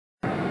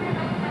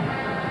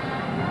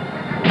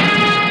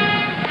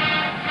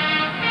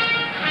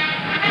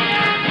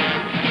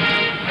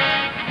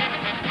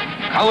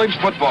College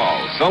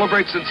football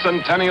celebrates its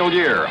centennial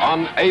year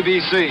on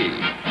ABC,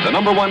 the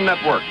 #1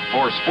 network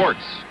for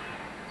sports.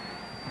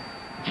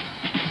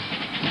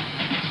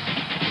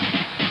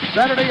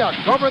 Saturday,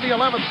 October the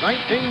 11th,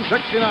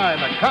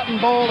 1969, the Cotton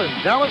Bowl in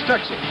Dallas,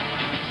 Texas.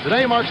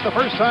 Today marks the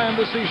first time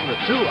this season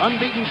that two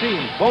unbeaten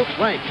teams, both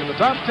ranked in the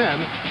top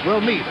 10,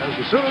 will meet as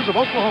the Sooners of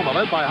Oklahoma,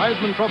 led by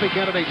Heisman Trophy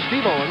candidate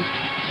Steve Owens,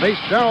 face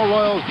Darrell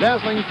Royal's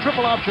dazzling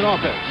triple option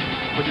offense,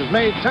 which has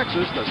made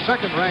Texas the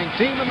second-ranked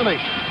team in the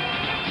nation.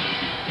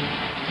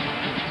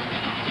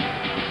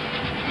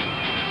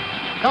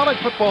 College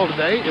football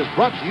today is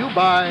brought to you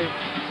by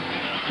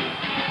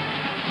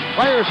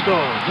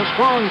Firestone, the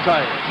strong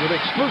tires with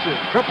exclusive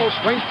triple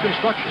strength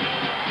construction.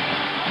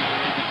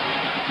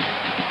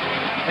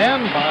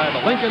 And by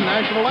the Lincoln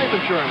National Life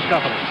Insurance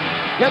Company.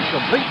 Get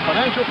complete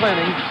financial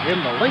planning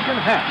in the Lincoln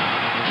hat.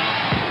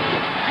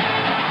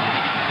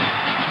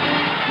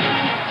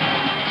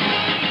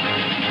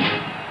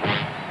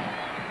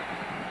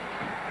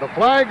 The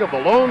flag of the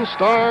Lone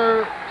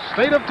Star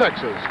State of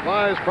Texas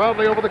flies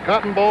proudly over the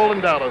Cotton Bowl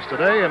in Dallas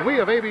today, and we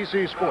of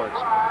ABC Sports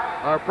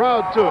are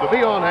proud, too, to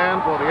be on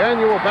hand for the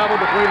annual battle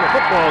between the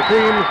football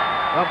teams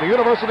of the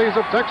universities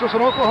of Texas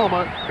and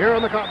Oklahoma here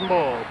in the Cotton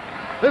Bowl.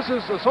 This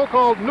is a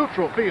so-called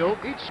neutral field.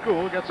 Each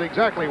school gets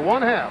exactly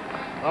one half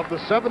of the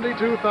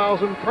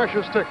 72,000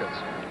 precious tickets.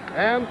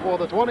 And for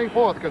the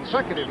 24th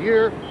consecutive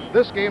year,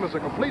 this game is a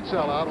complete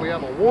sellout. We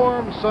have a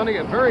warm, sunny,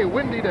 and very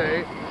windy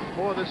day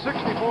for the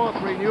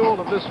 64th renewal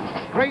of this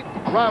great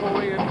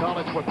rivalry in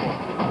college football.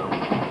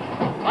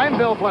 I'm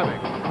Bill Fleming,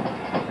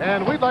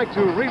 and we'd like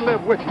to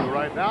relive with you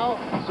right now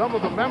some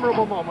of the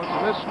memorable moments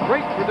in this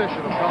great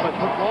tradition of college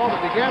football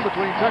that began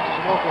between Texas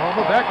and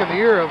Oklahoma back in the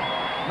year of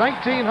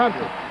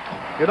 1900.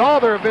 In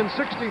all, there have been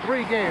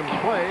 63 games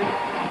played.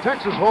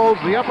 Texas holds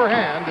the upper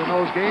hand in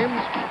those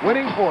games,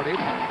 winning 40.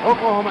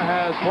 Oklahoma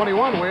has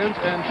 21 wins,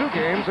 and 2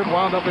 games have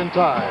wound up in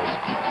ties.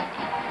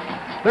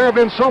 There have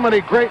been so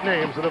many great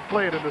names that have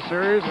played in the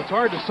series, it's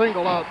hard to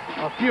single out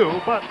a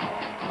few, but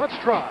let's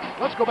try.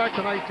 Let's go back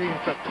to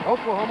 1950.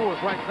 Oklahoma was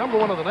ranked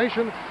 #1 of the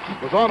nation,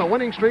 was on a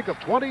winning streak of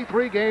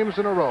 23 games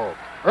in a row.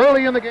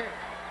 Early in the game,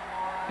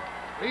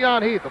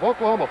 Leon Heath of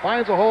Oklahoma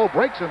finds a hole,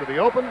 breaks into the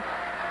open,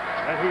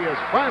 and he is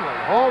finally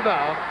hauled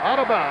down out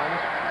of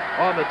bounds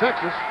on the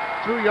Texas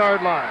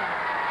 2-yard line.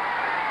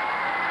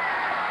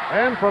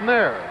 And from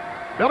there,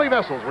 Billy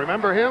Vessels,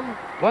 remember him,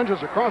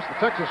 plunges across the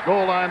Texas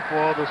goal line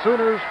for the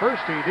Sooners'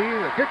 first TD.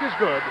 The kick is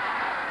good,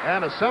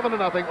 and a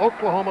 7-0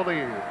 Oklahoma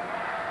lead.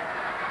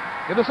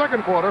 In the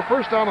second quarter,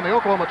 first down on the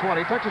Oklahoma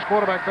 20, Texas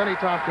quarterback Benny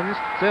Tompkins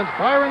sends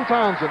Byron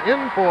Townsend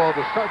in for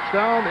the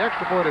touchdown. The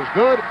extra point is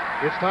good.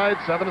 It's tied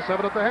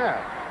 7-7 at the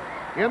half.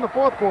 In the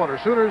fourth quarter,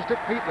 Sooners' Dick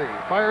Peatley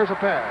fires a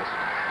pass.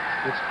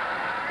 It's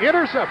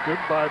intercepted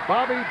by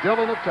Bobby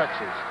Dillon of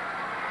Texas.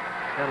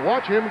 And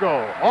watch him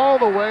go all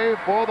the way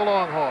for the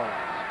Longhorns.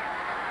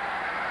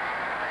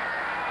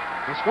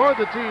 He scored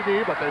the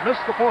TD, but they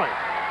missed the point.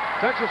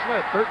 Texas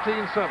led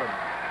 13-7.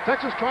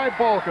 Texas tried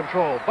ball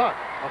control, but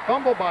a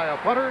fumble by a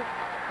punter,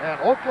 and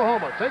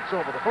Oklahoma takes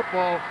over the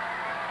football.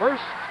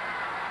 First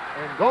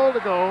and goal to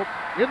go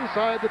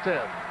inside the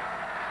 10.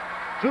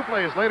 2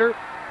 plays later,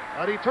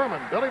 a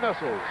determined Billy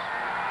Vessels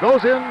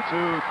goes in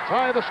to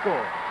tie the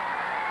score.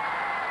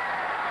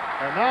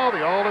 And now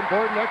the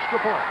all-important extra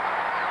point.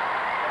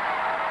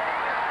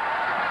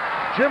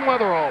 Jim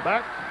Weatherall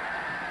back.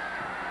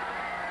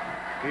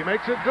 He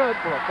makes it good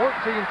for a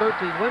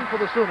 14-13 win for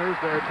the Sooners,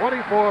 their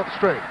 24th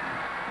straight.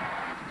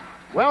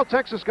 Well,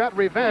 Texas got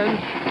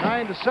revenge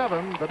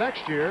 9-7 the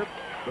next year,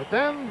 but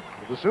then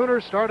the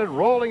Sooners started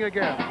rolling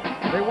again.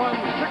 They won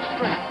 6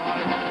 straight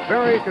by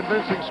very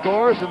convincing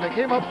scores, and they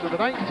came up to the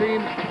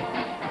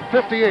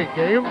 1958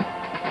 game.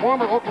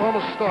 Former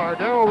Oklahoma star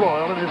Darrell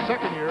Royal in his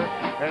second year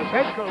as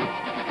head coach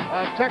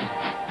of Texas.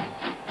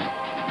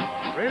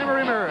 Rainier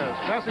Ramirez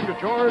passing to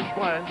George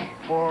Blanche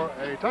for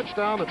a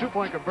touchdown. The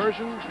 2-point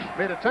conversion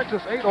made it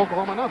Texas 8,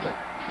 Oklahoma nothing.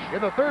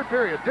 In the third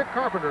period, Dick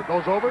Carpenter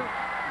goes over.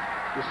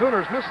 The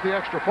Sooners missed the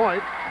extra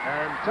point,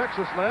 and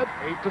Texas led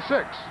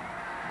 8-6.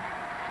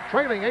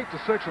 Trailing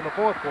 8-6 in the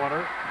fourth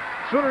quarter,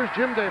 Sooners'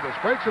 Jim Davis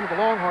breaks into the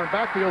Longhorn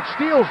backfield,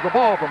 steals the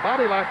ball from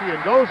Bobby Lackey,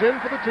 and goes in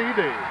for the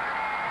TD.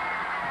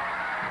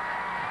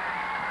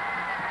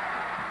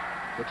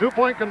 The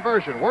 2-point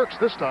conversion works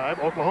this time.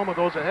 Oklahoma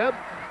goes ahead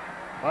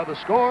by the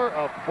score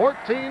of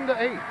 14-8.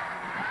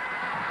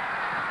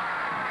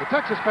 The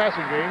Texas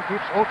passing game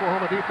keeps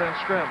Oklahoma defense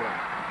scrambling.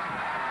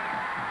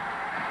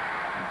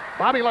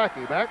 Bobby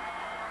Lackey back.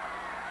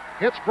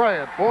 Hits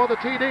Bryant for the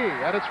TD,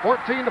 and it's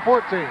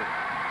 14-14.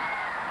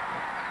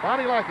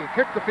 Bobby Lackey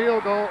kicked the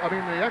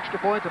the extra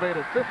point to make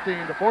it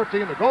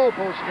 15-14. The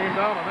goalpost came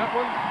down on that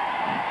one,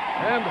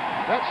 and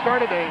that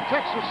started a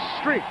Texas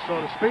streak,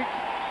 so to speak.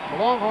 The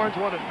Longhorns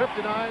won in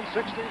 59,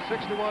 60,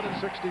 61, and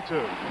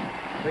 62.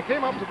 They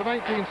came up to the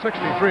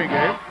 1963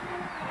 game.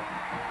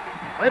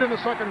 Late in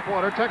the second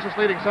quarter, Texas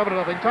leading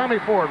 7-0. Tommy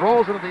Ford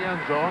rolls into the end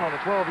zone on a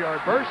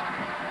 12-yard burst.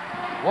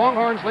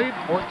 Longhorns lead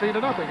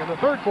 14-0. In the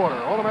third quarter,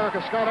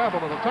 All-America Scott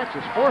Appleton of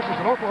Texas forces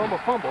an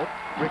Oklahoma fumble,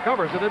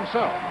 recovers it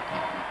himself.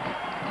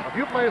 A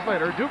few plays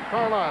later, Duke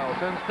Carlisle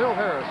sends Phil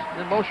Harris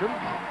in motion,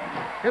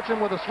 hits him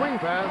with a swing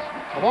pass.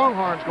 The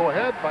Longhorns go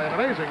ahead by an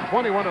amazing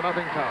 21-0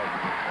 count.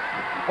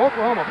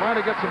 Oklahoma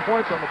finally gets some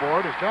points on the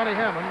board as Johnny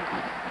Hammond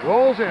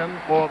rolls in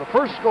for the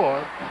first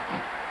score,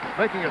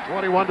 making it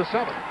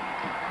 21-7.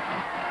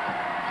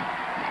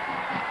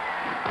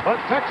 But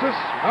Texas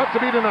not to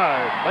be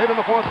denied. Late in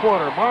the fourth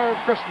quarter, Marv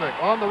Kristnick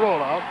on the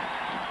rollout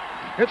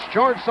hits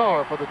George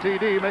Sauer for the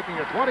TD, making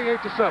it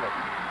 28-7.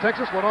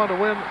 Texas went on to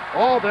win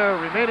all their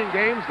remaining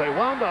games. They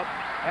wound up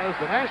as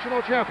the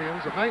national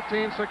champions of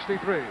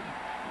 1963.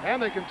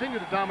 And they continue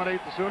to dominate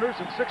the Sooners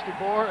in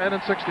 64 and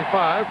in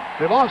 65.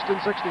 They lost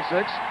in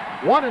 66,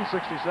 won in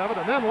 67,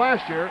 and then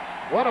last year,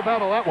 what a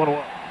battle that one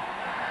was.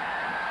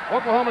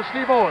 Oklahoma's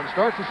Steve Owens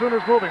starts the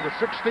Sooners moving with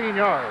 16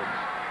 yards.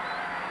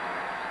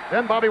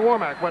 Then Bobby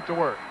Womack went to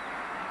work.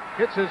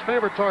 Hits his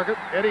favorite target,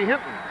 Eddie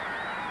Hinton.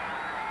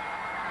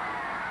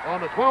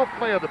 On the 12th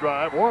play of the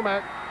drive,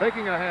 Womack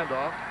taking a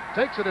handoff,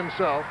 takes it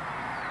himself,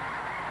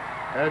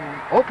 and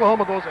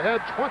Oklahoma goes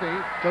ahead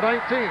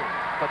 20-19.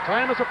 But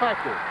time is a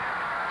factor.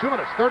 2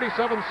 minutes,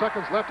 37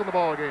 seconds left in the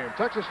ball game.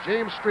 Texas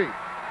James Street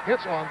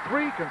hits on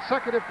 3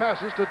 consecutive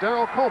passes to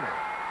Darrell Comer.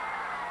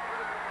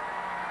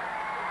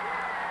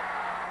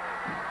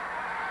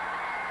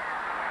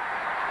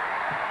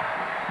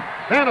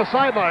 Then a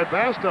sideline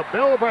pass to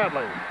Bill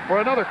Bradley for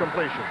another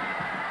completion.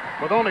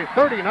 With only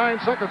 39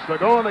 seconds to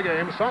go in the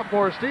game,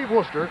 sophomore Steve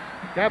Worcester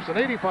caps an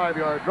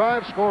 85-yard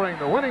drive, scoring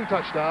the winning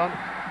touchdown.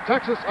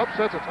 Texas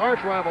upsets its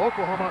arch rival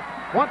Oklahoma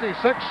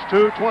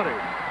 26-20.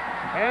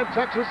 And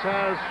Texas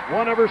has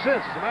won ever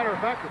since. As a matter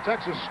of fact, the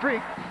Texas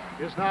streak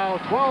is now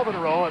 12 in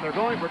a row, and they're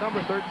going for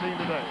number 13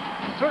 today.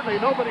 Certainly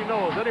nobody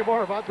knows any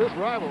more about this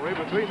rivalry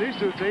between these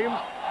two teams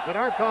than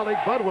our colleague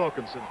Bud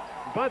Wilkinson.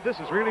 Bud, this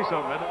is really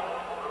something, isn't it?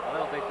 I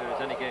don't think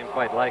there's any game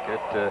quite like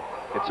it.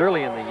 It's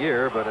early in the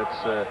year, but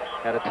it's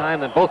at a time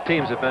that both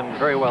teams have been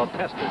very well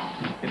tested.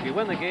 If you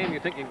win the game, you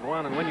think you can go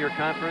on and win your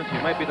conference.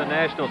 You might be the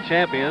national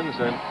champions,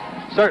 and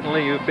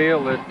certainly you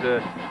feel that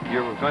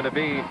you're going to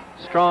be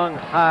strong,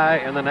 high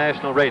in the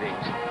national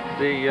ratings.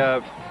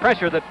 The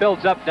pressure that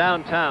builds up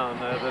downtown,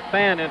 the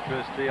fan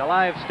interest, the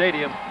alive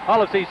stadium,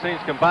 all of these things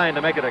combine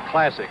to make it a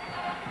classic.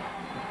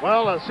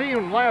 Well, a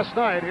scene last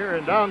night here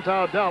in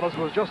downtown Dallas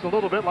was just a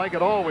little bit like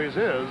it always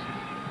is.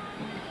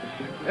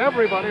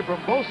 Everybody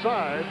from both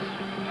sides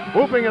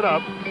whooping it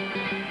up,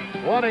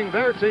 wanting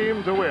their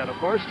team to win. Of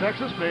course,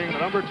 Texas, being the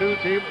number 2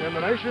 team in the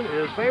nation,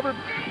 is favored.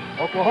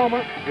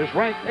 Oklahoma is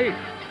ranked 8th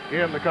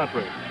in the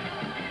country.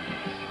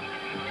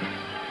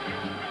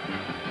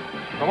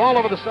 From all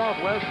over the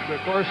Southwest,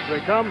 of course, they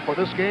come for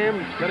this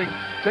game, getting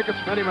tickets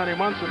many, many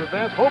months in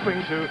advance,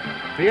 hoping to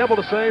be able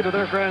to say to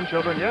their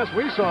grandchildren, yes,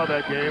 we saw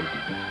that game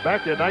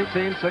back in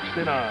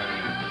 1969.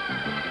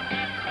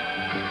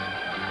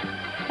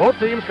 Both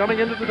teams coming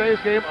into today's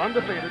game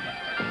undefeated,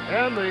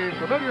 and the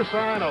familiar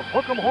sign of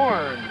Hook 'em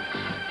Horns,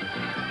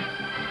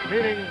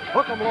 meaning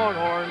Hook 'em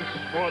Longhorns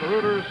for the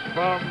rooters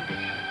from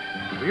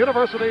the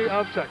University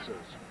of Texas.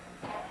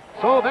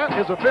 So that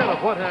is a bit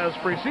of what has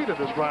preceded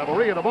this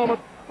rivalry. In a moment,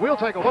 we'll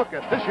take a look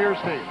at this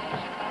year's teams.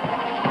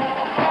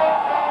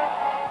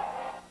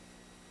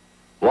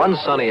 One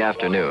sunny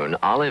afternoon,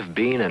 Olive,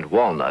 Bean, and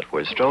Walnut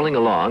were strolling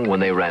along when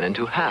they ran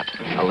into Hat,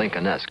 a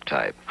Lincoln-esque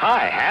type.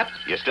 Hi, Hat.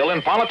 You still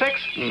in politics?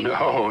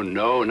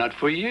 No, not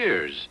for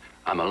years.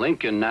 I'm a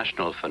Lincoln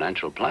National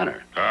Financial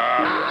Planner.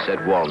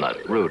 Said Walnut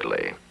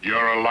rudely.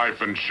 You're a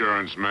life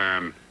insurance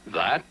man.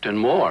 That and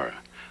more.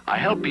 I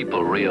help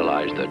people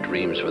realize their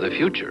dreams for the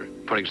future.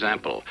 For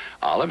example,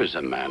 Olive is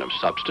a man of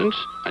substance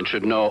and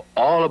should know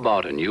all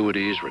about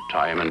annuities,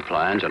 retirement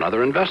plans, and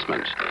other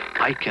investments.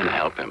 I can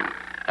help him.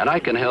 And I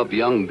can help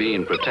young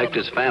Bean protect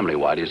his family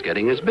while he's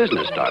getting his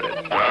business started.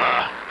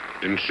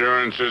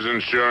 Insurance is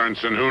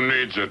insurance, and who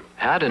needs it?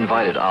 Hat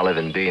invited Olive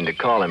and Bean to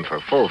call him for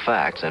full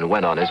facts and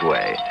went on his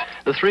way.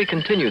 The three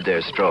continued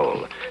their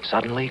stroll.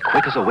 Suddenly,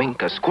 quick as a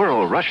wink, a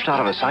squirrel rushed out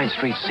of a side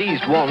street,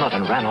 seized Walnut,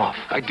 and ran off.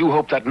 I do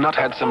hope that nut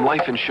had some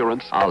life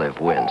insurance. Olive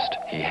winced.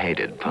 He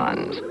hated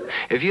puns.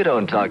 If you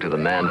don't talk to the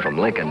man from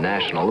Lincoln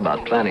National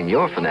about planning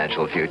your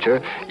financial future,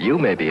 you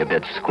may be a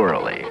bit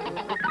squirrely.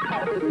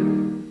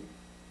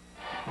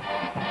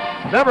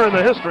 Never in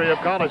the history of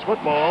college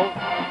football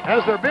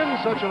has there been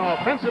such an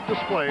offensive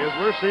display as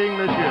we're seeing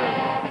this year.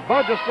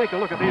 Bud, just take a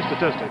look at these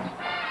statistics.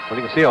 Well,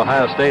 you can see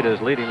Ohio State is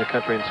leading the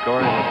country in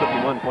scoring with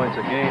 51 points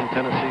a game.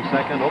 Tennessee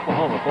second.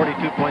 Oklahoma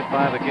 42.5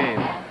 a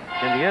game.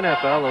 In the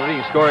NFL, the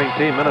leading scoring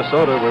team,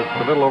 Minnesota, with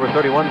a little over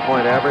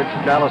 31-point average.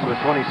 Dallas with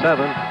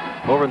 27.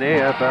 Over in the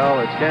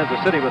AFL, it's Kansas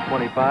City with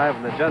 25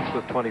 and the Jets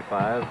with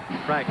 25.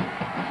 Frank.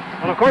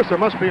 Well, of course, there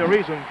must be a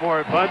reason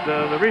for it, Bud.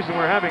 The reason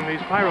we're having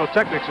these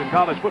pyrotechnics in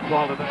college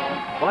football today.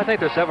 Well, I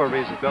think there's several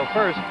reasons, Bill.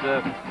 First,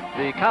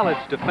 the college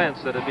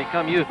defense that had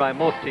become used by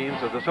most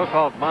teams of the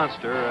so-called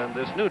monster, and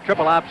this new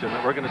triple option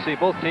that we're going to see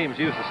both teams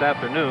use this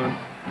afternoon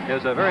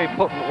is a very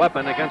potent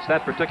weapon against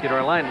that particular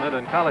alignment,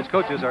 and college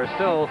coaches are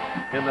still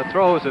in the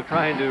throes of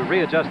trying to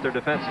readjust their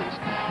defenses.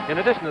 In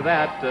addition to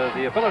that,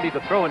 the ability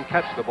to throw and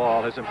catch the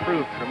ball has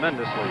improved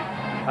tremendously.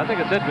 I think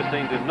it's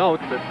interesting to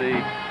note that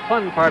the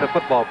fun part of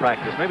football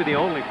practice, maybe the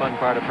only fun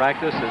part of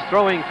practice, is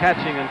throwing,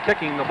 catching, and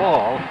kicking the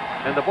ball.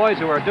 And the boys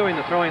who are doing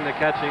the throwing, the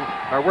catching,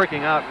 are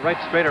working out right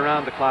straight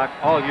around the clock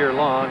all year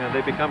long, and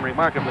they become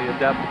remarkably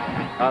adept.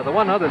 The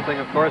one other thing,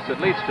 of course,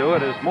 that leads to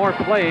it is more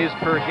plays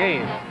per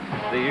game.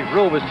 The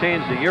rule was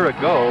changed a year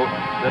ago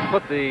that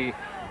put the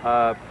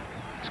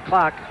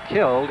clock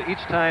killed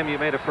each time you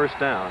made a first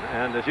down.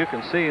 And as you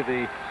can see,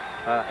 the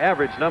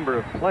average number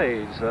of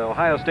plays,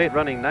 Ohio State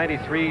running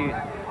 93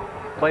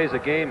 plays a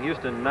game,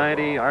 Houston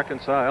 90,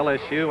 Arkansas,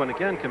 LSU, and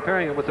again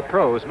comparing it with the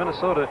pros,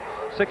 Minnesota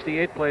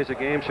 68 plays a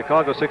game,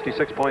 Chicago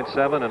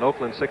 66.7, and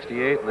Oakland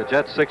 68, and the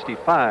Jets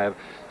 65.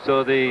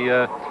 So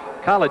the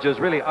colleges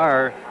really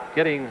are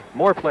getting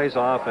more plays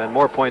off and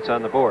more points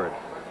on the board.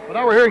 Well,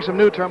 now we're hearing some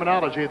new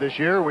terminology this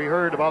year. We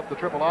heard about the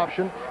triple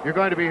option. You're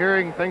going to be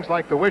hearing things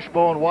like the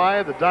wishbone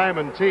Y, the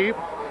diamond T.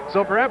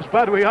 So perhaps,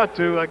 Bud, we ought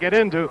to get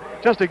into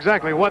just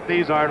exactly what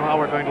these are and how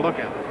we're going to look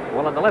at them.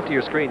 Well, on the left of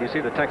your screen, you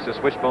see the Texas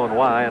wishbone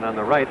Y, and on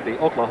the right, the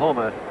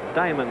Oklahoma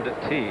diamond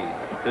T.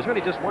 There's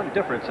really just one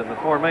difference in the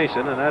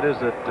formation, and that is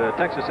that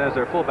Texas has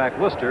their fullback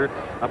Worcester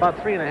about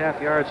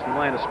 3.5 yards from the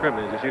line of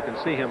scrimmage. As you can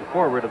see him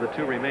forward of the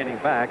two remaining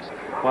backs,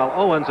 while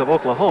Owens of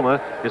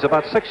Oklahoma is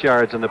about 6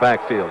 yards in the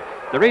backfield.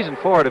 The reason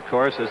for it, of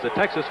course, is that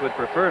Texas would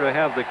prefer to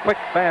have the quick,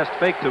 fast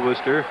fake to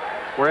Worcester,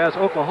 whereas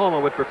Oklahoma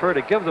would prefer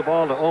to give the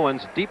ball to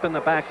Owens deep in the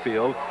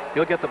backfield.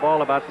 He'll get the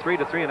ball about 3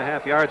 to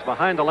 3.5 yards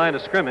behind the line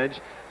of scrimmage,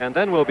 and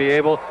then we'll be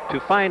able to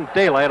find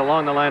daylight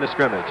along the line of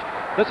scrimmage.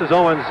 This is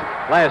Owens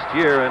last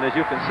year, and as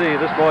you can see,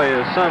 this boy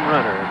is some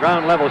runner. A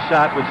ground level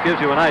shot, which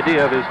gives you an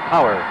idea of his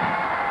power.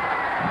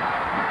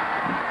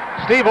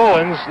 Steve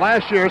Owens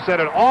last year set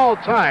an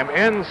all-time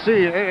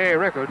NCAA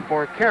record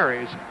for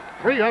carries,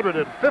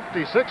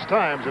 356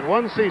 times in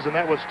one season.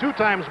 That was 2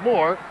 times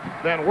more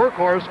than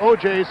workhorse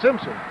O.J.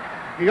 Simpson.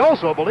 He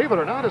also, believe it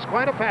or not, is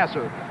quite a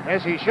passer,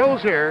 as he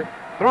shows here,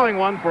 throwing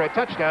one for a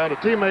touchdown to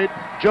teammate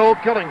Joe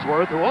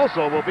Killingsworth, who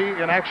also will be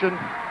in action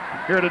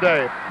here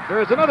today.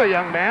 There is another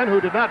young man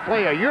who did not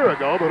play a year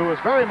ago, but who was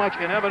very much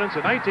in evidence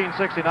in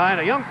 1969,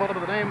 a young fellow by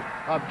the name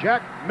of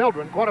Jack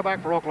Mildren,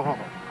 quarterback for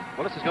Oklahoma.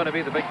 Well, this is going to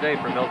be the big day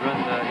for Mildren.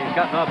 He's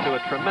gotten off to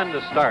a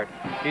tremendous start.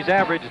 He's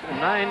averaged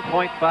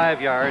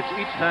 9.5 yards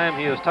each time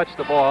he has touched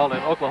the ball in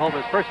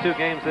Oklahoma's first 2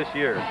 games this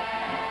year.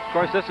 Of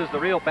course, this is the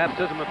real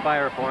baptism of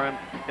fire for him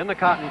in the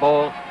Cotton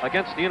Bowl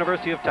against the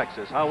University of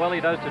Texas. How well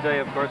he does today,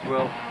 of course,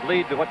 will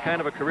lead to what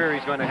kind of a career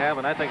he's going to have,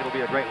 and I think it'll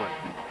be a great one.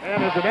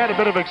 And as an added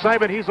bit of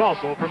excitement, he's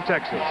also from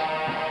Texas.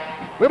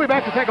 We'll be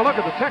back to take a look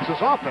at the Texas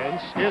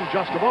offense in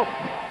just a moment.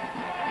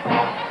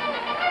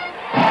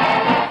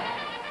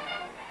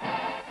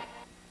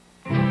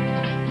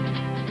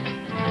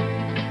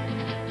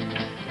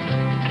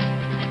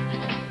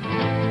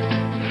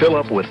 Fill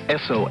up with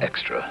SO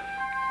Extra,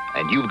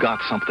 and you've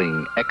got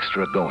something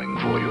extra going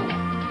for you.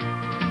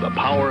 The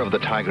power of the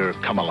Tiger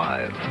come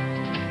alive.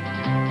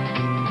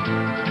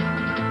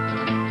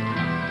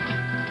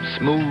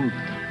 Smooth,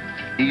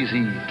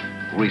 easy,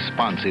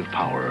 responsive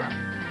power.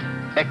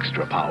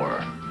 Extra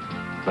power.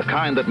 The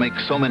kind that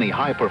makes so many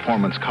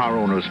high-performance car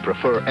owners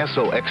prefer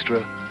SO Extra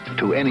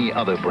to any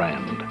other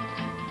brand.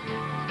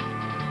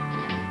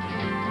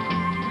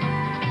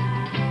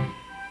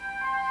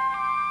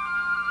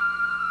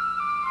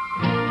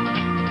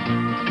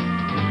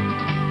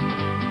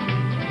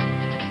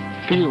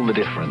 Feel the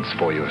difference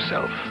for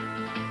yourself.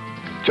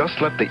 Just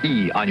let the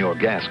E on your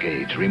gas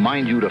gauge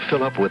remind you to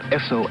fill up with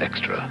SO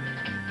Extra,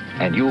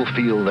 and you'll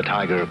feel the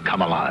Tiger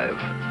come alive.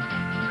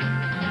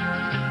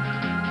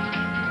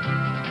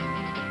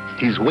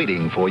 He's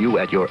waiting for you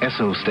at your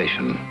SO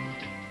station.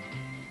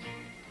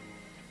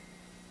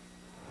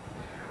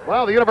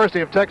 Well, the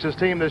University of Texas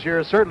team this year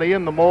is certainly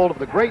in the mold of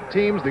the great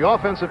teams, the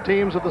offensive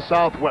teams of the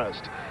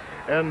Southwest.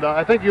 And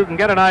I think you can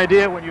get an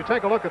idea when you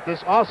take a look at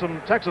this awesome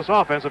Texas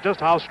offense of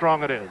just how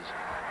strong it is.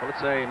 Well,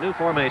 it's a new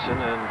formation,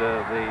 and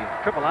the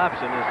triple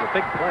option is the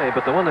big play,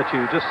 but the one that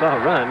you just saw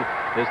run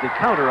is the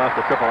counter off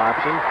the triple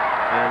option,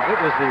 and it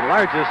was the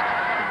largest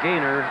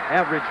gainer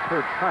average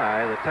per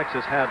try that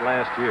Texas had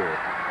last year.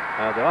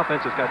 The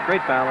offense has got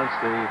great balance.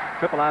 The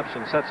triple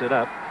option sets it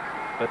up,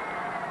 but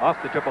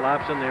off the triple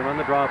option, they run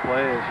the draw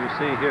play, as you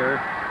see here,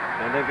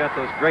 and they've got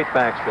those great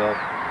backs, Bill.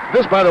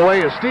 This, by the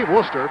way, is Steve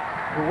Worcester,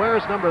 who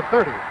wears number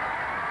 30,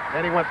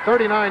 and he went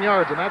 39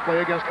 yards in that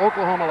play against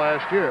Oklahoma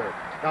last year.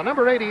 Now,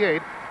 number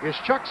 88 is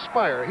Chuck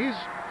Spire. He's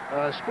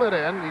split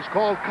end. He's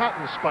called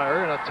Cotton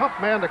Spire, and a tough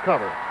man to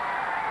cover.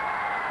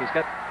 He's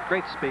got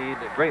great speed,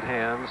 great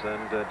hands,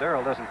 and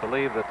Darrell doesn't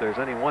believe that there's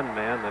any one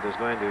man that is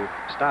going to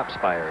stop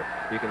Spire.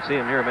 You can see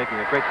him here making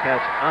a great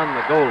catch on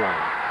the goal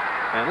line.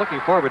 And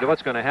looking forward to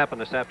what's going to happen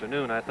this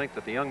afternoon, I think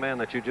that the young man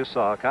that you just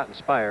saw, Cotton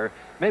Spire,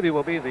 maybe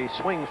will be the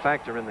swing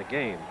factor in the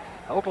game.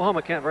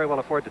 Oklahoma can't very well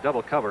afford to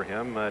double cover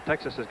him.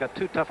 Texas has got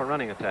too tough a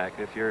running attack.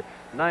 If you're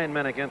 9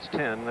 men against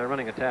 10, their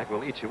running attack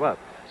will eat you up.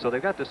 So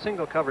they've got to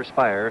single cover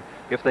Spire.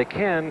 If they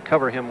can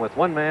cover him with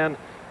one man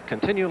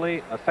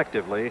continually,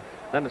 effectively,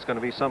 then it's going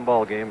to be some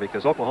ball game,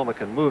 because Oklahoma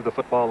can move the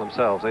football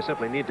themselves. They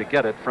simply need to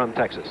get it from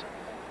Texas.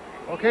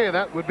 Okay,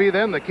 that would be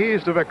then the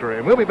keys to victory.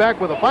 And we'll be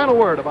back with a final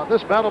word about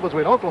this battle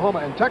between Oklahoma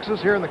and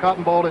Texas here in the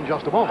Cotton Bowl in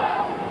just a moment.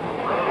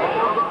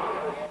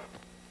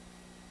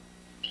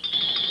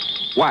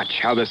 Watch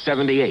how the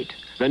 78,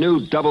 the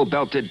new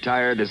double-belted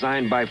tire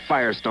designed by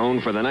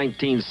Firestone for the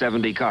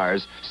 1970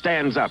 cars,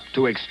 stands up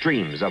to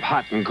extremes of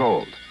hot and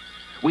cold.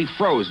 We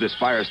froze this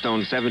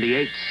Firestone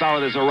 78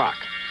 solid as a rock,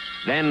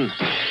 then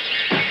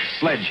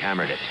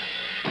sledgehammered it.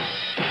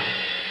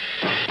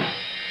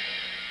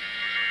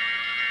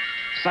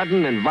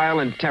 Sudden and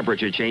violent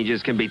temperature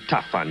changes can be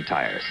tough on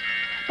tires,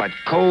 but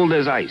cold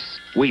as ice,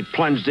 we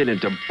plunged it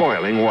into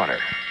boiling water.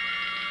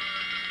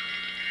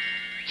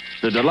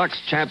 The Deluxe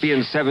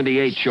Champion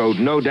 78 showed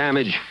no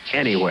damage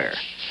anywhere,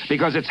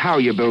 because it's how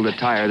you build a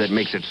tire that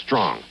makes it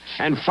strong,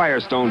 and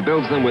Firestone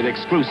builds them with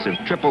exclusive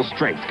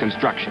triple-strength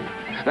construction.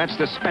 That's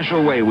the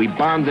special way we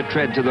bond the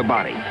tread to the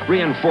body,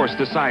 reinforce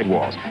the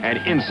sidewalls, and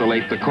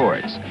insulate the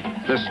cords.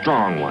 The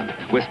strong one,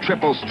 with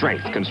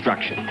triple-strength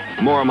construction.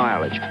 More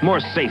mileage, more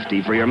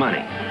safety for your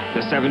money.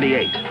 The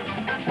 78.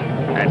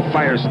 At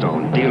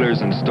Firestone dealers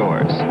and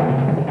stores.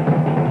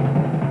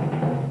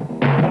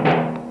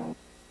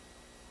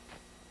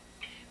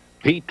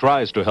 Pete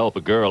tries to help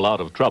a girl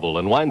out of trouble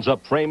and winds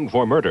up framed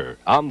for murder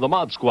on the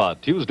Mod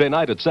Squad, Tuesday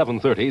night at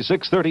 7:30,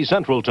 6:30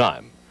 Central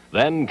Time.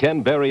 Then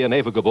Ken Berry and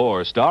Ava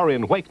Gabor star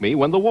in Wake Me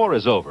When the War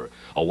is Over,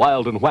 a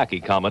wild and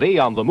wacky comedy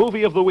on the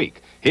Movie of the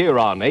Week, here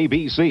on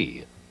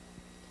ABC.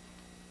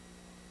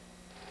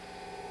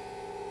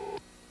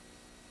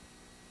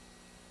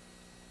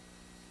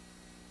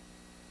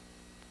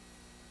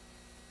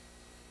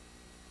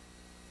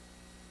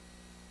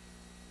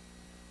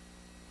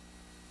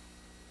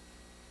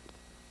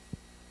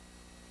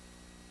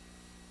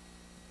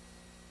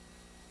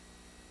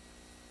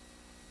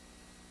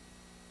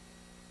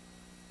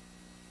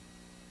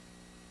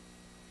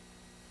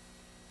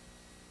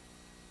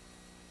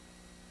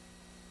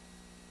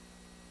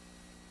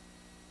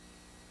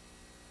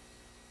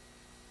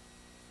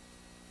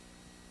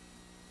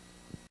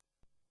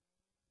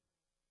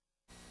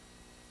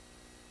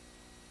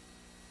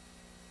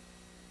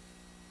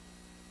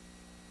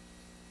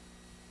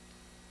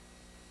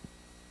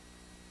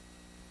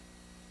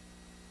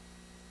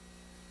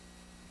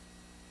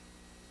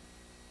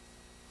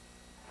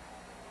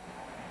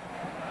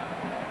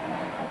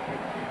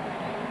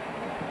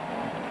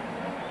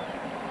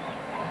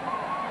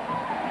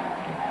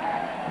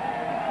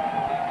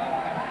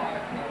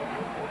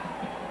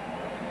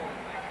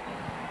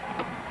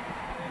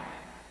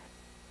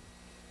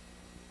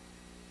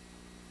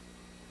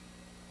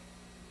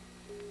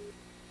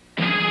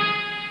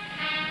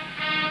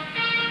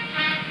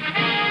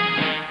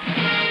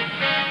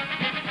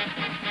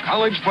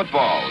 College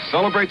football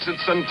celebrates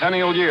its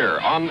centennial year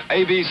on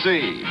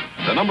ABC,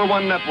 the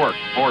 #1 network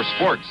for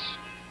sports.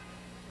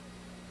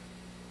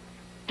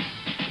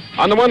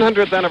 On the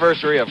 100th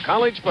anniversary of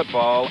college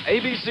football,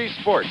 ABC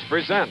Sports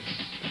presents...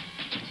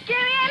 Give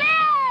me an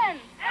N!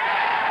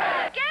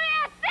 A! Give me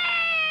a C!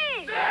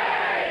 C!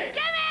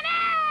 Give me an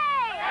A!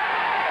 A!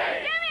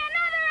 Give me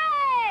another A!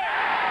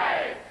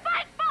 A!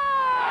 Fight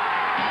ball!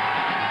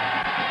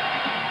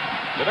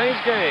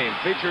 Today's game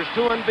features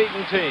two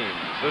unbeaten teams,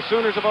 the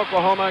Sooners of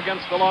Oklahoma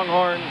against the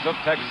Longhorns of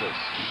Texas.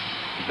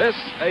 This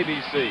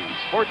ABC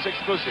Sports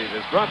Exclusive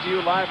is brought to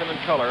you live and in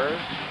color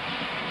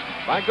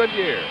by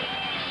Goodyear,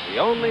 the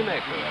only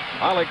maker of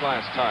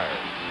Polyglass tires.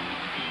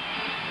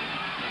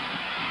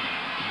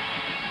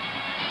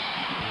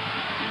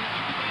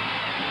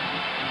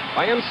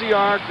 By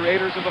NCR,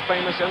 creators of the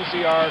famous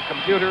NCR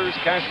computers,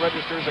 cash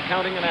registers,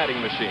 accounting, and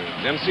adding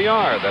machines.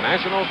 NCR, the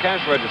National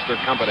Cash Register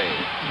Company.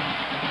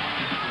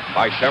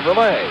 By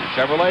Chevrolet.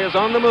 Chevrolet is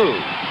on the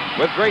move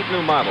with great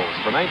new models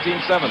for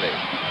 1970,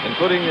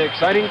 including the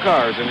exciting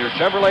cars in your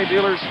Chevrolet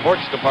dealer's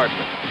sports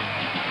department.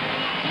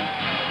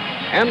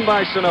 And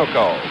by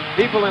Sunoco.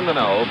 People in the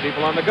know,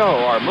 people on the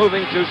go are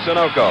moving to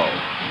Sunoco.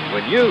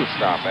 When you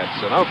stop at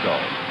Sunoco,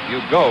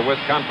 you go with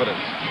confidence.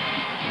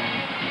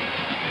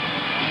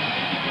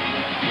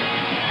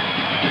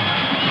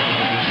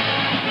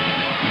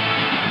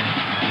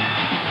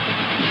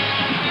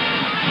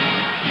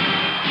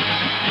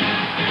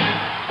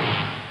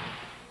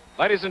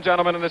 Ladies and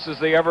gentlemen, this is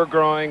the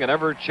ever-growing and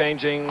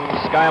ever-changing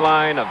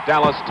skyline of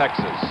Dallas,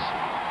 Texas.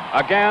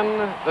 Again,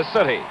 the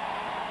city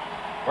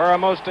where a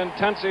most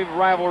intensive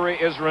rivalry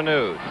is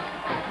renewed.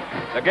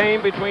 The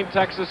game between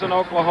Texas and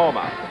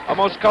Oklahoma, a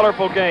most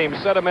colorful game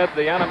set amid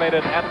the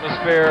animated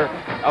atmosphere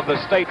of the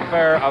State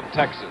Fair of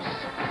Texas.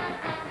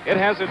 It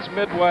has its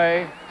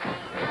midway,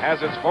 it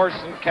has its horse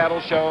and cattle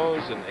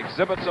shows and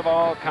exhibits of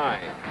all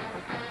kinds.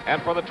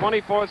 And for the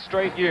 24th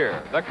straight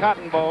year, the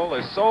Cotton Bowl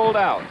is sold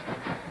out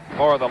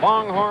for the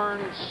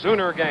Longhorn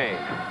Sooner game.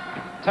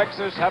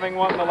 Texas having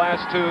won the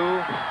last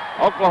two,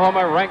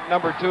 Oklahoma ranked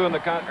number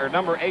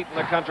 8 in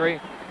the country,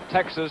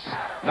 Texas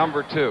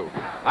number 2.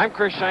 I'm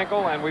Chris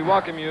Schenkel, and we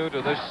welcome you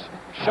to this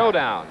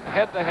showdown,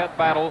 head-to-head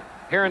battle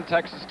here in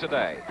Texas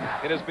today.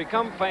 It has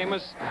become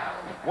famous.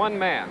 One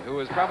man who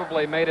has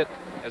probably made it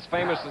as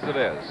famous as it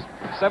is.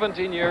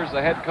 17 years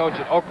the head coach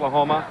at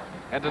Oklahoma,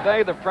 And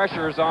today the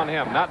pressure is on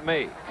him, not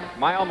me.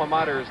 My alma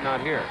mater is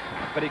not here.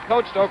 But he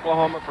coached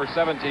Oklahoma for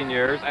 17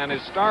 years, and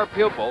his star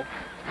pupil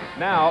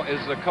now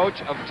is the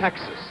coach of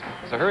Texas.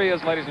 So here he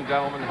is, ladies and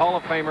gentlemen, Hall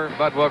of Famer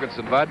Bud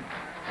Wilkinson. Bud?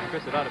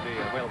 Chris, it ought to be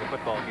a whale of a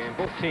football game.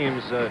 Both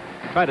teams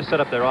try to set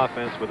up their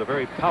offense with a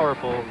very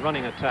powerful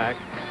running attack.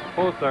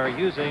 Both are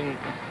using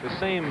the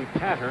same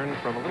pattern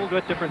from a little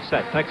bit different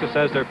set. Texas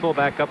has their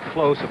fullback up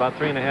close, about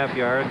 3.5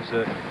 yards.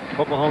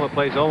 Oklahoma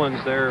plays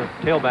Owens, their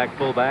tailback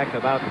fullback,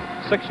 about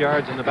 6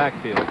 yards in the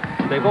backfield.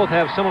 They both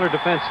have similar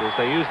defenses.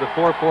 They use the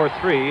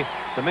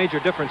 4-4-3. The major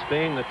difference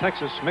being that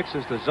Texas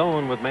mixes the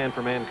zone with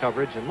man-for-man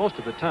coverage, and most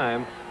of the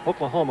time,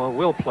 Oklahoma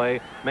will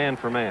play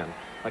man-for-man.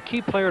 A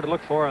key player to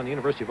look for on the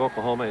University of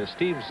Oklahoma is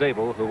Steve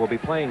Zabel, who will be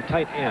playing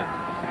tight end.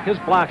 His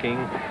blocking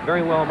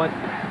very well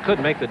could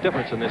make the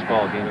difference in this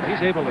ball game. If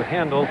he's able to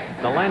handle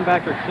the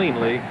linebacker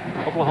cleanly,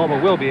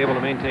 Oklahoma will be able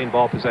to maintain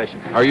ball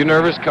possession. Are you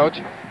nervous, Coach?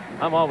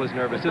 I'm always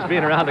nervous. Just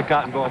being around the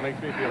Cotton Bowl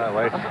makes me feel that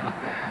way.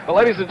 Well,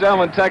 ladies and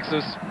gentlemen,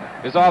 Texas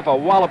is off a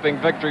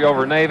walloping victory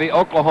over Navy.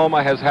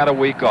 Oklahoma has had a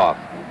week off.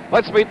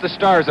 Let's meet the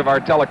stars of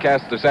our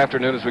telecast this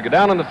afternoon as we go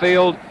down on the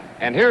field.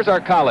 And here's our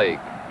colleague,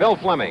 Bill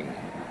Fleming.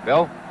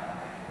 Bill?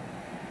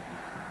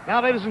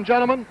 Now, ladies and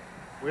gentlemen,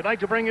 we'd like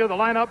to bring you the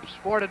lineups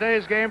for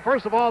today's game.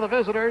 First of all, the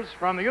visitors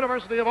from the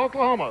University of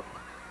Oklahoma.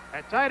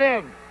 At tight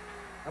end,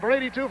 number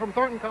 82 from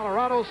Thornton,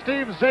 Colorado,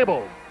 Steve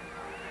Zabel.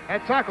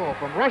 At tackle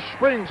from Rush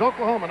Springs,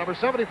 Oklahoma, number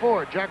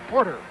 74, Jack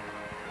Porter.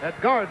 At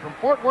guard from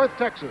Fort Worth,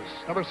 Texas,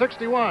 number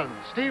 61,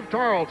 Steve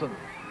Tarleton.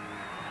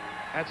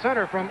 At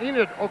center from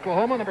Enid,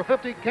 Oklahoma, number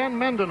 50, Ken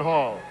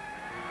Mendenhall.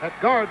 At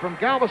guard from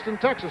Galveston,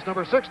 Texas,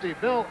 number 60,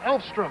 Bill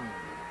Elfstrom.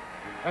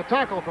 At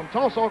tackle from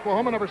Tulsa,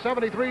 Oklahoma, number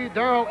 73,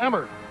 Darrell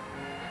Emmert.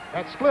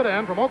 At split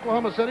end from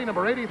Oklahoma City,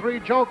 number 83,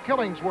 Joe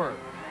Killingsworth.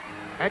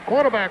 At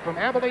quarterback from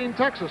Abilene,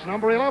 Texas,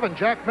 number 11,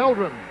 Jack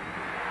Meldrum.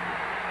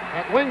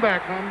 At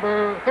wingback,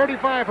 number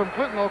 35 from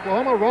Clinton,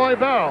 Oklahoma, Roy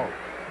Bell.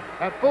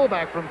 At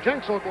fullback from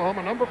Jenks,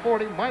 Oklahoma, number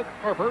 40, Mike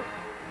Harper.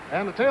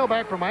 And the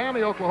tailback from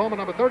Miami, Oklahoma,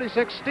 number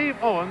 36, Steve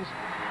Owens.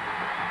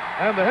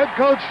 And the head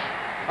coach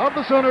of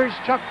the Sooners,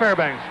 Chuck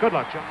Fairbanks. Good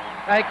luck, Chuck.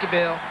 Thank you,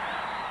 Bill.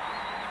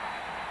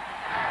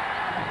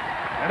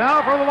 And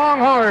now for the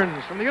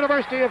Longhorns from the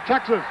University of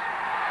Texas.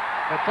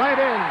 At tight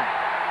end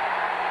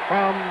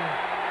from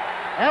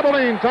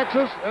Abilene,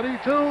 Texas,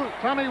 82,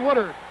 Tommy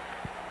Woodard.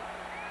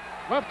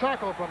 Left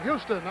tackle from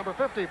Houston, number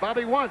 50,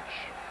 Bobby Wunsch.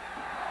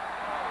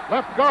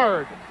 Left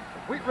guard,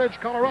 Wheat Ridge,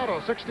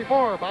 Colorado,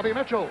 64, Bobby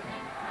Mitchell.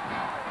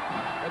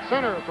 At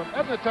center from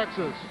Edna,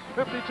 Texas,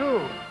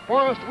 52,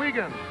 Forrest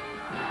Wiegand.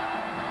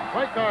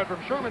 Right guard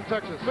from Sherman,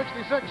 Texas,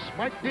 66,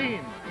 Mike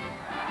Dean.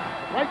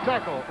 Right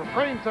tackle from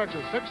Crane,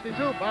 Texas, 62,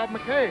 Bob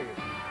McKay.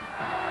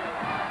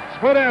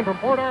 Split end from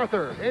Port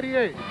Arthur,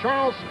 88,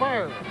 Charles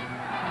Spire.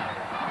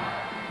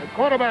 And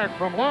quarterback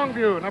from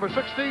Longview, number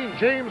 16,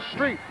 James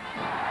Street.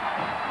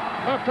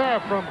 Left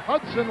half from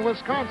Hudson,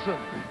 Wisconsin,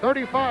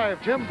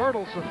 35, Jim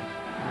Bertelson.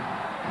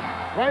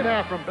 Right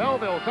half from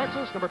Belleville,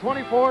 Texas, number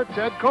 24,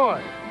 Ted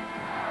Coy.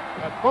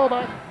 At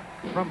fullback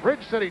from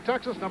Bridge City,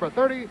 Texas, number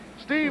 30,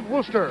 Steve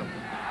Wooster.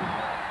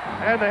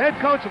 And the head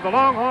coach of the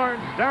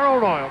Longhorns, Darrell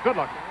Royal. Good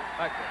luck.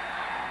 Thank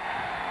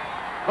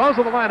you. Those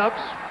are the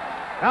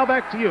lineups. Now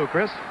back to you,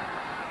 Chris.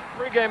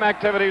 Pre-game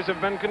activities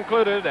have been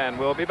concluded, and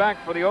we'll be back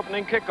for the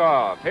opening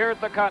kickoff here at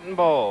the Cotton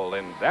Bowl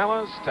in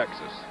Dallas,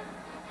 Texas.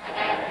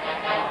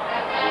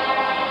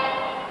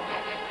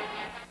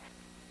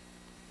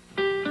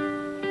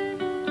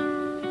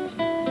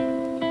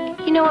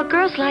 You know, a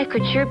girl's life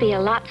could sure be a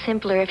lot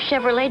simpler if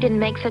Chevrolet didn't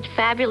make such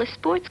fabulous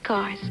sports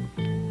cars.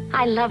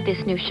 I love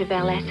this new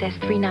Chevelle SS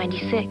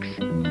 396.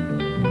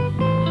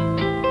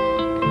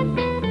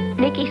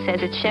 Nikki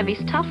says it's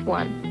Chevy's tough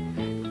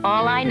one.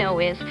 All I know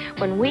is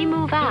when we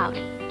move out,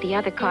 the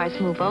other cars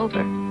move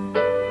over.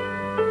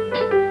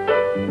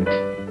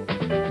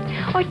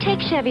 Or take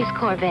Chevy's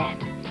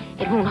Corvette.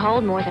 It won't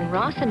hold more than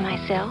Ross and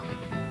myself.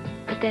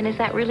 But then is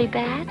that really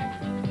bad?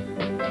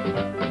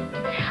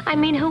 I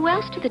mean, who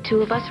else do the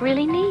two of us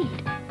really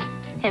need?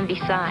 And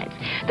besides,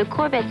 the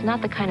Corvette's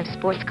not the kind of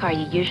sports car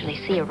you usually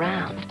see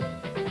around.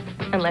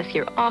 Unless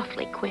you're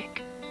awfully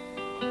quick.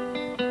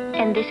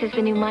 And this is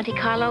the new Monte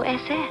Carlo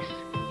SS.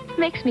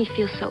 Makes me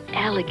feel so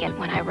elegant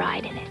when I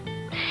ride in it.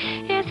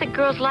 Yes, a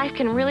girl's life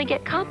can really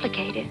get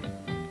complicated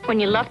when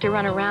you love to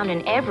run around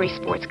in every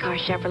sports car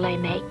Chevrolet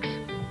makes.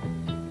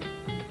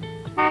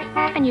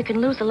 And you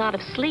can lose a lot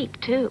of sleep,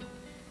 too.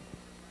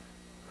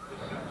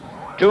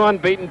 Two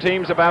unbeaten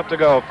teams about to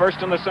go.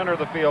 First in the center of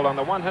the field on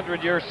the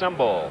 100-year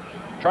symbol.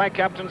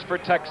 Tri-captains for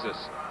Texas.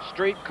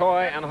 Street,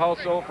 Coy, and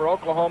Hulsell. For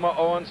Oklahoma,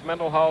 Owens,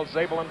 Mendenhall,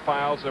 Zabel, and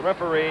Files. The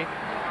referee,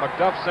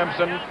 McDuff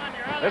Simpson.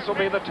 This will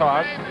be the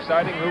toss,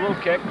 deciding who will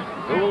kick,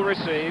 who will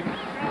receive.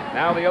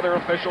 Now the other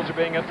officials are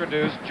being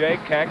introduced. Jay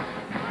Keck,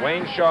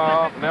 Wayne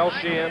Shaw, Mel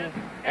Sheehan,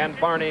 and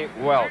Barney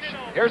Welch.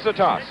 Here's the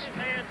toss.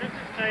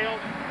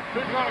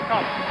 Who's going to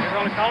call it? You're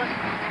going to call it?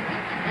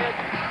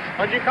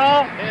 What'd you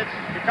call? Heads.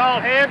 You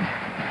called heads?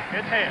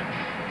 It's heads.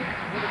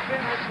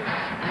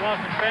 You want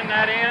to spin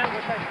that in?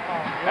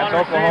 That's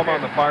Oklahoma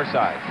on the far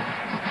side.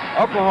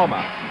 Oklahoma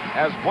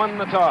has won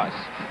the toss.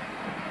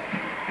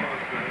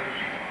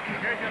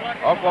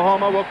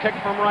 Oklahoma will kick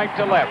from right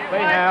to left. They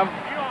have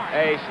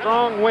a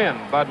strong wind,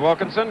 Bud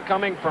Wilkinson,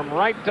 coming from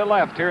right to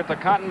left here at the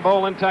Cotton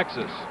Bowl in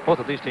Texas. Both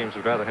of these teams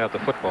would rather have the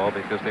football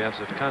because they have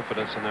such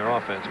confidence in their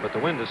offense, but the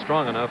wind is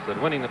strong enough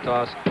that winning the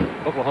toss,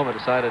 Oklahoma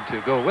decided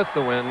to go with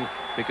the wind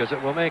because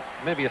it will make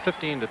maybe a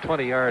 15 to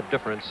 20-yard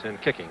difference in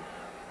kicking.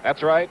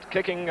 That's right.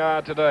 Kicking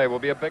today will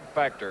be a big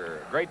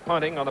factor. Great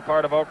punting on the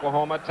part of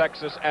Oklahoma.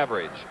 Texas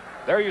average.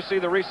 There you see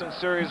the recent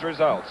series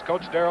results.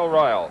 Coach Darrell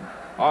Royal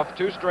off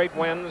 2 straight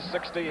wins,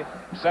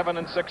 67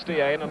 and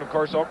 68. And, of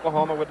course,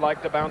 Oklahoma would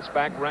like to bounce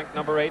back, ranked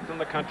number 8 in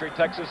the country.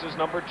 Texas is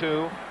number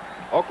 2.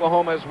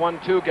 Oklahoma has won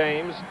 2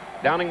 games,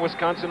 downing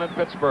Wisconsin and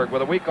Pittsburgh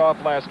with a week off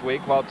last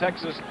week, while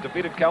Texas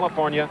defeated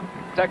California,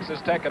 Texas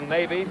Tech, and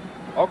Navy.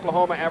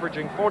 Oklahoma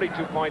averaging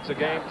 42 points a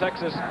game,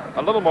 Texas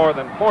a little more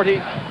than 40.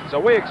 So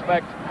we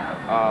expect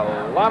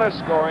a lot of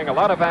scoring, a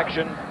lot of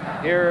action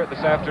here this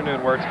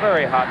afternoon, where it's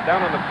very hot.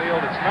 Down on the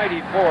field, it's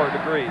 94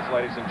 degrees,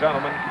 ladies and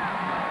gentlemen.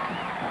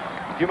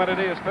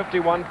 Humidity is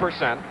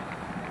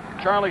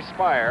 51%. Charlie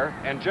Spire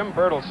and Jim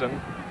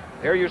Bertelson,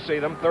 here you see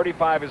them.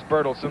 35 is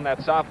Bertelson,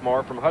 that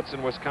sophomore from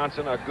Hudson,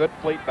 Wisconsin, a good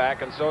fleet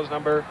back, and so is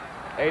number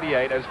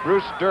 88, as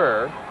Bruce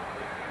Durr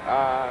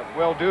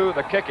will do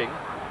the kicking.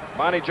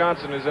 Monty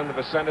Johnson is in the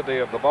vicinity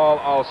of the ball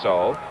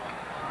also.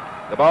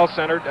 The ball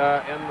centered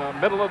in the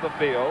middle of the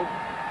field.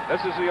 This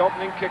is the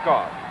opening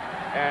kickoff.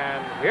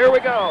 And here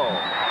we go.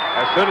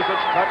 As soon as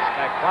it's touched,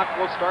 that clock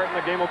will start and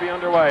the game will be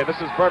underway. This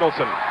is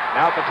Bertelson.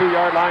 Now at the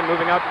 2-yard line,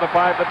 moving out to the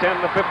 5, the 10,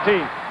 the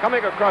 15.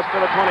 Coming across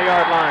to the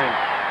 20-yard line.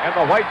 And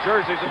the white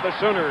jerseys of the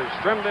Sooners,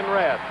 trimmed in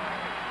red.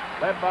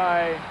 Led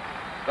by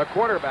the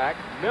quarterback,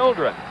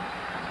 Mildren,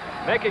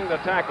 making the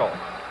tackle.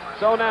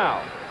 So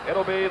now,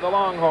 it'll be the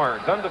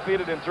Longhorns,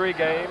 undefeated in 3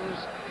 games,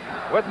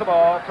 with the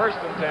ball, 1st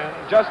and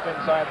 10, just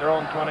inside their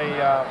own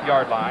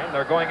 20-yard line.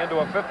 They're going into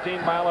a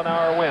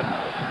 15-mile-an-hour wind.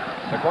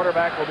 The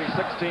quarterback will be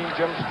 16,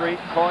 Jim Street,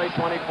 Coy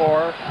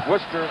 24,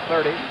 Worcester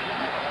 30,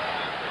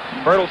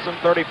 Bertelson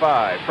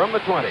 35. From the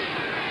 20,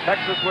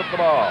 Texas with the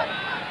ball.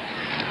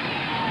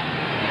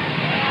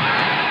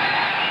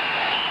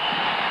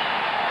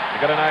 You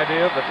get an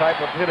idea of the type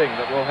of hitting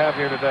that we'll have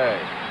here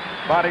today.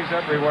 Bodies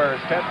everywhere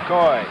as Ted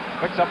Coy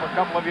picks up a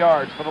couple of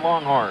yards for the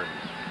Longhorns.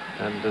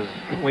 And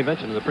as we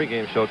mentioned in the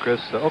pregame show,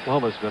 Chris,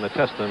 Oklahoma's going to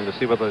test them to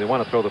see whether they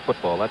want to throw the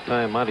football. That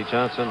time, Monty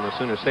Johnson, the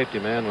Sooner safety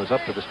man, was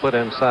up to the split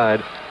end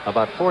side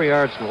about 4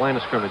 yards from the line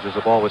of scrimmage as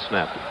the ball was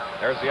snapped.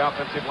 There's the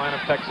offensive line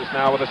of Texas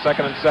now with a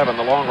 2nd and 7.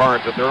 The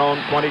Longhorns at their own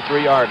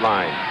 23-yard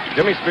line.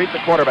 Jimmy Street, the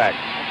quarterback.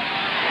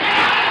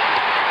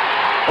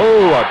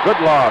 Oh, a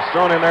good loss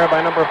thrown in there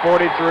by number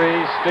 43,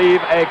 Steve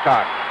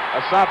Aycock,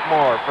 a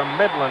sophomore from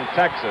Midland,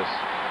 Texas.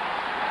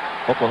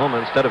 Oklahoma,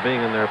 instead of being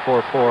in their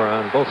 4-4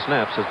 on both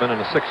snaps, has been in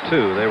a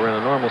 6-2. They were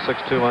in a normal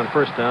 6-2 on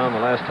first down.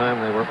 The last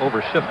time they were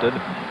overshifted.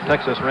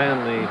 Texas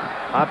ran the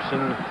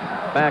option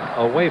back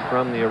away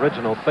from the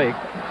original fake,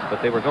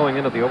 but they were going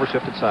into the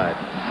overshifted side.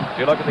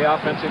 If you look at the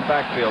offensive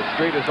backfield,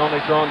 Street has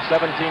only thrown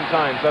 17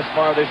 times thus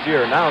far this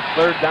year. Now it's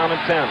 3rd down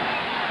and 10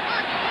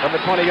 from the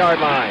 20-yard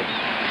line.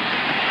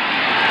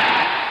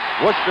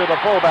 Worcester,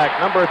 the fullback,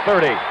 number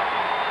 30.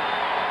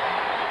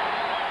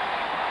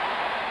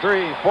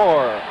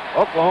 3-4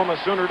 Oklahoma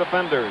Sooner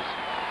defenders,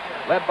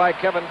 led by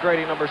Kevin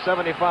Grady, number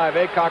 75,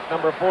 Aycock,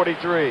 number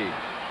 43,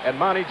 and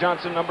Monty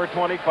Johnson, number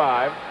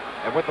 25.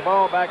 And with the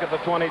ball back at the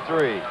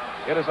 23,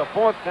 it is a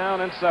 4th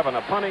down and 7,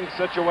 a punting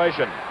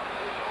situation.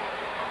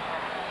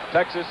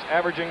 Texas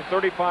averaging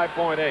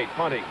 35.8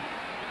 punting.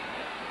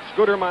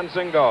 Scooter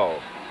Monzingo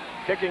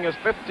kicking his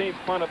 15th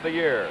punt of the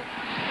year.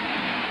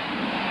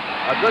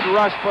 A good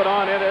rush put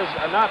on. It is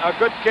not a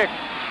good kick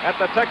at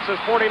the Texas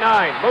 49.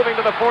 Moving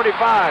to the 45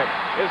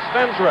 is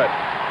Stensrud,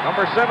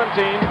 number 17,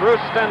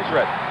 Bruce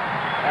Stensrud.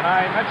 And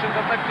I mentioned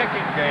that the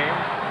kicking game,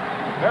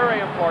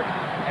 very important,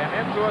 and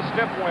into a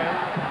stiff wind,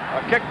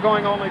 a kick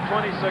going only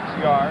 26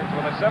 yards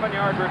with a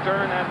 7-yard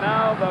return, and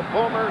now the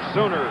Boomer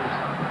Sooners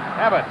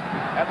have it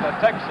at the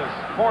Texas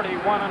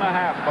 41.5,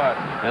 Bud.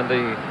 And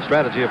the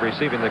strategy of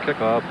receiving the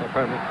kickoff,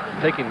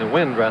 taking the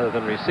wind rather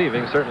than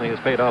receiving, certainly has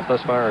paid off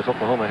thus far, as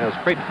Oklahoma has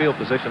great field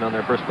position on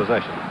their first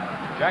possession.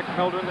 Jack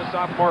Mildren, the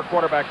sophomore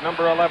quarterback,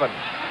 number 11.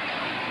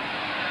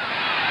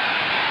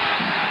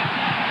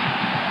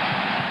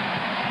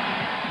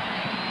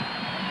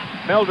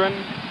 Mildren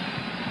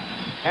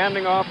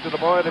handing off to the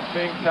boy that's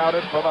being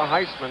touted for the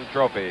Heisman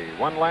Trophy.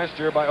 Won last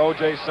year by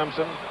O.J.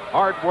 Simpson.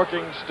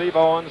 Hard-working Steve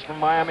Owens from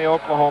Miami,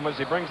 Oklahoma, as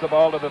he brings the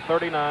ball to the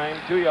 39,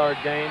 2-yard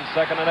gain,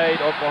 2nd and 8,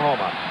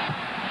 Oklahoma.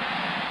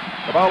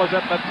 The ball is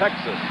at the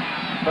Texas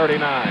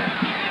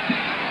 39.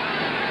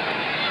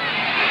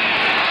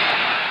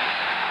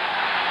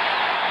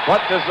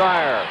 What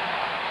Desire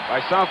by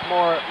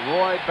sophomore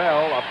Roy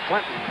Bell of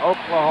Clinton,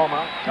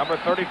 Oklahoma, number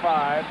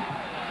 35,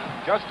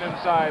 just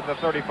inside the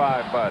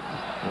 35, Bud.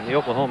 In the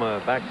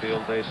Oklahoma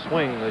backfield, they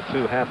swing the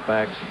 2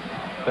 halfbacks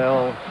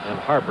Bell, and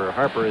Harper.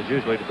 Harper is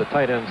usually to the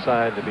tight end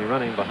side to be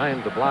running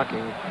behind the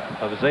blocking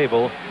of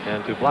Zabel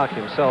and to block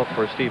himself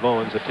for Steve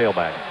Owens at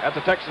tailback. At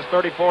the Texas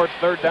 34, it's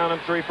 3rd down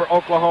and 3 for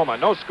Oklahoma.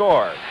 No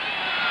score.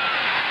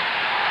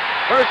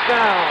 First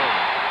down.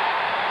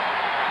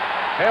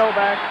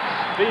 Tailback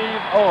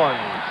Steve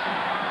Owens.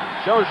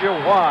 Shows you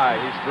why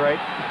he's great.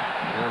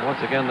 And once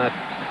again, that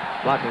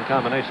blocking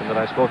combination that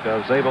I spoke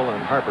of, Zabel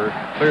and Harper,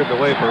 cleared the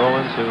way for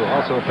Owens, who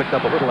also picked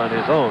up a little on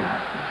his own.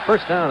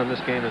 First down in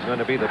this game is going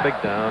to be the big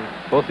down.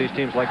 Both these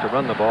teams like to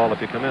run the ball.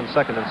 If you come in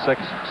 2nd and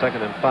 6,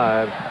 2nd and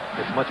 5,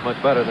 it's much,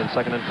 much better than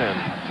 2nd and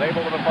 10.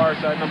 Zabel to the far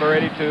side, number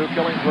 82.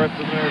 Killingsworth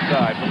to the near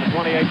side. From the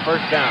 28,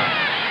 first down.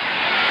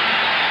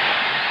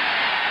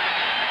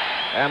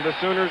 And the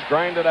Sooners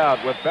grind it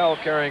out with Bell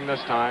carrying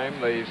this time.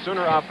 The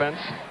Sooner offense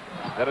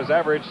that has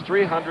averaged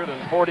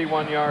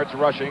 341 yards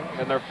rushing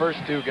in their first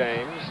 2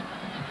 games.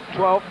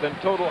 12th in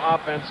total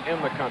offense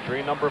in the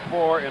country. Number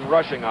 4 in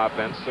rushing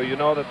offense. So you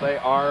know that they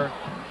are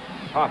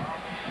tough.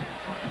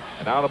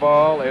 And now the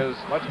ball is,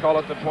 let's call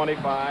it the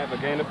 25. A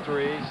gain of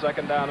 3.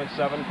 2nd down and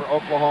 7 for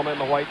Oklahoma in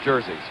the white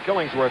jerseys.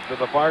 Killingsworth to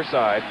the far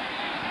side.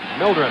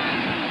 Mildren.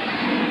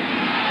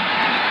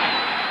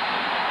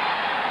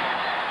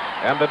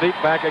 And the deep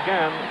back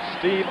again,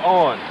 Steve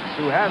Owens,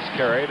 who has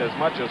carried as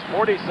much as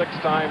 46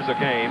 times a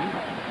game,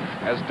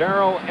 as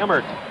Darrell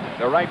Emmert,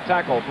 the right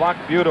tackle, blocked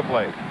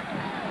beautifully.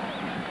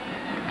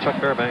 Chuck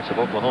Fairbanks of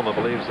Oklahoma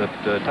believes that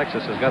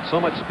Texas has got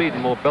so much speed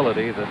and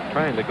mobility that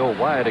trying to go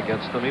wide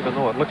against them, even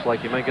though it looks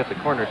like you may get the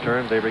corner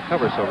turned, they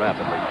recover so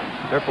rapidly.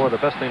 Therefore,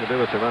 the best thing to do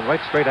is to run right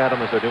straight at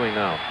them as they're doing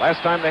now. Last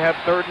time they had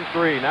 3rd and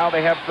 3. Now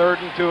they have 3rd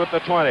and 2 at the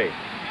 20.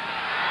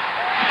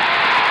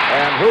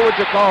 And who would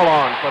you call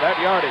on for that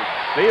yardage?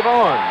 Steve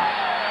Owens.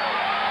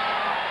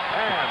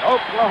 And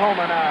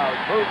Oklahoma now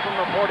moved from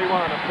the 41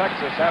 of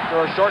Texas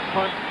after a short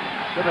punt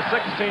to the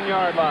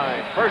 16-yard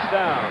line. First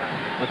down.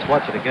 Let's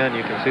watch it again.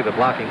 You can see the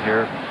blocking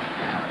here.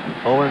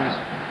 Owens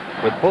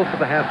with both of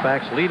the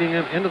halfbacks leading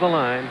him into the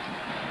line.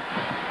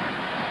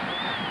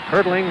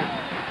 Hurdling,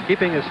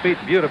 keeping his feet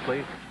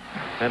beautifully,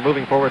 and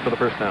moving forward for the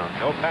first down.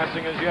 No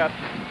passing as yet.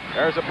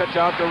 There's a pitch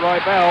out to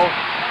Roy Bell.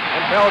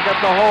 And Bell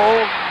gets a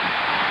hold.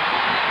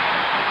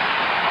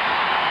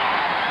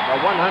 A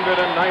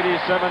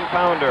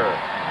 197-pounder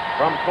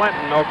from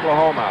Clinton,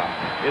 Oklahoma,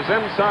 is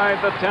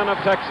inside the 10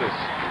 of Texas.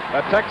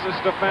 The Texas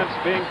defense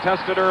being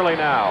tested early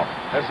now.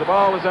 As the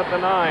ball is at the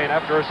 9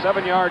 after a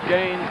 7-yard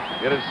gain,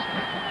 it is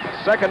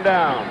 2nd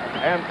down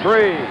and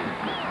 3.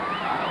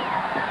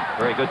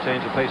 Very good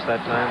change of pace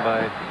that time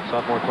by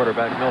sophomore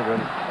quarterback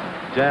Mildren.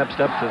 Jab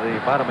step to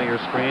the bottom of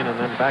your screen and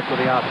then back with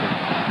the option.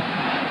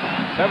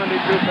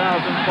 72,000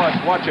 plus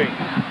watching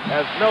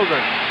as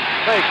Mildren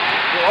fakes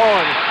to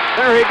Owens.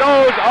 There he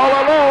goes, all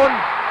alone.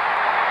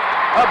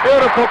 A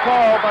beautiful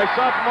call by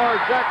sophomore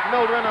Jack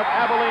Mildren of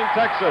Abilene,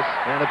 Texas.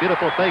 And a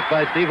beautiful fake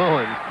by Steve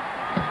Owens.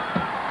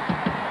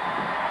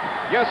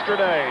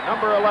 Yesterday,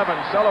 number 11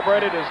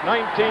 celebrated his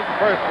 19th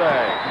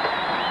birthday.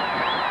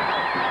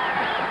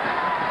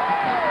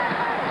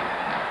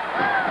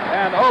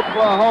 And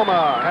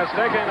Oklahoma has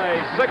taken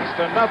a 6-0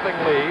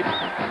 lead,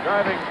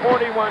 driving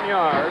 41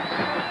 yards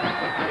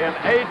in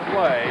 8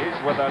 plays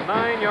with a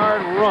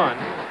 9-yard run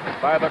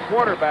by the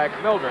quarterback,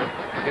 Mildren.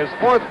 His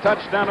 4th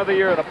touchdown of the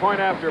year, the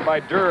point after by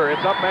Durr.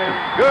 It's up and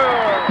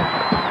good.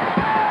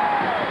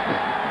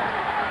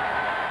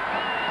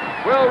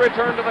 We'll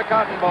return to the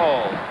Cotton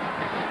Bowl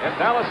in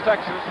Dallas,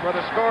 Texas, where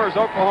the score is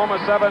Oklahoma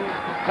 7,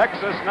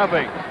 Texas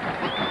nothing.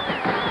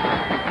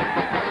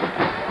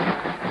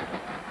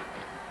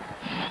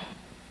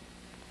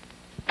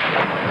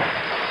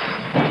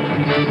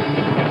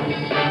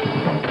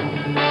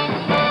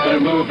 They're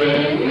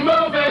moving,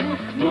 moving,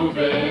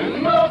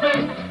 moving,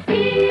 moving.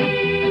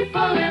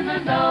 People in the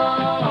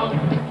know.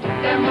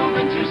 They're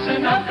moving to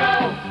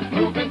Sunoco,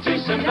 moving to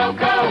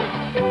Sunoco.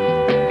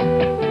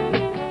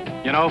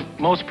 You know,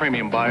 most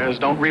premium buyers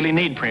don't really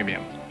need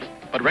premium,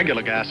 but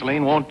regular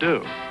gasoline won't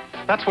do.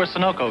 That's where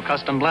Sunoco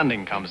Custom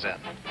Blending comes in.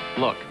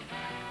 Look,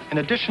 in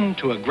addition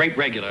to a great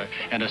regular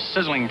and a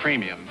sizzling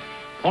premium,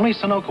 only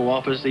Sunoco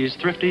offers these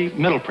thrifty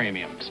middle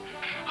premiums.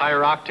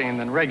 Higher octane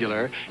than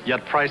regular,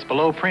 yet priced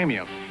below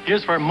premium.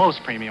 Here's where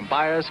most premium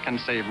buyers can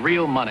save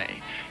real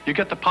money. You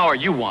get the power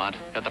you want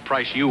at the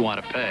price you want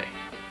to pay.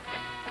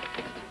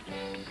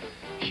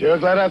 Sure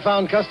glad I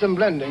found Custom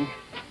Blending.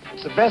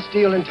 It's the best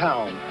deal in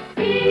town.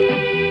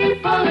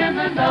 People in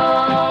the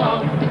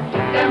know.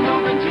 They're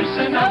moving to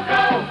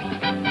Sunoco.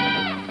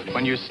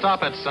 When you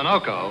stop at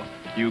Sunoco,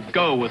 you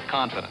go with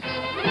confidence.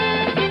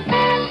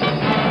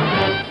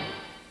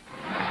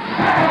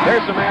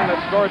 There's the man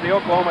that scored the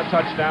Oklahoma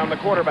touchdown, the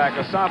quarterback,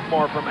 a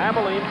sophomore from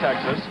Abilene,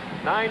 Texas.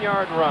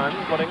 9-yard run,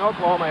 putting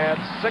Oklahoma ahead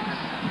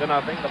 6-0.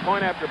 The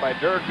point after by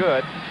Durr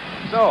good.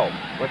 So,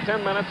 with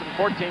 10 minutes and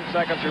 14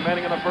 seconds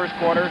remaining in the first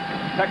quarter,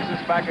 Texas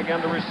back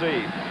again to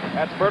receive.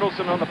 That's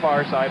Bertelsen on the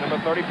far side,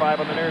 number 35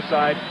 on the near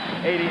side,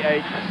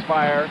 88,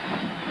 Spire.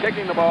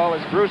 Kicking the ball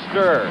is Bruce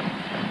Durr.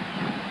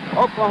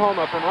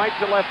 Oklahoma from right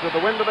to left with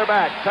the wind to their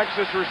back.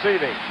 Texas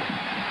receiving.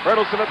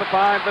 Bertelsen at the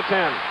 5, the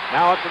 10.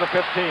 Now up to the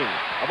 15.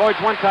 avoids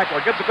one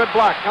tackler, gets a good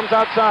block, comes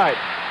outside.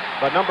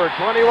 But number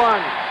 21,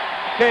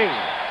 King,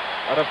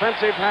 a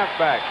defensive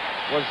halfback,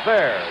 was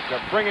there to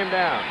bring him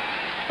down.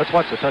 Let's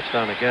watch the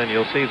touchdown again.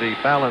 You'll see the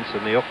balance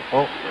in the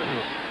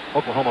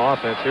Oklahoma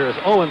offense here as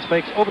Owens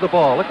fakes over the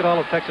ball. Look at all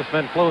of Texas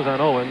men close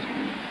on Owens.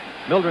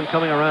 Mildren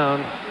coming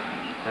around,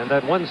 and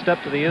that one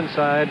step to the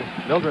inside.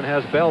 Mildren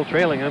has Bell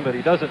trailing him, but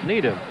he doesn't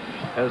need him,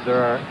 as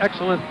there are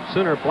excellent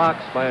Sooner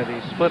blocks by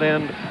the split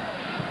end,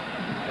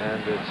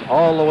 and it's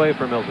all the way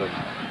for Mildren.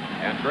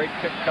 And great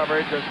kick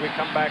coverage as we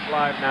come back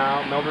live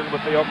now. Mildren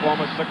with the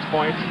Oklahoma 6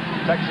 points.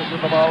 Texas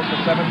with the ball at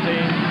the 17.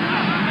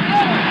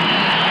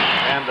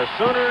 And the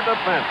Sooner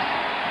defense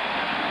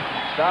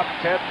stopped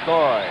Ted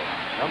Coy.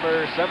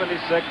 Number 76,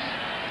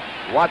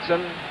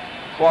 Watson.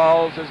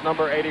 Qualls is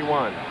number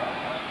 81.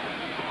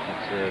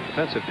 It's a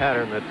defensive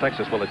pattern that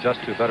Texas will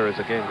adjust to better as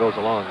the game goes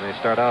along. They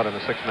start out in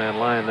a 6-man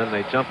line, then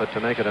they jump it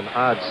to make it an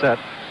odd set.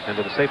 And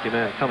with the safety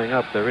man coming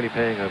up, they're really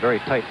paying a very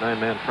tight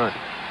 9-man front.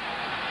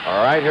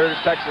 All right, here's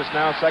Texas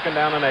now, 2nd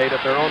down and 8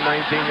 at their own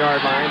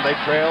 19-yard line. They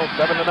trail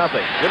 7-0.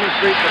 Jimmy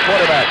Street, the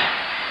quarterback.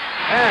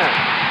 And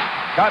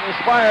Cotton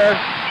Spire.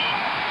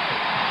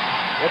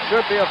 It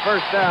should be a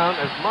first down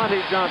as Monty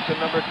Johnson,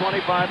 number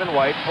 25 in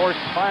white, forced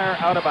Spire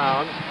out of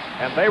bounds,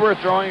 and they were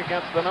throwing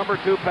against the number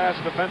 2 pass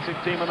defensive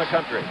team in the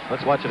country.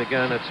 Let's watch it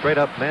again. It's straight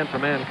up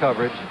man-for-man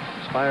coverage.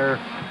 Spire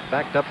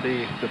backed up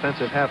the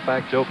defensive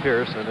halfback, Joe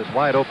Pierce, and is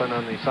wide open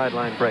on the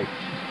sideline break.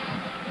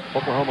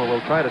 Oklahoma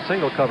will try to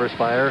single cover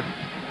Spire.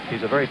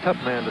 He's a very tough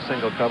man to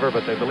single cover,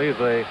 but they believe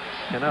they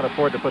cannot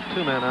afford to put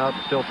 2 men out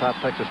and still top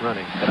Texas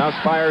running. And now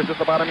Spire's at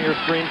the bottom of your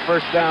screen,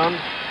 first down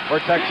for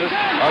Texas.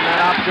 On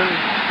that option,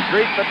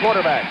 Street, the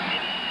quarterback,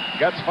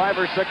 gets 5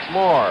 or 6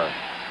 more.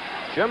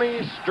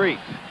 Jimmy Street,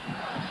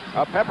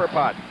 a pepper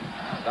pot,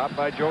 stopped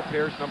by Joe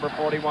Pierce, number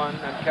 41,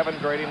 and Kevin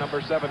Grady,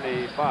 number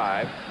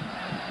 75.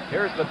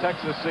 Here's the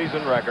Texas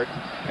season record.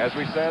 As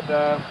we said,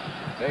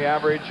 they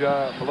average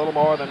a little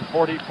more than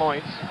 40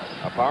 points.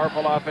 A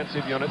powerful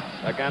offensive unit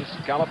against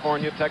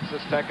California,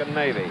 Texas Tech, and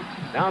Navy.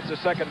 Now it's a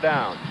 2nd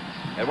down.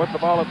 And with the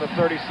ball at the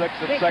 36,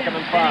 it's 2nd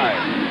and 5.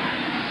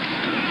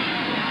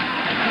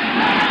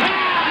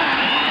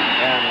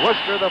 And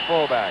Worcester, the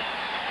fullback.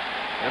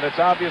 And it's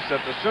obvious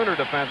that the Sooner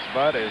defense,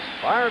 Bud, is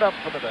fired up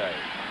for the day.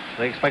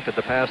 They expected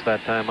to pass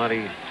that time.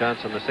 Monty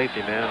Johnson, the safety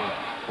man,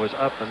 was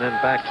up and then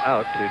backed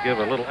out to give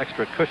a little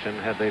extra cushion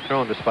had they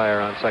thrown to Spire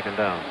on 2nd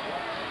down.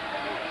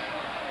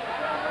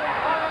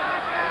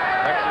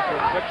 Texas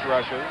with 6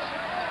 rushes,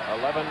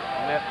 11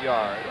 net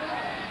yards,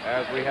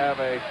 as we have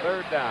a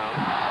 3rd down,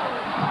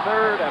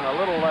 3rd and a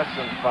little less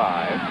than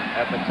 5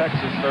 at the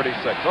Texas 36.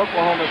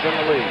 Oklahoma's in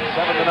the lead,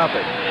 7-0.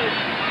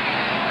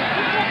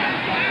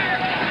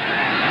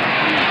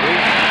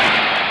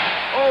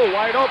 Oh,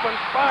 wide open,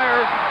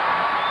 Spire.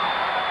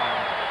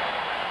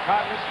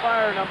 Cotton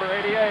Spire, number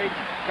 88,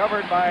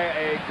 covered by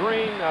a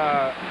green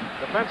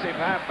defensive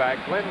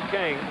halfback, Glenn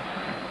King,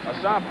 a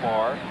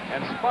sophomore,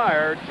 and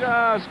Spire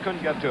just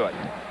couldn't get to it.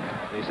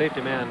 The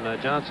safety man,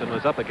 Johnson,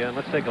 was up again.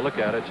 Let's take a look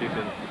at it. You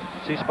can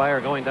see Spire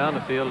going down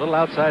the field, a little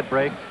outside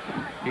break.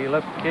 He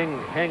left King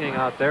hanging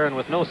out there, and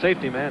with no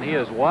safety man, he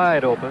is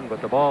wide open,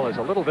 but the ball is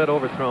a little bit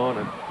overthrown,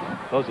 and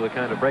those are the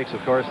kind of breaks,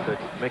 of course, that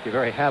make you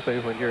very happy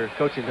when you're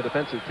coaching the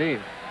defensive team.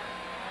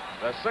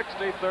 The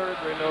 63rd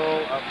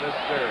renewal of this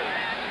series.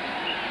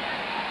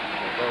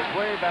 It goes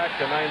way back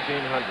to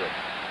 1900.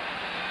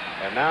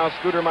 And now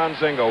Scooter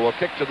Monzingo will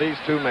kick to these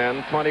 2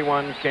 men,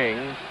 21 King,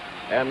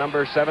 and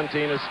number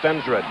 17 is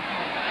Stensrud.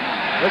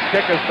 This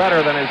kick is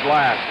better than his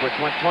last, which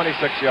went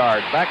 26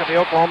 yards. Back at the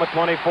Oklahoma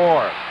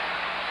 24.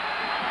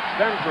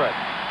 Stensrud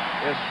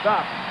is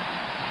stopped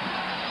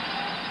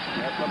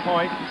at the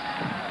point.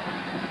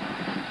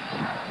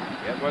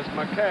 It was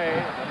McKay,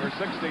 number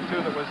 62,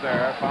 that was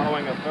there,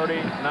 following a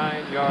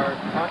 39-yard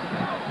punt,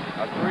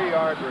 a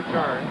 3-yard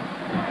return.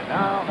 And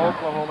now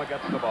Oklahoma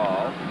gets the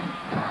ball.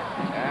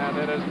 And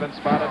it has been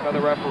spotted by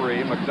the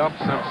referee, McDuff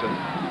Simpson,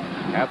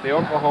 at the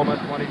Oklahoma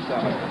 27.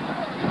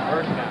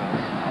 First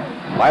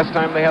down. Last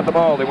time they had the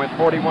ball, they went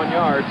 41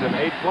 yards in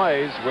 8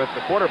 plays with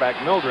the quarterback,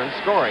 Mildren,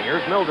 scoring.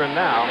 Here's Mildren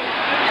now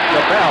to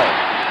Bell.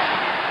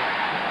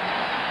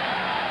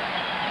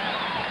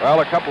 Well,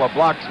 a couple of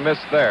blocks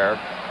missed there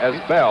as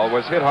Bell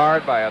was hit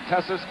hard by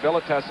Bill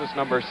Atessis,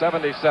 number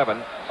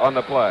 77, on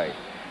the play.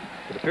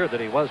 It appeared that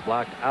he was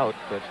blocked out,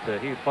 but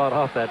he fought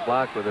off that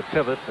block with a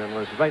pivot and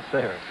was right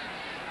there.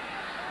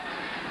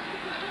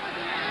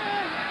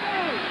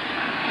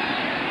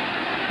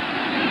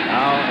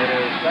 Now it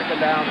is 2nd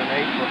down and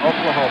 8 for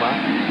Oklahoma.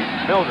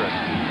 Mildren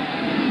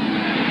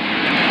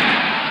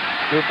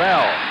to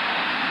Bell.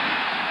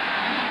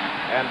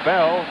 And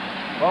Bell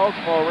falls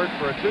forward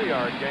for a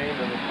 2-yard gain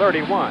to the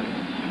 31.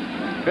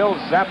 Bill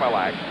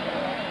Zapalak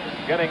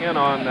getting in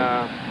on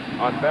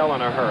Bell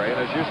in a hurry. And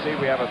as you see,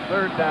 we have a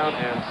 3rd down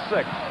and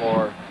 6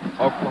 for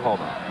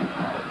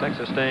Oklahoma.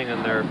 Texas staying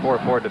in their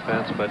 4-4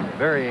 defense, but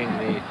varying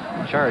the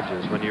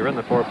charges. When you run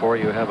the 4-4,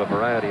 you have a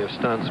variety of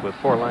stunts with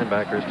 4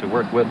 linebackers to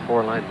work with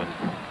 4 linemen.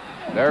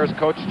 There's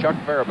Coach Chuck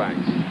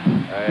Fairbanks,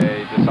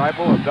 a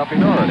disciple of Duffy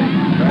Doherty,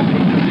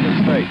 graduate of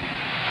Michigan State.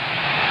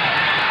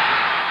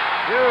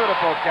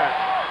 Beautiful catch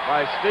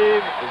by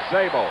Steve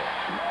Zabel,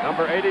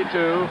 number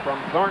 82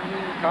 from Thornton,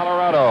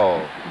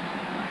 Colorado.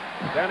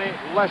 Denny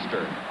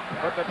Lester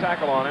put the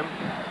tackle on him.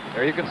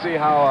 There you can see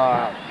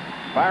how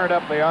fired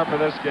up they are for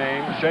this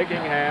game,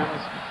 shaking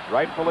hands,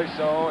 rightfully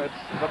so. It's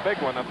the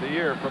big one of the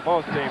year for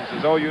both teams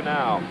as OU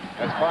now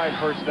has 5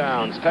 first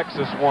downs,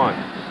 Texas 1.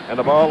 And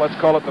the ball, let's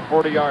call it the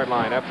 40-yard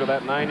line after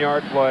that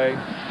 9-yard play,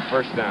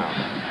 first down.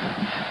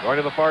 Going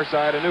to the far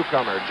side, a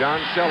newcomer, John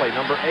Shelley,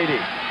 number 80,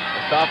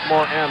 a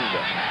sophomore end.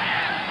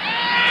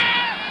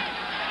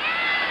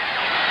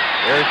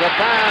 Here's the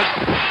pass.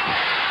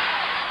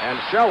 And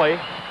Shelley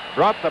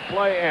brought the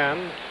play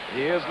in.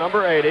 He is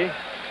number 80,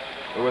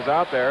 who was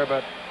out there,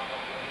 but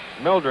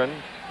Mildren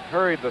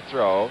hurried the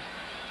throw.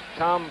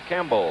 Tom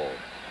Campbell,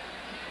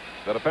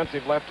 the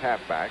defensive left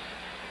halfback,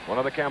 one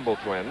of the Campbell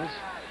twins,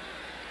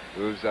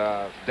 whose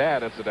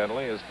dad,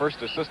 incidentally, is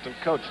first assistant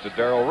coach to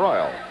Darrell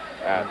Royal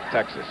at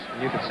Texas.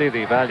 You can see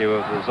the value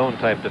of the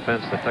zone-type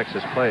defense that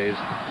Texas plays.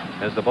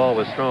 As the ball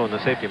was thrown,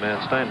 the safety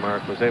man,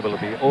 Steinmark, was able to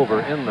be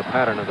over in the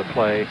pattern of the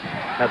play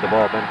had the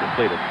ball been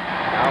completed.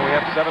 Now we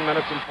have 7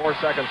 minutes and 4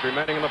 seconds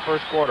remaining in the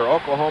first quarter.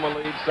 Oklahoma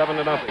leads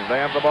 7-0. They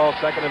have the ball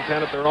 2nd and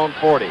 10 at their own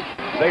 40.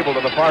 Zabel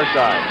to the far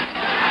side.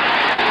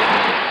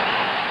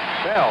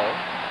 Bell,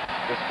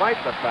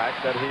 despite the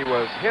fact that he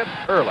was hit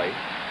early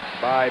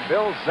by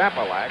Bill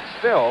Zapalak,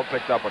 still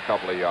picked up a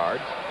couple of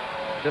yards.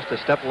 Just a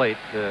step late.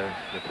 The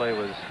play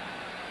was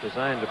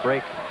designed to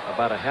break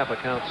about a half a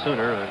count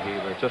sooner, and he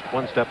was just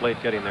 1 step late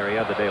getting there. He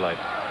had the daylight.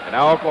 And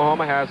now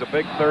Oklahoma has a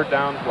big 3rd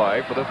down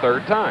play for the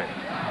 3rd time.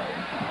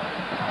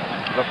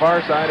 To the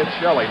far side, it's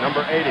Shelley,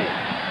 number 80.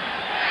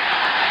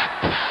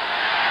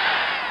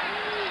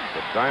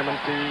 The Diamond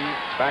T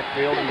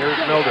backfield, and here's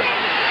Mildren.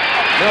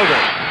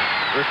 Mildren,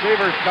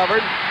 receivers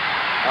covered.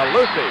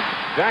 Lucy,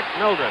 Jack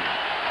Mildren.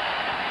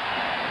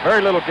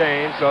 Very little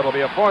gain, so it'll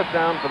be a 4th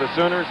down for the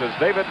Sooners as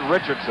David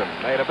Richardson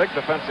made a big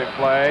defensive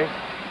play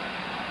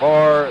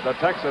for the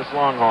Texas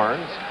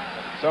Longhorns.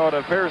 So it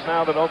appears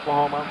now that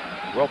Oklahoma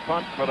will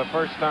punt for the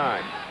first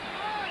time.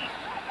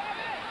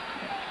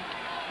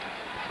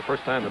 It's the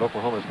first time that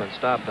Oklahoma's been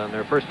stopped on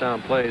their first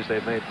down plays.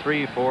 They've made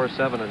 3, 4,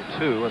 7,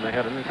 and 2, and they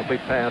had an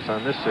incomplete pass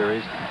on this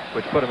series,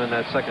 which put them in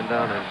that 2nd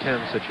down and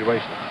 10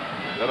 situation.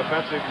 The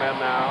defensive men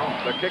now,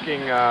 the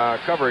kicking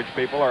coverage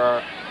people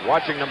are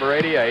watching number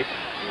 88.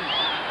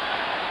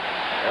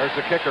 There's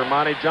the kicker,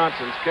 Monty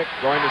Johnson's kick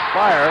going to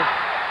Spire,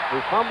 who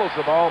fumbles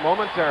the ball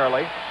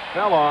momentarily,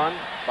 fell on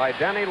by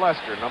Denny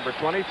Lester, number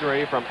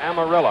 23 from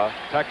Amarillo,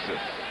 Texas.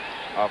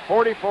 A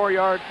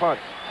 44-yard punt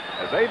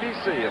as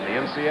ABC and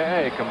the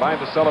NCAA combine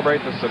to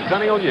celebrate the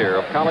centennial year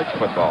of college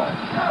football.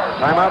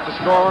 Timeout to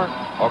score,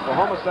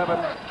 Oklahoma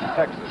 7,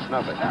 Texas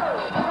nothing.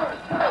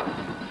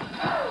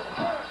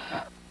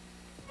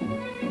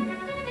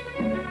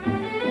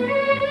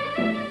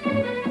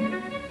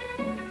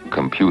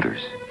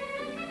 Computers.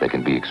 They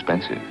can be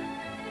expensive,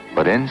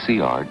 but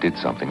NCR did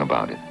something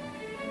about it.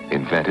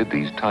 Invented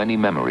these tiny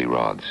memory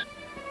rods,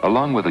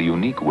 along with a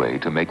unique way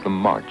to make them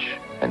march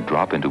and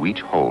drop into each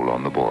hole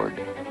on the board.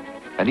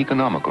 An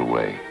economical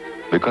way,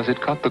 because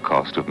it cut the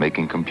cost of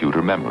making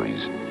computer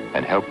memories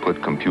and helped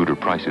put computer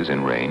prices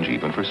in range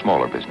even for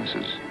smaller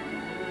businesses.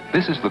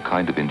 This is the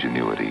kind of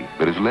ingenuity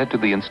that has led to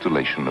the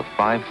installation of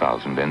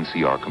 5,000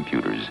 NCR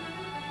computers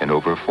in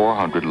over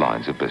 400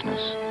 lines of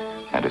business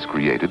and has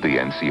created the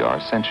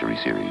NCR Century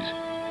Series,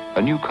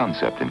 a new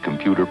concept in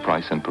computer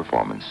price and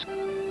performance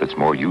that's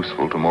more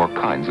useful to more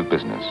kinds of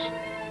business.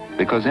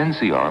 Because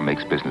NCR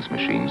makes business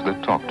machines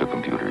that talk to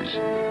computers.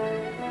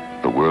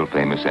 The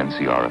world-famous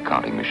NCR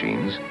accounting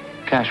machines,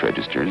 cash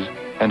registers,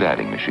 and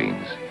adding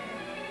machines.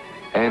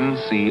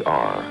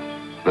 NCR,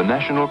 the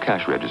National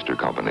Cash Register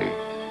Company,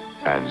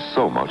 and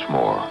so much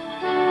more.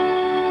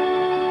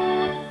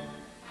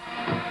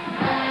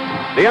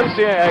 The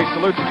NCAA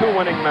salutes 2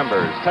 winning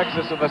members,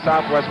 Texas of the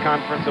Southwest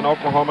Conference and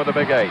Oklahoma the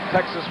Big 8.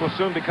 Texas will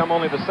soon become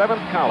only the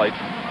 7th college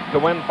to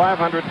win 500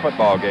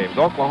 football games.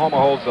 Oklahoma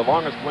holds the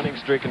longest winning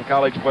streak in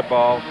college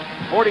football,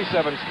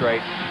 47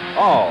 straight,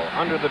 all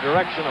under the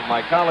direction of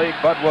my colleague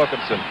Bud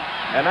Wilkinson.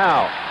 And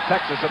now,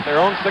 Texas at their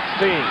own 16,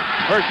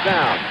 first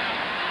down.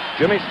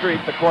 Jimmy Street,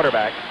 the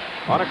quarterback,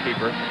 on a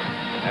keeper.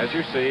 As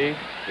you see,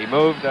 he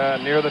moved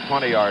near the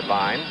 20-yard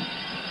line.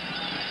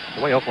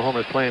 The way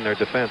Oklahoma is playing their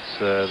defense,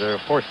 they're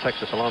forced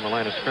Texas along the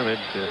line of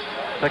scrimmage.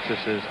 Texas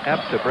is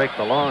apt to break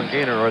the long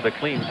gainer or the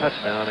clean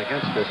touchdown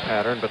against this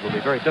pattern, but it'll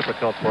be very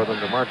difficult for them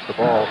to march the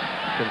ball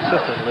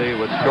consistently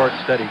with short,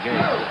 steady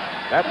gains.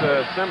 That's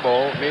a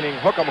symbol meaning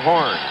hook 'em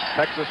horns.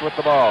 Texas with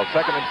the ball,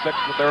 2nd and 6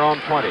 at their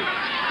own 20.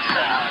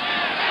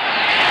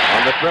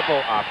 On the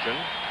triple option,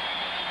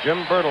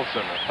 Jim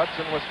Bertelson of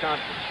Hudson,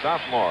 Wisconsin,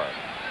 sophomore.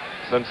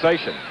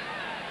 Sensation.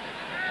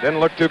 Didn't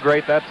look too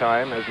great that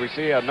time as we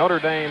see a Notre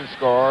Dame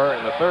score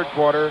in the 3rd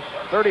quarter,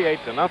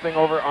 38-0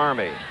 over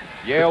Army.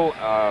 Yale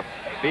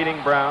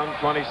beating Brown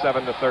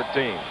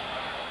 27-13.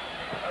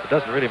 It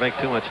doesn't really make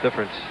too much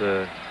difference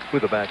who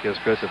the back is,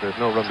 Chris, if there's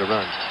no room to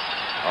run.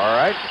 All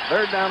right,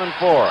 3rd down and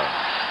 4.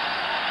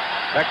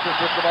 Texas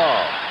with the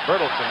ball.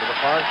 Bertelson to the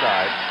far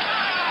side.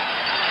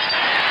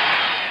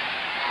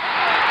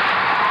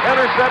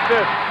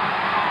 Intercepted.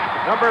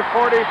 Number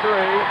 43,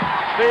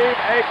 Steve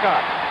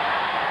Aycock.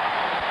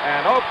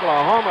 And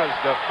Oklahoma's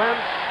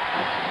defense,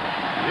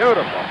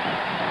 beautiful.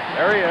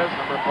 There he is,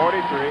 number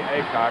 43,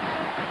 Aycock.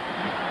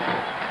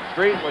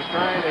 Street was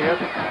trying to hit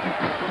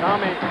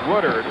Tommy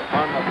Woodard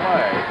on the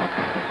play.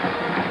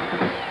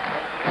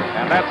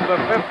 And that's the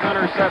 5th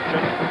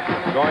interception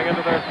going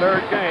into their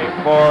 3rd game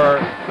for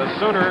the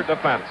Sooner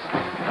defense.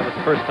 That was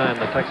the first time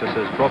that Texas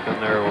has broken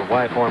their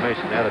Y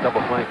formation. They had a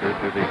double flanker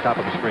to the top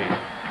of the screen.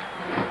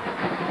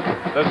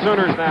 The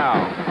Sooners now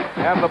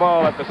have the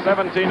ball at the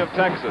 17 of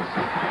Texas.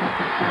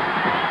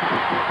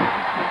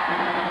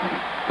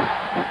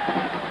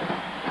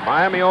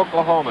 Miami,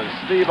 Oklahoma's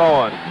Steve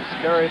Owens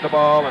carried the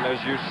ball and, as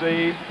you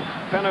see,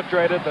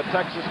 penetrated the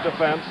Texas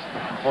defense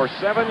for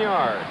 7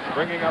 yards,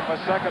 bringing up a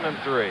 2nd and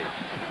 3.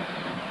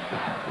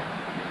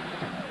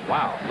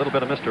 Wow, a little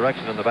bit of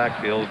misdirection in the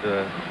backfield.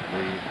 The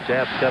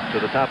jab step to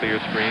the top of your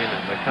screen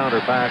and the counter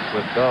back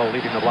with Bell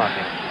leading the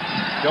blocking.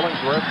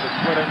 Killingsworth to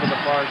split into the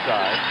far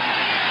side.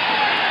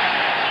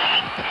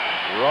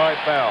 Roy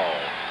Bell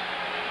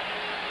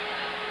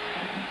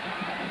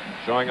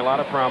showing a lot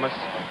of promise,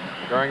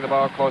 carrying the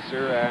ball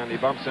closer, and he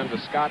bumps into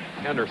Scott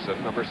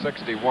Henderson, number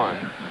 61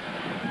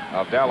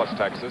 of Dallas,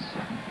 Texas.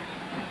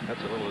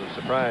 That's a little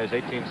surprise,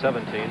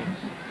 18-17,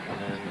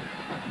 and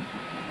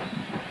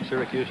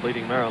Syracuse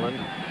leading Maryland.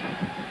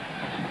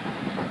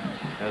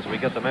 As we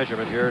get the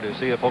measurement here to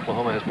see if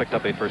Oklahoma has picked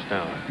up a 1st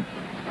down.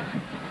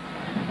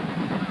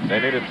 They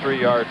needed 3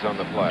 yards on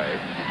the play.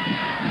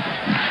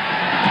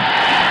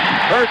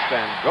 1st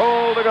and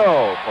goal to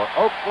go for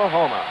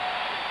Oklahoma.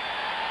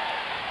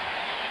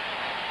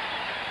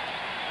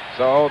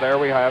 So there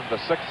we have the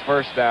 6th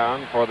 1st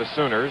down for the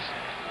Sooners.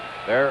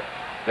 There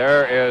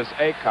is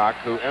Aycock,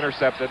 who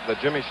intercepted the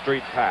Jimmy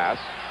Street pass.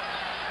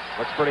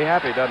 Looks pretty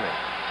happy, doesn't he?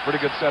 Pretty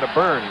good set of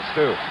burns,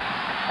 too.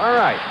 All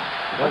right.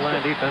 Goal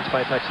line defense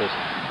by Texas.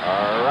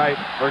 All right.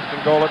 1st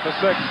and goal at the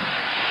 6th.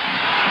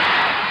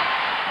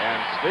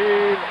 And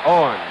Steve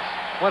Owens.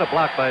 What a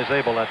block by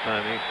Zabel that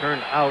time. He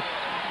turned out.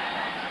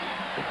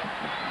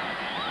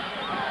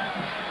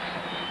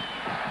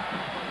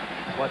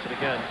 Watch it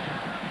again.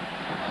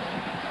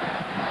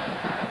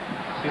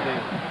 See the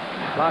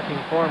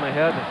blocking form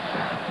ahead.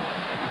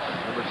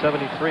 Number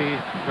 73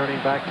 turning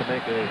back to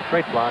make a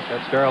straight block.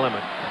 That's Darrell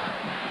Emmett.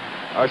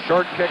 A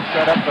short kick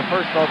set up the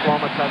first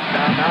Oklahoma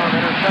touchdown. Now an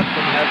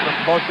interception has them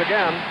close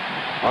again.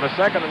 On a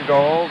 2nd and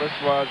goal, this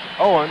was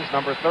Owens,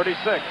 number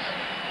 36,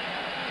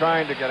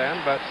 trying to get in,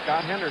 but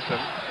Scott Henderson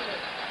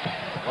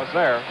was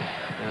there.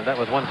 And that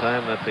was one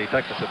time that the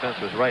Texas defense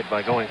was right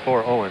by going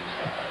for Owens.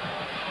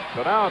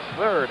 So now it's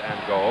 3rd and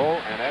goal,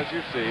 and as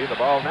you see, the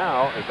ball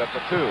now is at the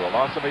 2, a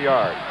loss of a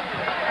yard.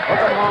 Hook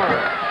 'em hard.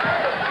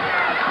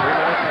 3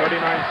 minutes and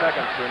 89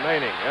 seconds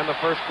remaining in the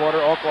 1st quarter.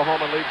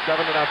 Oklahoma leads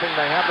 7-0.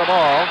 They have the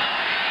ball.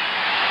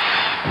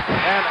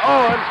 And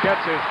Owens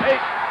gets his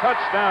 8th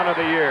touchdown of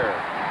the year.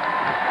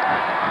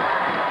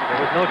 There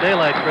was no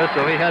daylight, Chris,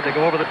 so he had to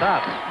go over the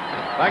top.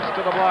 Thanks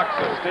to the blocks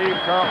of Steve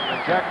Carlton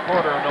and Jack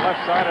Porter on the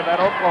left side of that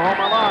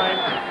Oklahoma line.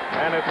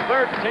 And it's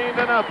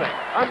 13-0.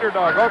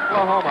 Underdog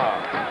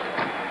Oklahoma.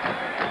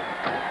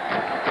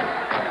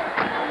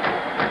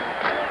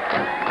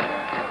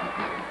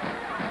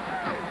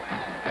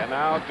 And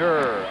now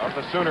Durr of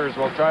the Sooners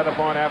will try the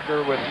point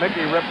after with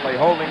Mickey Ripley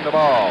holding the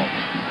ball.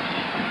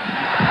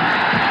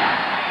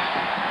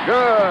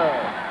 Good.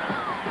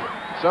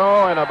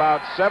 So in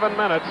about 7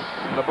 minutes,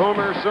 the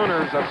Boomer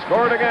Sooners have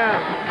scored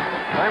again.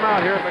 Time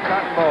out here at the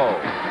Cotton Bowl.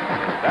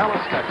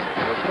 Dallas, Texas,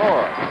 the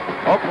score.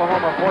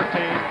 Oklahoma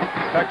 14,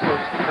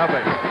 Texas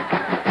nothing.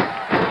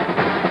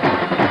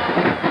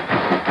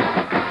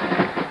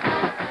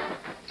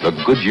 The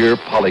Goodyear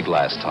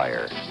Polyglass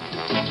tire.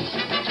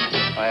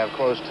 I have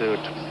close to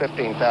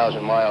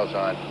 15,000 miles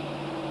on.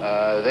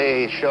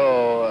 They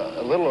show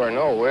little or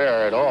no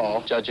wear at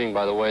all. Judging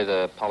by the way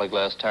the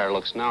Polyglass tire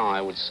looks now,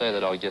 I would say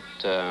that I'll get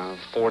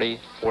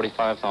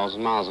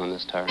 45,000 miles on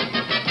this tire.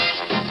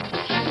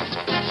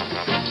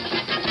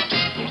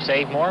 You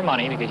save more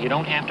money because you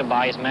don't have to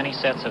buy as many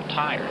sets of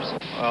tires.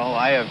 Well,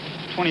 I have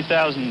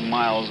 20,000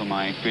 miles on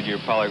my Goodyear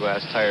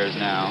Polyglass tires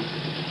now,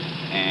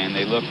 and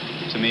they look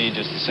to me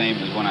just the same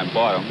as when I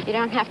bought them. You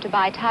don't have to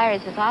buy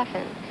tires as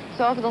often.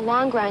 So over the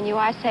long run, you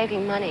are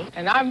saving money.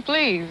 And I'm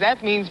pleased.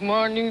 That means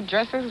more new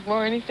dresses,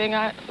 more anything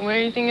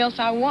else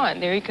I want.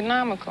 They're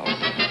economical.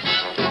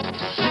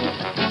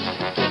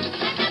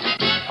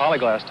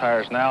 Polyglass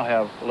tires now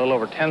have a little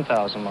over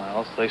 10,000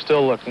 miles. They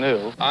still look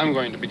new. I'm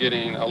going to be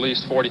getting at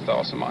least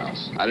 40,000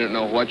 miles. I don't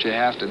know what you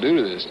have to do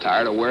to this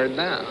tire to wear it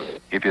down.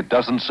 If it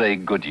doesn't say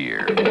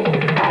Goodyear,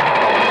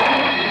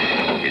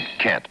 it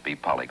can't be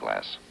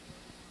Polyglass.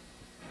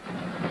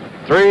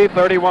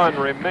 3:31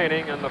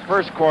 remaining in the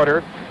 1st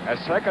quarter as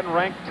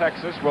 2nd-ranked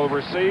Texas will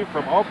receive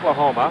from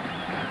Oklahoma.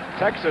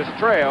 Texas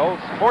trails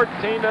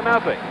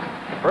 14-0.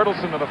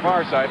 Bertelsen to the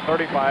far side,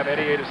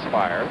 35-88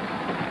 Aspire.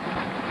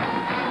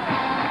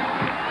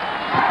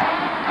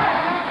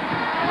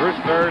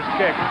 Brewster's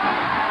kick,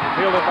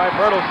 fielded by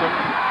Bertelsen,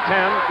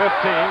 10,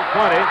 15,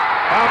 20,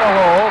 found a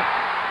hole,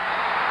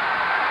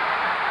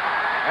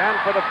 And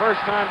for the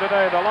first time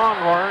today, the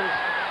Longhorns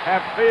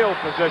have field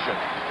position.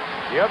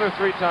 The other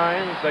 3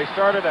 times, they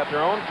started at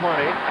their own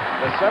 20,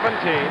 the 17,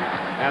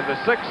 and the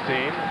 16,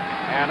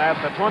 and at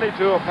the 22,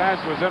 a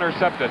pass was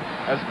intercepted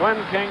as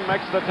Glenn King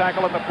makes the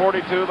tackle at the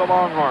 42, the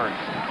Longhorns.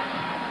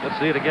 Let's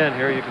see it again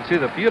here. You can see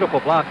the beautiful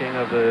blocking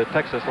of the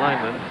Texas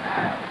linemen.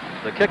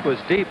 The kick was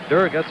deep.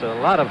 Durr gets a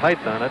lot of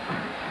height on it.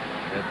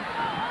 It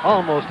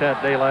almost had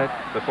daylight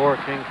before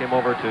King came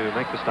over to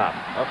make the stop.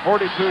 A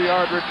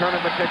 42-yard return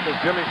of the kick is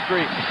Jimmy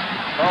Street.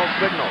 Call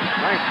signal.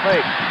 Nice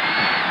fake.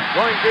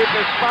 Going deep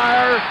is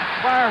Spire.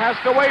 Spire has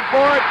to wait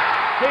for it.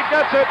 He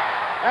gets it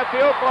at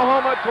the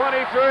Oklahoma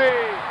 23.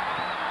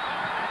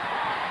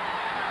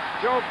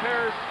 Joe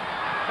Pierce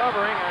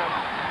covering, and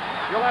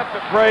you'll have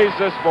to praise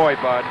this boy,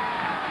 Bud.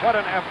 What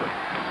an effort.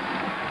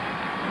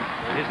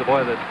 And he's the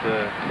boy that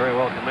very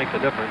well can make the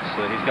difference.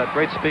 He's got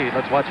great speed.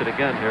 Let's watch it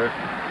again here.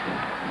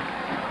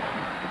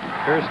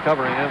 Pierce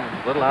covering him,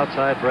 little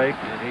outside break,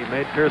 and he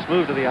made Pierce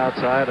move to the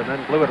outside and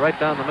then blew it right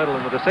down the middle,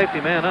 and with the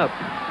safety man up,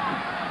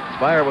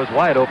 Spire was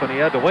wide open. He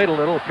had to wait a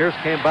little. Pierce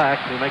came back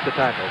to make the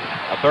tackle.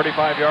 A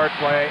 35-yard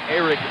play.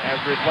 Arick has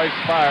replaced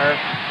Spire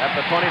at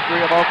the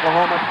 23 of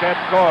Oklahoma. Ted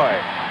Coy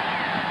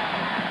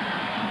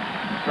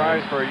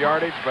tries for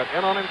yardage, but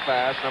in on him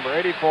fast. Number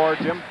 84,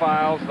 Jim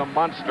Files, the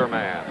monster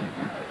man.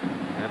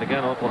 And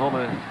again,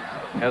 Oklahoma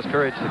has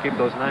courage to keep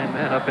those 9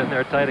 men up in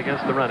there tight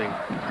against the running.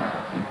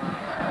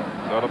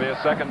 So it'll be a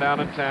 2nd down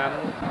and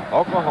 10.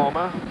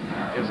 Oklahoma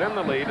is in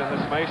the lead, and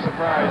this may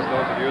surprise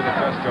those of you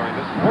that just joined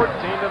us.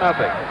 14-0.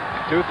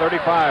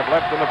 2:35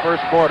 left in the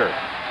first quarter.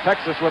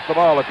 Texas with the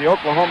ball at the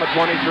Oklahoma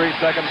 23,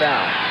 2nd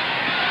down.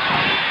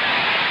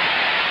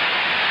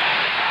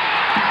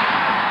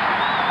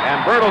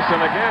 And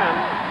Bertelsen again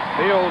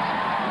feels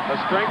the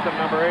strength of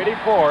number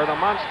 84, the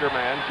monster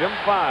man, Jim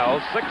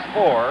Files,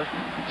 6'4",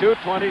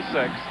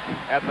 226.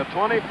 At the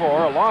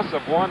 24, a loss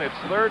of 1. It's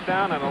 3rd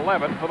down and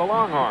 11 for the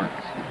Longhorns.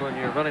 When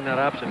you're running that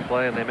option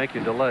play and they make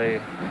you delay,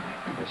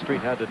 the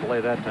Street had to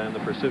delay that time. The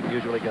pursuit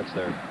usually gets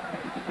there.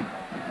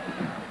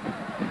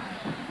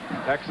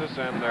 Texas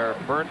in their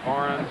burnt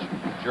orange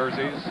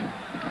jerseys.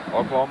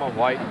 Oklahoma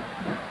white,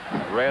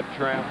 red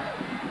trim.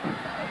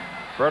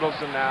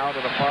 Bertelsen now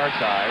to the far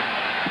side.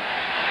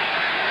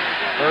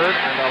 3rd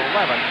and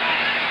 11.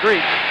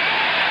 Street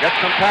gets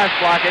some pass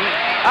blocking.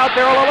 Out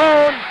there all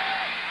alone.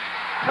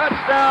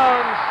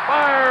 Touchdown,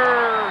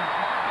 Spire.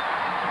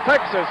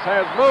 Texas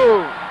has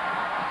moved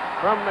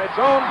from its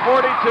own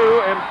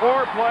 42 in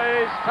 4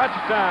 plays.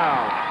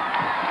 Touchdown.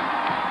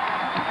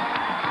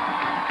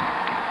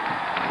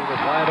 He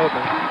was wide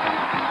open.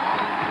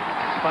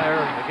 Spire,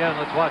 again,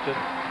 let's watch it.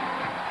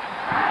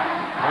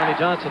 Ronnie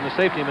Johnson, the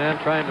safety man,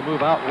 trying to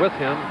move out with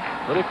him.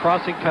 Little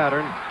crossing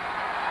pattern.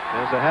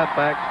 As a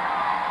halfback,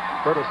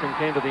 Bertelsen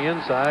came to the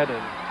inside,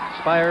 and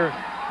Spire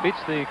beats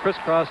the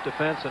crisscross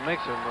defense and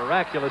makes a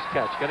miraculous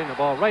catch, getting the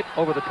ball right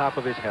over the top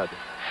of his head.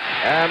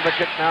 And the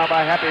kick now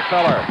by Happy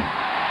Feller.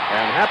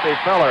 And Happy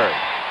Feller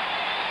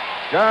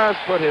just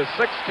put his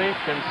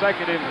 16th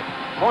consecutive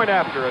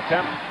point-after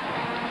attempt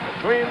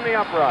between the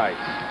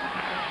uprights.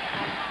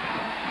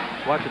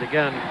 Watch it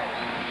again.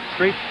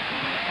 Street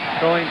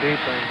going deep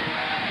and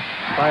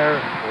Spire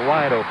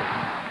wide open.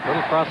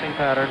 Little crossing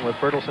pattern with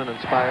Bertelsen and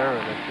Spire,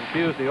 and it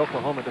confused the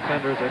Oklahoma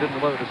defenders. They didn't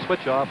know whether to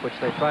switch off, which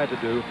they tried to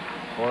do,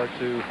 or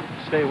to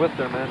stay with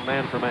their men,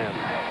 man for man.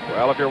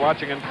 Well, if you're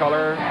watching in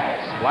color,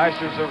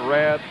 splashes of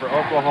red for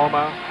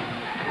Oklahoma,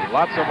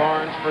 lots of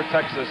orange for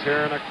Texas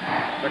here in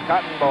the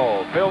Cotton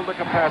Bowl. Filled to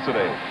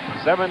capacity.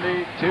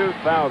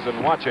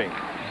 72,000 watching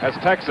as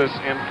Texas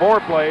in 4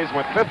 plays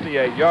went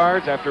 58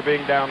 yards after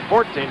being down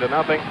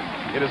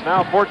 14-0. It is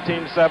now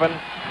 14-7,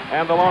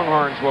 and the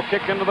Longhorns will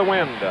kick into the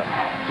wind to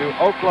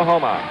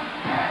Oklahoma.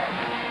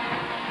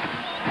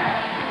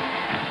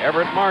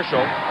 Everett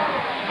Marshall,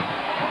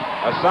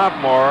 a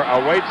sophomore,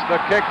 awaits the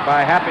kick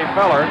by Happy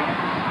Feller.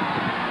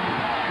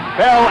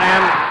 Bell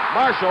and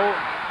Marshall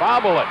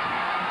bobble it.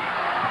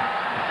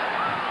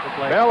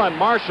 Bell and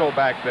Marshall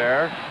back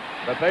there,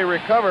 but they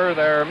recover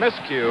their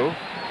miscue.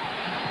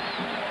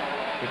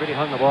 He really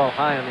hung the ball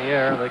high in the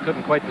air. They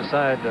couldn't quite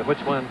decide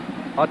which one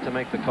ought to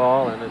make the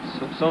call, and it's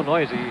so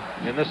noisy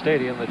in this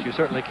stadium that you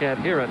certainly can't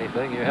hear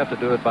anything. You have to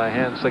do it by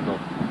hand signal.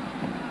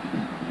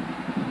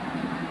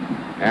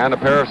 And a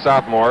pair of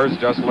sophomores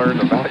just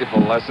learned a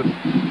valuable lesson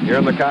here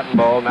in the Cotton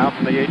Bowl. Now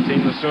from the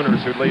 18, the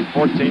Sooners, who lead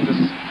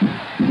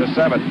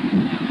 14-7.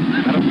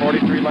 And a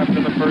 43 left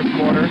in the first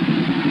quarter.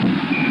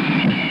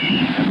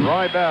 And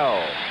Roy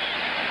Bell,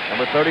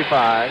 number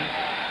 35,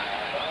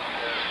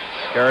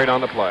 carried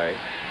on the play.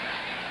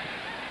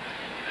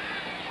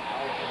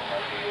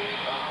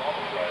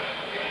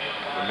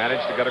 He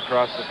managed to get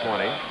across the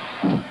 20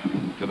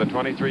 to the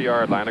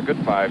 23-yard line. A good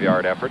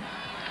 5-yard effort.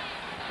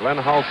 Glenn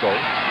Halsell,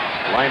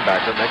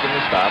 linebacker, making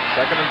the stop.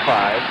 2nd and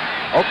 5,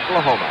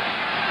 Oklahoma.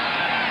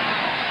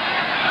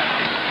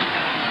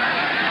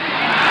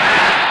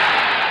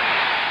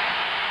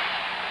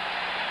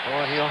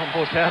 Boy, he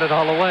almost had it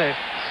all the way.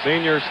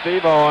 Senior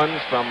Steve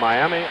Owens from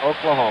Miami,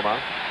 Oklahoma,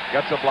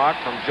 gets a block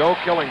from Joe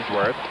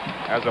Killingsworth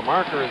as a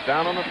marker is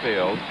down on the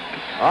field.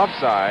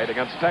 Offside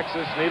against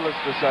Texas, needless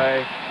to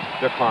say,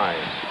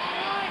 declined.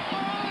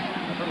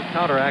 A little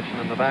counteraction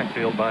in the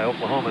backfield by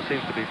Oklahoma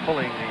seems to be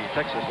pulling the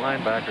Texas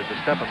linebacker to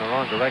step in the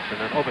wrong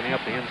direction and opening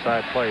up the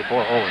inside play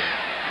for Owens.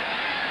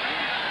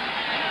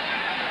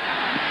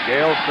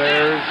 Gale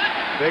Sayers'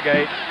 Big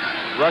 8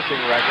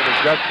 rushing record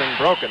has just been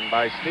broken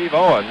by Steve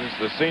Owens,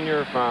 the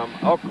senior from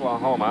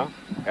Oklahoma,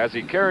 as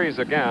he carries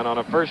again on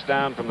a first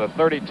down from the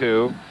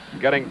 32,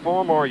 getting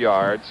 4 more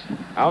yards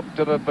out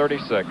to the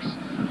 36.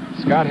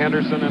 Scott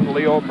Henderson and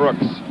Leo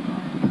Brooks,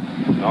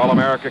 an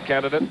All-America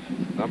candidate,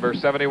 number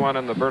 71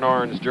 in the burnt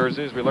orange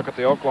jerseys. We look at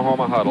the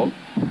Oklahoma huddle,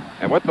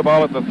 and with the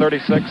ball at the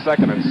 36,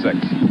 2nd and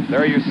 6.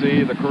 There you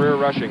see the career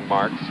rushing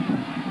marks.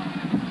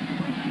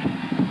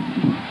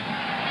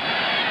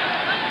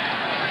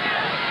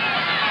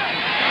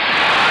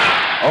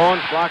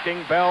 Owens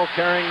blocking, Bell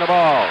carrying the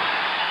ball.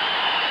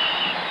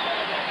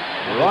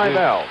 Roy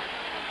Bell.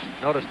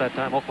 Notice that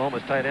time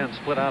Oklahoma's tight end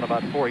split out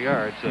about 4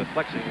 yards.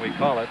 Flexing, we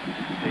call it.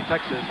 The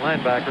Texas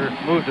linebacker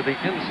moved to the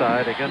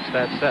inside against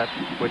that set,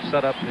 which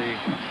set up the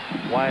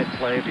wide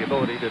play, the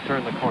ability to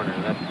turn the corner.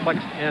 That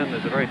flexed end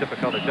is a very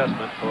difficult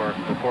adjustment for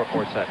the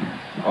 4-4 set.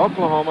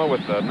 Oklahoma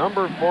with the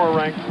number 4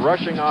 ranked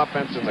rushing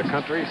offense in the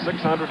country,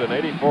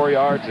 684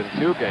 yards in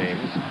 2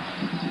 games.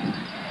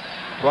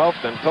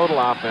 12th in total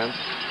offense.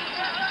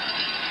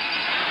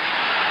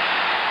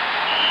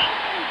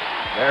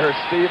 There's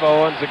Steve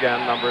Owens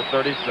again, number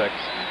 36,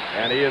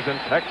 and he is in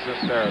Texas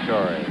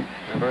territory.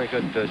 A very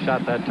good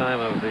shot that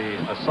time of the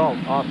assault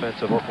offense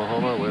of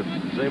Oklahoma, with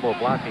Zabel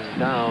blocking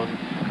down,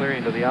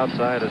 clearing to the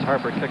outside as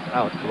Harper kicked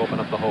out to open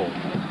up the hole.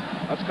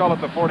 Let's call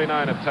it the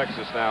 49 of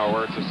Texas now,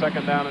 where it's a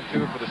 2nd down and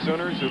 2 for the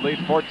Sooners, who lead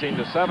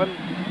 14-7.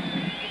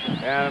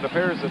 And it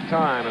appears that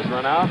time has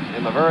run out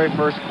in the very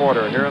first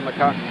quarter here in the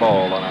Cotton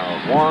Bowl on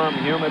a warm,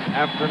 humid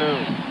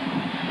afternoon.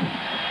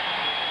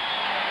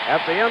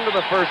 At the end of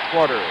the first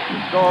quarter,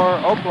 the score,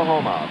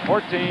 Oklahoma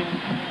 14,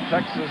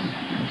 Texas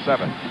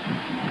 7.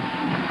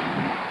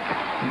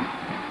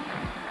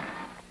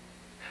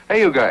 Hey,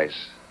 you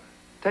guys,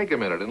 take a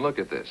minute and look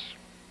at this.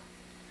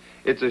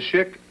 It's a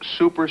Schick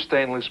super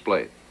stainless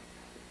plate.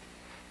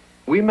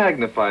 We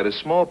magnified a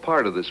small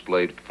part of this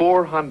plate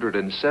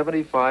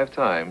 475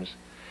 times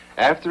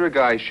after a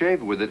guy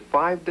shaved with it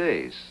 5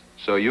 days,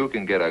 so you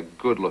can get a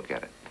good look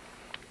at it.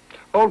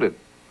 Hold it.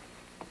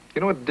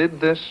 You know what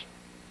did this?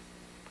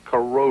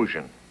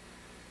 Corrosion.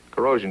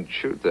 Corrosion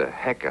chewed the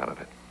heck out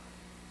of it.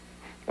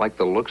 Like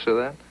the looks of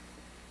that?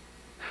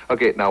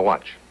 Okay, now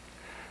watch.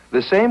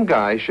 The same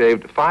guy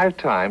shaved 5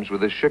 times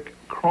with a Schick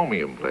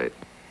chromium plate.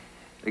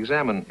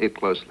 Examine it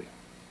closely.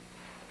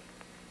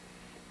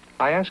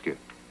 I ask you,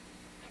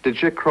 did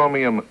Schick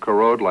chromium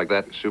corrode like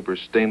that super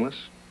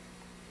stainless?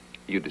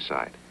 You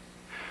decide.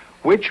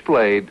 Which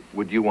blade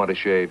would you want to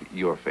shave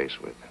your face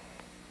with?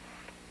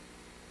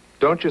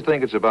 Don't you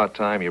think it's about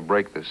time you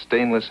break the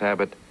stainless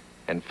habit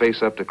and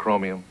face up to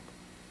chromium?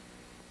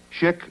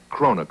 Schick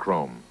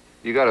Chronochrome.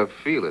 You gotta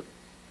feel it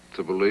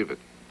to believe it.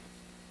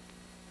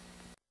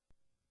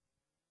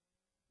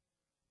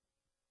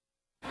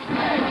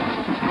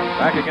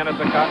 Back again at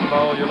the Cotton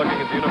Bowl, you're looking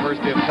at the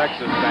University of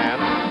Texas band.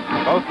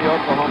 Both the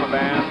Oklahoma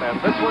band and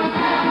this one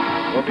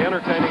will be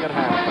entertaining at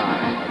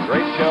halftime. A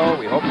great show.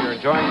 We hope you're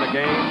enjoying the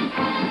game.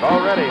 We've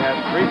already had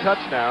 3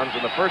 touchdowns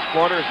in the first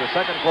quarter. As the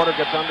second quarter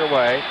gets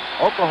underway,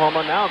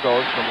 Oklahoma now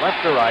goes from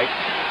left to right.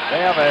 They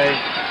have a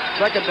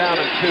 2nd down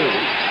and 2.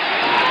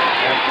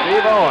 And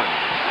Steve Owens.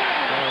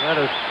 That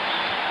is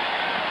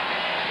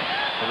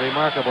a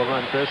remarkable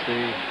run, Chris.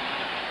 He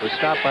was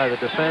stopped by the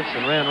defense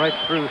and ran right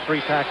through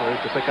 3 tacklers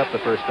to pick up the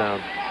first down.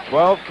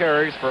 12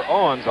 carries for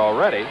Owens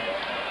already,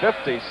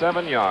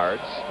 57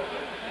 yards,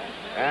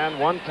 and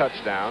 1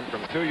 touchdown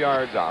from 2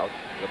 yards out.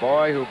 The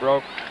boy who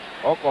broke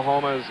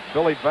Oklahoma's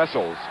Billy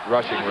Vessel's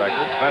rushing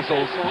record.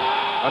 Vessels,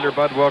 under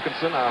Bud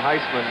Wilkinson, a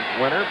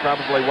Heisman winner,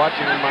 probably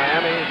watching in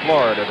Miami,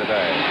 Florida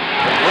today.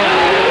 The throw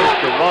is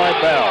to Roy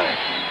Bell.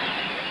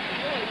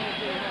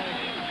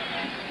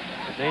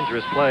 A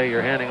dangerous play.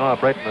 You're handing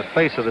off right in the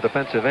face of the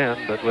defensive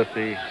end, but with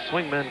the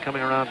swing men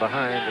coming around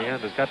behind, the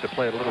end has got to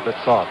play it a little bit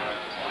soft.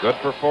 Good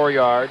for 4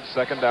 yards,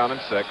 2nd down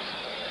and 6.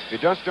 If you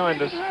just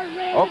joined us,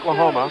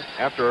 Oklahoma,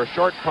 after a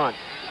short punt,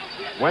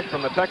 went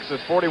from the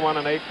Texas 41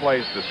 and 8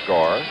 plays to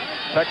score.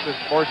 Texas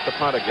forced the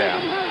punt again.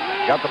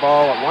 Got the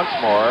ball once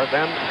more.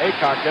 Then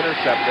Aycock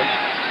intercepted.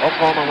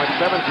 Oklahoma went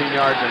 17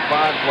 yards in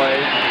 5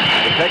 plays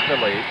to take the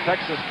lead.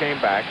 Texas came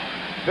back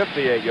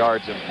 58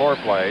 yards in 4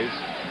 plays.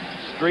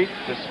 Street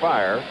to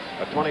Spire,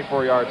 a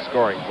 24-yard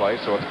scoring play,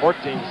 so it's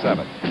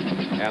 14-7.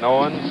 And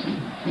Owens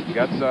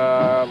gets,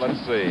 let's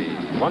see,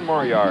 1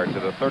 more yard to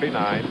the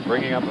 39,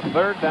 bringing up a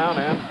 3rd down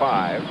and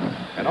 5.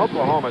 And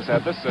Oklahoma's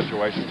had this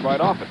situation quite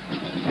often.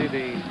 See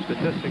the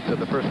statistics of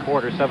the first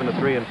quarter,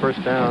 7-3 in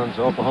first downs.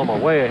 Oklahoma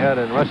way ahead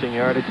in rushing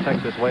yardage.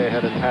 Texas way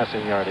ahead in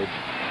passing yardage.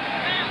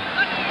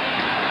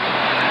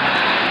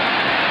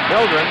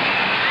 Mildren.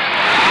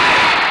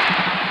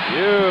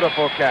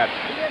 Beautiful catch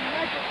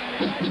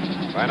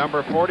by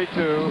number 42,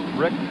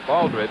 Rick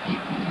Baldridge.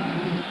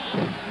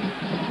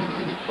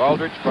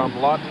 Baldridge from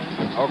Lawton,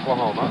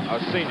 Oklahoma, a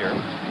senior.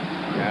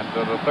 And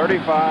to the 35.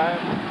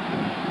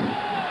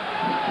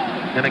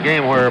 In a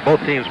game where both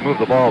teams move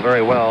the ball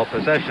very well,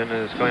 possession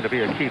is going to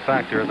be a key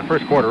factor. In the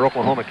first quarter,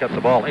 Oklahoma kept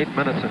the ball 8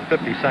 minutes and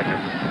 50 seconds.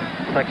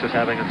 Texas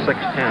having it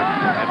 6:10.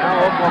 And now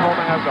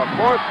Oklahoma has a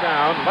fourth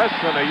down, less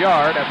than a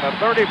yard at the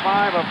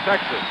 35 of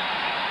Texas.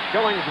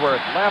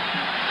 Killingsworth left.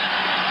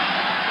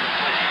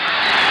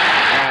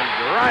 And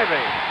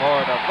driving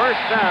for the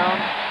first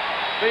down,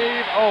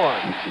 Steve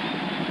Owens.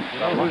 You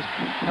know who's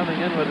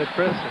coming in with it,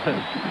 Chris?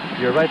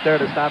 You're right there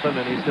to stop him,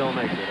 and he still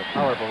makes it. A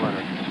powerful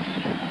runner.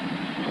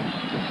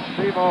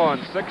 Steve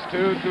Owens,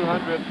 6'2",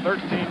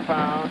 213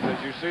 pounds,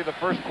 as you see the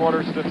first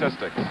quarter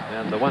statistics.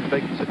 And the one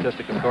big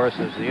statistic, of course,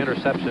 is the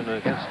interception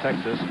against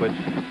Texas, which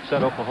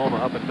set Oklahoma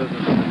up in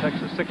business at the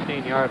Texas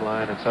 16-yard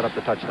line and set up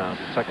the touchdown,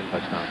 the second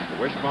touchdown.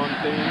 The wishbone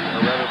team,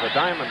 or rather the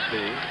diamond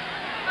team.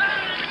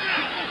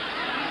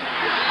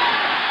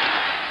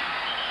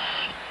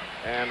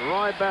 And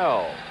Roy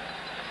Bell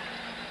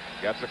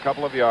gets a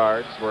couple of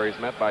yards where he's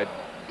met by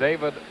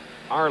David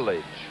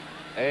Arledge,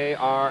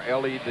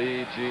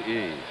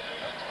 A-R-L-E-D-G-E.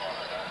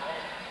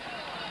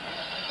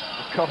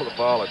 Call the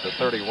ball at the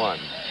 31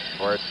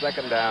 for its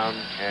second down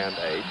and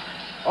 8.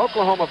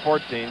 Oklahoma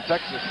 14,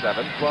 Texas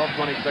 7,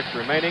 12:26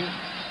 remaining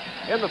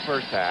in the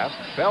first half.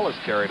 Bell has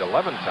carried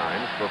 11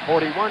 times for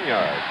 41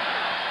 yards.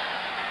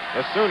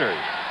 The Sooners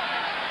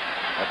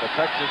at the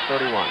Texas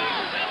 31.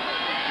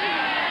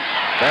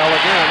 Bell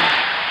again.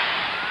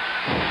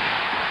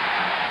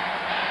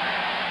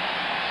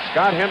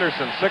 Scott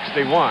Henderson,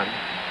 61,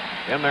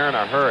 in there in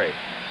a hurry.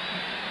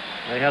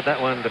 They had that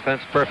one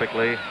defense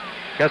perfectly.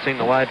 Guessing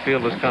the wide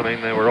field was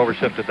coming, they were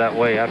overshifted that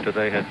way after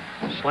they had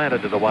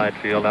slanted to the wide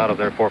field out of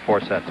their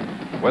 4-4 set.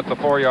 With the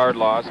 4-yard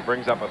loss,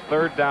 brings up a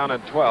third down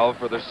and 12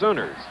 for the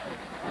Sooners.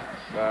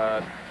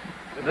 But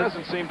it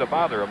doesn't seem to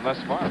bother them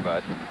thus far,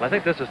 Bud. I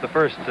think this is the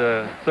first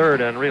third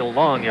and real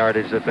long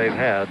yardage that they've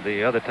had.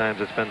 The other times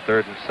it's been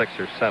 3rd and 6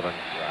 or 7.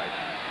 Right.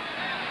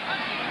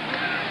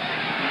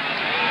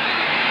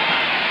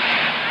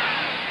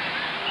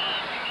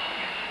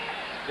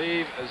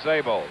 Steve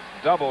Zabel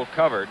double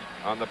covered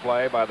on the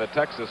play by the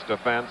Texas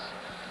defense.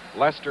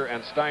 Lester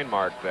and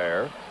Steinmark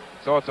there.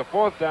 So it's a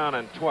 4th down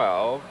and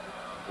 12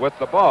 with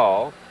the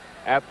ball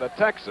at the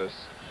Texas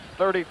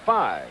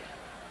 35.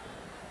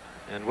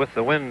 And with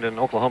the wind in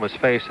Oklahoma's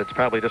face, it's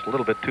probably just a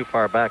little bit too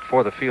far back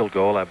for the field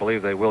goal. I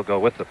believe they will go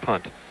with the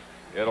punt.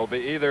 It'll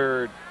be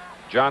either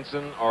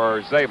Johnson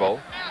or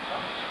Zabel.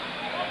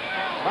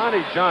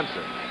 Monty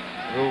Johnson,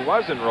 who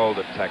was enrolled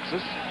at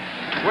Texas,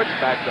 switched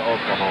back to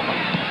Oklahoma.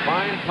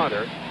 Fine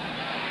punter.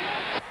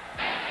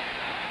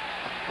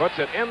 Puts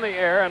it in the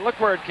air, and look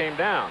where it came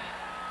down.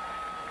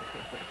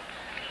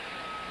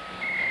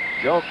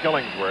 Joe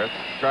Killingsworth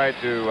tried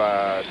to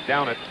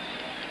down it.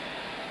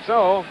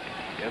 So,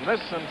 in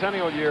this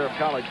centennial year of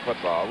college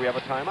football, we have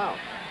a timeout.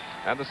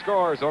 And the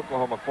score is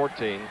Oklahoma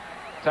 14,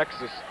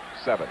 Texas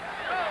 7.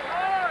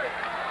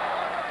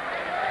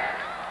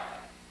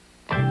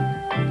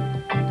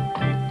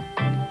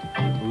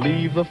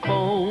 Leave the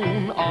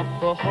phone off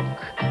the hook.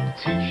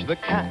 Teach the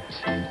cat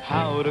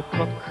how to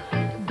cook.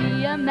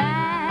 Be a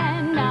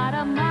man, not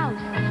a mouse.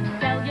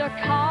 Sell your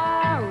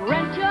car,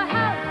 rent your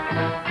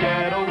house.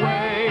 Get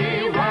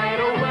away, right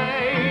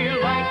away,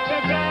 like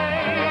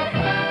today.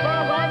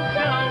 For once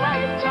in a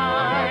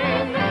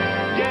lifetime,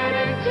 get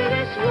into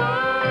this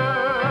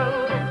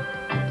world.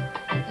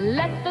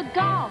 Let the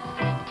golf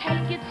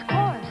take its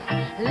course.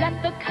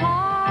 Let the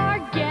car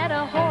get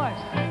a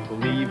horse.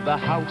 Leave the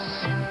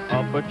house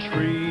up a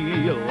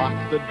tree,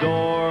 lock the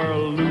door,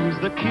 lose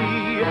the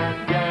key.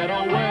 Get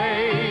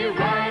away,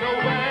 right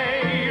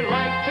away,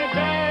 like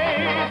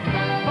today.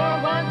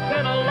 For once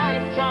in a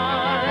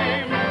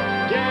lifetime,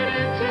 get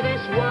into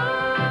this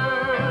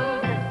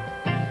world.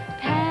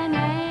 Pan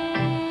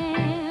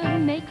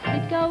Am makes the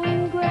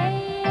going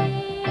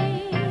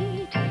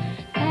great.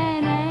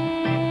 Pan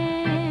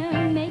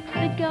Am makes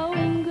the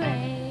going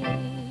great.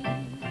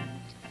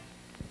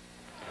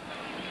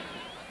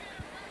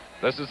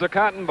 This is the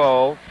Cotton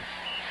Bowl.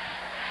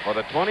 For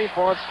the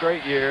 24th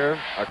straight year,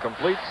 a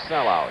complete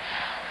sellout.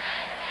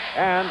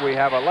 And we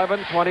have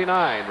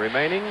 11:29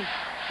 remaining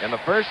in the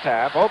first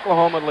half.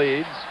 Oklahoma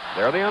leads.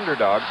 They're the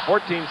underdogs,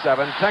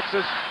 14-7.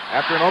 Texas,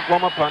 after an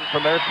Oklahoma punt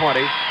from their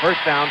 20.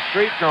 First down,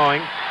 street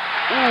throwing.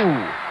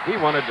 Ooh, he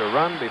wanted to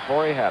run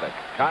before he had it.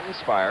 Cotton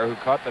Spire, who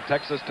caught the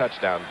Texas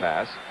touchdown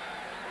pass.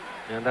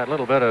 And that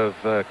little bit of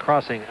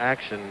crossing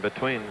action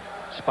between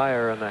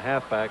Spire and the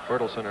halfback,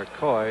 Bertelsen or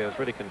Coy, is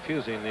really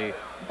confusing the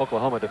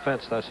Oklahoma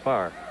defense thus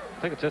far. I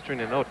think it's interesting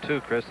to note,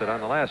 too, Chris, that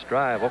on the last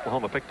drive,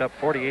 Oklahoma picked up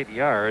 48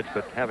 yards,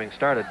 but having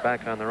started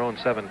back on their own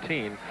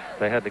 17,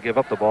 they had to give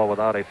up the ball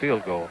without a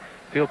field goal.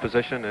 Field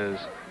position is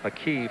a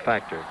key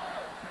factor.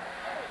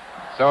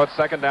 So it's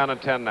 2nd down and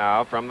 10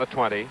 now from the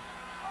 20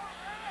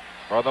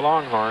 for the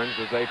Longhorns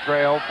as they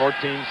trail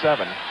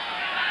 14-7.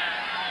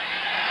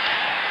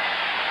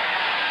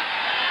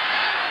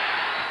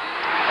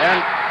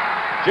 And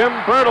Jim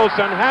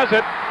Bertelsen has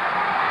it.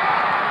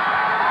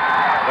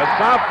 the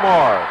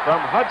sophomore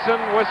from Hudson,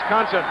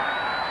 Wisconsin.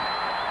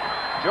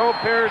 Joe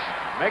Pierce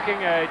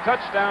making a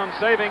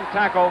touchdown-saving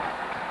tackle,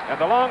 and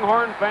the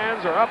Longhorn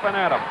fans are up and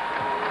at him.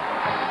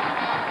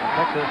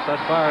 Texas thus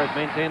far has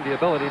maintained the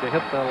ability to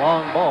hit the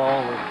long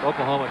ball, with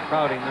Oklahoma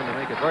crowding them to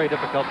make it very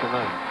difficult to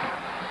run.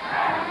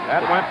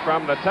 That went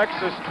from the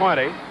Texas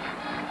 20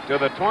 to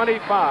the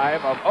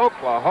 25 of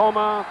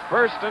Oklahoma.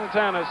 First and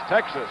 10 as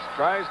Texas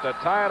tries to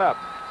tie it up.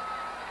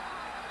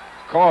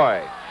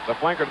 Coy, the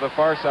flanker to the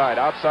far side,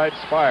 outside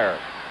Spire.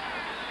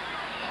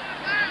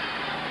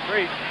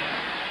 Street.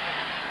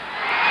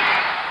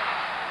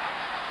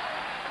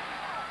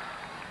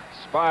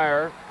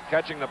 Spire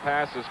catching the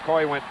pass as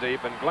Coy went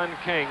deep, and Glenn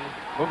King,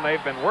 whom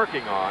they've been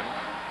working on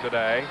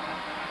today,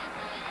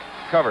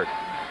 covered.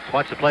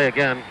 Watch the play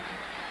again.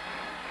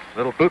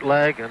 Little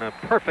bootleg and a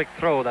perfect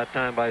throw that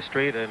time by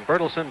Street, and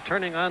Bertelson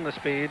turning on the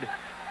speed,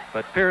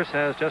 but Pierce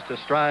has just a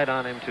stride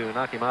on him to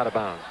knock him out of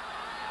bounds.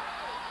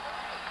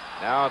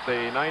 Now at the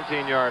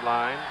 19-yard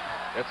line,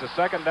 it's a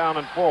 2nd down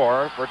and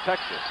 4 for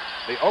Texas,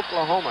 the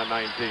Oklahoma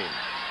 19.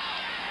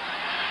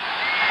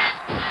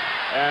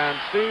 And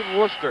Steve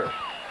Worcester,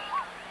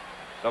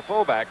 the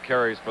fullback,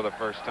 carries for the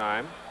first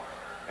time.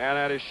 And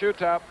at his shoe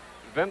top,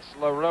 Vince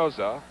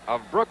LaRosa of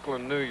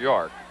Brooklyn, New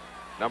York,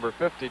 number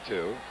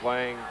 52,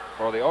 playing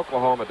for the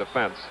Oklahoma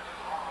defense.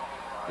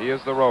 He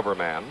is the rover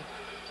man.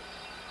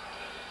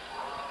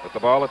 With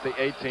the ball at the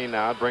 18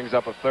 now, it brings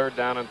up a 3rd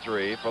down and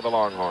 3 for the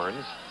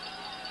Longhorns.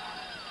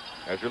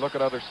 As you look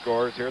at other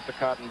scores here at the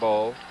Cotton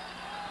Bowl,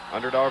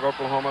 underdog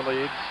Oklahoma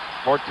leads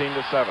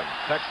 14-7.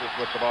 Texas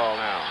with the ball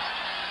now.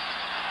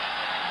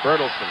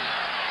 Bertelson.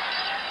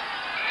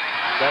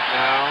 Set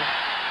now.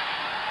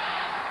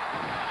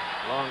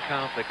 Long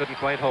count, they couldn't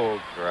quite hold.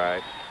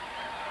 Right.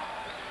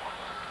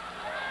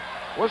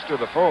 Worcester,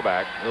 the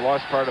fullback, who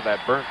lost part of that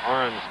burnt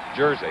orange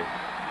jersey.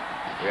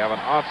 We have an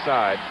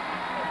offside.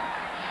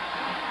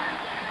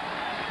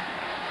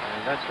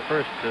 And that's the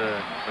first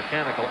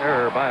mechanical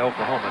error by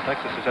Oklahoma.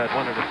 Texas has had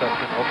 1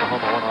 interception,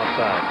 Oklahoma 1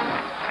 offside.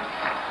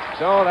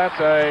 So that's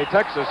a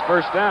Texas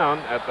first down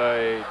at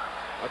the,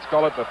 let's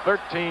call it the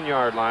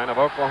 13-yard line of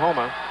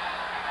Oklahoma.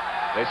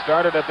 They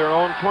started at their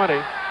own 20.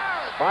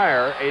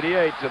 Spire,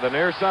 88 to the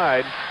near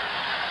side.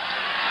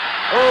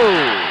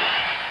 Oh!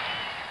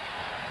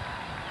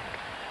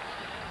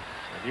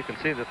 You can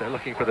see that they're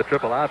looking for the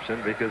triple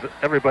option because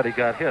everybody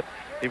got hit,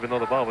 even though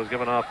the ball was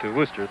given off to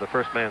Worcester, the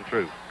first man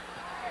through.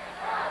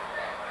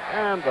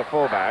 And the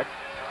fullback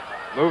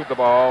moved the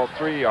ball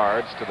 3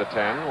 yards to the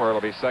 10, where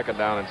it'll be 2nd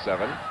down and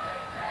 7.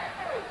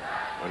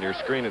 On your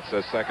screen, it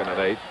says 2nd and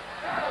 8.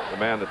 The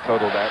man that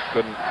totaled that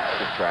couldn't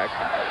subtract.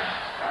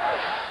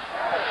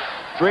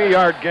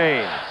 3-yard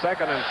gain,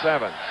 2nd and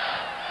 7.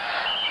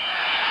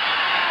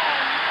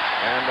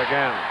 And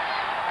again.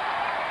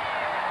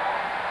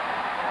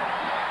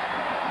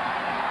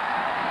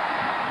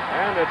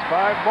 And it's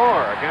 5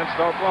 more against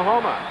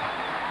Oklahoma.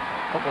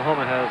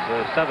 Oklahoma has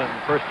 7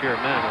 first-year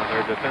men on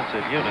their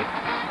defensive unit.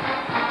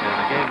 In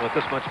a game with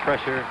this much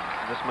pressure,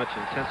 this much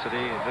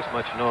intensity, and this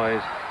much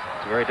noise,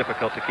 it's very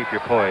difficult to keep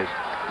your poise.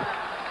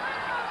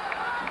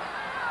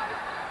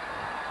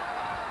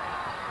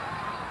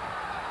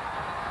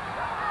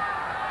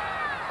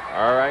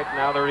 All right,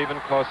 now they're even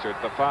closer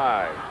at the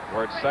 5,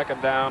 where it's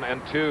 2nd down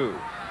and 2.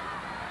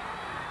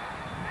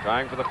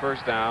 Trying for the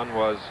first down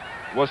was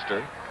Worcester.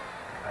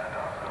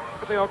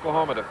 Look at the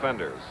Oklahoma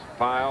defenders.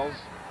 Files,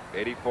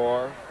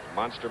 84,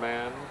 Monster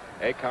Man,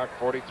 Aycock,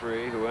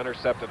 43, who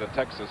intercepted a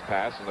Texas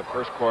pass in the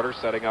first quarter,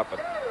 setting up an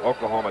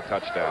Oklahoma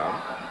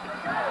touchdown.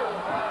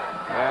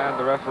 And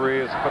the referee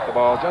has put the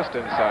ball just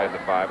inside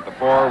the 5 at the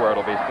 4, where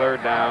it'll be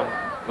 3rd down,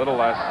 a little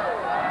less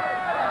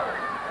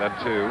than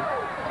 2.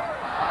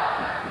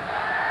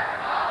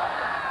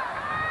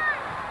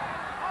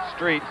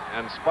 Street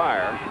and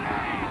Spire.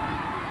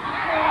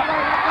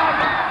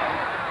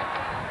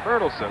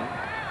 Bertelson,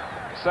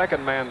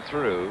 2nd man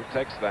through,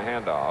 takes the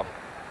handoff.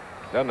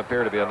 Doesn't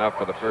appear to be enough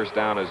for the first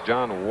down as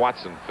John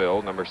Watson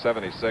filled, number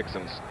 76,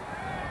 and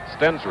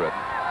Stensrud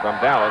from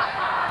Dallas,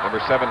 number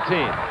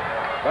 17.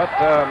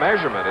 But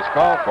measurement is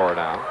called for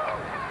now.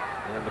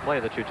 And the play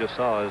that you just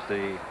saw is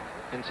the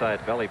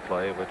inside belly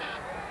play, which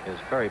is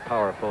very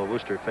powerful.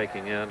 Worcester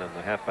faking in and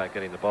the halfback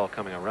getting the ball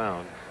coming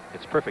around.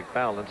 It's perfect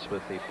balance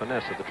with the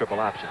finesse of the triple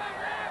option.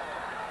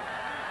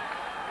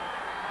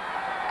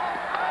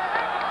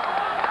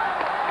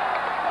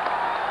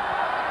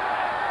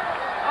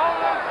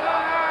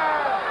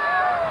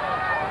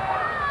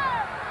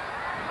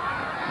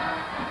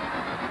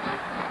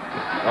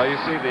 Well, you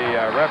see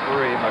the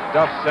referee,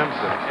 McDuff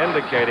Simpson,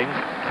 indicating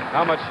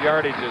how much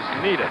yardage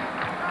is needed.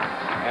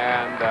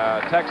 And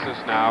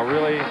Texas now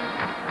really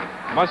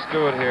must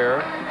do it here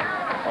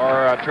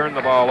or turn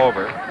the ball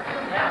over.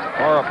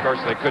 Or, of course,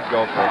 they could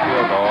go for a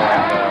field goal.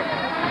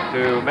 And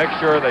to make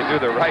sure they do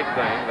the right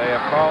thing, they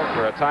have called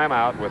for a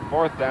timeout with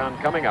 4th down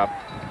coming up.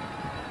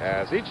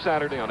 As each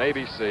Saturday on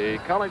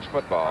ABC, college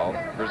football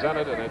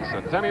presented in its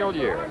centennial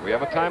year. We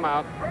have a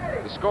timeout.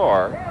 The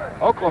score,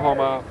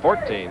 Oklahoma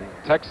 14,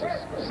 Texas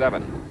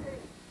 7.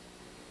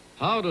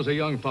 How does a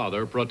young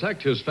father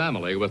protect his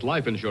family with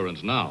life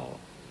insurance now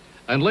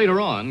and later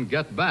on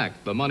get back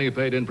the money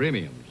paid in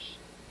premiums?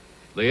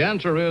 The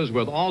answer is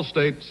with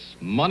Allstate's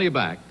Money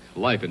Back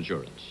Life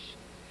Insurance.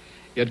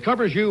 It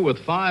covers you with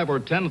 $5,000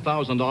 or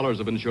 $10,000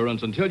 of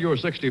insurance until you're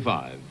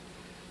 65,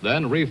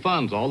 then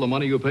refunds all the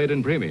money you paid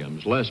in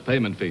premiums, less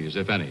payment fees,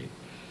 if any.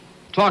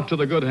 Talk to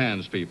the Good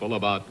Hands people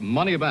about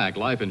Money Back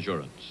Life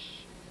Insurance.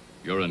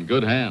 You're in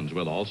good hands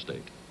with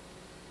Allstate.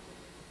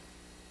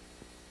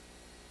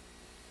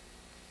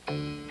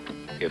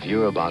 If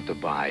you're about to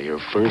buy your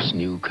first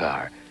new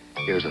car,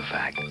 here's a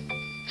fact.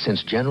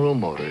 Since General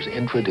Motors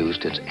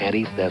introduced its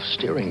anti-theft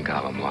steering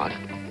column lock,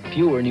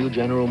 fewer new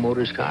General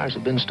Motors cars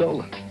have been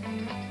stolen.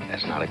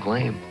 That's not a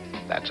claim.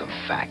 That's a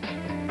fact.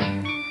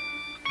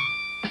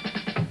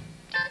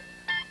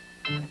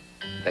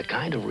 The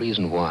kind of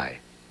reason why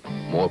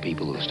more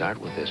people who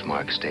start with this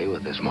mark stay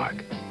with this mark,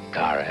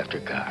 car after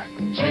car.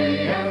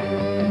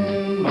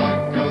 GM,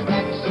 mark of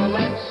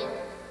excellence.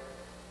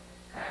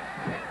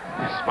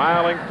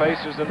 Smiling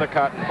faces in the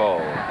Cotton Bowl.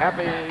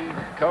 Happy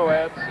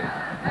co-eds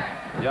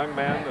and young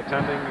men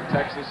attending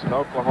Texas and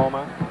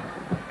Oklahoma.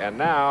 And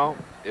now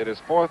it is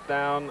 4th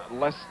down,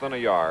 less than a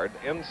yard,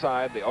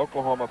 inside the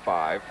Oklahoma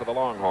 5 for the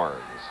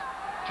Longhorns.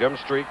 Jim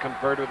Street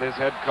conferred with his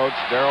head coach,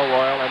 Darrell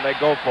Royal, and they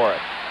go for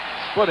it.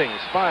 Splitting,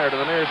 fire to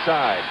the near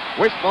side.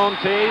 Wishbone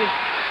tee,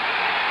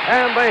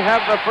 and they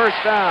have the first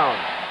down.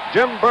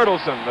 Jim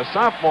Bertelsen, the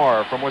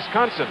sophomore from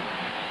Wisconsin.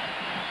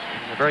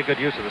 A very good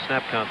use of the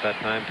snap count that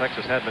time.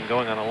 Texas had been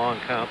going on a long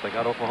count. They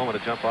got Oklahoma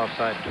to jump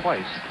offside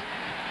twice.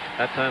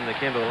 That time they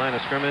came to the line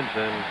of scrimmage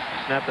and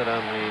snapped it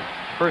on the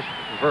first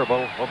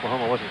verbal.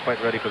 Oklahoma wasn't quite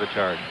ready for the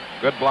charge.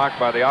 Good block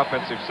by the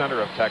offensive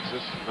center of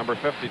Texas, number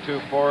 52,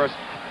 Forrest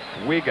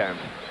Wiegand.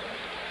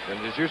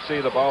 And as you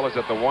see, the ball is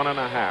at the 1.5.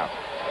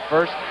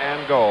 First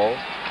and goal.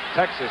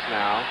 Texas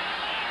now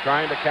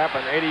trying to cap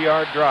an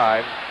 80-yard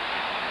drive.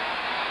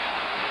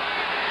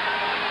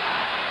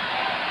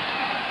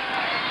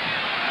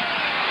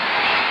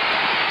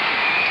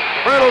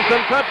 Bertelsen,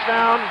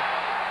 touchdown.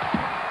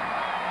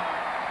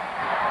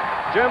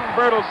 Jim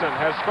Bertelsen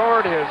has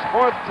scored his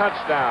 4th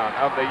touchdown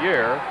of the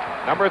year.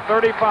 Number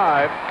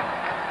 35,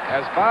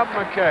 as Bob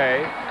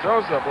McKay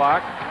throws the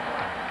block.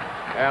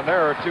 And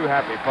there are two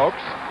happy folks.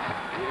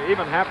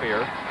 Even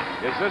happier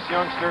is this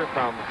youngster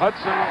from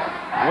Hudson,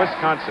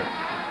 Wisconsin.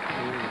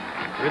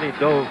 He really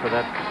dove for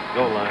that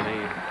goal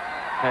line.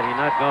 Had he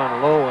not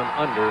gone low and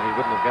under, he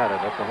wouldn't have got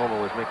it.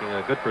 Oklahoma was making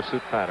a good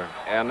pursuit pattern.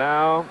 And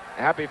now,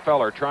 Happy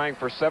Feller trying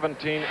for 17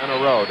 in a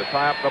row to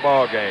tie up the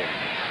ball game.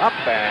 Up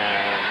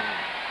and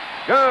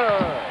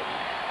good.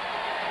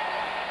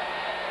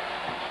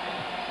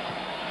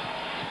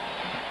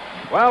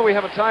 Well, we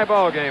have a tie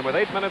ball game with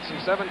 8 minutes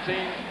and 17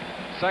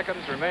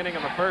 seconds remaining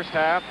in the first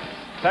half.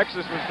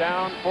 Texas was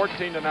down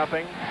 14-0.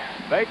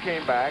 They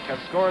came back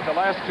and scored the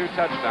last 2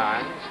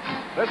 touchdowns.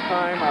 This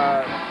time,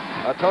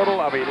 a total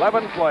of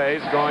 11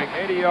 plays going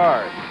 80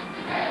 yards.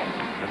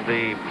 And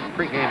the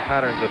pregame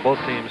patterns of both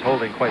teams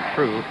holding quite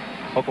true.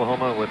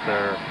 Oklahoma with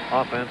their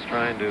offense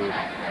trying to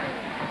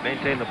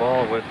maintain the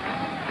ball with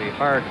the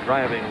hard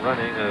driving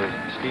running of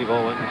Steve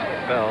Owens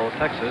and Bell.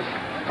 Texas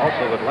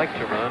also would like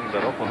to run,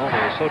 but Oklahoma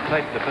is so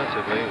tight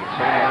defensively,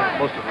 so many men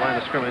close to the line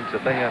of scrimmage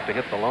that they have to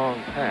hit the long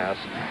pass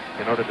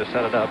in order to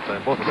set it up,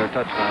 and both of their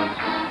touchdowns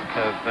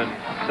have been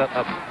set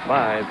up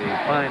by the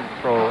fine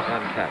throw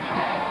and catch.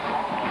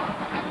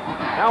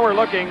 Now we're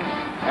looking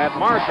at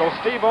Marshall.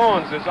 Steve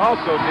Owens is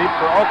also deep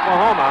for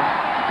Oklahoma.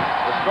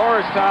 The score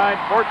is tied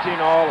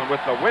 14-all, and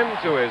with the wind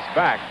to his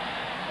back,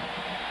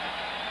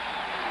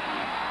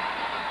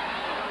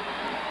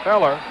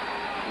 Feller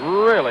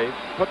really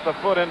put the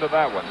foot into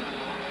that one.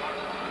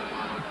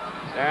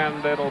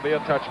 And it'll be a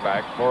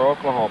touchback for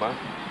Oklahoma.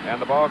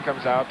 And the ball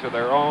comes out to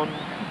their own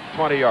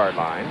 20-yard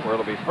line, where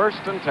it'll be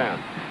 1st and 10.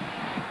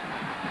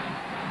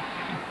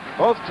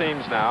 Both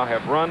teams now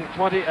have run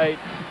 28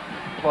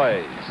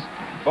 plays.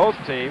 Both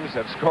teams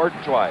have scored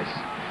twice.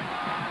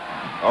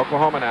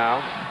 Oklahoma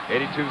now,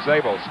 82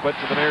 Zabel, split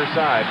to the near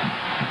side.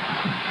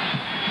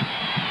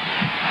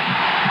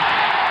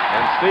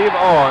 And Steve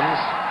Owens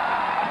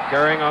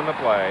carrying on the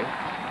play.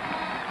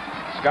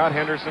 Scott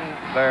Henderson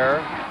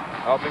there,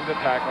 helping to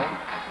tackle.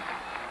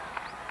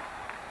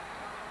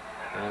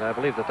 And I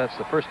believe that that's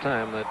the first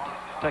time that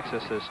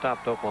Texas has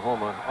stopped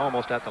Oklahoma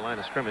almost at the line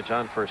of scrimmage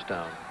on 1st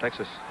down.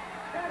 Texas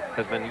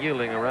has been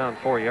yielding around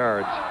 4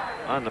 yards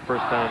on the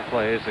 1st down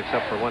plays,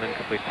 except for one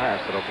incomplete pass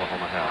that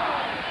Oklahoma had.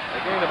 They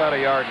gained about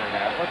 1.5 yards.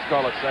 Let's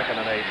call it 2nd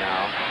and 8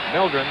 now.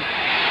 Mildren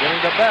giving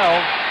to Bell.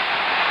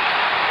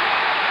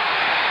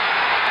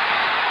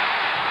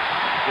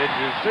 Did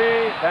you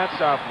see that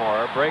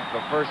sophomore break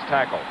the first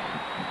tackle?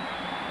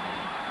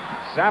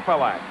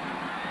 Zapalak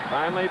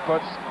finally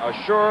puts a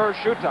sure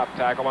shoot-up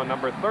tackle on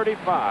number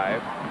 35,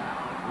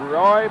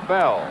 Roy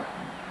Bell.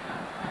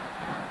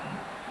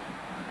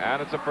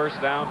 And it's a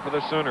 1st down for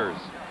the Sooners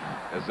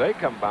as they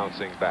come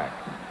bouncing back.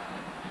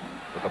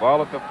 With the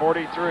ball at the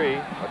 43,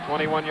 a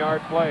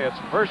 21-yard play. It's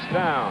 1st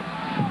down,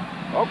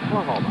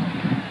 Oklahoma.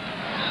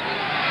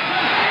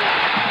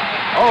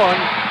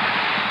 Owens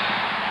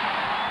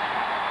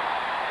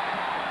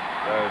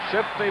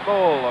shifty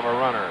bull of a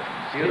runner,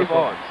 Steve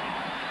Owens.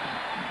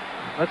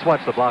 Let's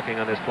watch the blocking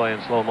on this play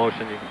in slow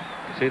motion. You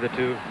can see the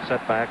two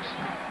setbacks.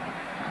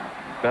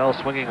 Bell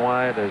swinging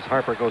wide as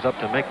Harper goes up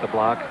to make the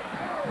block.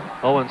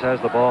 Owens has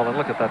the ball, and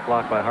look at that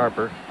block by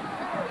Harper.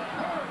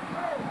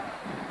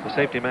 The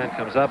safety man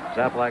comes up,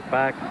 Zaplak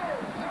back.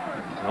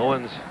 And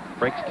Owens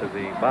breaks to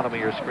the bottom of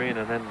your screen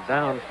and then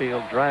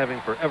downfield,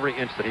 driving for every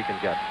inch that he can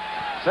get.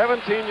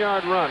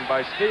 17-yard run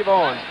by Steve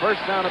Owens.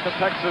 First down at the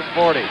Texas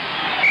 40.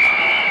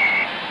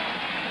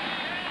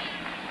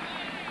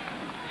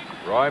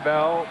 Roy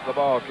Bell, the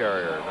ball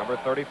carrier, number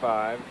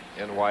 35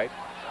 in white,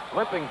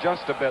 limping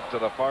just a bit to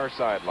the far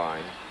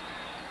sideline.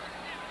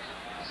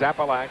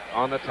 Zapalak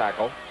on the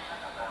tackle.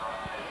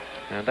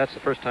 And that's the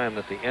first time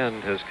that the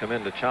end has come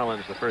in to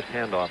challenge the first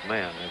handoff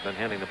man. They've been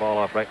handing the ball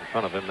off right in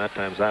front of him. That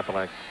time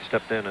Zapalak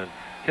stepped in and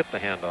hit the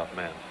handoff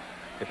man.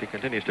 If he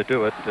continues to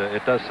do it,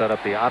 it does set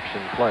up the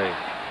option play.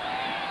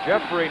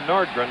 Jeffrey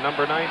Nordgren,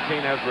 number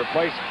 19, has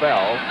replaced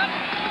Bell.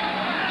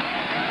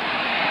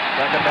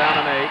 Second down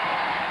and 8.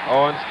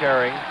 Owens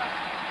carrying.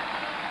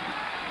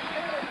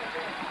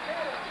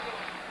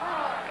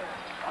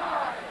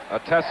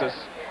 Atessis,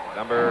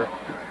 number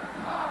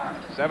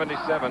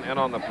 77, in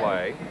on the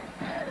play.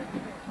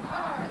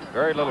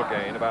 Very little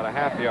gain, about a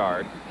half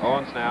yard.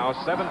 Owens now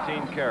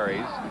 17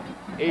 carries,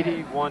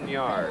 81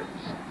 yards.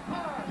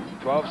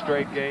 12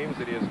 straight games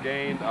that he has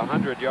gained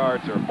 100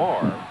 yards or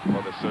more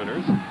for the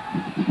Sooners.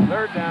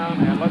 Third down,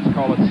 and let's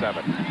call it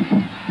 7. And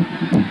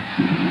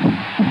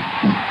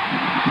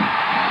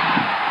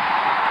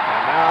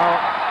now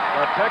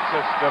the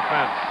Texas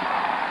defense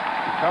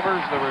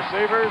covers the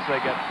receivers.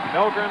 They get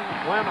Milgren,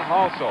 Glenn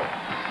Halsell,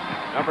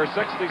 number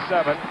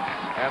 67,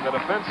 and the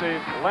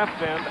defensive left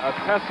end,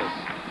 Atessis,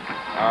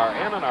 are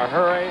in a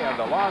hurry, and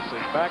the loss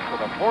is back to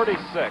the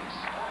 46.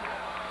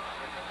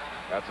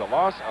 That's a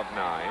loss of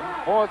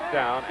 9. Fourth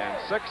down and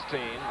 16.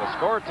 The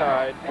score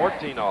tied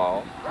 14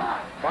 all.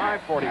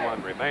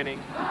 5:41 remaining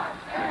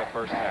in the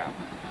first half.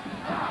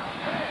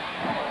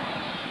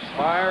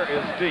 Spire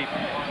is deep.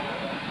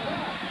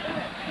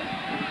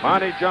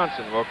 Monty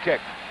Johnson will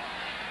kick.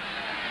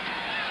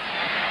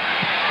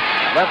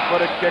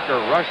 Left-footed kicker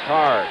rushed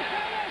hard.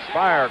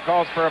 Spire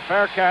calls for a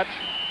fair catch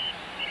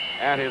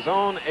at his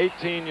own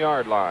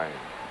 18-yard line.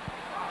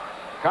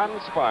 Cotton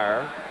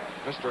Spire,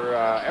 Mr.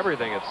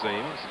 Everything it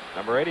seems,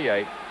 number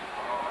 88,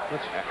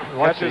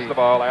 catches the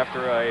ball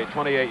after a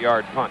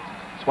 28-yard punt.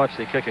 Let's watch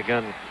the kick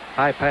again.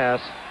 High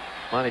pass.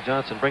 Monty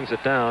Johnson brings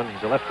it down.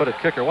 He's a left-footed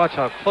kicker. Watch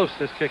how close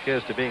this kick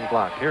is to being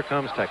blocked. Here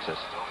comes Texas.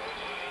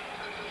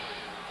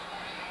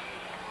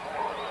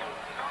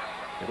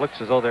 It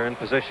looks as though they're in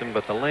position,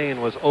 but the lane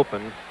was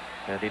open,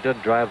 and he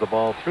did drive the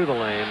ball through the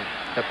lane,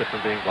 kept it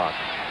from being blocked.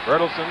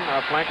 Bertelson,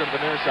 flanker to the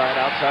near side,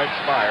 outside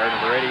Spire,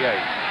 number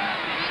 88.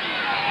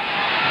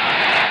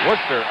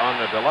 Worcester on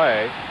the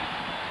delay.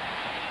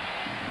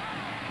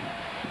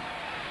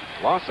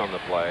 Loss on the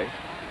play.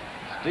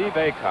 Steve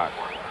Aycock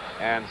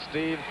and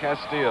Steve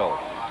Castile.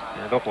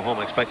 And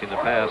Oklahoma, expecting the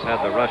pass,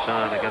 had the rush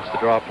on against the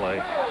draw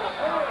play.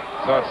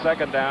 So it's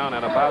second down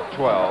and about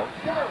 12.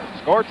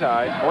 Score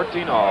tied,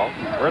 14 all.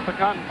 We're at the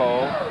Cotton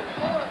Bowl.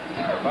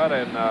 But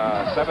in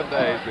 7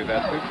 days, we've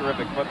had 2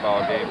 terrific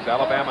football games.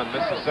 Alabama and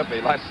Mississippi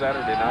last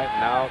Saturday night,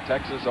 and now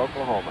Texas,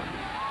 Oklahoma.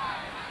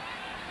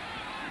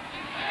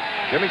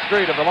 Jimmy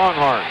Street of the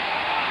Longhorns.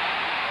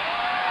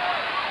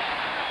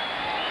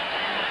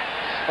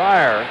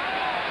 Spire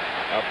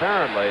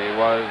apparently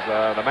was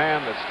the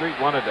man that Street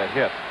wanted to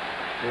hit.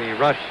 The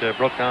rush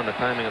broke down the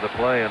timing of the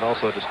play and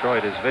also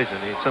destroyed his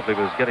vision. He simply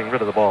was getting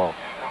rid of the ball.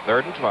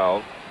 Third and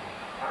 12.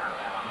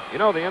 You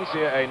know, the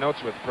NCAA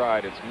notes with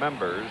pride its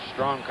members'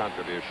 strong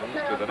contributions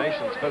to the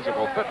nation's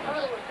physical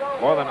fitness.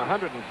 More than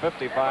 155,000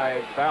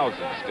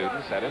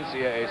 students at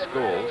NCAA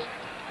schools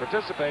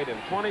participate in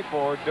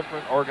 24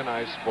 different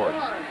organized sports,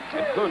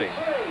 including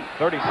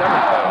 37,000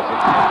 in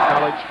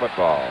college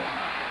football.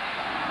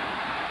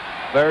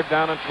 Third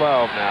down and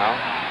 12 now.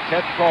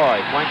 Ted Coy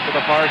flanked to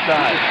the far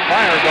side.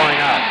 Spire going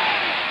out.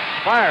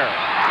 Spire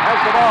has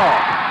the ball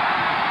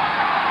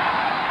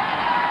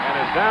and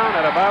is down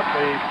at about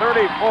the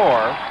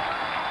 34.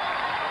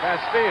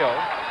 Castile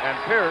and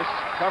Pierce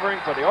covering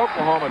for the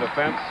Oklahoma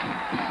defense.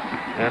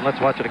 And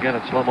let's watch it again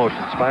in slow motion.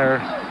 Spire,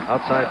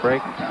 outside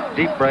break,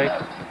 deep break,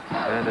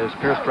 and as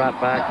Pierce dropped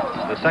back,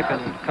 the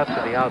second cut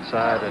to the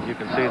outside, and you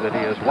can see that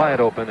he is wide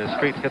open as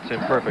Street hits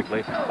him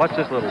perfectly. Watch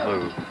this little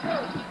move.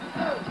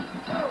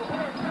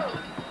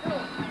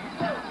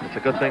 It's a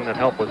good thing that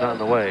help was on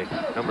the way.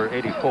 Number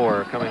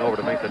 84 coming over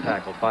to make the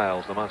tackle,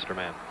 Files, the monster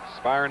man.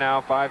 Spire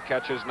now 5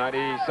 catches,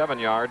 97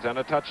 yards, and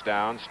a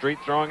touchdown. Street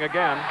throwing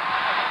again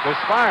to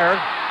Spire.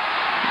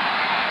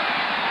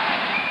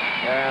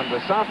 And the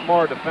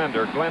sophomore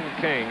defender, Glenn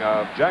King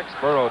of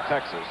Jacksboro,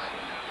 Texas,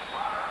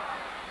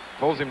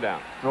 pulls him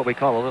down. What we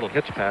call a little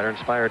hitch pattern.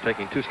 Spire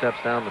taking 2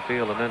 steps down the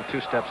field and then 2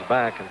 steps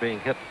back and being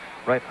hit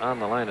right on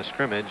the line of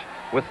scrimmage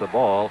with the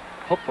ball.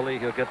 Hopefully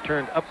he'll get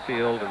turned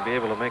upfield and be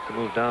able to make the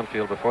move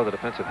downfield before the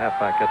defensive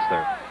halfback gets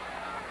there.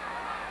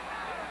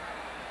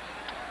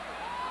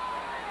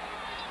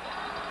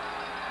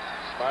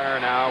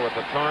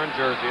 a torn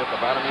jersey at the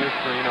bottom of your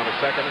screen on a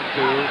 2nd and 2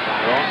 from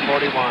their own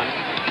 41.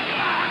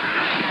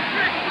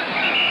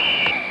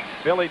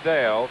 Billy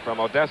Dale from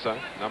Odessa,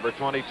 number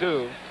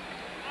 22,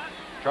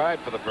 tried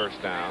for the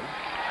first down.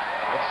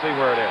 Let's see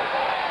where it is.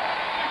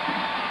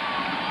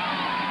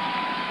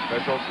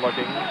 Officials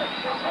looking.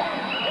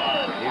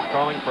 He's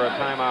calling for a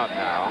timeout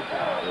now,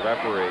 the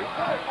referee,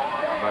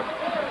 but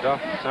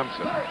Duff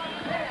Simpson.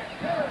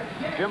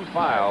 Jim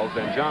Files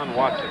and John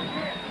Watson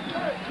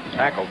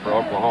tackled for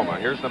Oklahoma.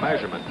 Here's the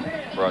measurement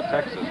for a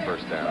Texas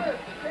first down.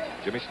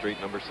 Jimmy Street,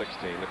 number 16,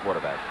 the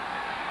quarterback.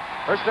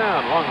 First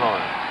down,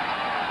 Longhorn.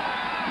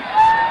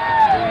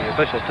 The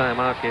official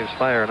timeout gave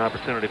Spire an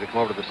opportunity to come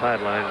over to the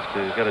sidelines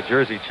to get a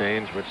jersey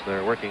change, which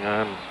they're working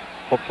on.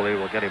 Hopefully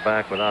we'll get him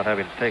back without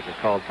having to take a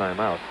called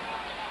timeout.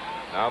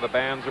 Now the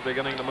bands are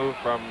beginning to move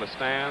from the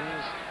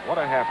stands. What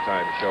a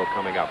halftime show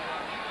coming up.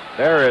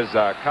 There is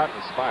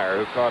Cotton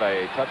Spire, who caught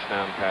a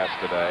touchdown pass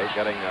today,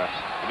 getting a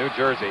new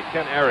jersey.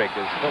 Ken Eric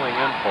is filling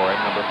in for him,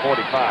 number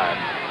 45.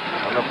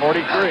 Number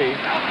 43.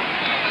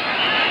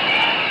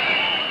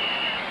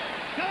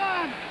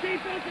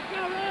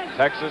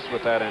 Texas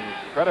with that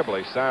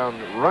incredibly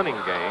sound running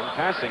game,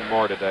 passing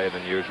more today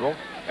than usual,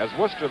 as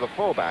Worcester, the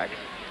fullback,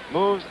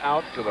 moves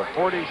out to the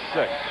 46.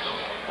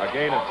 A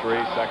gain of 3,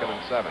 2nd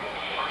and 7.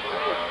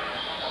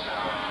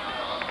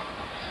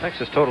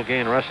 Texas total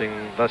gain rushing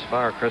thus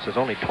far, Chris, is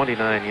only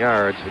 29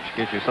 yards, which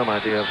gives you some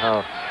idea of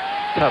how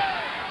tough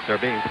they're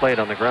being played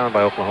on the ground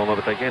by Oklahoma,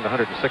 but they gained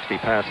 160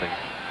 passing.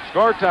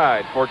 Score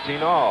tied,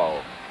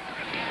 14-all.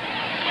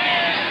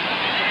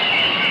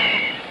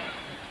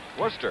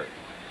 Worcester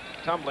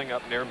tumbling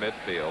up near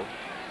midfield.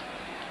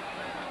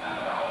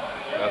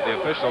 That the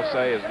officials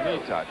say is knee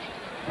touched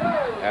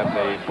at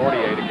the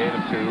 48, a gain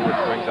of 2,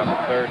 which brings up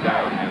a 3rd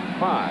down and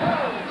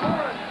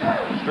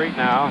 5. Street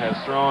now has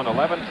thrown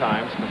 11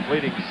 times,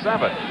 completing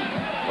 7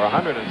 for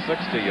 160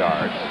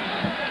 yards.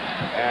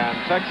 And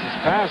Texas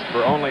passed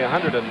for only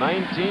 119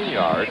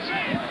 yards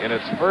in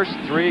its first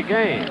 3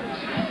 games.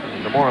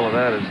 And the moral of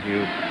that is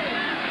you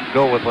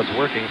go with what's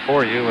working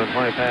for you, and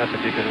why pass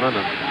if you can run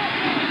them.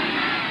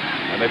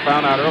 And they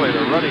found out early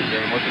the running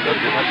game wasn't going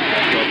to do much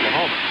against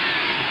Oklahoma.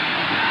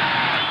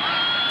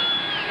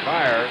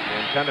 Spire, the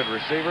intended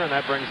receiver, and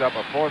that brings up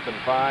a 4th and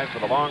 5 for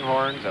the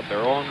Longhorns at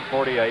their own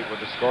 48 with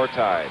the score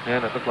tied.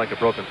 And it looked like a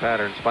broken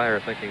pattern. Spire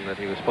thinking that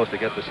he was supposed to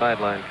get the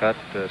sideline cut.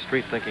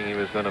 Street thinking he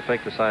was going to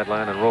fake the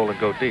sideline and roll and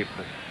go deep.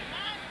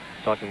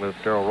 Talking with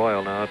Darrell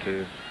Royal now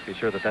to be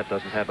sure that that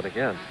doesn't happen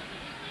again.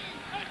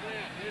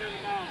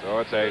 So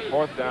it's a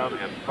 4th down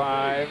and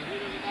 5.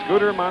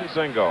 Scooter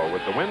Monsingo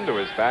with the wind to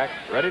his back,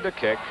 ready to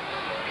kick.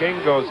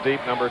 King goes deep,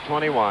 number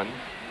 21,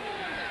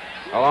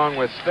 along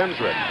with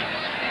Stensrick.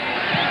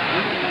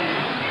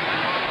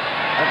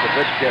 That's a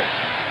good kick.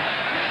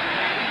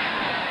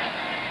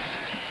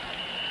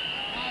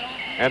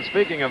 And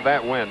speaking of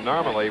that wind,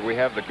 normally we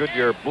have the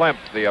Goodyear Blimp,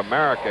 the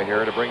America,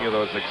 here to bring you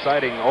those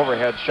exciting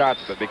overhead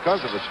shots, but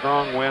because of the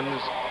strong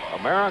winds,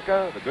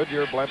 America, the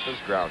Goodyear Blimp, is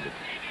grounded.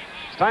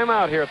 It's time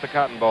out here at the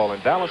Cotton Bowl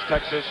in Dallas,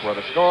 Texas, where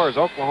the score is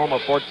Oklahoma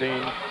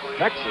 14,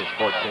 Texas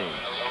 14.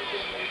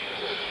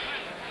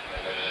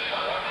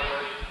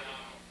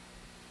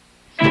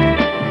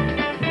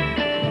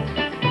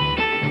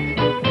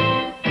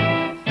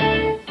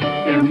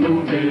 They're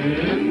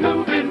moving,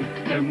 moving,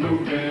 they're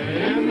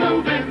moving,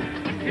 moving.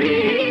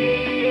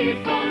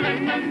 People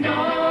in the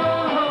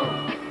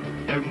know.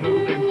 They're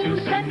moving to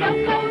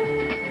Sunoco,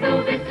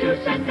 moving to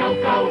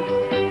Sunoco.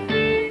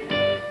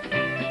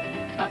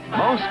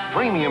 Most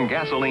premium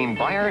gasoline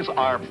buyers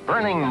are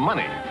burning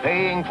money,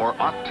 paying for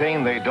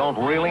octane they don't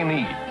really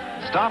need.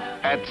 Stop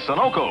at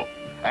Sunoco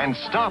and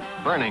stop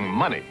burning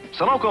money.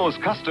 Sunoco's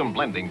custom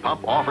blending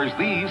pump offers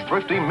these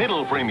thrifty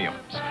middle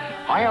premiums.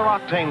 Higher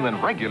octane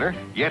than regular,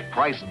 yet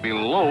priced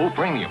below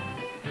premium.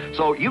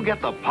 So you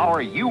get the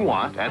power you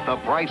want at the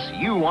price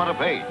you want to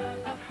pay.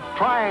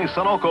 Try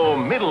Sunoco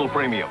middle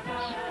premiums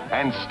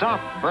and stop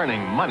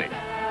burning money.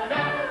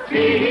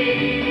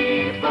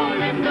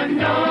 People in the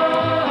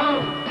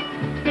know.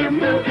 They're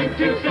moving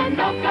to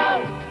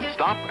Sunoco.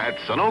 Stop at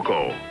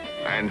Sunoco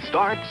and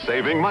start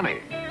saving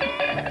money.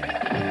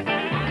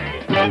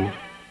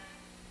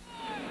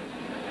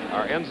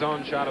 Our end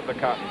zone shot of the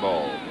Cotton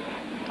Bowl.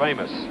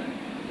 Famous.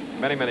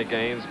 Many, many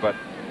games, but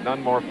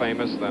none more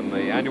famous than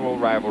the annual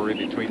rivalry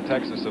between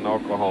Texas and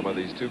Oklahoma,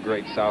 these two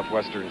great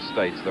southwestern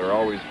states. They're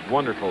always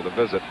wonderful to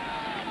visit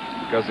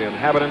because the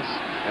inhabitants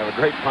have a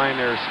great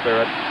pioneer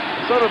spirit,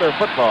 and so do their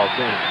football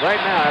teams.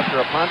 Right now,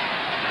 after a punt,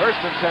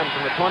 1st and 10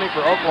 from the 20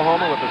 for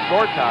Oklahoma with the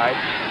score tied.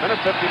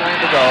 Minute 59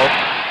 to go.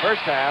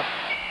 First half.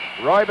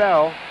 Roy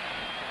Bell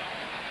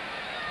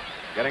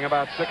getting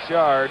about 6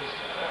 yards.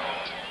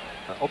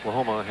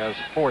 Oklahoma has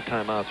 4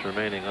 timeouts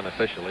remaining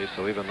unofficially,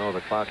 so even though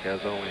the clock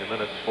has only a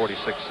minute and 46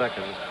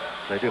 seconds,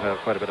 they do have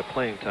quite a bit of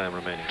playing time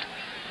remaining.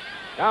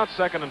 Now it's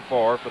 2nd and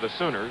 4 for the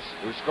Sooners,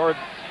 who scored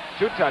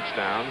 2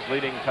 touchdowns,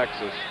 leading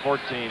Texas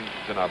 14-0.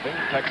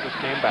 Texas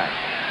came back.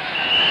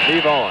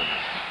 Steve Owens.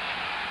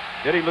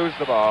 Did he lose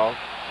the ball?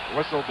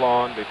 Whistle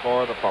blown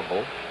before the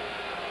fumble.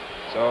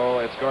 So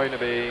it's going to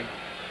be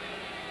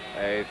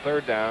A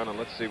third down, and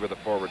let's see where the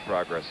forward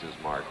progress is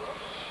marked.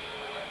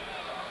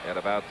 At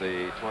about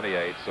the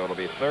 28, so it'll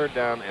be 3rd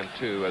down and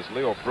 2 as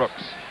Leo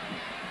Brooks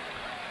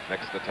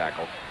makes the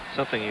tackle.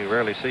 Something you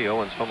rarely see,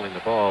 Owens fumbling the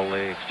ball.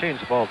 They exchange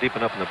the ball deep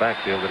enough in the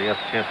backfield that he has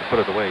a chance to put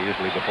it away,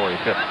 usually before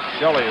he's hit.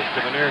 Shelley is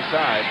to the near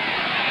side.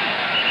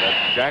 But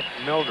Jack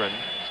Mildren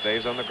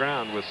stays on the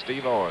ground with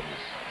Steve Owens.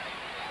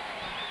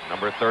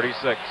 Number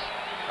 36,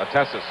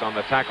 Atessis on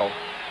the tackle.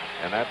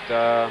 And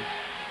that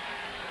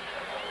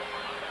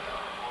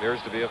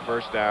appears to be a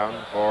first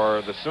down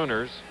for the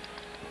Sooners.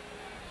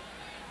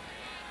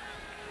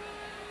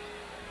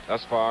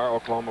 Thus far,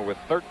 Oklahoma with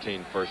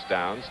 13 first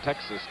downs,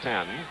 Texas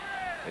 10.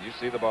 And you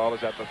see the ball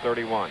is at the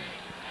 31.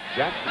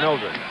 Jack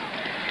Mildren.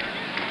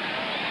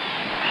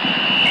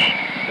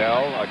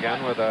 Dell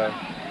again with a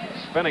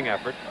spinning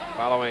effort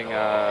following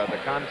the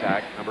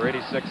contact. Number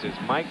 86 is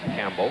Mike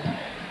Campbell.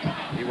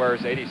 He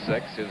wears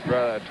 86. His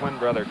twin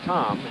brother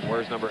Tom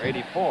wears number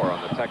 84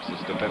 on the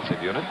Texas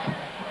defensive unit.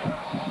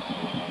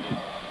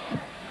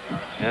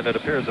 And it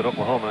appears that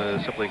Oklahoma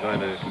is simply going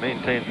to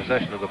maintain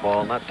possession of the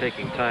ball, not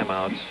taking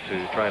timeouts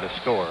to try to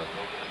score.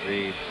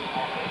 The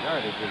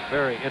yardage is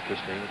very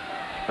interesting.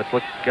 Let's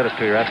get us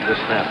to you after this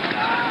snap.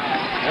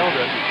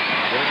 Mildren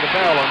getting the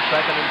bell on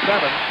 2nd and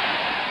 7.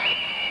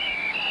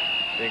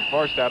 Being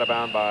forced out of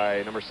bounds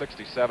by number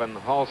 67,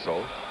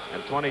 Halsell,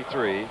 and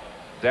 23,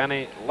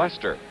 Danny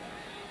Lester.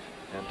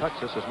 And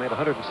Texas has made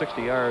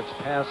 160 yards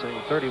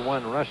passing,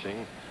 31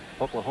 rushing.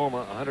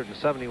 Oklahoma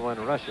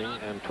 171 rushing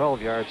and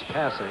 12 yards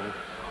passing,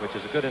 which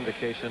is a good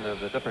indication of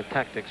the different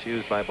tactics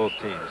used by both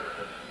teams.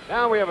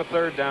 Now we have a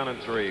 3rd down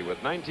and 3 with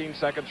 19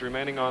 seconds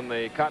remaining on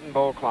the Cotton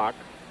Bowl clock.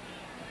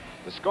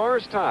 The score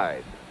is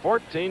tied,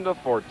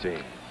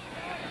 14-14.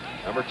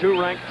 Number 2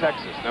 ranked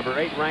Texas, number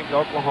 8 ranked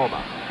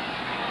Oklahoma.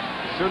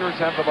 The Sooners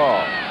have the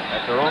ball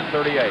at their own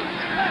 38.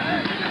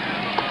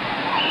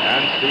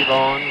 And Steve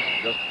Owens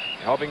just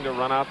helping to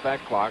run out that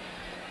clock,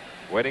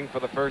 waiting for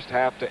the first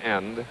half to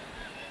end.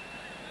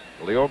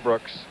 Leo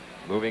Brooks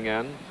moving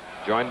in,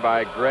 joined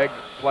by Greg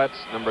Pletz,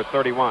 number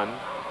 31.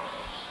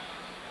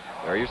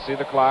 There you see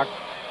the clock.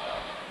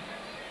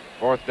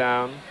 4th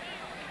down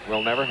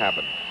will never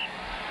happen.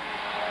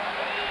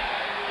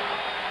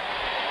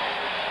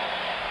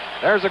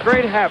 There's a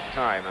great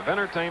halftime of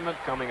entertainment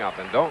coming up,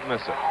 and don't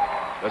miss it.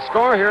 The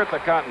score here at the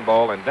Cotton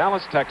Bowl in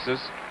Dallas, Texas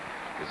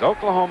is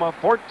Oklahoma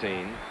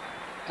 14,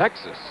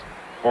 Texas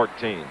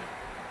 14.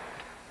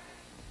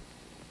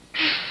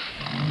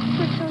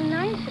 What's so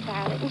nice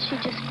about it is she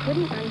just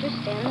couldn't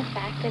understand the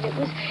fact that it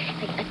was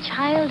like a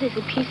child is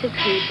a piece of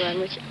paper on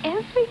which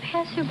every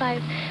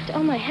passerby,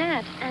 oh, my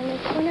hat. And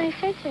it's when I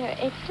said to her,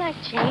 it's like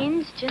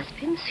Jane's just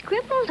been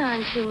scribbled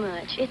on too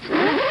much. It's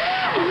not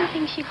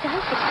anything she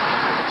does.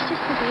 It's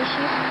just the way she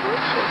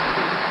approaches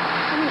things.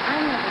 I mean, I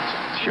never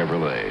judge.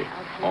 Chevrolet,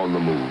 on the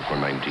move for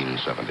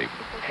 1970.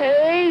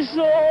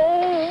 Hazel!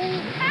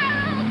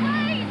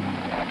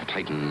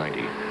 Titan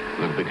 90,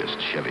 the biggest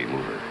Chevy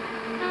mover.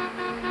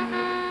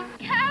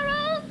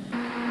 Harold!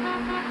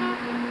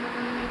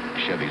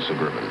 Chevy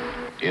Suburban,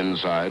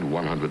 inside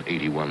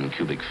 181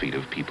 cubic feet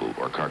of people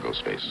or cargo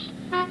space.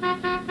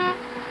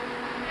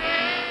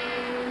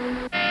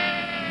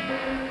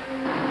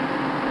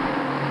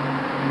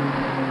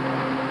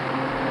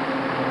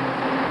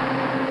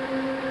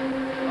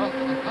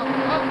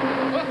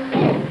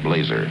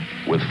 Blazer.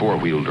 With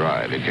 4-wheel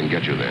drive, it can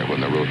get you there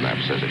when the road map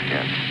says it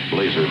can't.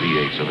 Blazer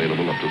V8's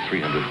available up to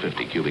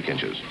 350 cubic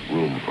inches.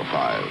 Room for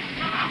 5.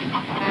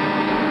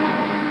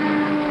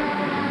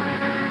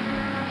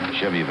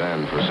 Chevy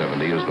van for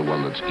 70 is the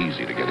one that's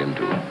easy to get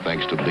into,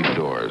 thanks to big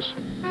doors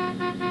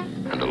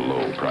and a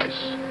low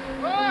price.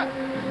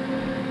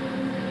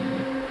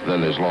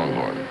 Then there's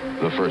Longhorn,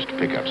 the first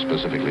pickup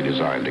specifically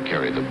designed to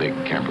carry the big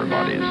camper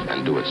bodies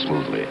and do it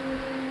smoothly.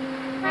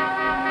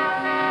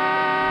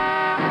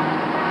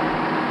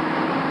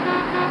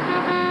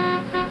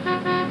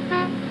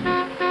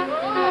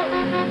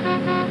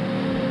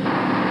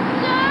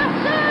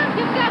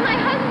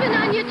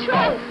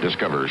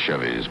 Discover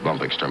Chevy's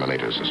Bump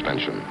Exterminator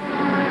suspension.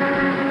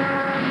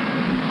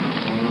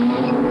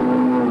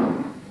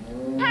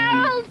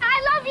 Harold,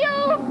 I love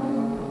you!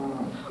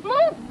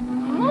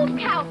 Move,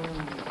 cow.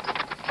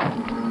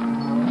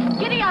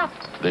 Giddy up.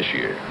 This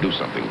year, do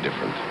something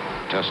different.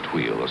 Test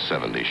wheel a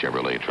 70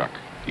 Chevrolet truck.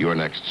 Your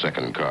next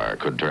second car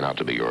could turn out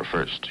to be your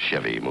first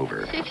Chevy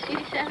mover.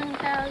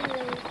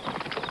 67,000.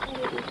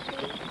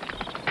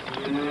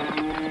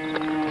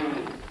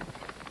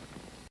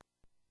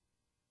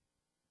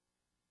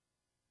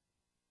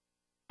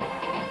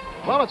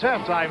 Well, it's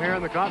halftime here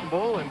in the Cotton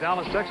Bowl in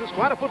Dallas, Texas.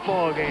 Quite a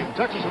football game.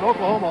 Texas and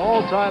Oklahoma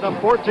all tied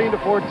up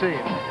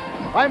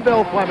 14-14. I'm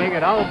Bill Fleming,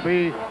 and I'll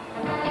be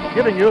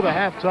giving you the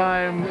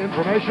halftime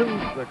information,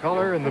 the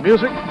color, and the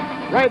music.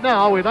 Right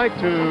now, we'd like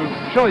to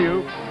show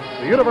you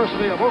the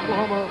University of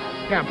Oklahoma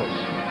campus.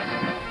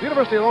 The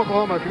University of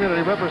Oklahoma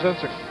community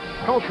represents a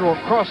cultural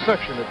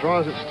cross-section that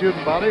draws its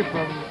student body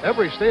from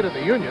every state of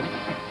the Union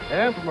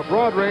and from a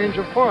broad range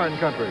of foreign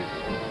countries.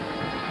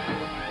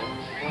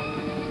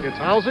 Its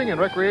housing and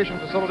recreation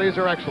facilities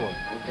are excellent.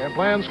 and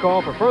plans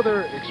call for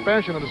further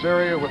expansion in this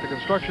area with the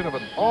construction of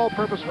an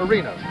all-purpose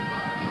arena,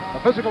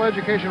 a physical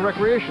education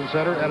recreation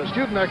center, and a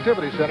student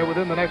activity center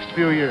within the next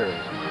few years.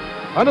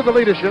 Under the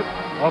leadership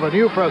of a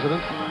new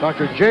president,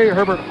 Dr. J.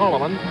 Herbert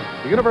Holloman,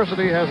 the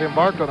university has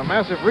embarked on a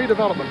massive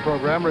redevelopment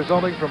program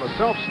resulting from a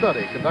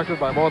self-study conducted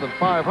by more than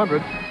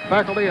 500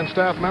 faculty and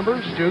staff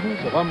members,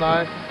 students,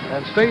 alumni,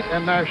 and state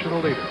and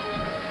national leaders.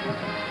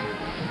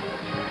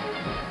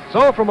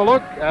 So, from a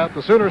look at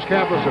the Sooners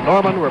campus in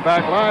Norman, we're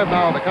back live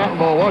now in the Cotton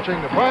Bowl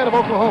watching the Pride of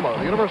Oklahoma,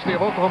 the University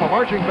of Oklahoma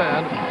Marching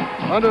Band,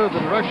 under the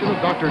direction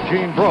of Dr.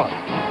 Gene Broad.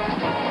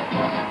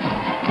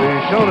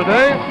 The show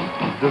today,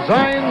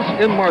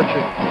 Designs in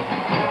Marching.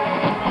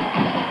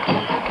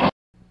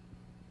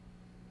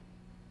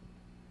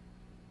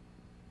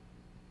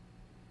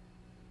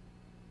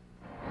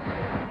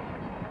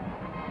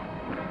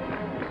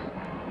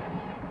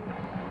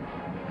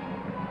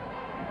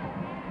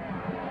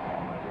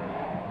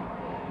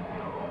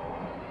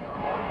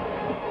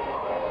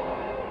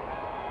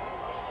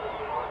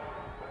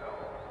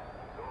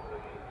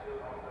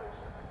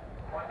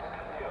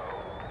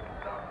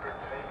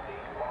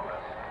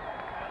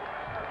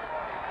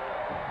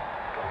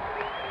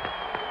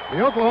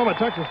 The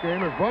Oklahoma-Texas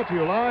game is brought to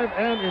you live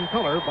and in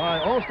color by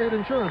Allstate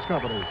Insurance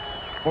Companies.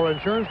 For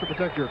insurance to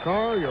protect your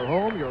car, your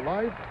home, your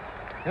life,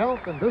 health,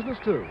 and business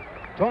too.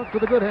 Talk to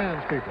the good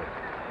hands people.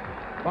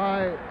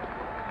 By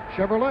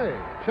Chevrolet.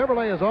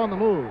 Chevrolet is on the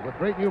move with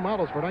great new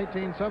models for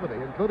 1970,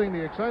 including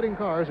the exciting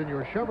cars in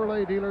your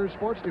Chevrolet dealer's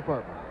sports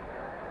department.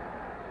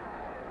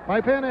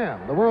 By Pan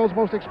Am, the world's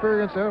most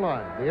experienced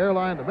airline, the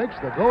airline that makes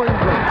the going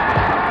great.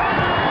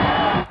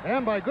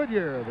 And by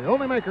Goodyear, the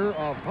only maker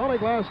of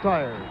polyglass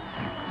tires.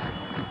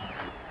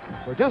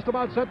 We're just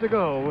about set to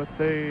go with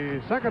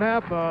the second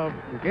half of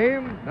the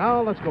game.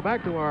 Now let's go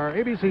back to our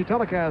ABC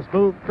telecast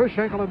booth, Chris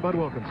Schenkel and Bud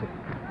Wilkinson.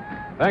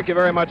 Thank you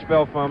very much,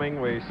 Bill Fleming.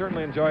 We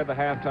certainly enjoyed the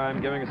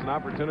halftime, giving us an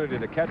opportunity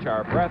to catch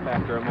our breath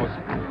after a most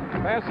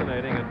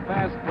fascinating and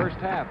fast first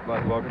half,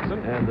 Bud Wilkinson.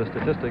 And the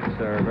statistics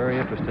are very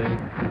interesting.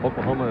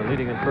 Oklahoma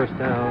leading in first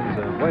downs,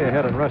 way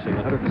ahead in rushing,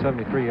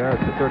 173 yards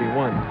to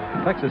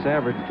 31. Texas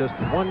averaged just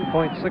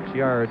 1.6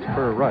 yards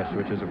per rush,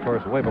 which is, of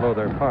course, way below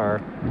their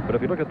par. But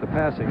if you look at the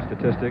passing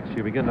statistics,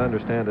 you begin to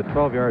understand that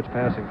 12 yards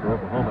passing for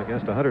Oklahoma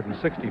against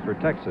 160 for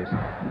Texas.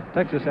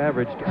 Texas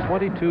averaged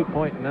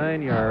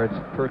 22.9 yards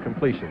per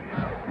completion.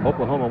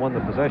 Oklahoma won the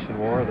possession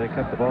war. They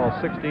kept the ball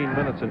 16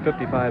 minutes and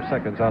 55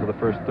 seconds out of the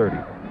first 30.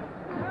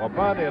 Well,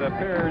 Bud, it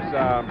appears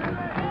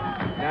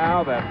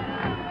now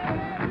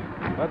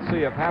that, let's see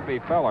if Happy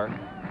Feller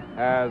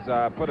has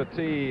put a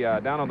tee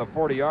down on the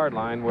 40-yard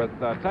line. With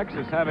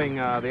Texas having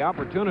the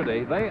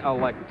opportunity, they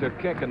elect to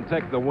kick and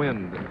take the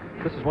wind.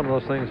 This is one of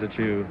those things that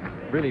you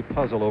really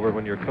puzzle over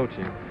when you're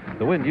coaching.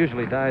 The wind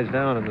usually dies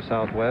down in the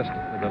southwest.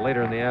 The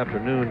later in the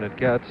afternoon it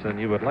gets, and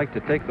you would like to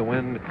take the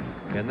wind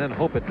and then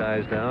hope it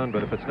dies down,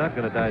 but if it's not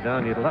going to die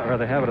down, you'd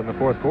rather have it in the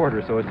fourth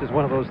quarter, so it's just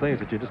one of those things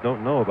that you just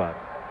don't know about.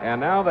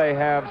 And now they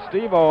have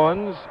Steve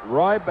Owens,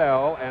 Roy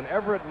Bell, and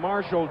Everett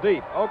Marshall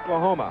deep,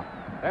 Oklahoma.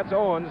 That's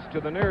Owens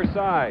to the near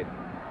side.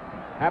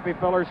 Happy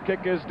Feller's kick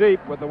is deep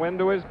with the wind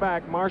to his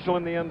back. Marshall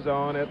in the end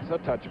zone. It's a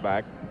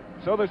touchback.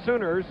 So the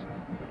Sooners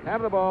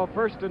have the ball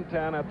first and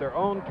 10 at their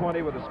own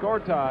 20 with the score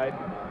tied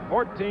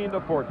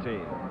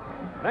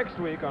 14-14. Next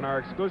week on our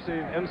exclusive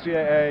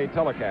NCAA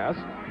telecast,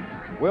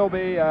 we'll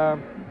be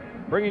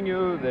bringing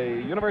you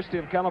the University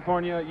of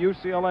California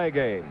UCLA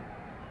game.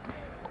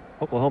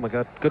 Oklahoma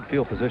got good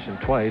field position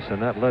twice,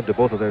 and that led to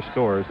both of their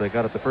scores. They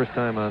got it the first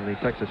time on the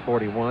Texas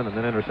 41 and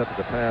then intercepted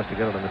the pass to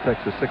get it on the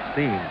Texas 16.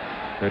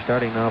 They're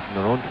starting now from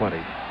their own 20.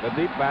 The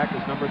deep back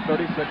is number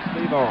 36,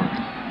 Steve Owens.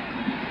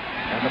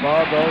 And the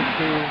ball goes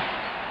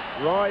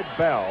to Roy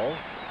Bell,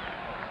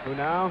 who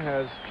now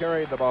has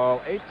carried the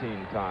ball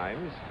 18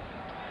 times,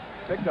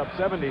 picked up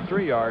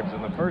 73 yards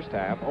in the first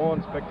half.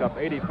 Owens picked up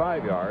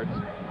 85 yards,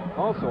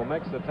 also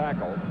makes the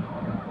tackle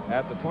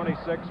at the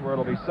 26, where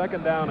it'll be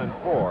second down and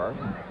 4,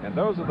 and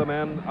those are the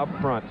men up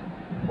front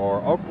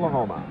for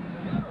Oklahoma.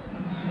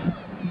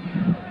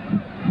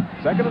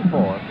 Second and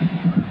 4.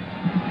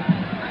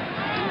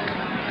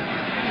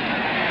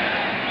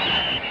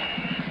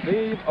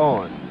 Steve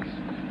Owens.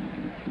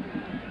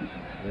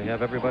 They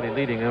have everybody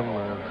leading him,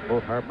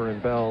 both Harper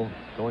and Bell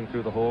going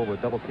through the hole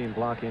with double team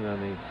blocking on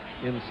the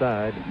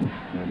inside,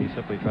 and he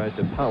simply tries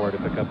to power to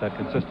pick up that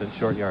consistent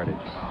short yardage.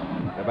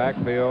 The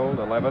backfield,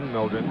 11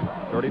 Mildren,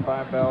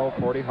 35 Bell,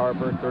 40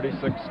 Harper,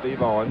 36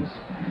 Steve Owens.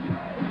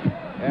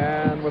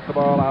 And with the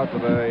ball out to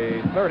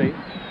the 30,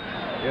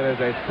 it is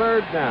a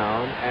third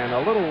down and a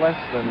little less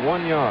than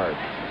 1 yard.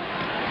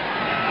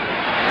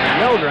 And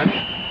Mildren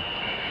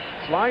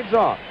slides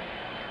off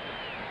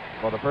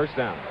for the first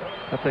down.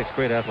 That takes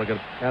great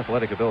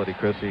athletic ability,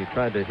 Chris. He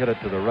tried to hit it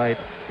to the right.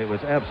 It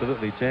was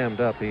absolutely jammed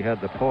up. He had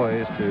the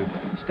poise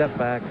to step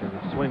back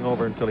and swing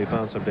over until he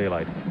found some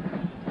daylight.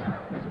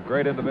 Some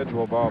great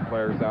individual ball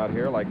players out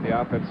here, like the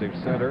offensive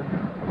center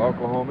of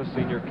Oklahoma,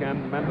 senior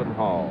Ken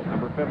Mendenhall,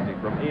 number 50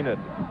 from Enid.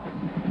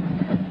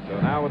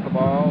 So now with the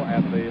ball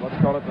at the, let's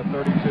call it the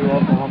 32,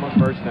 Oklahoma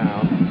first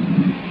down.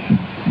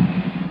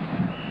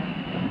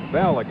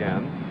 Bell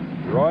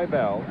again, Roy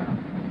Bell.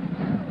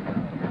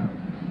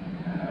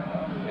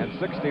 And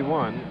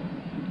 61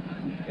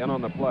 in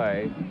on the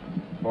play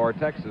for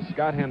Texas,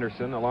 Scott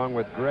Henderson, along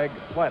with Greg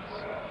Pletz.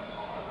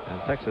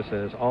 And Texas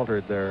has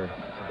altered their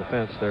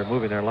defense. They're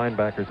moving their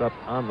linebackers up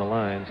on the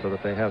line so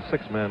that they have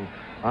 6 men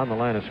on the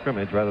line of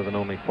scrimmage rather than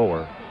only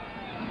 4.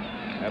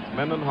 That's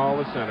Mendenhall,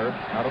 the center,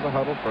 out of the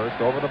huddle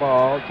first. Over the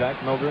ball,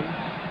 Jack Mildren,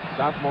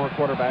 sophomore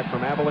quarterback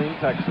from Abilene,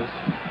 Texas,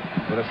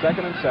 with a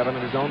 2nd and 7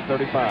 at his own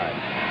 35.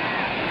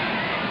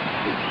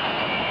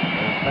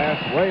 And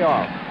pass way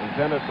off,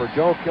 intended for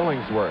Joe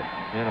Killingsworth.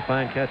 And a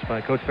fine catch by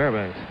Coach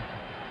Fairbanks.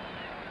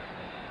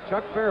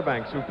 Chuck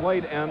Fairbanks, who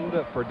played end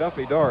for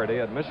Duffy Doherty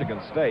at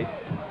Michigan State,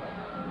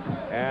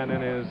 and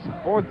in his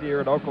 4th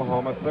year at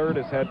Oklahoma,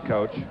 3rd as head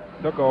coach,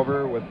 took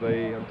over with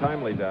the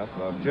untimely death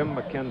of Jim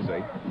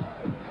McKenzie.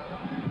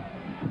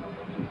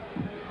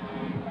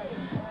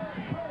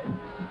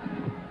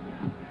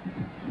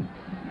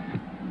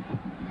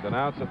 So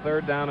now it's a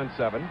 3rd down and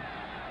 7.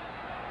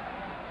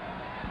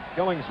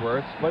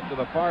 Killingsworth split to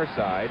the far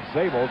side.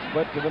 Zabel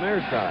split to the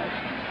near side.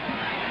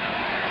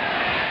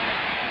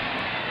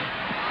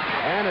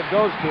 And it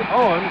goes to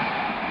Owens.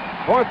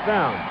 4th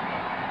down.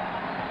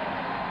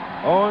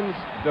 Owens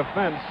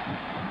defense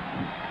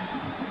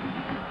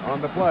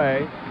on the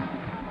play.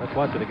 Let's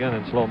watch it again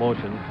in slow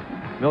motion.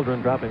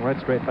 Mildren dropping right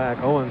straight back.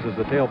 Owens is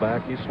the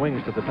tailback. He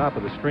swings to the top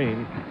of the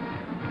screen.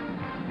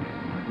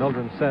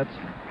 Mildren sets.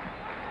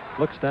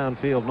 Looks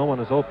downfield. No one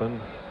is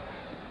open.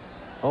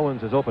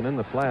 Owens is open in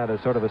the flat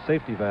as sort of a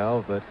safety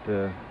valve, but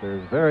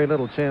there's very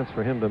little chance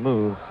for him to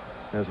move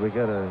as we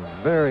get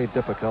a very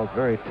difficult,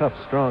 very tough,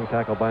 strong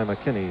tackle by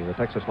McKinney, the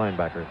Texas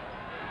linebacker.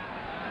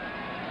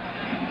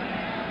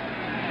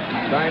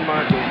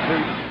 Steinmark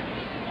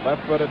deep.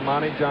 Left-footed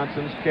Monty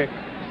Johnson's kick.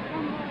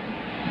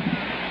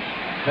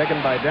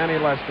 Taken by Danny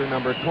Lester,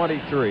 number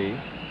 23,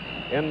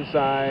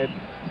 inside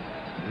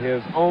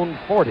his own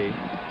 40.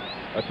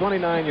 A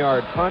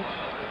 29-yard punt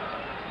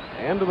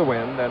into the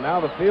wind, and now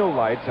the field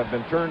lights have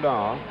been turned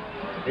off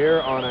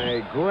here on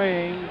a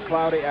graying,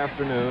 cloudy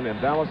afternoon in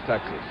Dallas,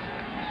 Texas.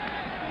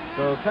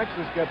 So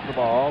Texas gets the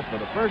ball for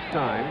the first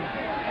time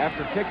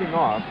after kicking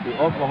off to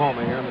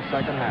Oklahoma here in the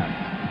 2nd half.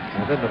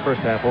 And then the first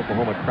half,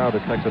 Oklahoma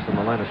crowded Texas in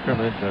the line of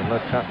scrimmage and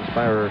let Cotton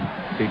Spire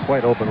be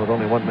quite open with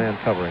only 1 man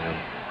covering him.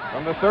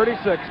 From the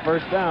 36,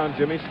 first down,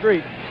 Jimmy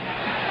Street.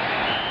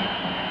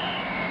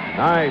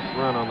 Nice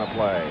run on the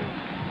play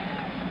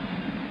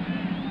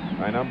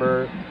by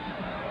number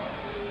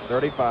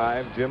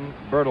 35, Jim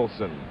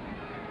Bertelson.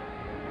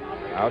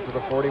 Out to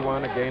the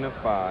 41, a gain of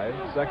 5.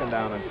 2nd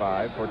down and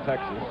 5 for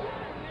Texas.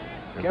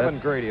 And Kevin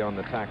Grady on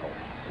the tackle.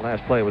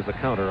 Last play was the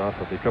counter off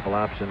of the triple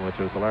option, which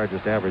was the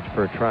largest average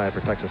per try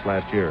for Texas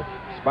last year.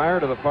 Spire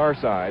to the far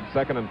side,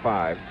 2nd and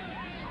 5.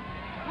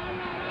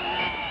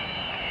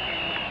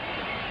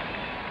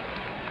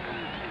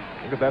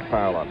 Look at that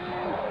pile up.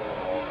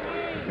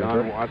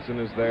 John Watson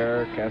is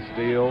there,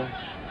 Castile,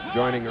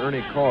 joining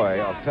Ernie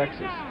Coy of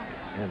Texas.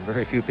 And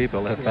very few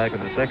people left back in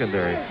the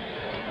secondary.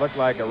 Looked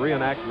like a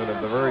reenactment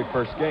of the very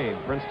first game,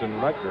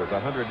 Princeton-Rutgers,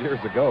 100 years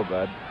ago,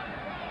 Bud.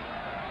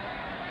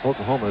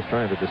 Oklahoma is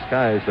trying to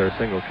disguise their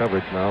single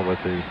coverage now with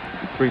the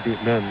 3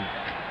 deep men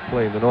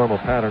playing the normal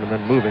pattern and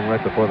then moving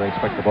right before they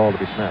expect the ball to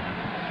be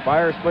snapped.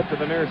 Spire split to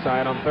the near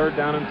side on 3rd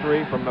down and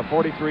 3 from the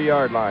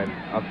 43-yard line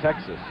of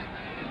Texas.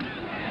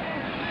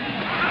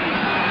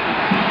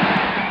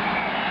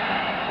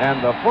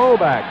 And the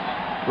fullback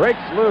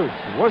breaks loose,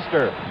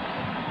 Worcester,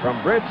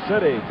 from Bridge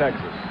City,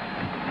 Texas.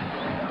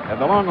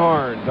 And the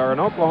Longhorns are in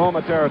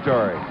Oklahoma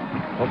territory.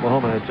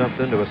 Oklahoma had jumped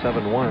into a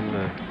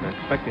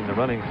 7-1 expecting the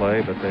running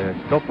play, but they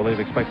don't believe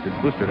expected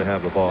Booster to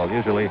have the ball.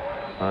 Usually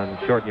on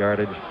short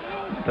yardage,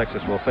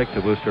 Texas will fake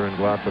to Booster and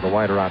go out for the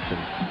wider option.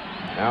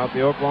 Now at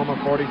the Oklahoma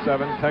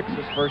 47,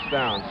 Texas first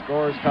down.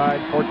 Scores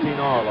tied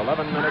 14-all.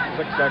 11 minutes,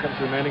 6 seconds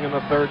remaining in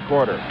the 3rd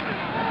quarter.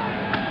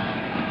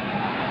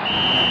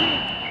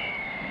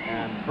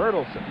 And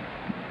Bertelson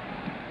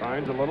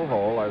finds a little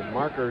hole as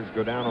markers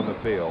go down on the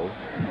field.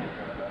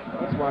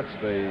 Let's watch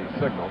the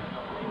signal.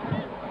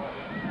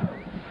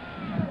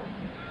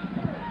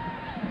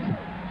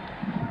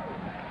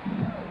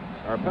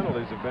 Our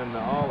penalties have been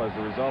all as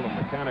a result of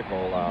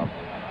mechanical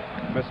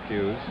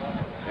miscues.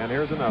 And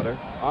here's another.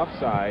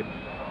 Offside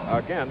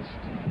against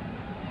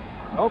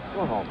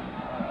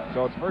Oklahoma.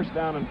 So it's first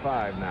down and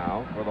 5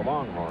 now for the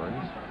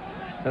Longhorns.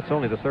 That's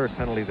only the 3rd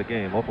penalty of the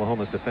game.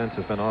 Oklahoma's defense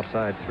has been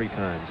offside 3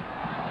 times.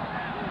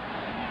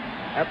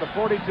 At the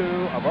 42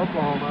 of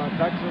Oklahoma,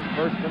 Texas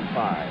first and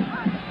 5.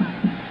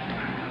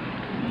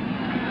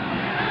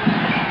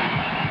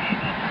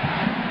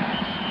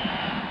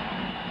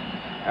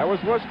 That was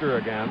Worcester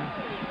again.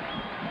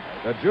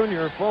 The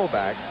junior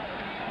fullback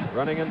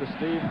running into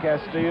Steve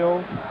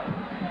Castile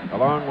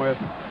along with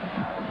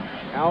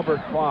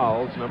Albert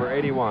Qualls, number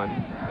 81.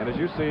 And as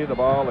you see, the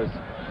ball is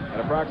at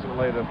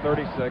approximately the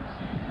 36,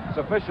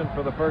 sufficient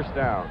for the first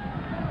down.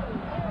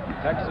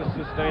 Texas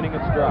sustaining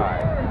its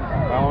drive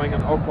following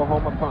an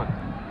Oklahoma punt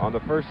on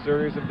the first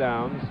series of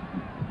downs.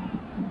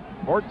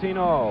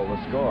 14-all the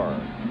score.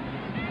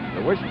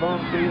 The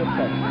wishbone key of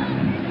Texas.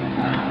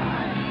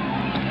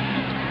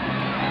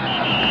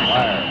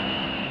 Spire.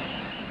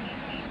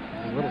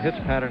 A little hitch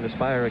pattern to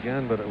Spire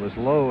again, but it was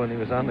low and he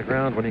was on the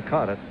ground when he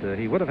caught it.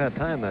 He would have had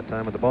time that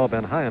time had the ball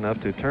been high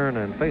enough to turn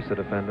and face the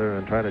defender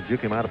and try to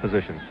juke him out of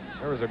position.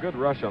 There was a good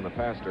rush on the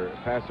passer.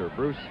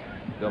 Bruce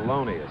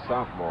Deloney, a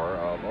sophomore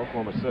of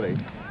Oklahoma City,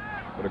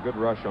 put a good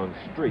rush on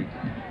Street.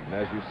 And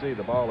as you see,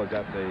 the ball is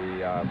at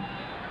the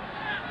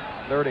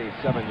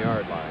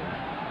 37-yard line.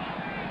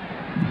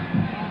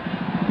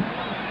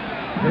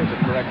 Here's the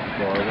correct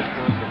score,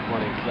 Wisconsin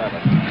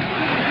 27, 13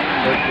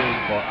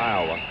 for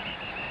Iowa.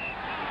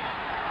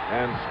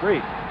 And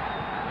Street.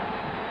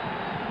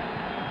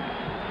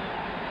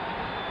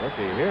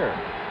 Looky here.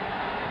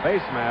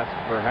 Face mask,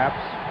 perhaps.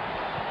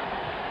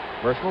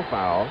 Personal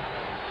foul.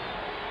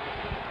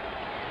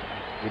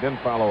 He didn't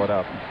follow it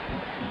up.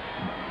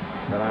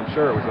 But I'm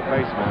sure it was a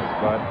face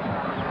mask, Bud.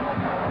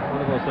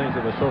 One of those things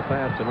that was so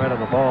fast and right on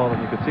the ball,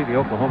 and you could see the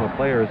Oklahoma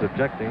players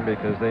objecting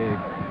because they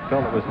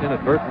felt it was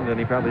inadvertent and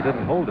he probably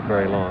didn't hold it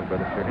very long.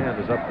 But if your hand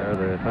is up there,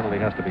 the penalty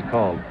has to be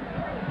called.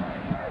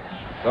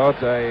 So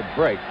it's a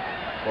break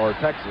for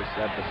Texas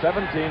at the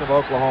 17 of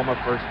Oklahoma,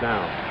 first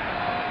down.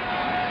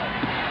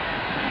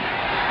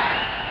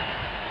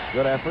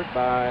 Good effort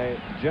by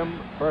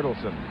Jim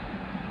Bertelsen,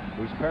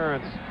 whose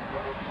parents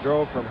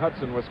drove from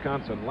Hudson,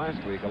 Wisconsin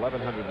last week,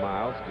 1,100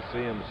 miles, to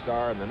see him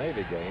star in the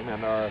Navy game,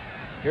 and are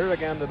here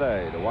again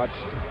today to watch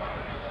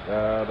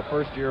the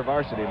first-year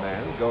varsity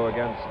man go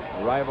against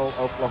rival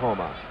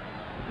Oklahoma.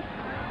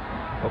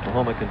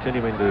 Oklahoma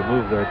continuing to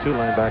move their two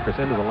linebackers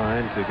into the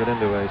line to get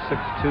into a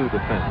 6-2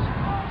 defense.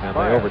 And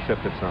they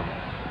overshifted some.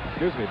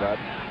 Excuse me, Bud.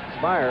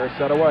 Spire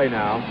set away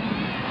now.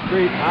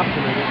 Street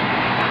optioning it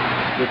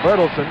to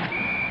Bertelsen.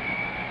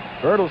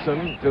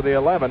 Bertelsen to the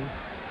 11.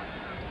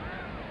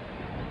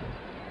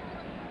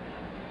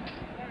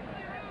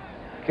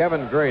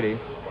 Kevin Grady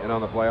in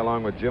on the play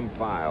along with Jim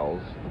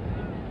Files.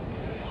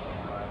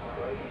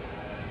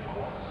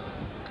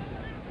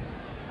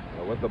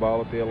 So with the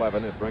ball at the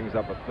 11, it brings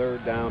up a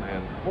third down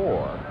and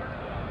 4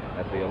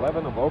 at the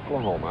 11 of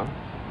Oklahoma.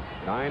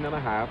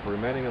 9.5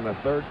 remaining in the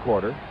third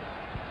quarter.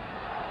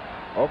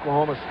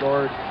 Oklahoma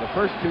scored the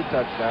first 2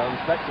 touchdowns.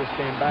 Texas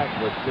came back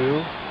with 2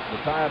 to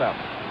tie it up.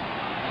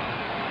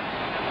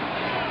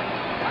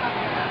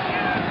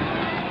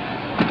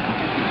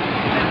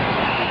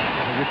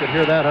 You could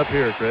hear that up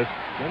here, Chris.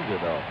 Ginger,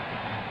 though.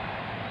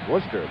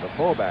 Worcester, the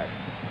fullback,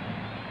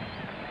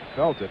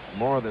 felt it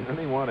more than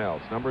anyone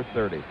else. Number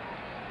 30.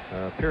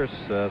 Pierce,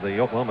 the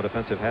Oklahoma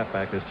defensive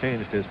halfback, has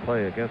changed his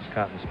play against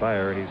Cotton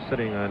Spire. He's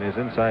sitting on his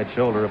inside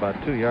shoulder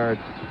about 2 yards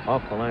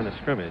off the line of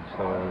scrimmage.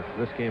 So as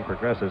this game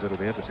progresses, it'll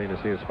be interesting to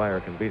see if Spire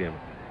can beat him.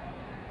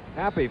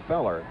 Happy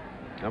Feller,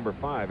 number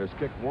 5, has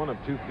kicked 1 of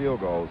 2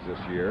 field goals this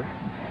year.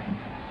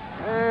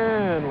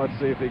 And let's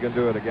see if he can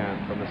do it again.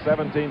 From the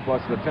 17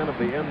 plus the 10 of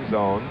the end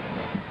zone,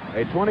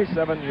 a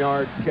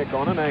 27-yard kick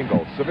on an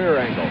angle, severe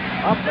angle.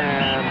 Up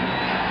and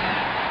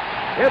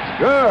it's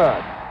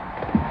good.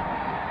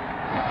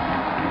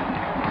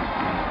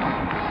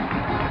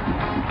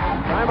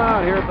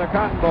 Timeout here at the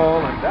Cotton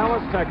Bowl in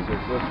Dallas,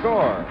 Texas. The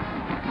score,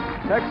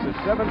 Texas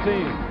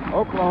 17,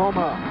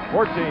 Oklahoma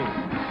 14.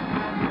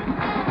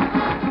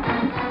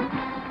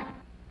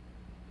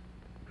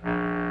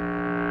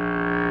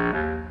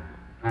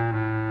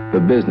 The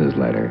business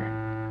letter.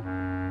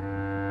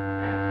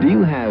 Do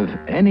you have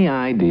any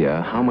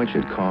idea how much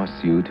it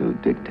costs you to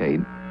dictate,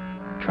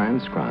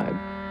 transcribe,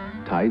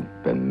 type,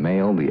 and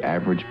mail the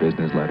average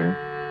business letter?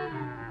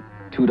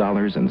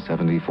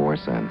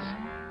 $2.74.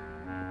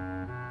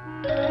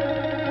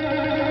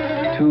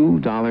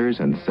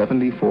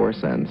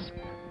 $2.74,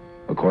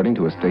 according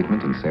to a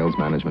statement in Sales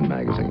Management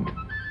magazine.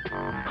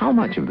 How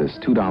much of this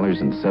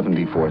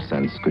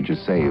 $2.74 could you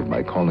save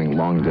by calling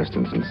long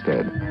distance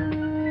instead?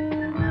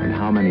 And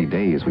how many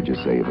days would you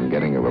save in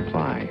getting a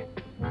reply?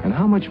 And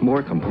how much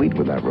more complete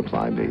would that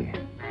reply be?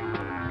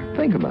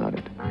 Think about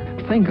it.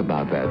 Think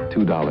about that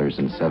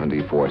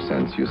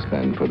 $2.74 you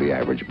spend for the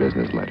average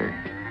business letter.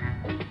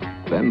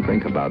 Then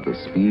think about the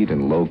speed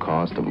and low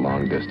cost of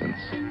long distance.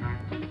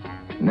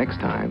 Next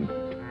time,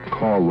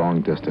 call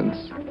long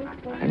distance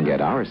and get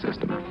our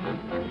system,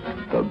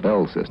 the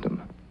Bell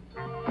system,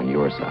 on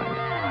your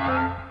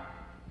side.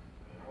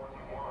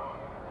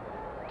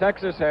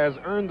 Texas has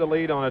earned the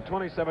lead on a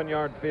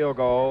 27-yard field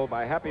goal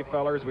by Happy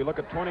Fellers. We look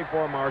at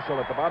 24 Marshall.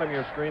 At the bottom of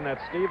your screen,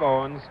 that's Steve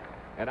Owens.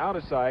 And out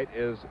of sight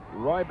is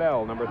Roy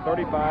Bell, number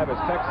 35, as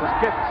Texas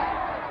kicks.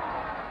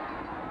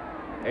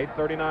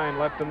 8:39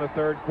 left in the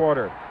third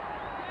quarter.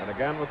 And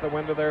again with the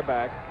wind to their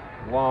back,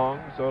 long,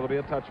 so it'll be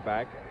a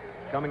touchback.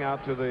 Coming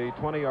out to the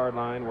 20-yard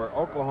line where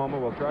Oklahoma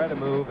will try to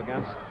move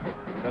against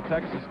the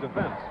Texas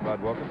defense.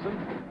 Bud Wilkinson.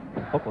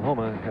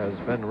 Oklahoma has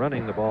been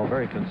running the ball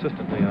very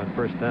consistently on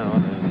first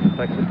down, and the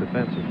Texas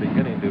defense is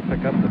beginning to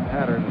pick up the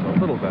patterns a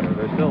little better.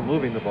 They're still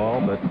moving the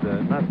ball, but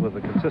not with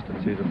the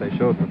consistency that they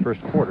showed in the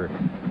first quarter.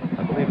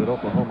 I believe that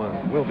Oklahoma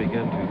will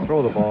begin to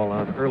throw the ball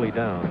on early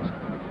downs.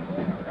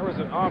 There was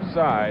an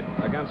offside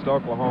against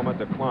Oklahoma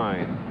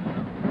decline.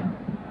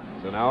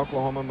 So now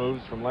Oklahoma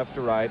moves from left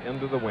to right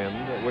into the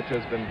wind, which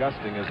has been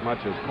gusting as much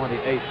as 28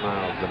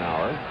 miles an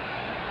hour.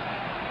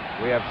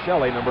 We have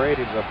Shelley, number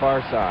 80, to the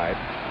far side.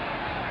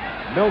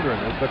 Mildren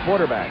is the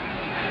quarterback.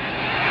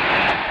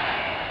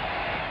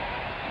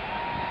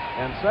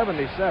 And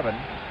 77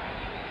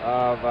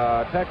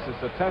 of Texas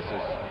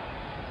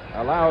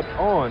allowed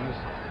Owens,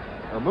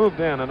 or moved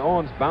in, and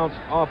Owens bounced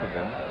off of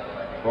him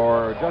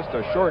for just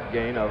a short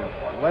gain of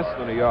less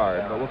than a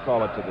yard, but we'll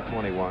call it to the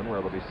 21, where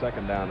it'll be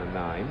 2nd down and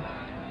 9.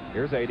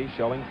 Here's 80,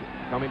 Schelling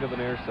coming to the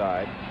near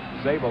side.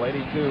 Zabel,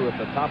 82, at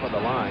the top of the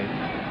line.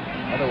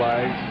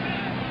 Otherwise,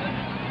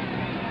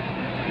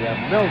 we have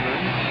Mildren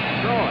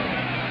throwing.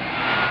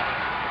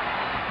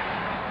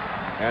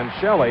 And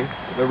Shelley,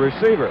 the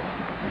receiver.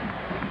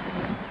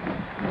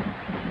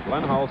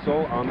 Glenn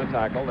Halsell on the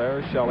tackle.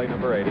 There's Shelley,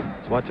 number 80.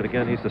 Let's watch it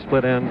again. He's the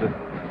split end.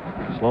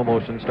 Slow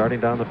motion, starting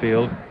down the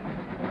field.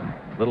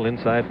 Little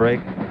inside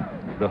break.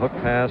 The hook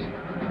pass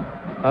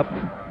up.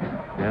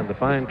 And the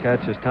fine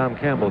catch as Tom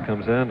Campbell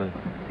comes in. And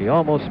he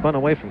almost spun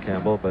away from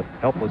Campbell, but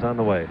help was on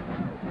the way.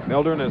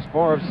 Mildren is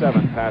 4 of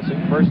 7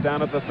 passing. First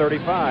down at the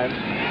 35. A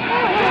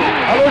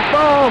loose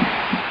ball.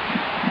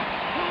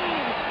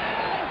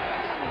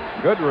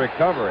 Good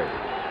recovery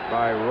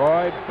by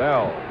Roy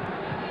Bell,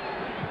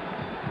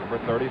 number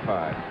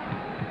 35.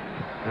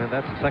 And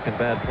that's the second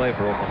bad play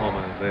for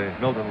Oklahoma.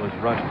 Mildren was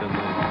rushed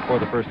before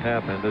the first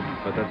half ended,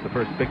 but that's the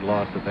first big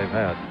loss that they've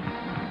had.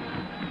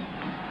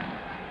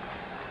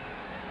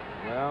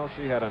 Well,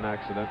 she had an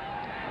accident.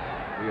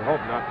 We hope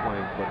not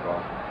playing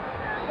football.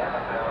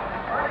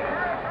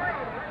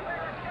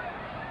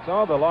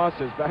 So the loss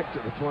is back to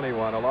the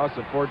 21, a loss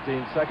of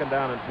 14, 2nd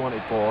down and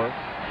 24.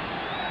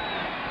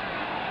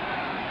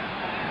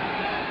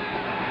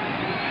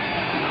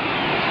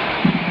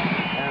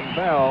 And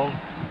Bell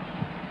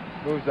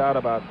moves out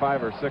about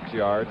 5 or 6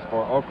 yards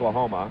for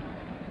Oklahoma.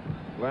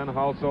 Glenn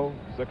Halsell,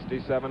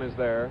 67, is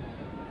there,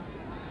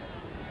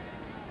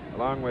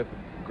 along with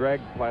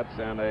Greg Pletz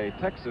and a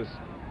Texas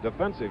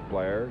defensive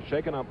player,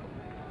 shaken up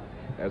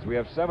as we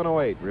have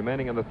 7:08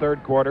 remaining in the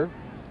 3rd quarter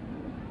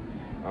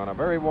on a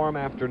very warm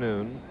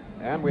afternoon,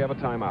 and we have a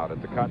timeout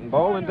at the Cotton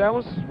Bowl in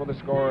Dallas, with the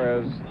score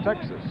as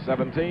Texas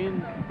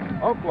 17,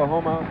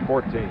 Oklahoma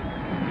 14.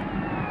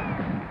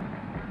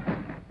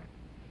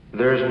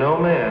 There's no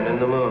man in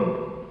the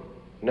moon.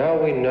 Now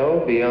we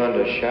know beyond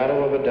a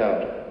shadow of a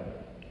doubt,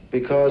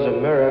 because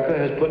America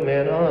has put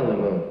man on the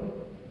moon.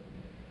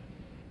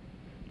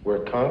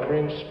 We're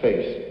conquering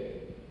space,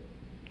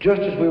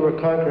 just as we were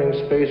conquering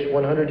space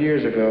 100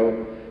 years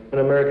ago when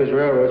America's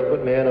railroads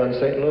put man on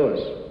St.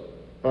 Louis,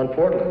 on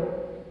Portland,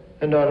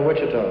 and on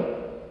Wichita.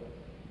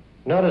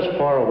 Not as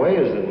far away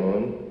as the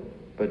moon,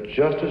 but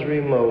just as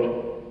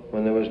remote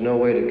when there was no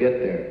way to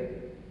get there.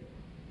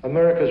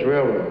 America's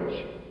railroads.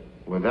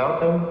 Without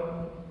them,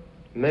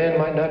 man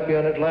might not be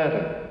on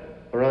Atlanta,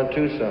 or on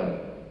Tucson,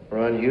 or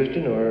on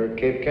Houston, or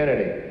Cape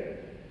Kennedy.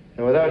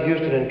 And without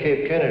Houston and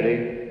Cape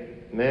Kennedy,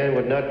 man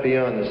would not be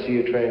on the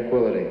Sea of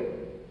Tranquility.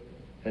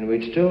 And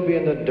we'd still be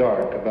in the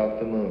dark about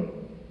the moon.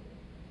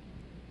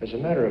 As a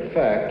matter of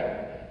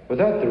fact,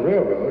 without the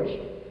railroads,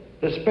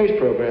 the space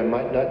program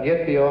might not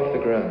yet be off the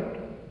ground.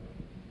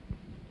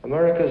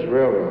 America's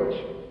railroads.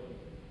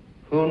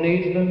 Who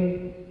needs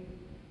them?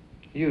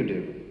 You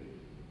do.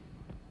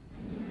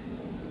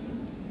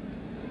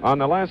 On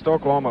the last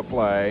Oklahoma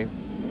play,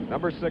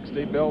 number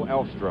 60, Bill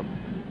Elstrom,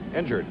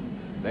 injured.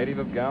 Native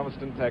of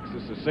Galveston,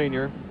 Texas, a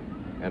senior.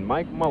 And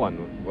Mike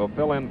Mullen will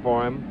fill in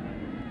for him.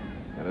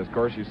 And of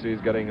course, you see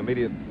he's getting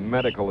immediate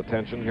medical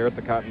attention here at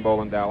the Cotton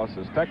Bowl in Dallas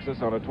as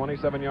Texas, on a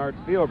 27-yard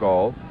field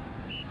goal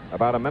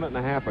about a minute and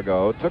a half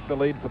ago, took the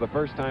lead for the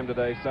first time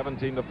today,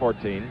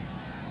 17-14.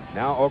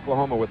 Now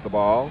Oklahoma with the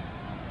ball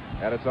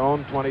at its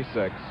own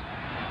 26.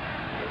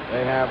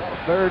 They have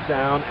 3rd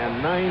down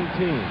and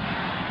 19.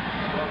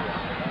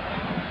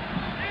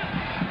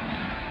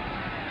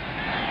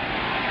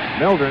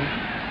 Mildren,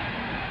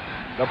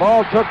 the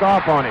ball took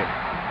off on him.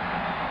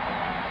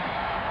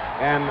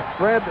 And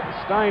Fred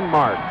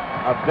Steinmark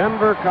of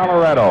Denver,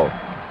 Colorado,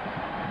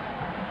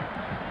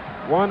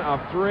 one of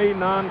 3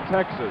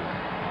 non-Texas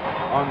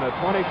on the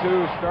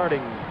 22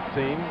 starting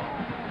team.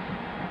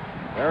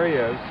 There he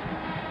is.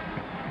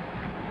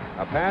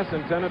 A pass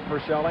intended for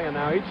Shelley, and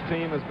now each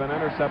team has been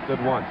intercepted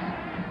once.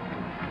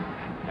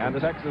 And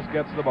Texas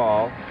gets the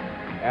ball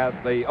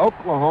at the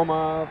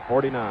Oklahoma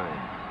 49.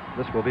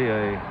 This will be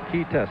a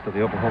key test of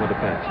the Oklahoma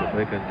defense. If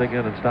they can dig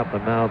in and stop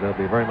them now, they'll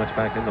be very much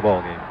back in the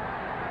ball game.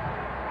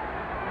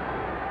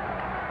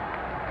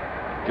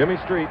 Jimmy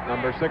Street,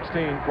 number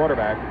 16,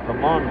 quarterback from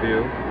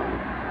Longview.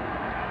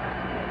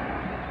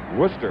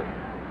 Worcester.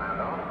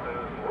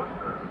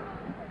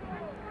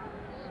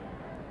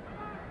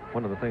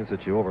 One of the things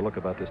that you overlook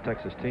about this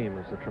Texas team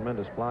is the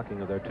tremendous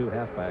blocking of their 2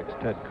 halfbacks,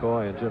 Ted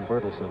Coy and Jim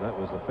Bertelson. That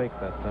was the fake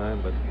that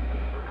time, but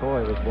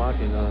Coy was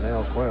blocking on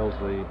Al Quayles,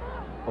 the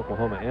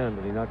Oklahoma end,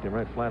 and he knocked him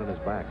right flat on his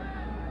back.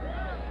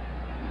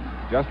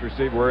 Just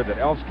received word that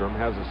Elstrom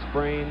has a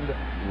sprained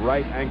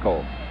right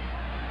ankle.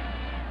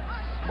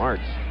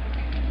 Smarts.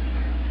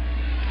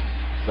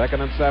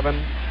 2nd and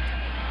 7.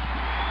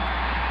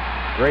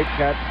 Great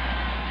catch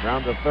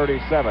around the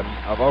 37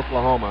 of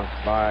Oklahoma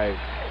by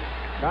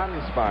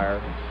Cotton Spire,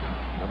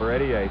 number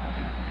 88.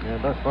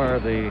 And thus far,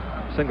 the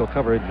single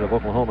coverage of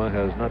Oklahoma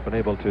has not been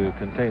able to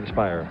contain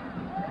Spire.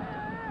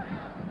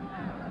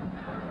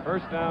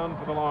 First down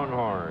for the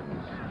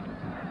Longhorns.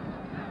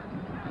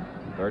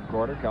 Third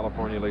quarter,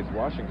 California leads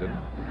Washington.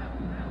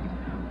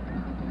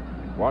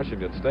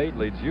 Washington State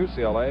leads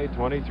UCLA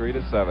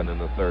 23-7 in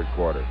the third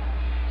quarter.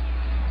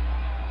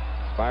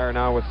 Spire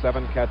now with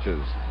 7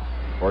 catches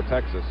for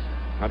Texas,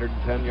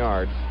 110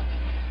 yards.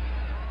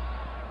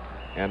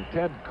 And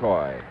Ted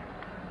Coy,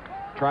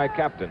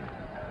 tri-captain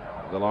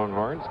of the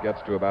Longhorns,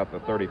 gets to about the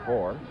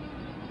 34.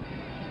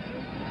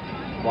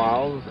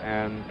 Qualls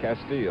and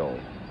Castile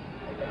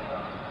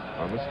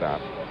on the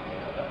stop.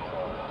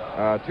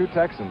 2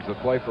 Texans that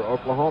play for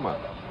Oklahoma.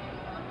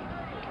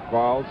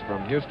 Qualls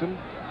from Houston,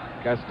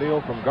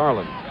 Castile from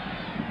Garland.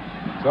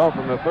 So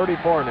from the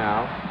 34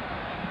 now,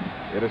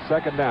 it is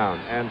second down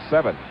and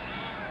 7.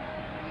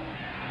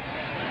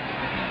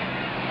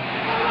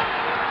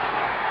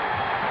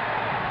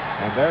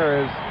 And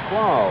there is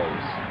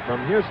Qualls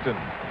from Houston.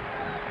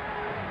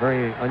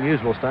 Very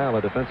unusual style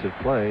of defensive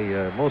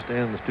play. Most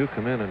ends do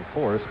come in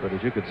force, but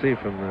as you could see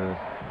from the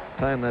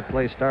time that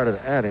play started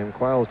at him,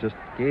 Qualls just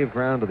gave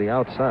ground to the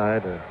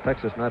outside.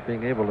 Texas not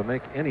being able to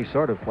make any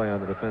sort of play on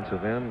the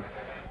defensive end,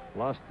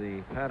 lost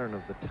the pattern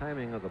of the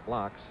timing of the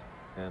blocks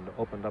and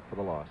opened up for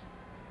the loss.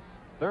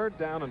 Third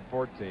down and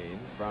 14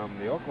 from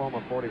the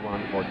Oklahoma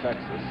 41 for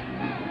Texas.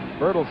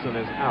 Bertelsen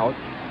is out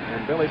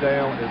and Billy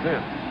Dale is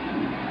in.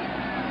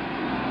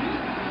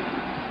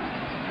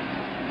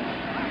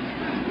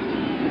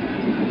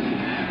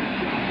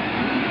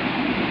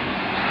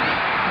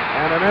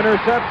 And an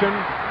interception.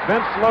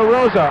 Vince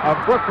LaRosa of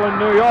Brooklyn,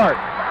 New York,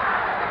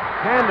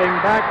 handing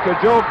back to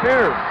Joe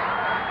Pierce.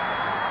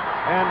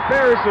 And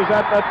Pierce is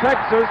at the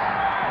Texas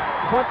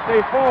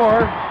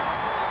 24.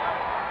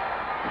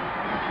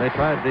 They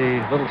tried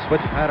the little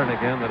switch pattern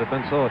again that had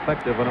been so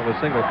effective when it was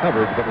single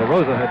coverage, but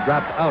LaRosa had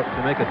dropped out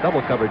to make a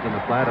double coverage in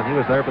the flat, and he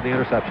was there for the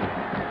interception.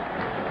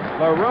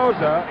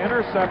 LaRosa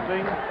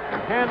intercepting,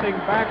 handing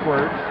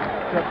backwards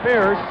to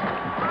Pierce,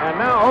 and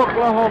now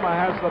Oklahoma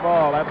has the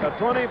ball at the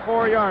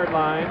 24-yard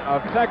line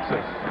of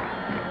Texas.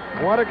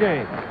 What a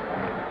game.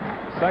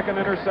 Second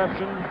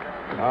interception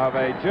of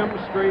a Jim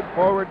Street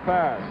forward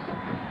pass.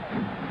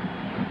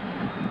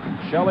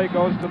 Shelley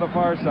goes to the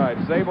far side.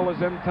 Zabel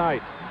is in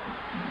tight.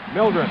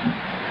 Mildren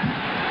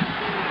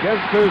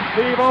gives to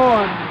Steve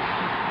Owens.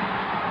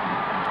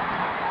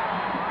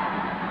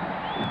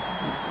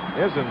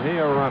 Isn't he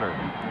a runner?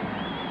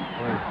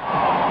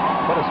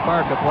 What a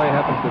spark a play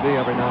happens to be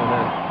every now and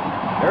then.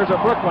 There's a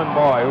Brooklyn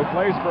boy who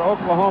plays for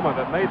Oklahoma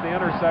that made the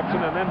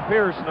interception, and then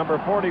Pierce, number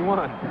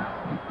 41.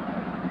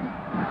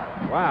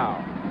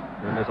 Wow.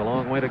 And there's a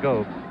long way to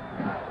go.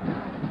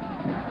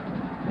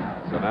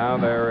 So now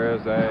there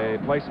is a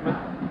placement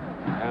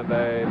and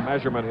a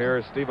measurement here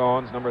as Steve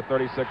Owens, number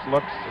 36,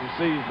 looks and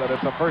sees that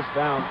it's a first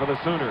down for the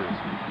Sooners.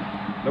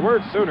 The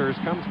word Sooners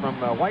comes from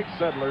the white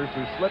settlers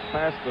who slipped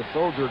past the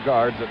soldier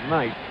guards at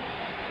night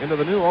into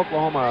the new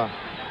Oklahoma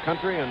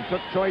country and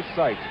took choice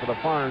sites for the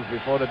farms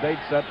before the date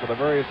set for the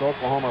various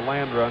Oklahoma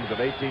land runs of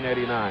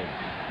 1889.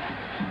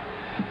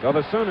 So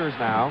the Sooners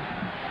now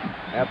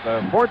at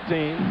the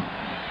 14,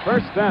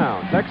 first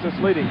down, Texas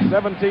leading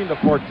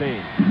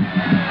 17-14.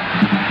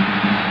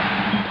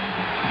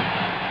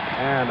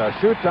 And a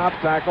shoe-top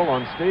tackle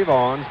on Steve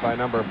Owens by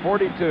number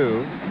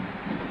 42,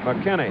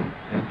 McKinney.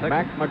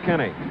 Mac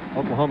McKinney.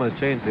 Oklahoma has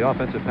changed the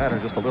offensive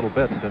pattern just a little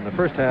bit. In the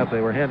first half,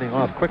 they were handing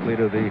off quickly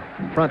to the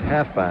front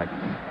halfback.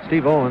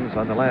 Steve Owens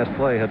on the last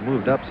play had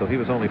moved up, so he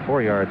was only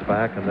 4 yards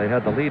back, and they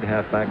had the lead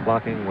halfback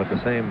blocking with the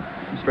same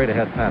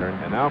straight-ahead pattern.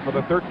 And now for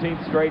the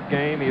 13th straight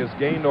game, he has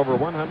gained over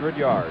 100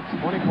 yards.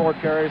 24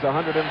 carries,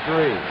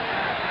 103.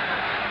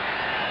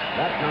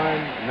 That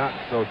time, not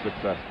so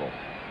successful.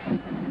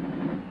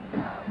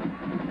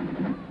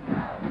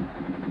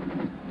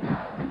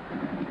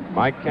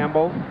 Mike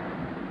Campbell,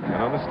 and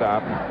on the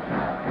stop.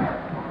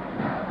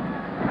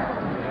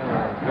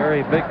 Yeah, a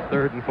very big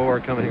 3rd and 4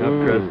 coming up,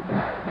 Chris.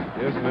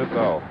 Isn't it,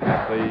 though?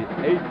 At the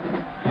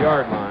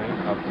 8-yard line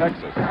of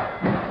Texas.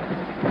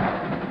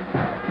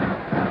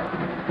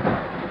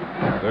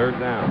 Third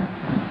down.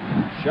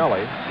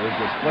 Shelley is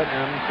the split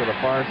end to the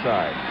far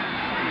side.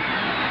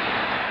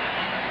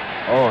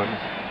 Owens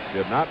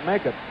did not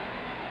make it.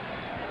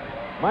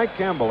 Mike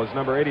Campbell is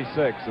number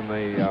 86 in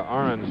the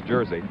orange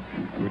jersey,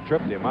 who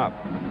tripped him up.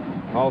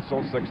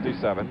 Also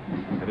 67.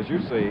 And as you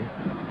see,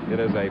 it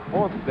is a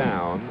 4th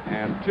down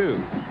and 2.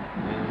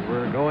 And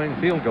we're going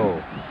field goal.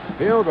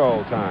 Field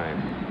goal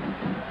time.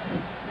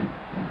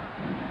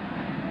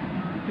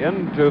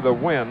 Into the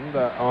wind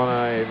on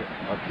a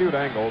acute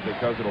angle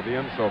because it'll be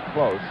in so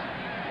close.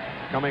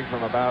 Coming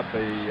from about the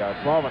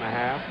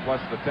 12.5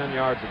 plus the 10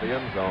 yards of the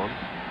end zone.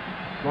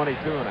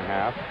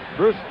 22.5.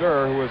 Bruce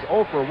Durr, who is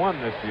 0 for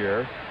 1 this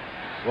year,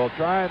 will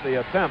try the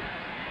attempt,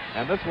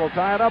 and this will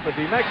tie it up if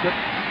he makes it.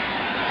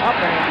 Up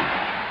and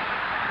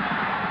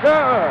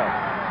good.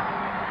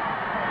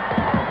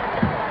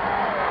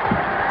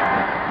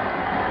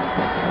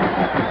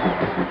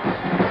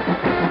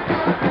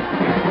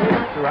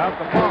 about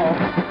the fall.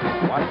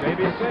 Watch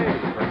ABC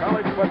for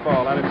college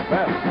football at its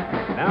best.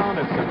 Now in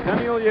its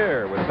centennial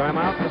year with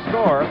timeout to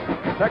score.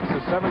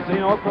 Texas 17,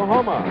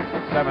 Oklahoma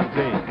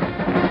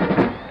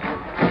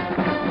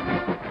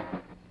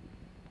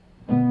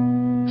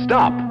 17.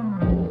 Stop.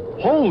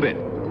 Hold it.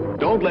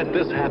 Don't let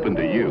this happen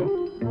to you.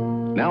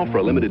 Now for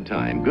a limited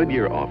time,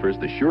 Goodyear offers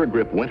the Sure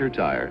Grip Winter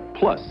Tire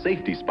plus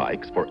safety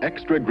spikes for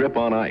extra grip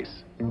on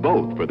ice.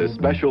 Both for this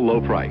special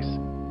low price.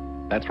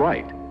 That's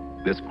right.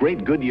 This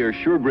great Goodyear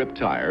Sure Grip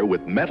tire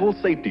with metal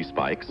safety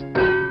spikes,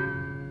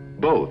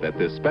 both at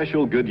this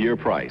special Goodyear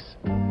price.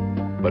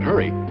 But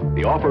hurry,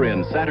 the offer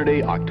ends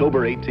Saturday,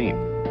 October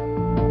 18th.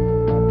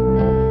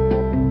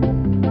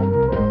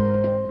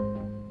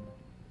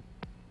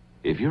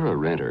 If you're a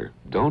renter,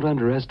 don't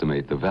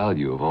underestimate the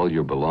value of all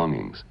your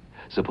belongings.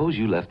 Suppose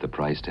you left the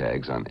price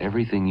tags on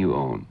everything you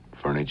own.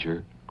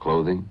 Furniture,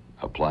 clothing,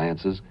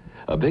 appliances.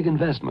 A big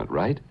investment,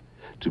 right?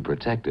 To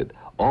protect it,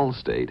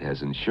 Allstate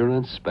has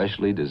insurance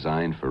specially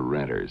designed for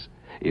renters.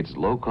 It's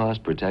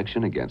low-cost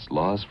protection against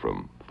loss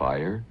from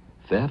fire,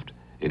 theft.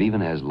 It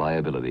even has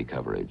liability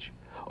coverage.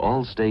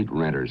 Allstate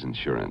Renters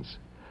Insurance.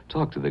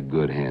 Talk to the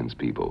good hands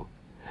people.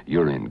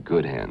 You're in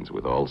good hands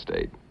with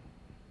Allstate.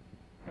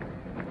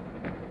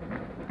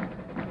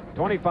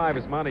 25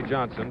 is Monty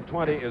Johnson.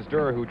 20 is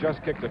Durr, who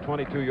just kicked a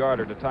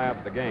 22-yarder to tie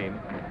up the game.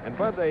 And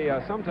Bud, they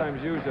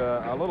sometimes use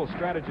a little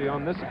strategy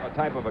on this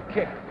type of a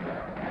kick.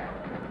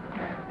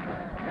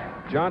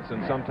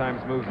 Johnson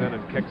sometimes moves in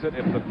and kicks it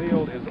if the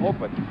field is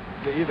open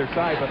to either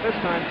side, but this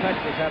time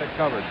Texas had it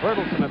covered.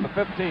 Bertelsen at the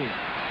 15,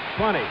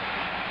 20,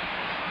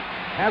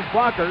 has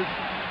blockers,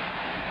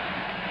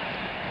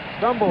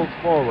 stumbles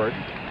forward,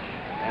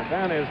 and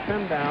then is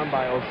pinned down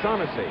by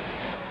O'Shaughnessy,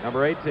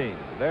 number 18.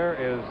 There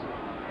is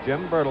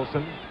Jim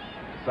Bertelsen,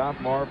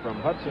 sophomore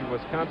from Hudson,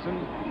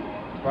 Wisconsin,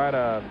 quite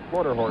a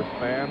quarter horse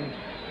fan,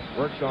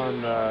 works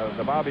on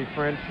the Bobby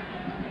French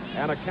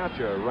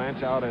Anacostia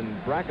Ranch out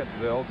in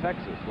Bracketville,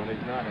 Texas, when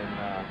he's not in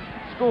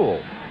school.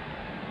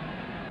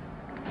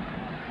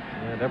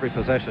 And every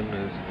possession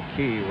is the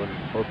key when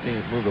both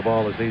teams move the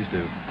ball as these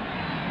do.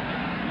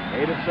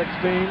 8 of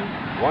 16,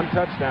 one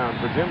touchdown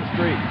for Jim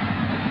Street.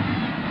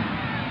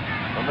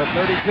 From the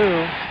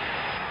 32,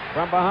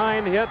 from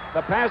behind, hit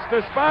the pass to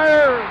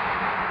Spire.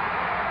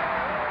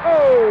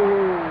 Oh!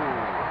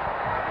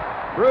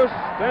 Bruce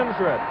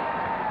Stensrud,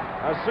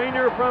 a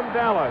senior from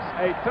Dallas,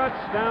 a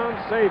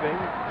touchdown-saving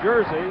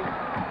Jersey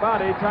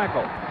body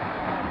tackle.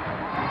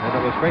 And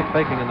it was great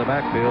faking in the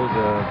backfield,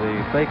 the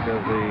fake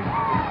of the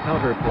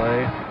counter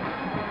play.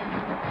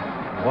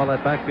 While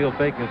that backfield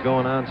fake was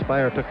going on,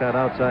 Spire took that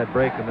outside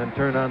break and then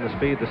turned on the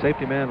speed. The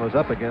safety man was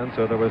up again,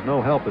 so there was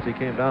no help as he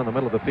came down the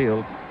middle of the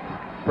field.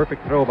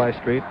 Perfect throw by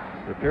Street.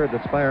 It appeared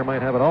that Spire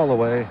might have it all the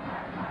way.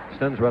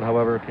 Stensrud,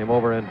 however, came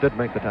over and did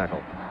make the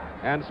tackle.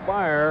 And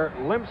Spire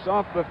limps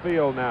off the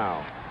field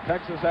now.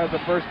 Texas has a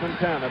 1st and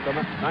 10 at the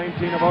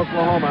 19 of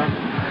Oklahoma.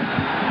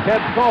 Ted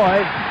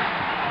Coy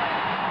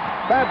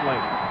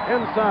battling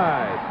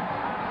inside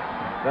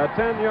the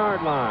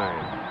 10-yard line.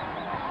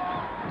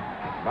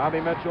 Bobby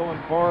Mitchell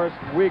and Forrest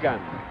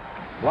Wiegand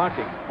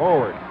blocking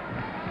forward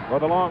for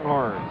the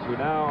Longhorns, who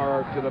now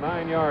are to the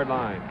 9-yard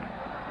line.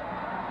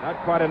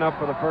 Not quite enough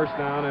for the first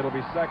down. It'll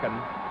be 2nd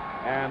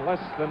and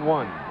less than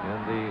 1.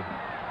 And the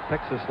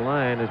Texas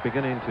line is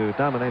beginning to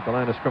dominate the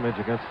line of scrimmage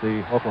against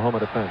the Oklahoma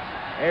defense.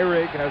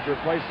 Ehrig has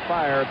replaced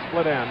Spire at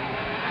split end.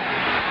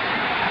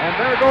 And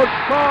there goes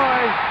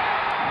Coy.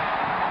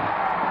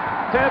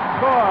 Ted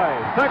Coy,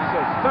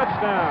 Texas,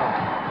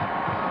 touchdown.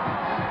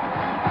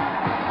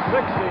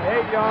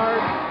 68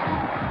 yards,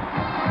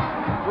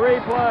 3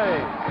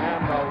 plays,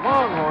 and the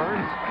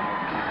Longhorns.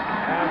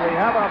 And we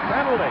have a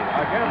penalty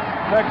against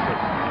Texas.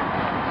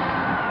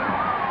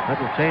 That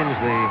will change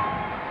the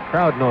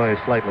crowd noise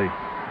slightly.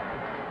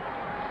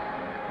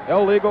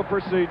 Illegal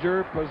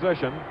procedure,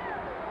 position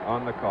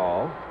on the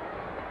call.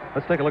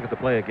 Let's take a look at the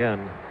play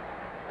again.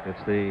 It's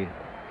the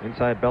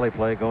inside belly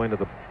play going to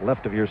the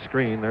left of your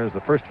screen. There's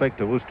the first fake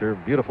to Wooster,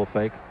 beautiful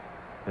fake.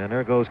 And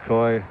there goes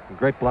Coy,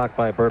 great block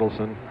by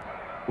Bertelsen.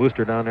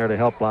 Wooster down there to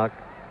help block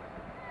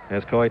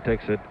as Coy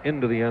takes it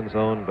into the end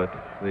zone, but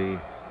the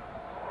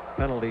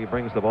penalty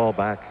brings the ball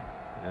back.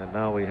 And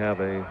now we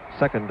have a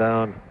 2nd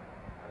down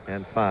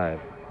and 5.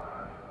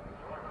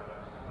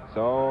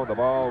 So the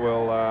ball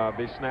will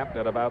be snapped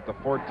at about the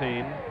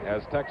 14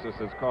 as Texas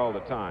has called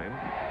a time.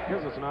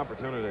 Gives us an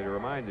opportunity to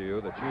remind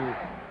you that you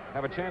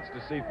have a chance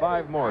to see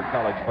 5 more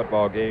college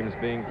football games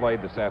being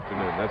played this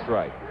afternoon. That's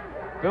right.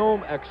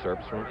 Film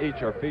excerpts from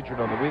each are featured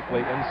on the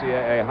weekly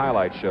NCAA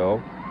highlight show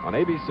on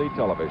ABC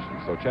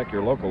television. So check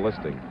your local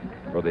listing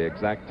for the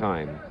exact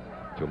time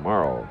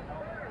tomorrow.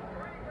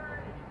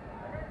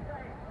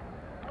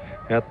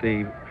 At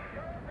the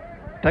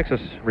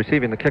Texas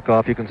receiving the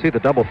kickoff, you can see the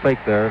double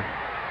fake there.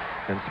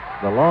 And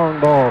the long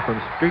ball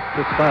from Street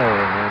to Spire,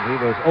 and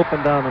he was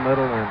open down the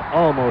middle and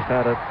almost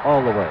had it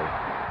all the way.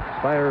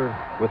 Spire,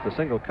 with the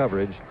single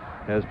coverage,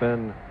 has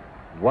been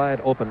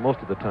wide open most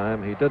of the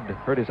time. He did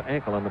hurt his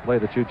ankle on the play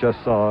that you just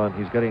saw, and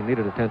he's getting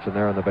needed attention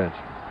there on the bench.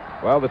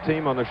 Well, the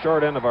team on the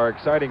short end of our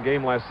exciting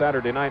game last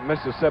Saturday night,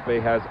 Mississippi,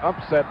 has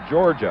upset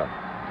Georgia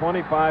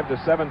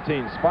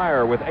 25-17.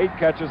 Spire with 8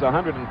 catches,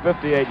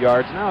 158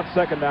 yards. Now it's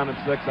second down and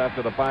 6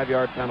 after the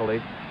 5-yard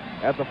penalty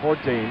at the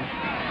 14.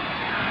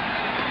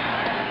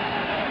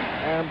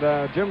 And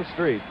Jim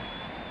Street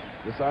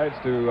decides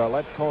to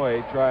let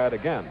Coy try it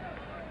again.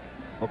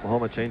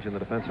 Oklahoma changing the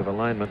defensive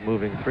alignment,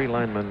 moving 3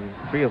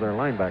 of their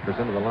linebackers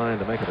into the line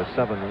to make it a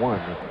 7-1.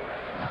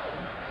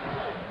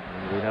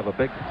 And we have a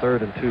big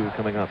 3rd and 2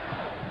 coming up.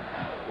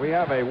 We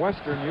have a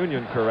Western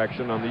Union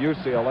correction on the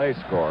UCLA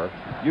score.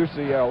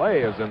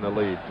 UCLA is in the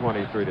lead,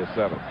 23-7.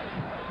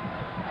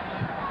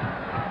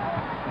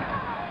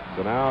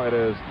 So now it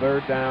is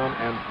 3rd down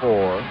and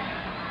 4.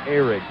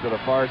 Ehrig to the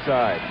far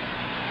side.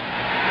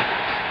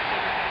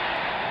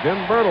 Jim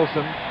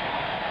Bertelsen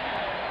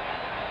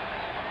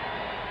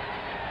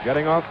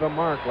getting off the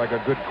mark like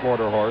a good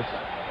quarter horse.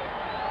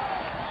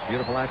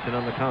 Beautiful action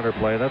on the counter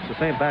play. That's the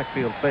same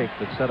backfield fake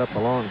that set up the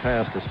long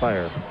pass to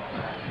Spire.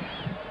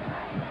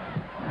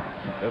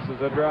 This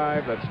is a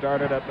drive that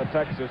started at the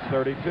Texas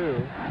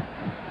 32.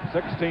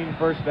 16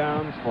 first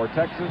downs for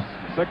Texas,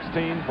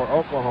 16 for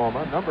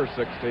Oklahoma. Number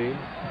 16,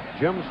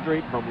 Jim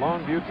Street from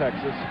Longview,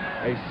 Texas,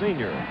 a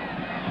senior.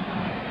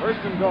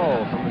 1st and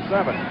goal from the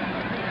 7.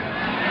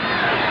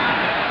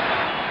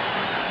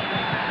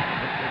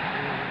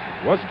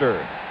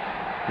 Worcester.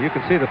 You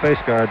can see the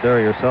face guard there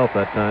yourself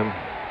that time.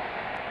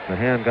 The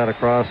hand got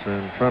across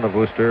in front of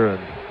Worcester, and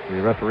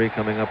the referee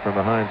coming up from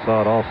behind saw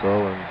it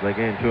also, and they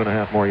gained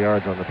 2.5 more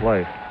yards on the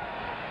play.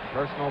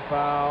 Personal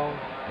foul,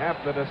 half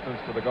the distance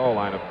to the goal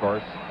line, of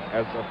course,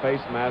 as a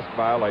face mask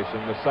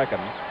violation, the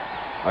 2nd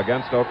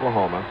against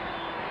Oklahoma.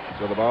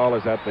 So the ball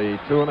is at the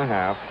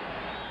 2.5.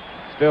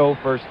 Still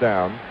 1st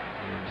down.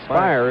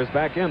 Spire is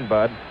back in,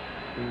 Bud.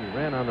 He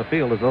ran on the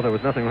field as though there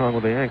was nothing wrong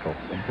with the ankle.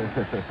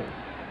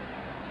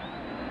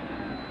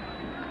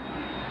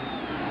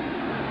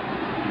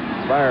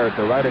 Spire at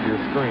the right of your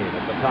screen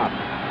at the top.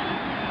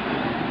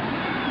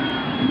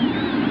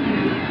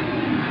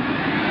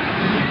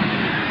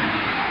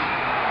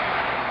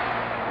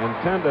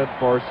 Intended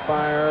for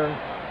Spire.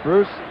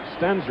 Bruce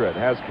Stensrud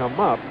has come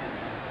up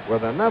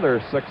with another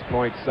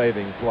 6-point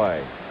saving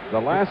play. The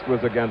last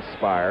was against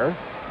Spire,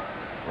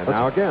 and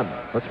now again.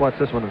 Let's watch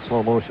this one in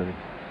slow motion.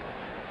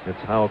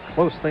 It's how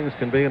close things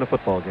can be in a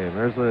football game.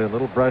 There's the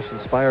little brush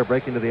and Spire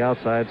breaking to the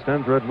outside.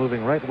 Stensrud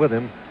moving right with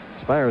him.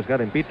 Spire's got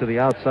him beat to the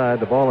outside.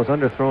 The ball is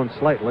underthrown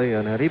slightly,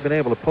 and had he been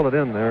able to pull it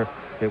in there,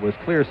 it was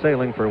clear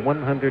sailing for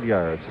 100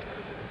 yards.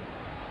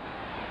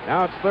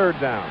 Now it's 3rd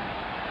down.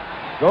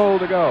 Goal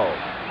to go.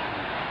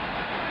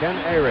 Ken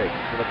Ehrig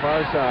to the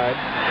far side.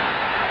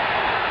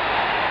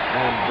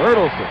 And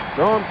Bertelsen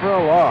thrown for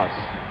a loss.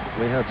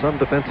 We had some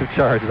defensive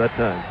charge that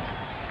time.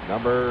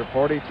 Number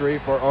 43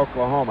 for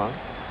Oklahoma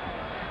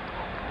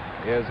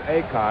is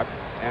Aycock,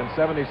 and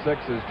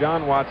 76 is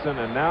John Watson,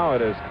 and now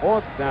it is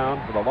 4th down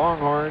for the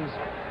Longhorns,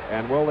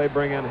 and will they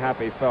bring in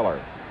Happy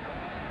Feller,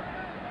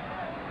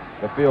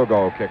 the field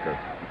goal kicker?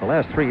 The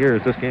last 3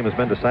 years, this game has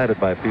been decided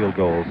by field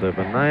goals. There have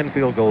been 9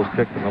 field goals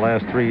kicked in the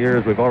last 3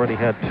 years. We've already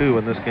had 2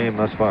 in this game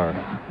thus far.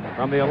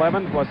 From the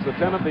 11 plus the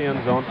 10 of the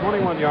end zone,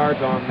 21 yards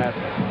on that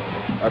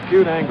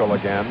acute angle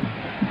again.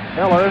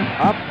 Feller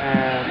up,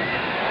 and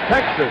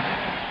Texas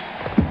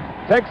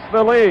takes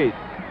the lead.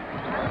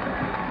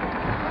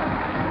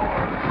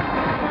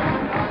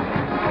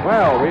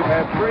 Well, we've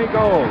had 3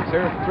 goals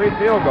here, 3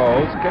 field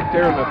goals kicked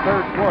here in the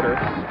 3rd quarter.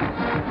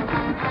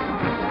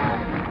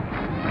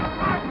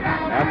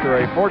 After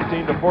a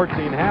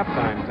 14-14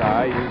 halftime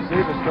tie, you see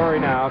the story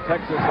now.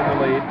 Texas in the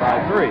lead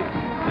by 3.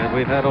 And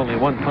we've had only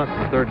 1 punt in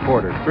the 3rd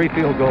quarter. 3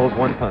 field goals,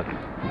 1 punt.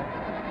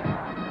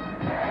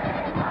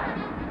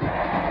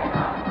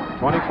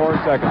 24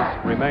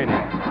 seconds remaining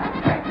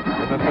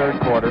in the 3rd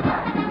quarter.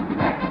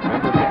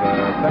 Members of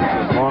the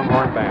Texas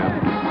Longhorn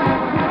Band.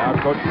 Now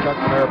Coach Chuck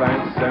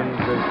Fairbanks sends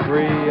his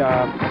 3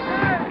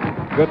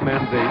 good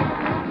men deep.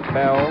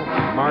 Bell,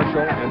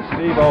 Marshall, and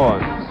Steve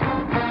Owens.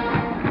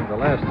 The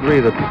last 3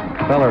 that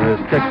Feller has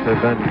kicked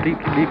have been deep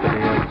in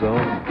the end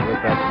zone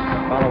with that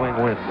following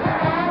wind.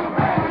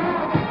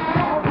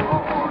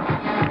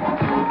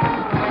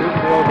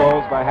 2 field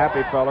goals by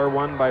Happy Feller,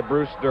 1 by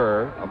Bruce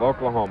Durr of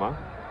Oklahoma.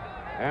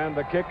 And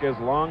the kick is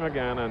long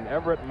again, and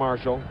Everett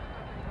Marshall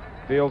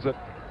fields it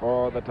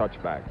for the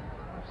touchback.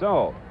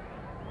 So,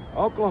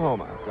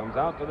 Oklahoma comes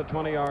out to the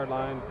 20-yard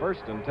line,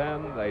 1st and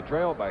 10. They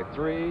trail by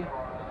 3,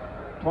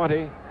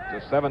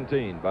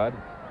 20-17, Bud.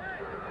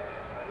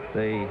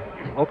 The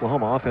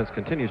Oklahoma offense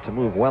continues to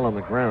move well on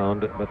the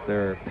ground, but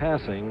their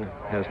passing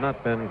has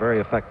not been very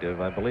effective.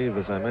 I believe,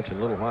 as I mentioned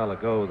a little while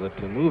ago, that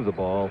to move the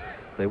ball,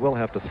 they will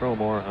have to throw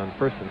more on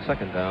 1st and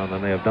 2nd down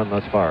than they have done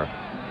thus far.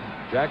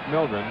 Jack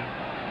Mildren,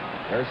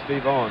 there's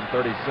Steve Owen,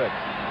 36,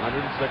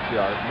 106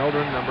 yards.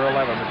 Mildren, number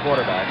 11, the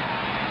quarterback.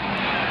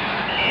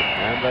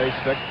 And they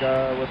stick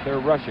with their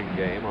rushing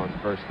game on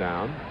 1st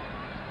down.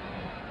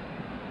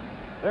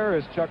 There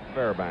is Chuck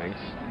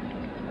Fairbanks.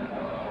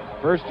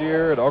 First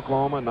year at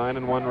Oklahoma,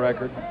 9-1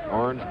 record.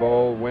 Orange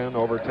Bowl win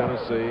over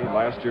Tennessee.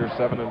 Last year,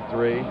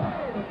 7-3.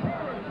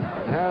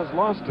 has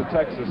lost to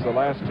Texas the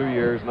last 2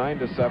 years,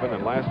 9-7,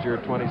 and last year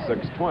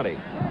 26-20.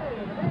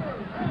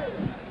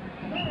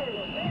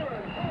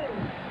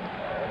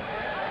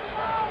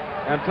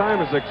 And time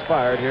has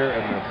expired here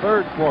in the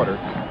third quarter.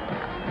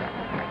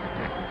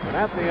 And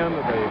at the end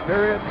of the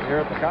period here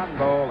at the Cotton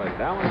Bowl in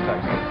Dallas,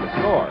 Texas, the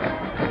score,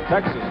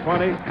 Texas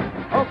 20,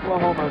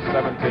 Oklahoma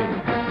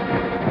 17.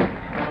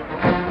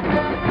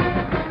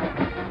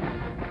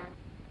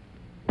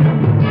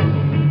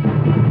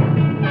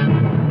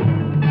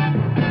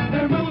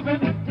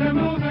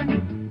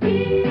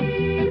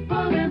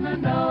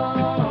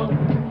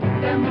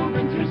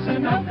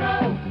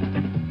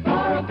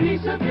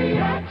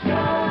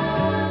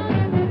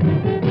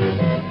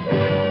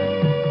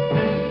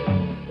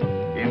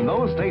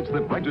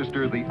 That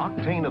register the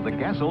octane of the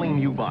gasoline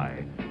you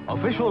buy.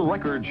 Official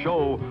records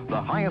show the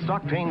highest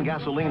octane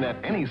gasoline at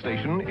any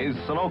station is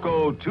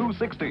Sunoco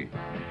 260.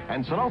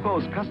 And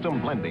Sunoco's custom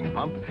blending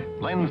pump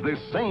blends this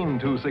same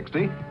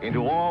 260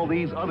 into all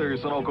these other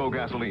Sunoco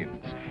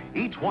gasolines.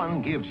 Each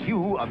one gives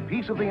you a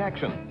piece of the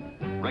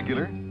action.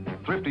 Regular,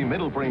 thrifty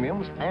middle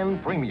premiums,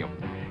 and premium.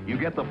 You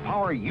get the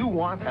power you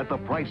want at the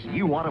price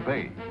you want to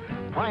pay.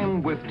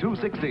 Primed with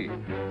 260,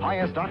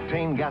 highest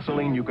octane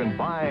gasoline you can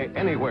buy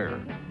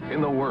anywhere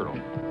in the world.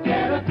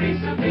 Get a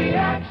piece of the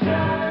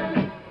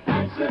action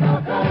at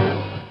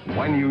Sunoco.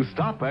 When you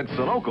stop at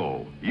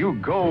Sunoco, you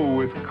go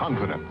with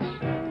confidence.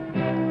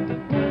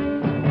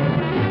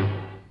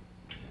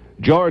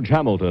 George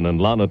Hamilton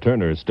and Lana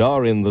Turner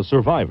star in The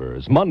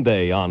Survivors,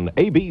 Monday on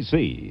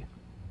ABC.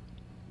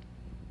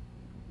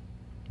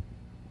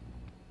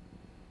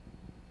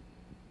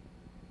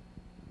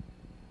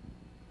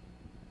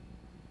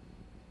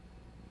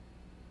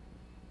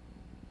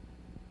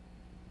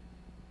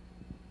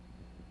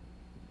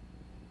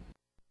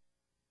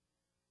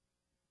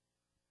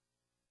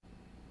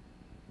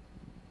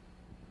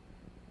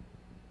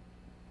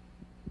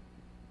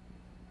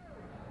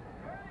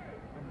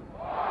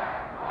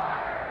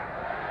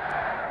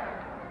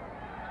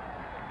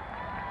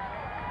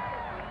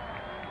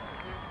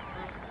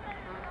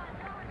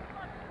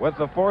 With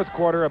the fourth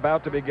quarter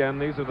about to begin,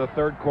 these are the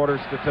third quarter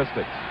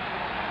statistics.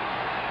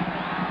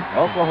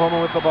 Oklahoma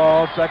with the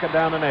ball, second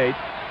down and 8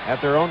 at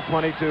their own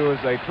 22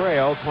 as they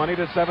trail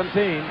 20-17.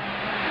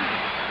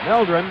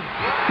 Mildren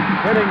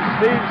hitting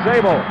Steve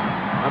Zabel,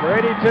 number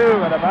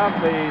 82, at about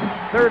the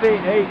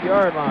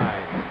 38-yard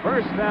line.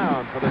 First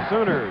down for the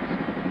Sooners.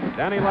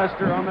 Danny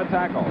Lester on the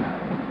tackle.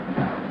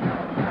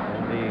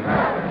 And the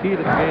key to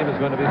the game is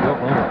going to be the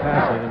Oklahoma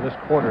passing in this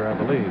quarter, I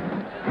believe.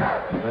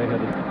 They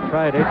had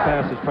tried 8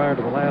 passes prior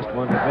to the last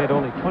one, but made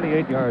only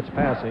 28 yards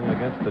passing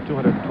against the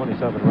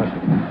 227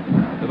 rushing.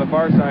 To the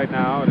far side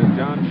now, it is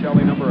John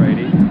Shelley, number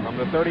 80, from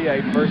the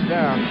 38, first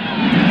down.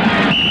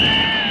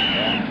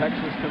 And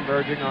Texas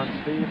converging on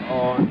Steve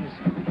Owens.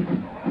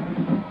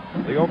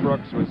 Leo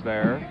Brooks was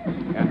there,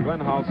 and Glenn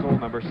Halsell,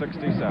 number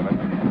 67.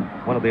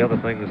 One of the other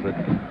things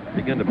that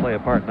begin to play a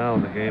part now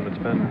in the game, it's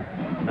been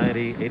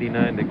 90,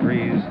 89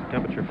 degrees,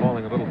 temperature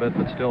falling a little bit,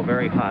 but still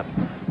very hot,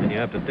 and you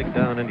have to dig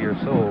down into your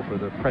soul for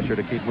the pressure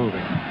to keep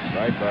moving.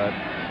 Right, but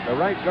the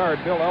right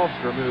guard, Bill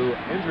Elfstrom, who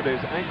injured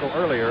his ankle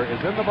earlier,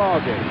 is in the ball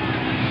game.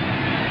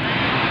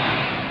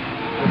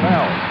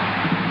 Bell.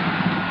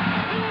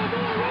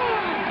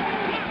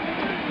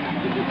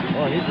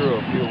 Well, he drew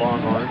a few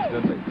longhorns,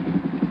 didn't he?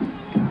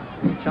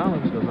 He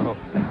challenged them, though.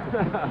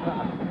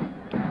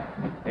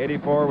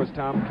 84 was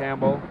Tom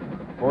Campbell.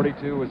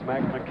 42 was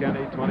Mac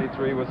McKinney,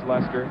 23 was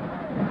Lester.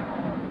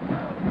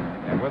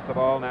 And with the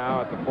ball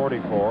now at the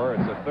 44,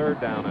 it's a third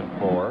down and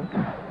 4.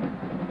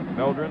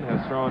 Mildren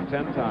has thrown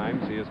 10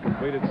 times. He has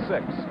completed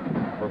 6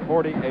 for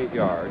 48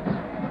 yards.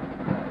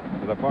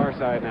 To the far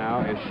side now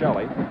is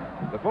Shelley.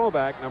 The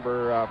fullback,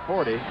 number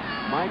 40,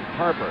 Mike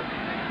Harper.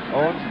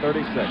 Owens,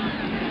 36.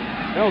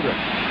 Mildren.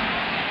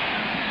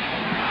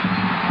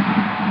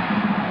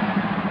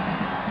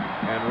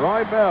 And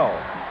Roy Bell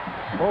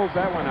pulls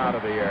that one out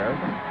of the air.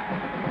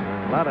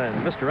 A lot of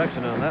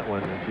misdirection on that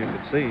one, as you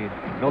could see.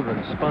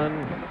 Mildren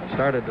spun,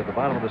 started at the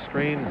bottom of the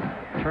screen,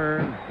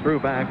 turned,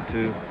 threw back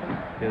to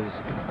his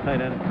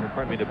tight end,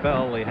 to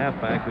Bell, the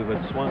halfback, who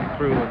had swung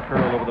through and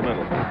curled over the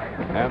middle.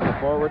 And the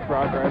forward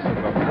progress of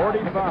the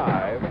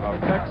 45 of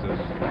Texas.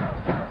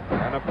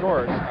 And of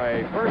course,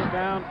 a first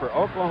down for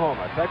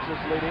Oklahoma. Texas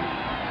leading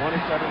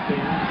 2017,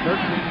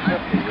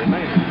 13:50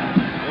 remaining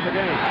in the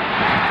game.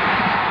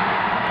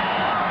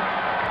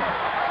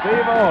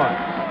 Steve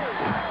Owens.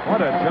 What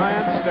a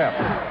giant step.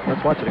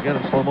 Let's watch it again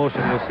in slow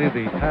motion. You'll see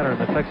the pattern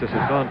that Texas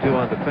has gone to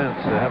on defense.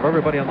 Have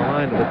everybody on the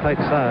line to the tight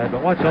side,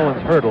 but watch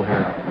Owens hurdle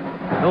here.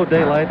 No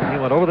daylight, and he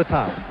went over the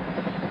top.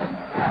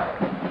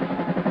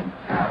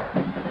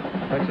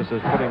 Texas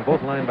is putting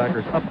both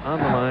linebackers up on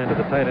the line to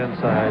the tight end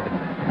side,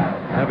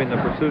 having the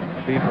pursuit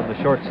be from the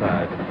short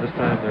side. This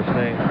time they're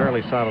staying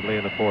fairly solidly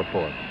in the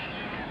 4-4.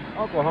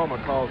 Oklahoma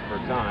calls for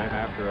time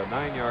after a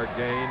 9-yard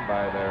gain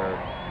by their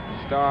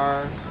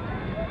star.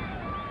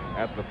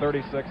 At the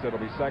 36, it'll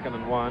be 2nd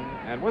and 1.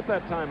 And with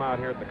that timeout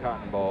here at the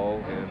Cotton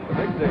Bowl in the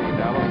Big D,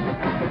 Dallas,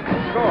 the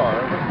score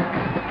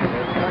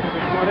is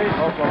Texas 20,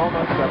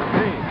 Oklahoma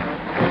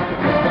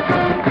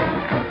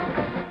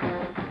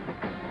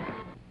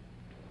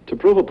 17. To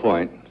prove a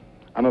point,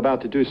 I'm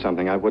about to do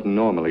something I wouldn't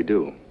normally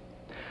do.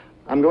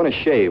 I'm going to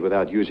shave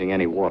without using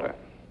any water.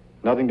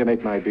 Nothing to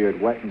make my beard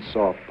wet and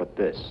soft but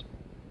this.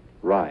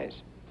 Rise.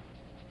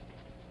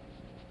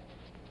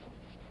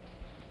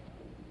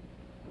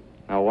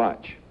 Now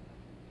watch.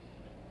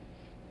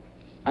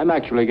 I'm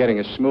actually getting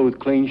a smooth,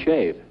 clean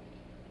shave.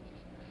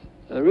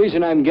 The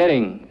reason I'm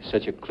getting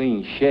such a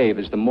clean shave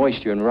is the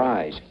moisture in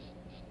Rise.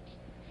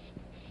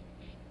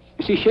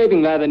 You see,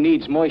 shaving lather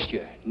needs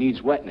moisture,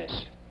 needs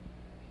wetness,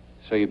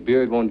 so your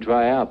beard won't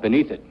dry out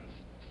beneath it.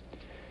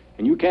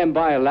 And you can't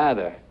buy a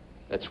lather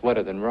that's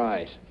wetter than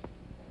Rise.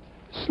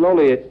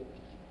 Slowly it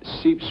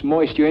seeps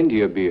moisture into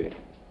your beard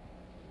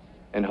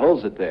and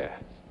holds it there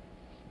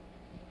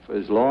for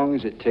as long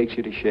as it takes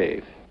you to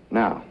shave.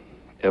 Now,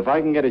 if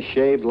I can get a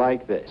shave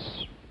like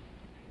this,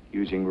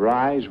 using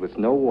Rise with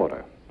no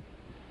water,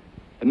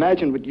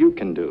 imagine what you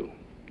can do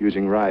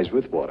using Rise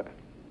with water.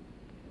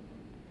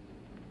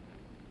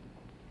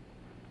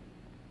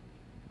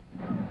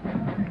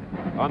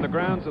 On the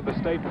grounds of the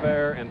State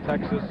Fair in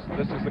Texas,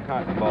 this is the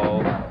Cotton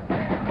Bowl.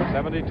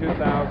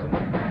 72,000,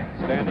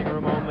 standing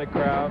room only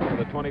crowd for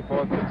the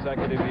 24th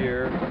consecutive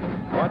year,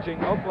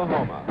 watching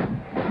Oklahoma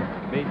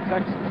meet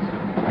Texas.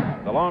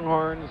 The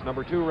Longhorns,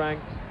 number 2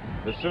 ranked,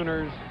 the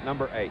Sooners,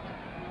 number 8.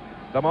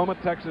 The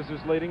moment Texas is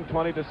leading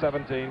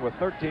 20-17 with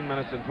 13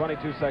 minutes and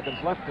 22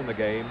 seconds left in the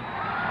game.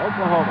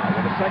 Oklahoma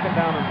with a second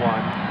down and 1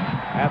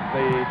 at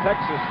the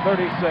Texas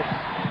 36.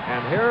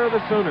 And here are the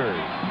Sooners.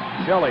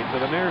 Shelley to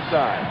the near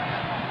side.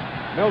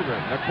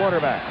 Mildren, the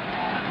quarterback,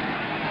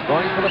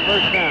 going for the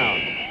first down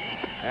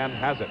and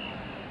has it.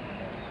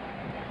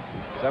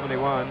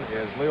 71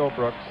 is Leo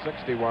Brooks.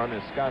 61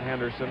 is Scott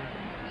Henderson.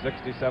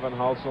 67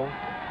 Halsell.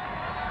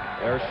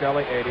 There's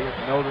Shelley, 80.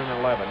 Mildren,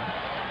 11.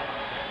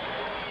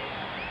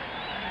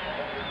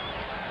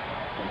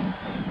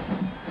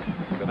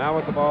 So now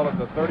with the ball at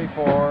the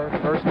 34,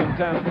 first and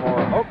 10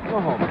 for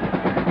Oklahoma.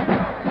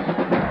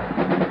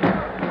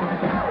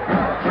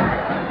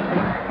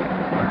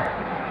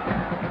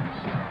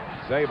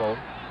 Zabel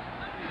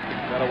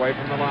got away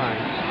from the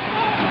line.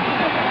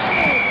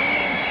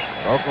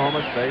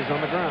 Oklahoma stays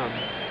on the ground.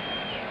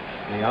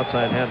 The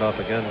outside handoff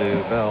again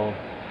to Bell.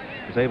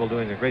 Zabel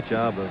doing a great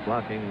job of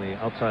blocking the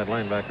outside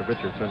linebacker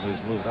Richardson, who's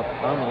moved up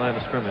on the line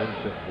of scrimmage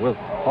with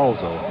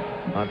also.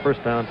 On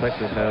first down,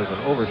 Texas has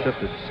an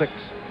overshifted 6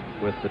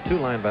 with the 2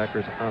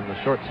 linebackers on the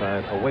short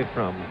side away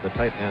from the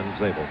tight end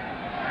Zabel.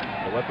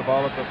 So with the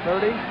ball at the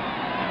 30,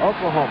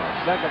 Oklahoma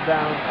second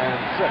down and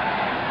 6.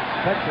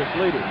 Texas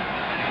leading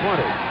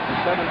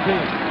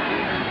 20-17.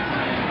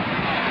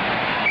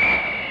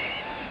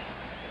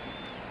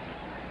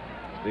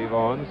 Steve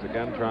Owens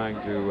again trying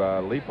to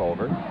leap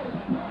over.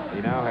 He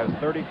now has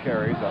 30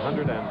 carries,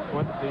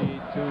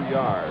 122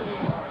 yards.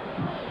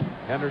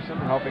 Henderson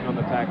helping on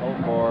the tackle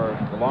for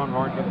the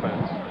Longhorn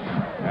defense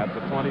at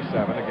the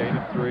 27, a gain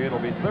of 3. It'll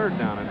be third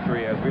down and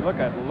 3 as we look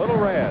at Little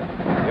Red,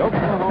 the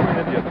Oklahoma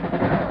Indians.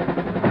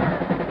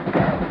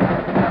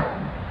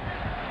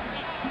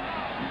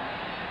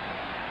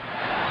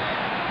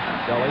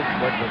 Shelley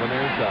split to the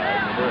near side,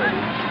 number 80.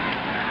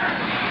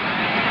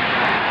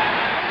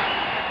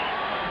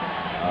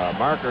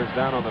 Markers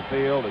down on the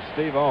field is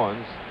Steve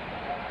Owens.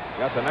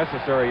 Got the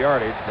necessary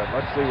yardage, but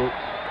let's see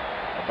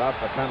about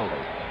the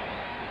penalty.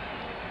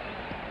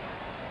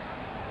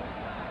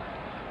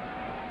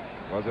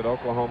 Was it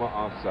Oklahoma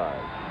offside?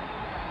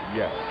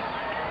 Yes.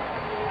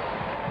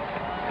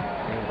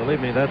 And believe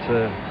me, that's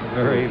a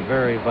very,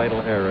 very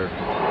vital error.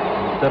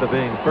 Instead of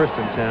being first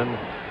and 10,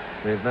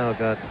 they've now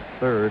got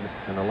third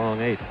and a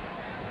long 8.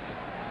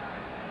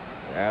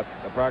 At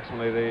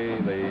approximately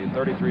the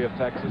 33 of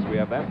Texas, we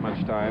have that much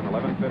time,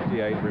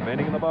 11:58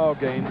 remaining in the ball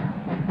game.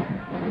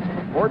 It's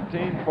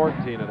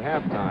 14-14 at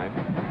halftime.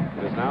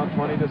 It is now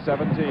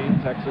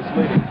 20-17, Texas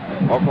leading.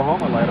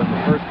 Oklahoma led in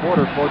the first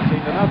quarter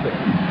 14-0.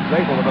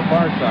 Zabel to the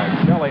far side,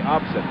 Shelley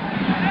opposite.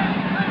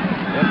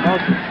 In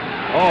motion,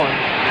 Owens,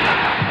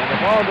 and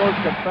the ball goes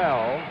to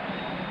Bell,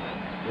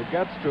 who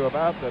gets to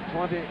about the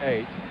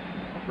 28,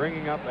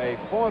 bringing up a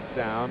 4th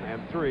down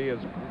and 3 is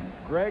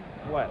Greg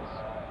Pletz,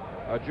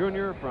 a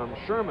junior from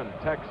Sherman,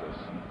 Texas.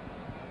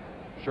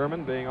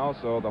 Sherman being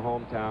also the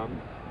hometown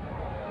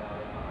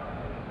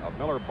of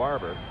Miller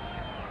Barber,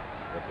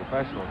 the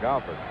professional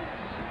golfer.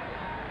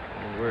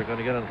 And we're going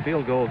to get on a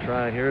field goal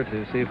try here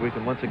to see if we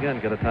can once again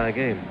get a tie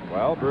game.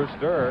 Well, Bruce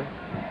Durr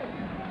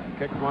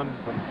kicked one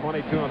from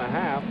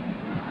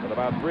 22.5 with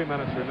about 3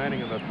 minutes remaining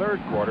in the third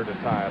quarter to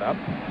tie it up.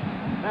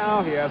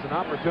 Now he has an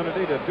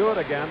opportunity to do it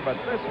again, but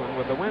this one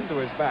with the wind to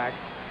his back,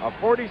 a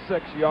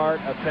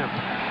 46-yard attempt.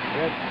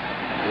 It's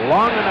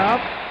long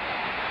enough.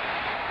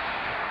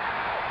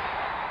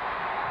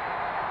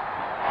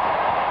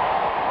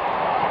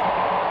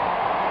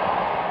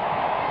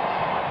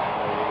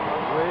 A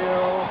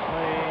real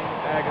pain,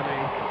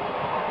 agony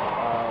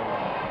of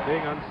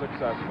being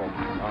unsuccessful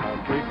on a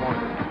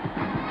 3-pointer.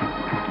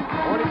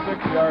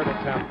 46-yard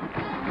attempt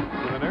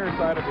to the near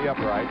side of the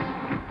uprights.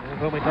 And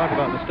When we talk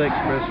about mistakes,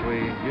 Chris,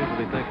 we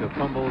usually think of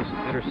fumbles,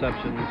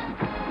 interceptions,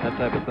 that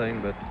type of thing,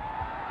 but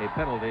a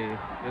penalty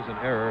is an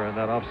error, and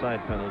that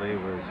offside penalty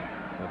was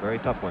a very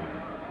tough one.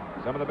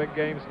 Some of the big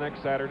games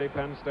next Saturday: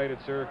 Penn State at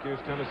Syracuse,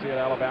 Tennessee at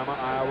Alabama,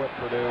 Iowa at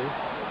Purdue,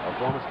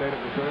 Oklahoma State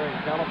at Missouri, and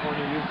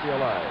California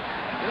UCLA.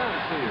 Get on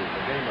and see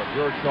the game of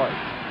your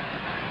choice.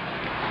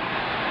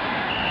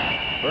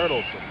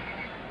 Bertelsen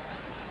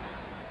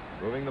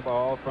moving the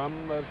ball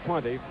from the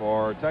 20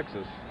 for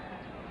Texas.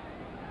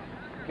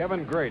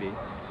 Kevin Grady,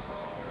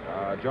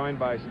 joined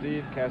by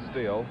Steve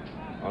Castile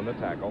on the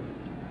tackle,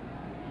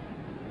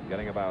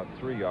 getting about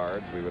 3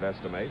 yards, we would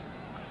estimate.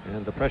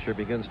 And the pressure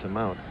begins to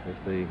mount. If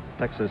the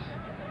Texas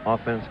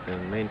offense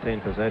can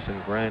maintain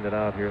possession, grind it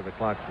out here, the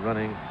clock's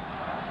running.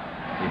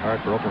 It'll be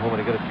hard for Oklahoma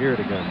to get it geared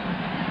again.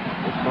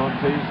 Wishbone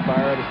tees,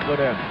 fire to split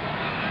in.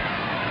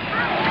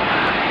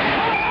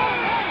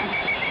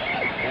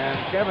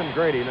 And Kevin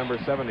Grady, number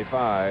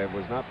 75,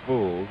 was not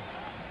fooled.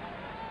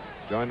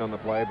 Joined on the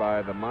play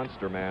by the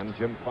monster man,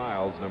 Jim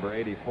Files, number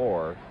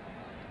 84.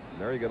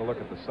 And there you get a look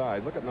at the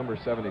side. Look at number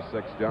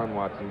 76, John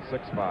Watson,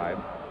 6'5".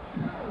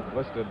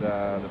 Listed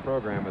in the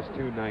program as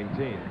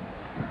 219.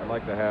 I'd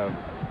like to have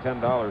 $10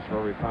 for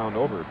every pound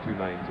over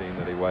 219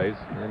 that he weighs.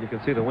 And you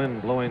can see the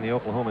wind blowing the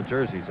Oklahoma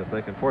jerseys. If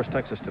they can force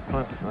Texas to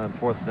punt on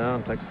 4th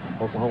down,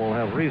 Oklahoma will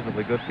have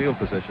reasonably good field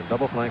position.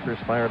 Double flankers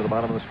fire to the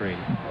bottom of the screen.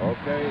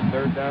 Okay,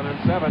 3rd down and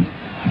 7.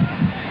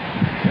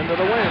 Into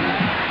the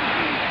wind.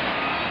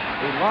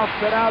 He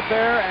lofts it out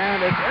there,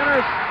 and it's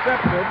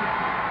intercepted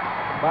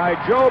by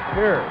Joe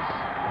Pierce.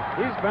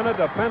 He's been a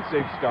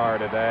defensive star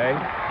today.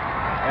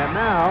 And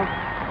now,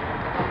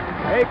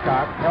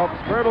 Aycock helps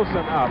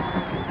Bertelsen up.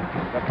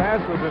 The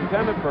pass was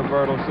intended for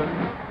Bertelsen,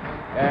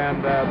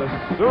 and the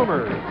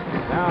Zoomers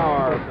now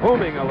are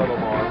booming a little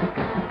more.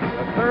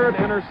 The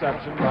 3rd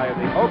interception by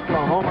the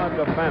Oklahoma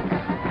defense.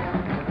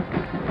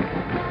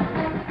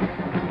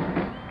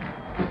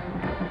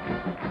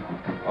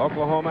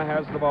 Oklahoma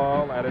has the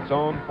ball at its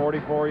own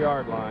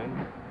 44-yard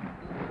line.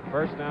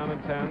 1st down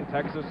and 10,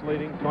 Texas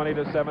leading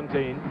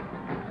 20-17.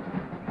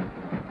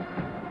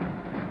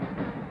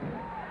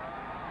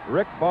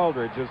 Rick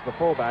Baldridge is the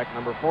fullback,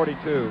 number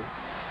 42.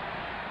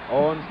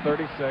 Owens,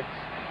 36.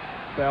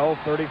 Bell,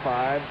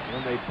 35.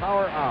 And the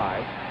power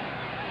I.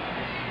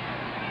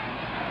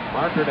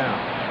 Marker down.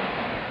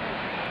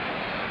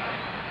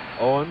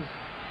 Owens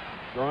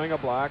throwing a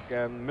block,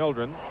 and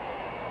Mildren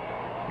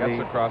gets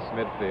across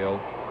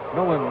midfield.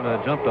 No one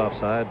jumped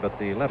offside, but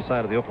the left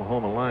side of the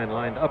Oklahoma line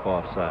lined up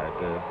offside.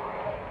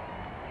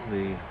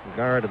 The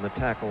guard and the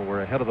tackle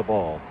were ahead of the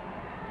ball.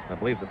 I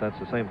believe that that's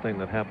the same thing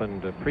that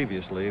happened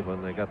previously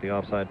when they got the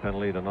offside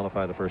penalty to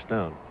nullify the 1st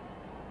down.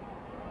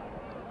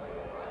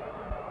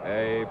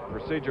 A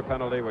procedure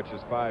penalty, which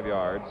is 5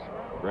 yards,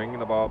 bringing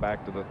the ball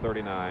back to the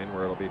 39,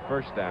 where it'll be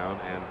 1st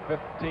down and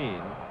 15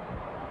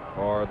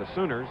 for the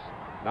Sooners.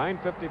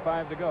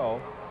 9:55 to go.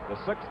 The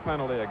 6th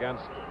penalty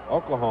against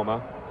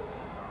Oklahoma,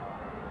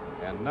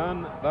 and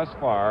none thus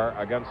far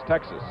against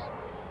Texas.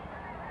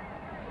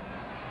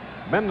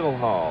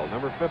 Mendenhall,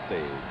 number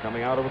 50,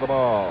 coming out over the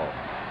ball.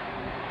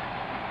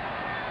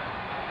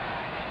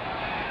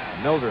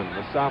 Mildren,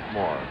 the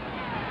sophomore.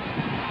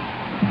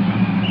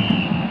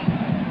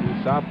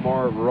 The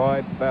sophomore,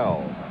 Roy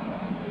Bell.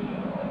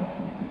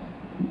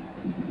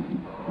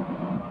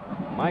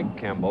 Mike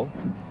Campbell.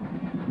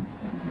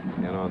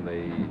 And on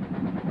the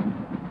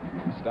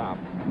stop,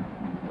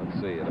 let's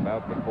see, at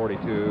about the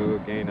 42,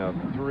 a gain of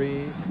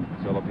 3.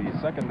 So it'll be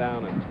 2nd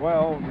down and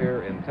 12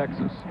 here in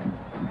Texas.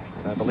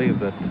 And I believe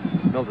that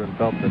Mildren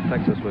felt that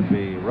Texas would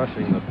be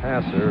rushing the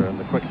passer, and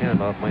the quick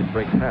handoff might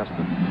break past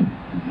them.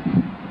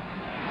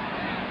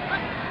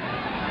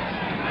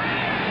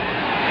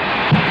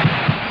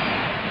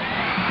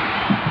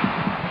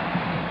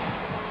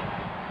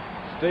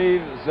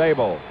 Steve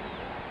Zabel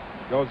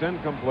goes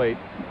incomplete.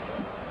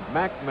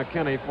 Mac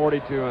McKinney,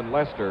 42, and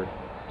Lester,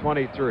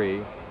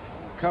 23,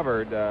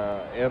 covered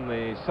in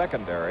the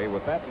secondary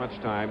with that much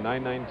time.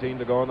 9:19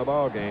 to go in the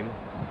ball game.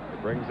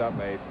 It brings up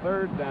a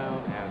 3rd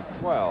down and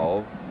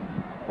 12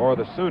 for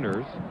the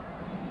Sooners,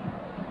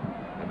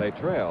 and they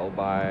trail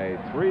by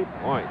 3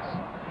 points.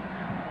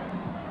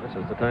 This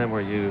is the time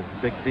where you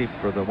dig deep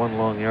for the one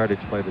long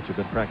yardage play that you've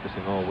been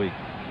practicing all week.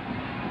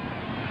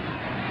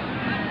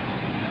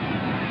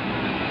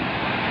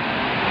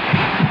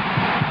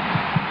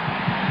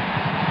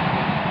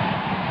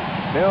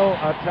 Bill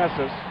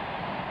Atessis,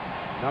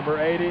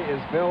 number 80,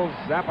 is Bill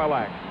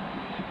Zapalak,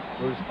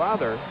 whose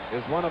father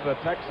is one of the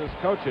Texas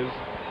coaches.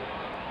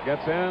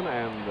 Gets in,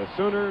 and the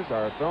Sooners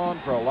are thrown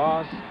for a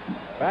loss.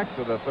 Back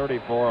to the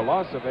 34,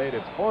 loss of 8.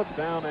 It's 4th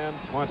down and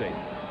 20.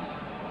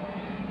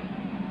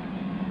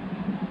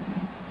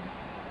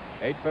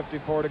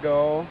 8:54 to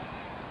go.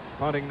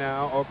 Punting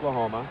now,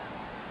 Oklahoma.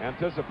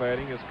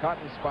 Anticipating is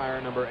Cotton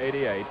Spire, number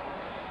 88.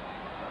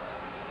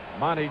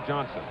 Monty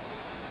Johnson,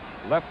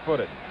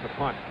 left-footed to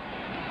punt.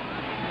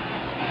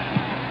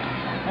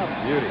 Oh,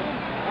 beauty.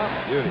 Oh,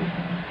 beauty.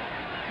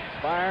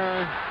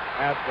 Spire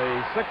at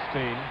the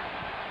 16.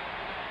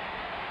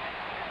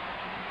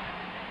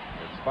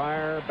 It's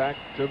Spire back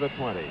to the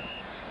 20.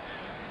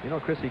 You know,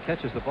 Chris, he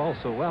catches the ball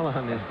so well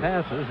on his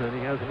passes, and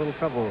he has a little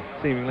trouble,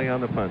 seemingly,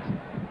 on the punts.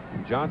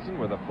 Johnson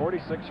with a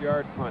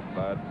 46-yard punt,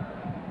 Bud.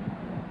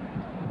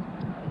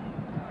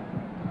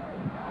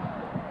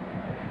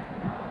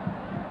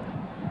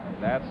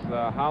 That's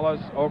the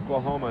Hollis,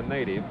 Oklahoma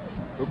native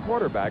who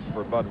quarterbacked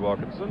for Bud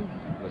Wilkinson,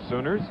 the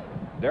Sooners.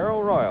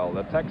 Darrell Royal,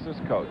 the Texas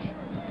coach,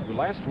 who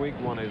last week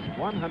won his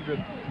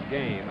 100th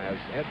game as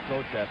head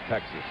coach at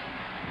Texas.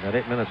 That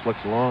 8 minutes looks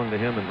long to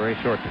him and very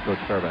short to Coach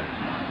Fairbanks.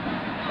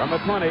 From the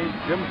 20,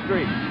 Jim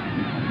Street.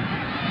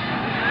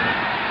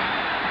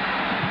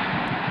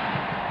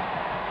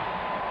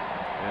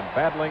 And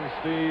battling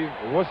Steve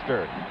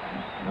Worcester,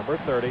 number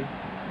 30.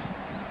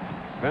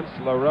 Vince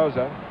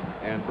LaRosa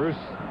and Bruce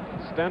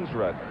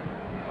Stensrud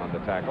on the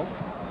tackle.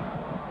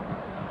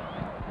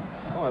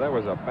 Oh, that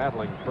was a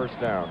battling first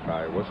down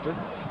by Worcester.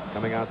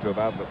 Coming out to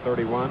about the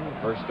 31,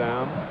 first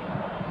down.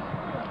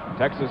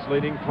 Texas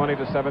leading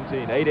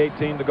 20-17,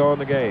 8:18 to go in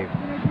the game.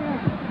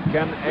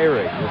 Ken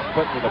Airy is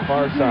split to the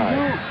far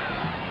side.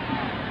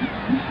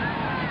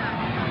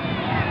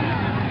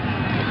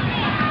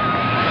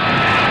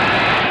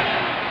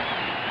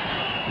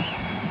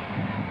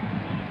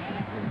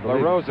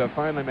 LaRosa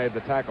finally made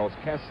the tackles.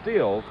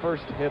 Castile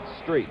first hit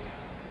Street.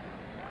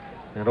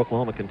 And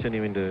Oklahoma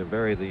continuing to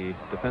vary the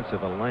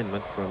defensive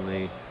alignment from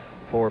the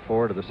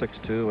 4-4 to the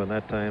 6-2, and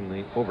that time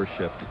the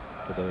overshift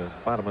to the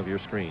bottom of your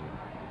screen.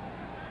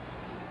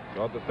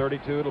 So at the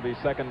 32, it'll be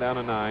second down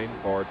and 9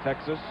 for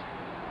Texas.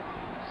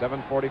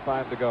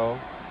 7:45 to go.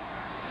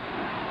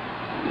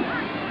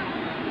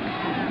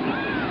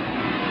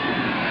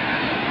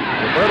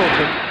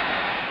 Bertelsen.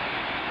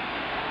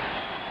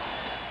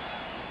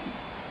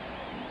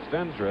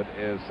 Stensrud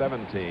is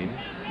 17.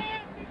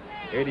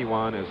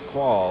 81 is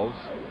Qualls.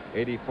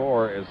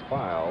 84 is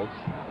Files.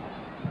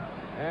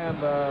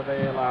 And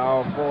they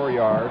allow 4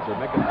 yards, or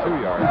make it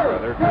 2 yards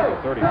rather, to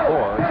the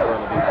 34. So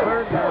it'll be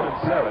third down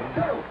and 7,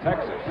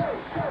 Texas.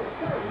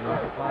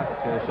 The clock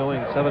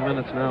showing 7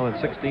 minutes now and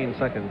 16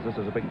 seconds. This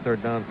is a big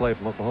third down play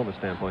from Oklahoma's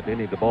standpoint. They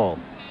need the ball.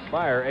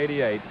 Spire,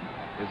 88,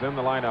 is in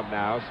the lineup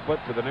now, split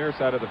to the near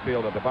side of the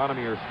field at the bottom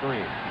of your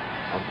screen.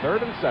 On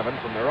 3rd and 7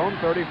 from their own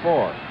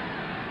 34.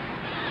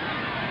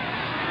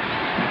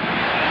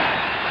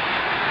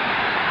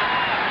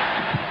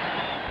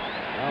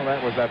 Well,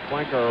 that was that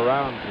flanker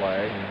around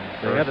play.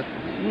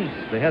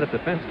 They had it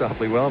defensed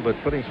awfully well, but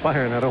putting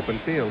Spire in that open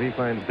field, he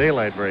finds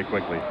daylight very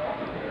quickly.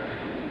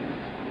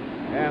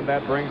 And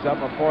that brings up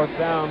a 4th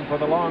down for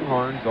the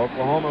Longhorns.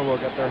 Oklahoma will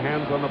get their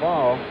hands on the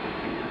ball.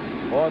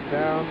 4th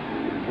down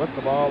with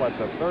the ball at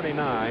the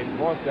 39.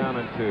 4th down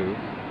and 2.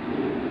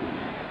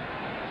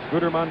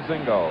 Scooter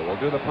Munzingo will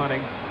do the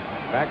punting.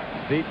 Back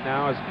deep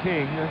now is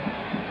King,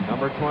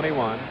 number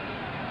 21.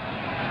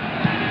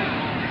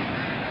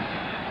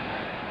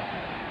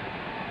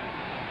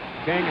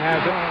 King has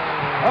it.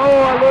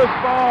 Oh, a loose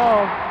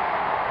ball.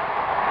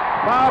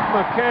 Bob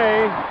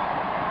McKay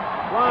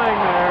flying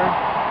there.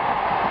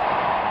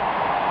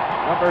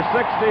 Number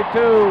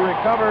 62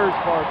 recovers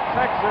for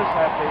Texas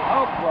at the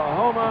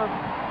Oklahoma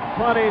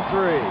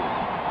 23.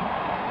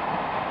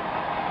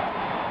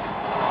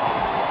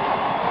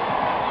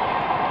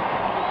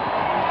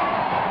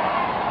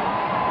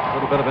 A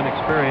little bit of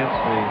inexperience.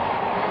 The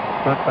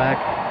front back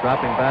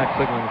dropping back,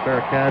 signaling fair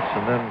catch,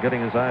 and then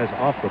getting his eyes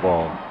off the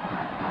ball.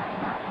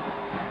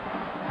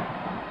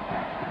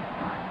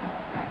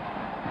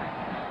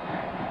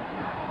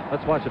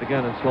 Let's watch it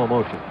again in slow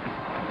motion.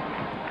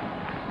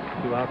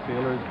 2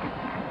 outfielders.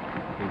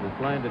 He was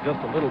blinded just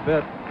a little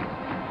bit.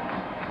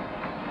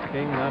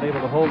 King not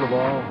able to hold the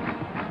ball.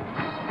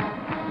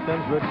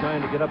 Stensrud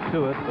trying to get up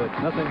to it, but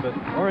nothing but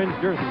orange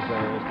jerseys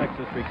there as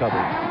Texas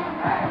recovers.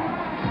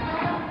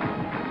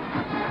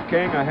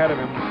 King ahead of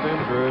him,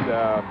 Stensrud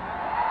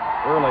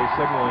early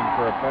signaling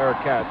for a fair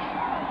catch.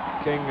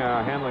 King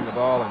handling the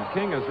ball, and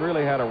King has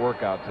really had a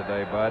workout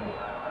today, Bud.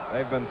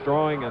 They've been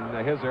throwing in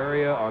his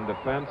area on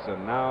defense,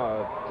 and now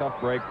a tough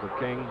break for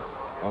King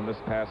on this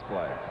pass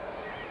play.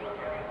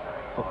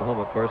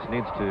 Oklahoma, of course,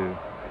 needs to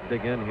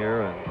dig in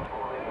here and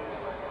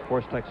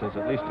force Texas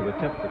at least to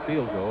attempt the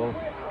field goal.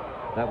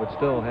 That would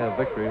still have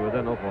victory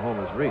within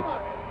Oklahoma's reach.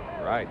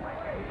 Right.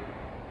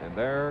 And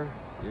there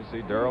you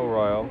see Darrell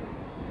Royal.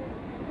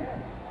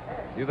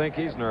 You think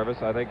he's nervous.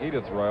 I think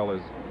Edith Royal,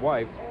 his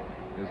wife,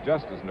 is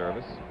just as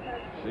nervous.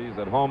 She's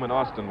at home in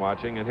Austin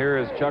watching, and here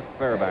is Chuck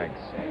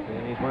Fairbanks.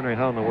 And he's wondering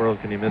how in the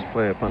world can he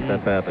misplay a punt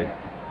that badly. There's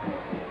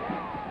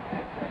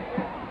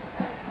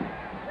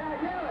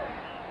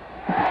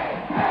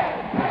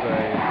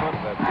a punt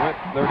that went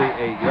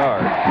 38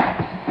 yards.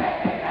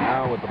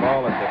 Now with the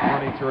ball at the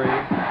 23,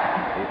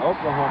 the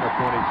Oklahoma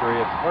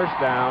 23, it's first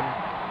down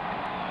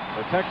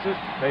for Texas.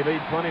 They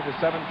lead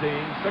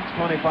 20-17,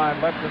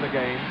 6:25 left in the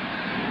game.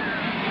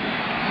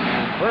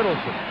 And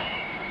Bertelsen.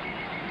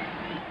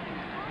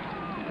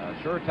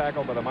 Sure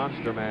tackle by the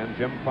monster man,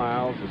 Jim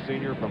Files, a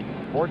senior from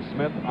Fort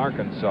Smith,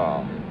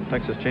 Arkansas.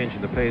 Texas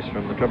changing the pace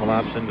from the triple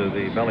option to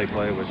the belly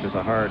play, which is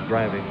a hard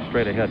driving,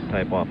 straight ahead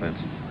type offense.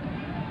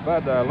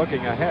 But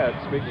looking ahead,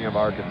 speaking of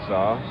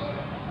Arkansas,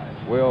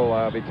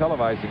 we'll be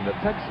televising the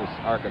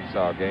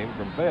Texas-Arkansas game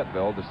from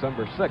Fayetteville,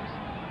 December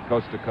 6th,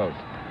 coast to coast.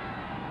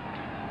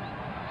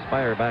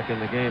 Spire back in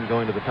the game,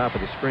 going to the top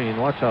of the screen.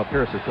 Watch how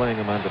Pierce is playing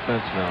him on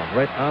defense now.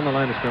 Right on the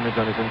line of scrimmage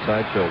on his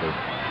inside shoulder.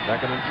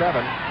 2nd and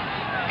 7.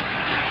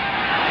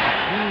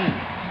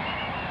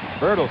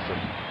 Bertelsen,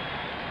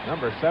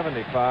 number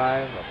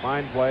 75, a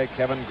fine play.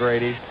 Kevin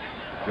Grady,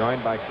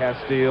 joined by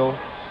Castile.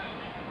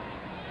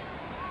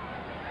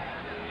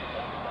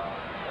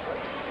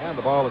 And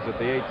the ball is at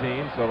the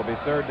 18, so it'll be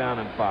 3rd down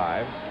and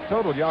 5.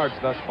 Total yards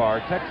thus far,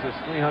 Texas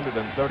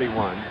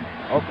 331,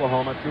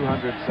 Oklahoma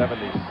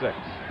 276.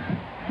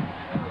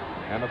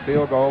 And a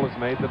field goal has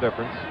made the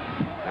difference.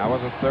 Now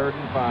with a 3rd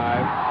and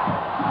 5.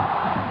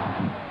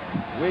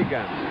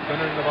 Wiegand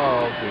centering the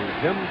ball to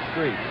Jim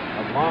Street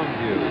of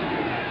Longview.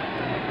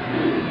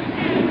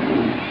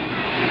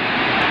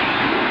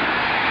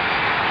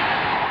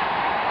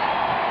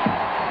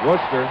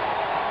 Worcester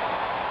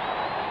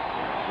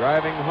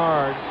driving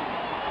hard.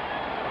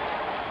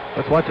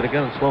 Let's watch it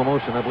again in slow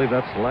motion. I believe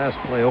that's the last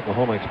play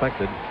Oklahoma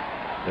expected.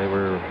 They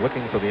were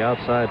looking for the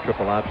outside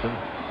triple option.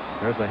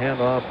 There's the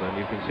handoff, and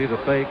you can see the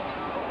fake.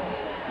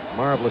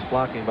 Marvelous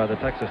blocking by the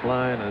Texas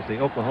line as the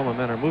Oklahoma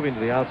men are moving to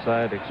the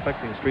outside,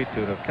 expecting Street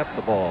to have kept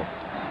the ball.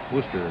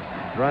 Worcester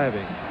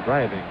driving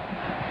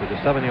to the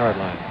 7-yard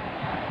line.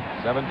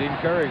 17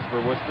 carries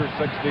for Worcester,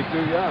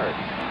 62 yards.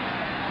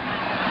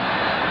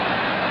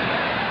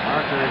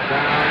 Marker is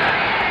down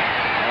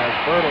as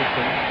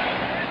Bertelsen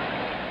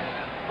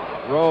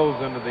rolls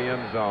into the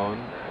end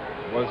zone.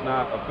 Was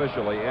not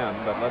officially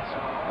in, but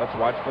let's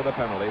watch for the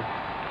penalty.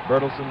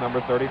 Bertelsen,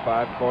 number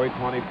 35, Coy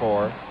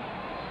 24,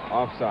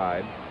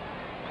 offside.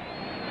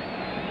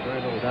 Very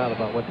little doubt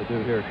about what to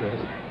do here, Chris.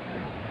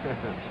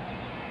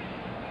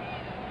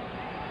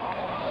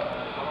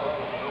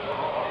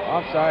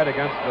 Offside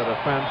against the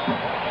defense,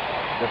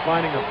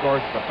 declining, of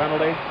course, the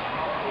penalty.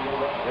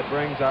 It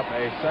brings up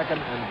a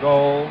 2nd and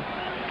goal,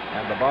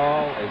 and the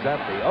ball is at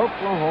the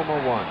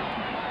Oklahoma 1.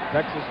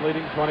 Texas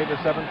leading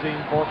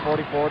 20-17,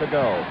 4:44 to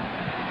go.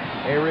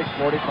 Arick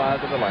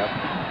 45 to the left.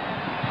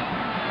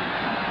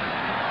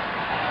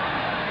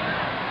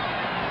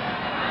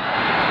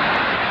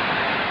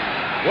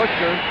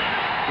 Worcester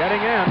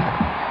getting in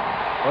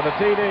for the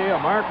TD. A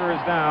marker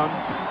is down.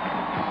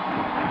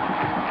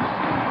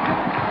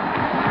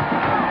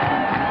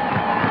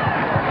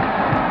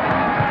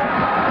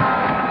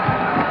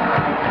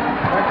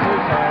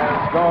 Texas has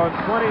gone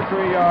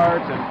 23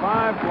 yards in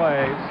 5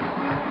 plays.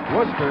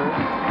 Worcester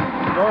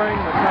scoring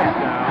the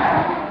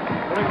touchdown,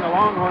 putting the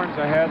Longhorns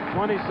ahead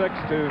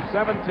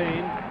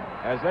 26-17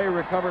 as they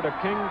recovered a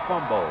king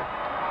fumble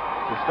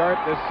to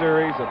start this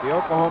series at the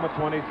Oklahoma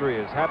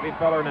 23. As Happy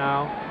Feller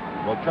now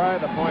will try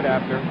the point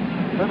after.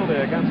 Penalty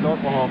against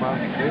Oklahoma,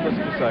 needless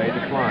to say,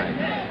 declined.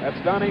 That's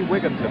Donnie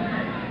Wigginton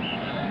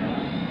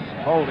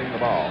holding the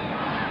ball.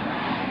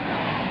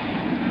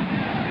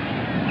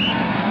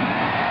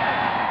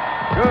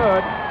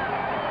 Good.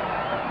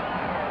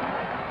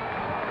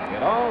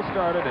 It all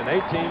started in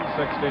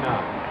 1869.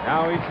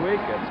 Now each week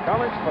it's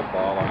college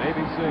football on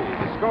ABC.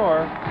 The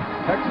score,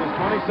 Texas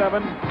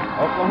 27,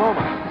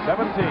 Oklahoma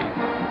 17.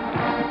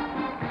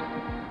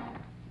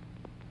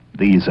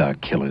 These are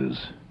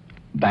killers,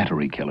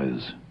 battery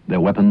killers. Their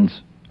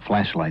weapons,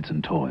 flashlights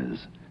and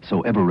toys.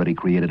 So Ever-Ready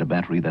created a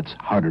battery that's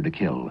harder to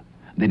kill.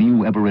 The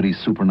new Ever-Ready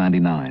Super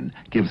 99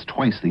 gives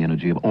twice the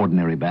energy of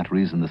ordinary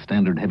batteries in the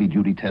standard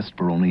heavy-duty test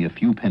for only a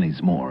few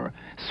pennies more.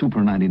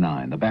 Super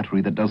 99, the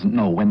battery that doesn't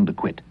know when to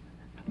quit.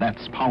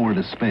 That's power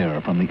to spare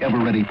from the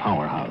Ever-Ready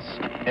powerhouse.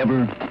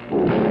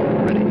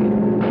 Ever-Ready.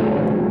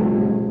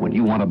 When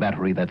you want a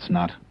battery that's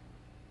not.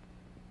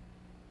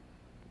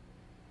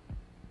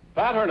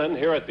 Pat Hernan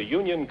here at the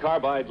Union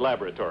Carbide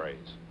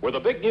Laboratories, where the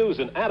big news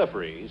in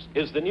antifreeze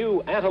is the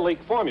new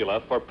anti-leak formula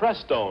for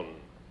Prestone.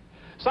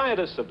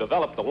 Scientists have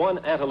developed the one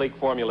anti-leak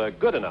formula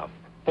good enough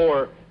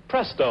for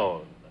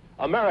Prestone,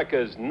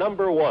 America's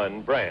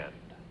 #1 brand.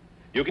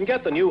 You can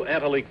get the new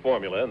anti-leak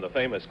formula in the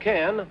famous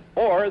can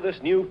or this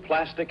new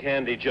plastic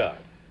handy jug.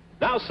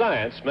 Now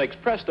science makes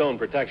Prestone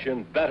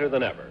protection better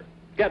than ever.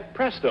 Get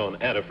Prestone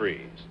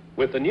antifreeze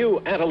with the new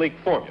anti-leak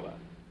formula.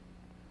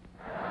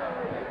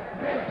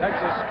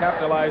 Texas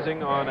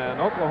capitalizing on an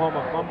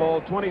Oklahoma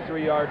fumble,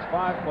 23 yards,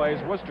 5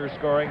 plays. Worcester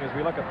scoring as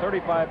we look at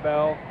 35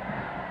 Bell,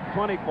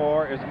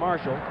 24 is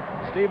Marshall.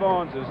 Steve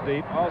Owens is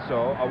deep,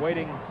 also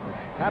awaiting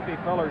Happy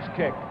Feller's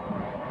kick.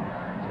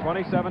 It's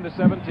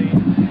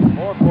 27-17,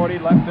 4:40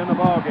 left in the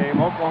ball game.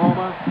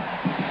 Oklahoma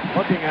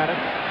looking at it.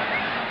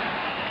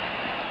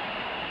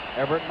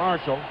 Everett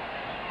Marshall.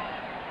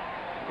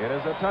 It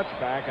is a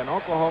touchback, and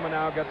Oklahoma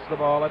now gets the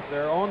ball at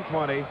their own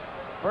 20,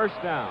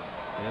 1st down.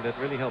 And it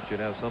really helps you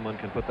to have someone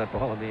can put that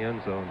ball in the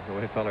end zone the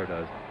way Feller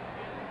does.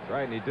 That's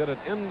right, and he did it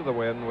into the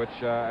wind,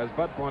 which, as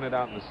Bud pointed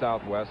out in the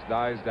Southwest,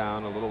 dies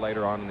down a little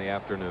later on in the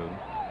afternoon.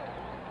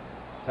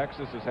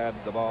 Texas has had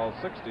the ball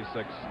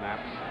 66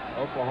 snaps,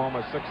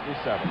 Oklahoma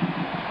 67.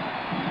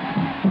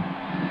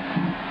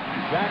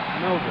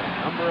 Jack Mildren,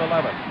 number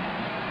 11.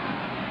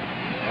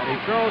 And he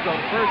throws on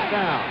first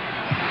down.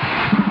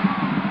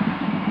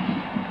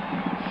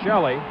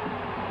 Shelley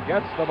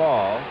gets the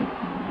ball.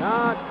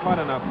 Not quite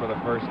enough for the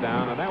first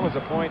down, and that was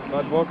a point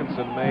Bud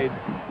Wilkinson made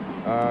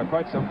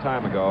quite some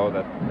time ago,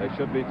 that they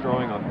should be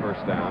throwing on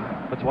first down.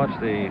 Let's watch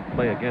the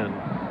play again.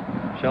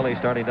 Shelley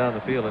starting down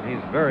the field, and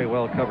he's very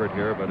well covered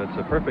here, but it's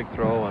a perfect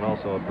throw and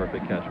also a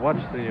perfect catch.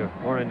 Watch the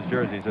orange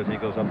jerseys as he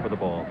goes up for the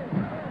ball.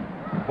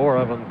 4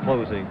 of them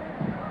closing,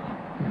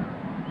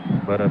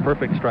 but a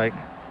perfect strike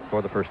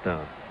for the first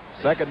down.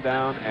 Second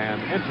down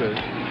and inches.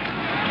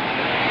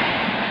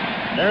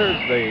 There's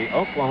the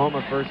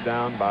Oklahoma first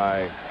down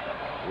by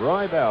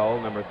Roy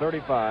Bell, number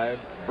 35.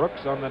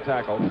 Brooks on the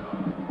tackle.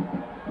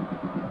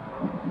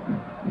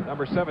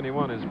 Number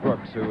 71 is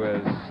Brooks, who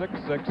is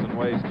 6'6" and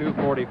weighs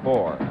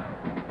 244.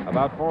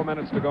 About 4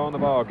 minutes to go in the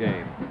ball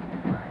game.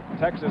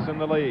 Texas in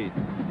the lead,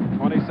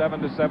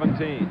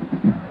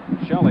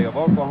 27-17. Shelley of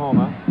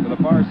Oklahoma to the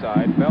far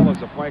side. Bell is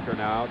a flanker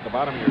now at the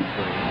bottom of your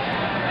screen.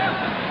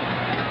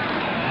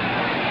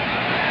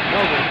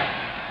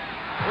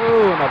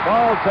 Ooh, and the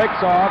ball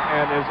takes off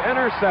and is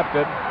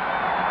intercepted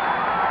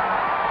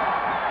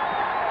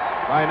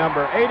by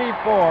number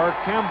 84,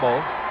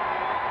 Campbell.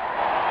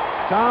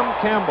 Tom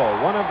Campbell,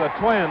 one of the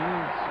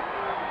twins,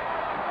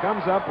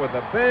 comes up with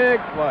a big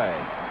play.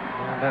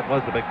 And that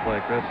was the big play,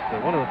 Chris.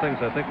 One of the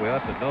things I think we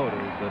ought to note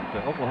is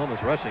that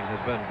Oklahoma's rushing has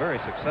been very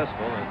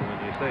successful, and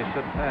when you say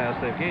should pass,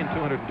 they've gained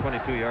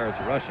 222 yards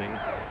rushing.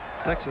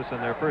 Texas, in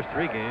their first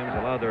 3 games,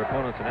 allowed their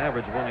opponents an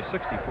average of only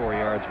 64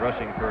 yards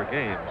rushing per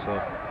game. So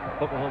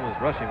Oklahoma's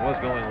rushing was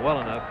going well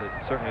enough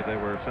that certainly they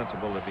were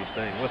sensible to be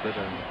staying with it,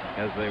 and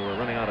as they were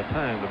running out of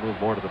time, to move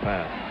more to the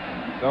pass.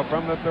 So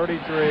from the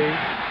 33,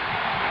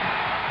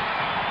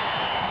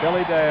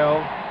 Billy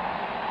Dale,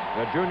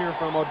 the junior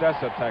from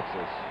Odessa,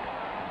 Texas,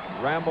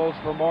 rambles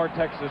for more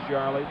Texas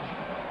yardage.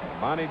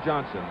 Monty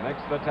Johnson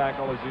makes the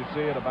tackle, as you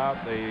see, at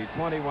about the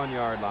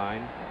 21-yard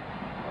line.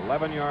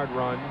 11-yard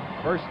run,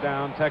 first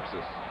down,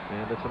 Texas.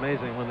 And it's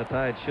amazing when the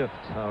tide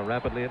shifts how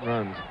rapidly it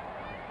runs.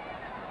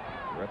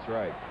 That's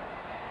right.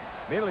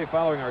 Immediately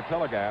following our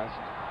telecast,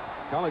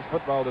 College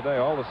Football Today,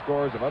 all the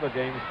scores of other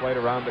games played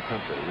around the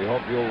country. We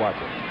hope you'll watch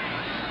it.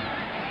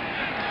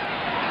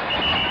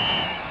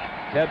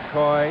 Ted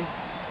Coy,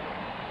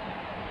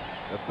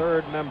 the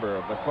third member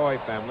of the Coy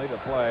family to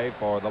play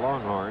for the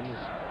Longhorns.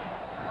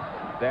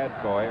 Dad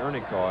Coy,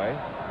 Ernie Coy,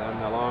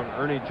 then along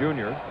Ernie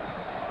Jr.,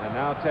 and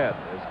now Ted,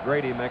 as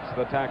Grady makes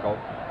the tackle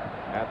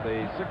at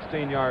the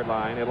 16-yard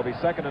line. It'll be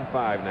 2nd and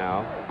 5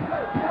 now.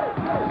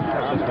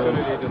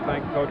 Opportunity to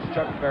thank Coach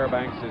Chuck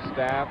Fairbanks, his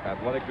staff,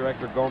 Athletic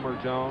Director Gomer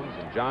Jones,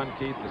 and John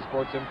Keith, the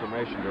Sports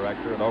Information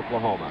Director at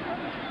Oklahoma.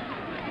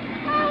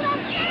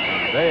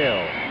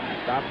 Dale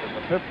stopped at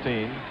the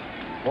 15.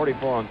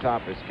 44 on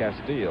top is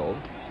Castile.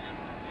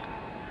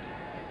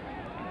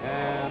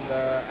 And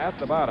at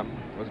the bottom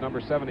was number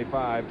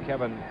 75,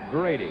 Kevin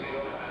Grady.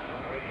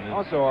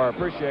 Also, our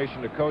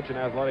appreciation to Coach and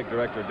Athletic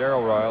Director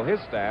Darrell Royal, his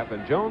staff,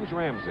 and Jones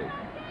Ramsey,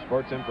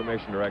 Sports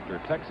Information Director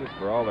at Texas,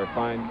 for all their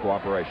fine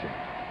cooperation.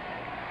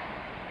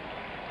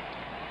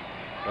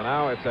 So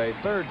now it's a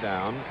 3rd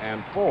down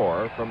and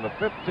 4 from the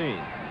 15,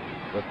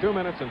 with 2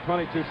 minutes and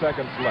 22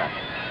 seconds left.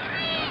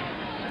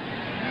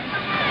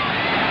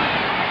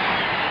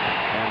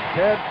 And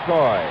Ted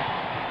Coy.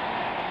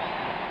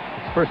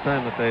 It's the first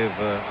time that they've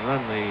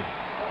run the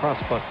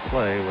cross-buck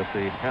play with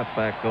the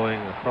halfback going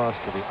across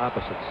to the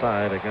opposite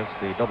side against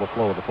the double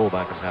flow of the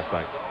fullback and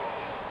halfback.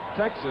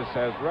 Texas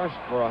has rushed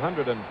for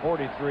 143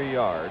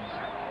 yards,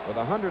 with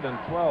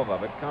 112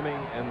 of it coming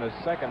in the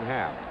second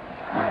half.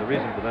 And the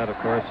reason for that, of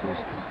course, is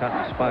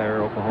Cotton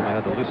Spire. Oklahoma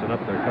had to loosen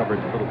up their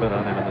coverage a little bit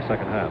on him in the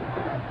second half.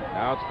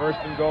 Now it's 1st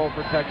and goal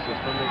for Texas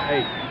from the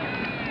 8.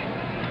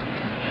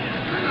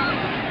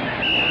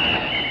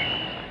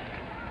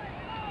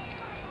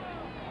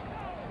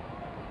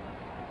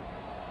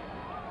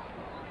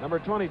 Number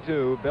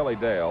 22, Billy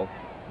Dale,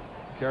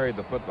 carried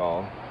the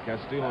football.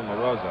 Castillo and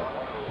LaRosa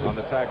on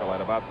the tackle at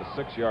about the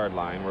 6-yard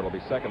line, where it'll be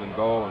 2nd and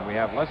goal, and we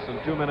have less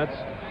than 2 minutes.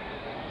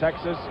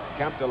 Texas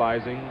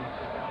capitalizing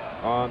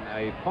on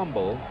a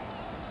fumble.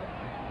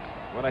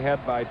 Went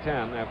ahead by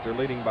 10 after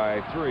leading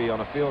by 3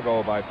 on a field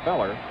goal by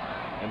Feller.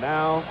 And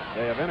now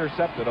they have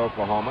intercepted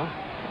Oklahoma.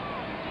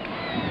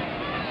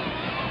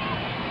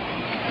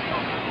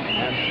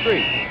 And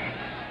Street,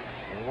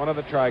 one of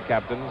the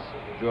tri-captains,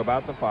 to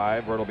about the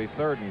 5, where it'll be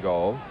 3rd and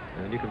goal.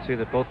 And you can see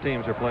that both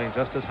teams are playing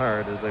just as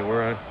hard as they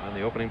were on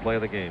the opening play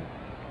of the game.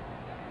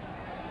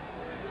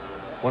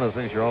 One of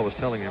the things you're always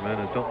telling your men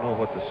is don't know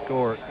what the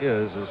score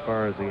is as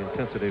far as the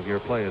intensity of your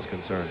play is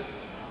concerned.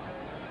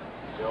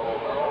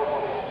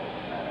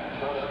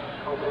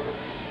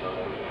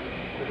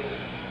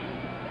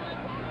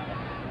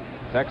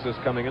 Texas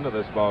coming into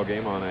this ball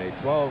game on a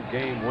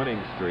 12-game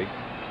winning streak.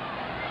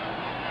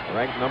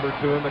 Ranked number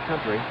 2 in the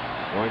country,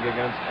 going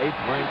against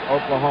 8th-ranked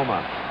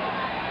Oklahoma.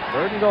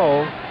 3rd and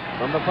goal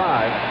from the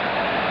 5.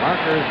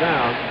 Markers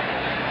down.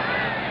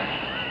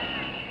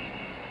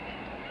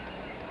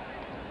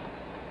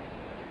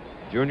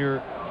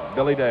 Junior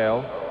Billy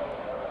Dale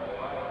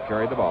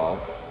carried the ball.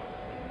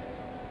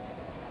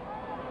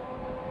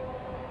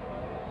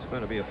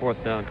 going to be a fourth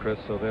down, Chris,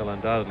 so they'll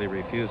undoubtedly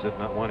refuse it,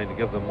 not wanting to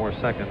give them more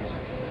seconds.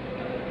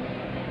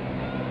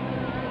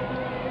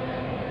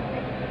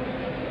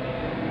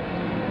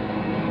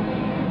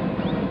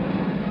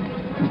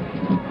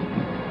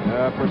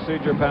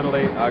 Procedure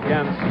penalty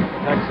against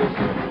Texas,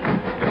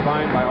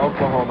 defined by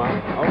Oklahoma.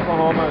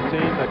 Oklahoma, a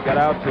team that got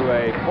out to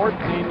a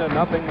 14-0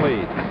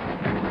 lead,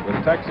 with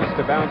Texas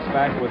to bounce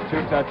back with 2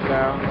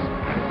 touchdowns,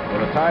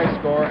 with a tie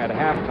score at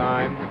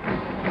halftime,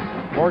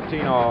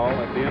 14-all.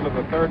 At the end of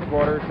the third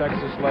quarter,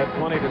 Texas led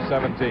 20-17.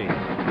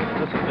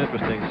 This is an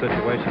interesting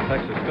situation.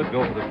 Texas could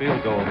go for the field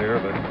goal here,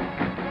 but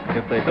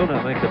if they do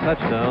not make the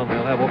touchdown,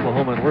 they'll have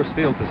Oklahoma in worse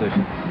field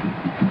position.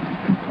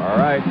 All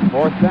right,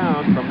 fourth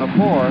down from the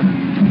 4.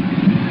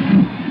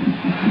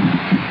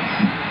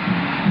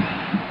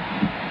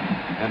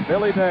 And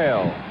Billy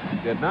Dale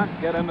did not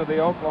get into the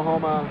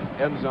Oklahoma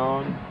end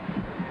zone.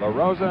 La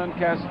Rosa and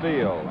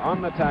Castile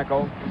on the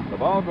tackle. The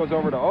ball goes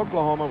over to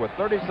Oklahoma with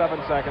 37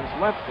 seconds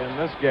left in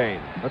this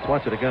game. Let's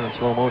watch it again in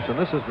slow motion.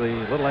 This is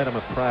the little item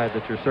of pride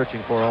that you're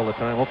searching for all the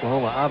time.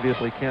 Oklahoma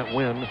obviously can't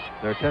win.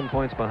 They're 10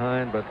 points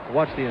behind, but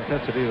watch the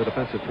intensity of the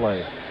defensive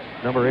play.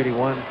 Number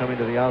 81 coming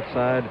to the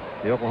outside.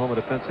 The Oklahoma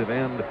defensive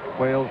end,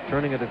 Quayle,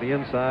 turning it to the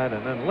inside,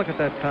 and then look at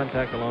that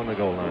contact along the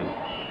goal line.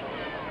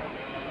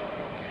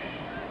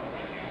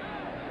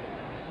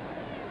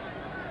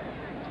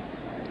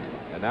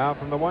 And now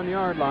from the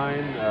 1-yard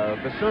line,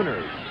 the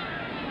Sooners.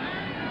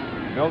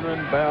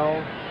 Mildren,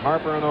 Bell,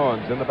 Harper, and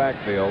Owens in the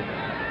backfield.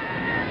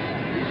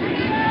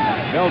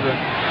 Mildren,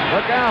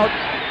 look out!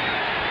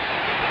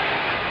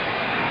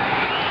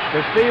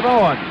 To Steve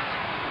Owens.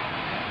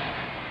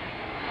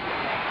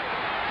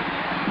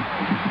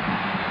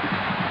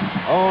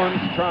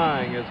 Owens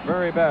trying his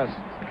very best,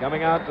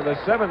 coming out to the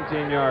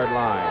 17-yard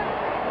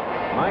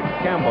line.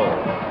 Mike Campbell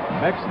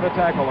makes the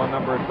tackle on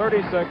number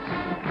 36,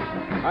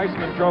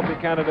 Heisman Trophy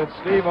candidate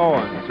Steve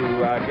Owens, who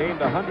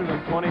gained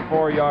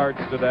 124 yards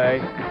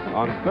today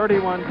on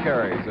 31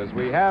 carries. As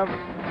we have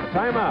a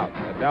timeout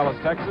at Dallas,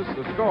 Texas.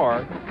 The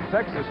score,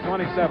 Texas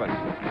 27,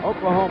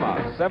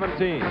 Oklahoma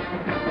 17.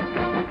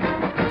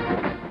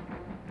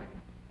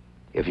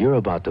 If you're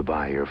about to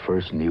buy your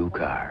first new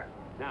car,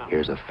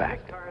 here's a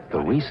fact. The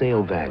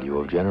resale value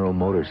of General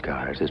Motors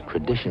cars is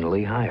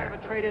traditionally higher.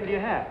 What trade-in do you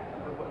have?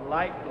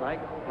 Like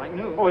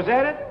new. Oh, is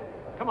that it?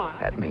 Come on.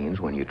 That means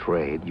when you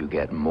trade, you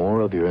get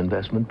more of your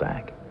investment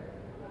back.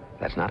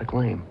 That's not a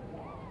claim.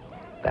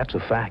 That's a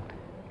fact.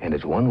 And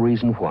it's one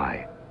reason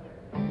why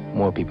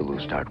more people who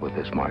start with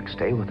this mark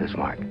stay with this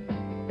mark.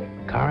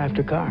 Car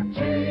after car.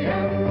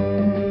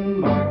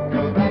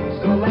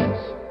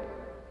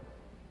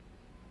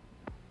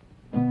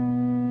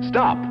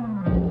 Stop.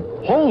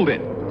 Hold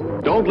it.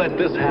 Don't let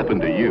this happen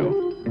to you.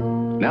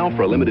 Now,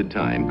 for a limited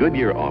time,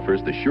 Goodyear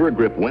offers the Sure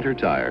Grip Winter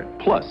Tire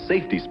plus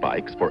safety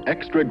spikes for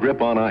extra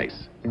grip on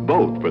ice.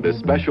 Both for this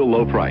special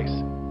low price.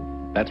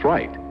 That's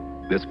right.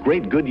 This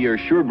great Goodyear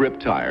Sure Grip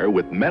tire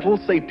with metal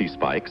safety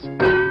spikes,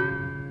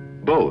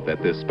 both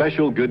at this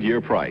special Goodyear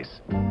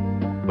price.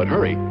 But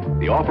hurry,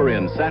 the offer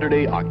ends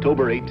Saturday,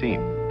 October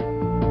 18th.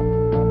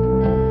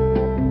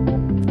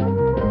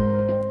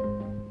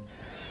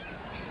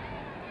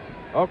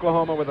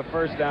 Oklahoma with a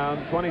first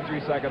down,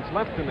 23 seconds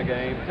left in the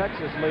game.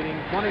 Texas leading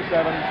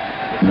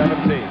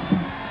 27-17.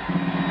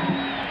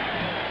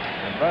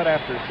 And Bud,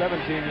 after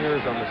 17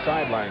 years on the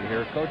sideline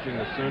here, coaching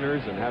the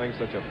Sooners and having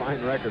such a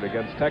fine record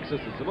against Texas,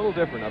 it's a little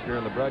different up here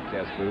in the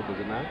broadcast booth, is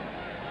it not?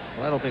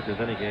 Well, I don't think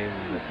there's any game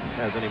that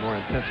has any more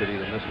intensity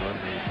than this one.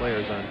 The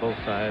players on both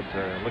sides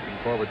are looking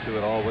forward to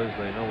it always.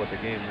 They know what the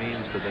game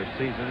means to their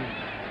season.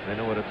 They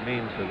know what it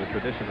means to the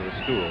tradition of the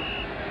school.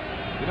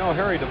 You know,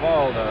 Harry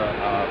Duvall,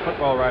 a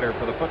football writer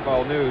for the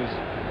Football News,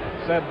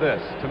 said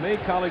this: "To me,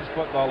 college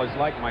football is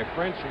like my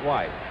French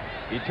wife,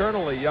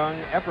 eternally young,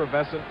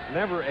 effervescent,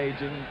 never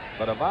aging,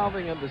 but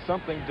evolving into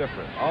something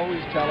different,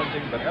 always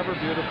challenging, but ever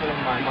beautiful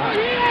in my mind."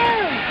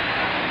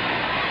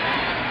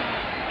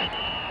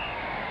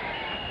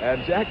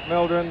 And Jack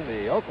Mildren,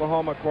 the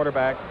Oklahoma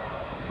quarterback,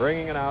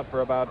 bringing it out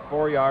for about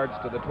 4 yards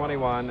to the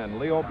 21, and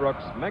Leo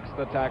Brooks makes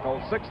the tackle,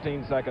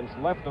 16 seconds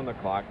left on the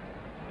clock.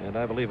 And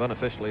I believe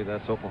unofficially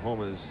that's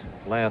Oklahoma's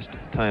last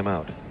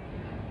timeout.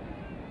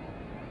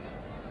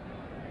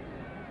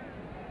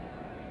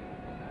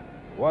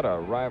 What a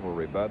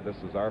rivalry, Bud. This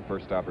is our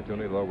first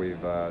opportunity, though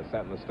we've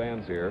sat in the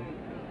stands here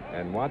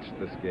and watched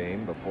this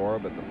game before,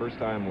 but the first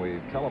time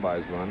we've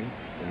televised one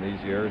in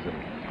these years.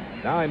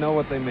 And now I know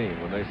what they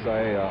mean when they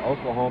say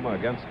Oklahoma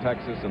against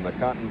Texas in the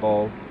Cotton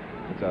Bowl.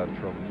 It's a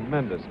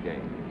tremendous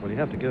game. Well, you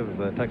have to give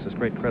Texas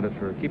great credit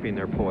for keeping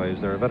their poise.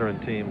 They're a veteran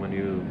team. When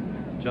you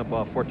jump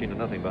off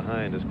 14-0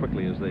 behind as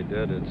quickly as they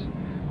did, it's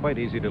quite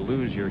easy to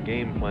lose your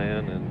game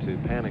plan and to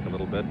panic a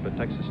little bit, but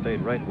Texas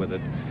stayed right with it.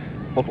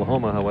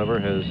 Oklahoma, however,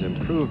 has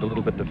improved a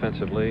little bit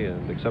defensively,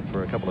 and except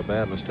for a couple of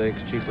bad mistakes,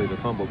 chiefly the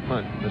fumbled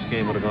punt, this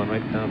game would have gone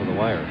right down to the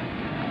wire.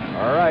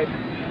 All right,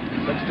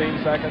 16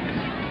 seconds.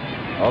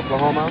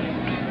 Oklahoma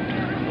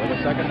with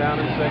a second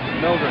down and 6.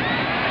 Mildren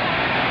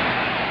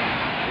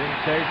being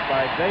chased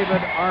by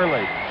David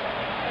Arledge,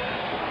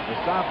 the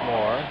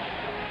sophomore.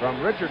 from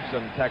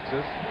Richardson,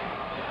 Texas.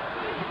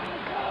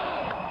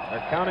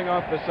 They're counting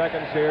off the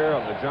seconds here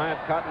on the giant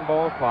Cotton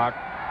Bowl clock.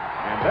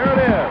 And there it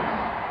is.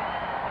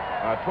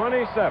 A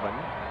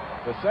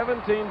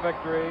 27-17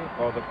 victory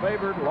for the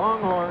favored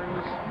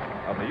Longhorns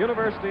of the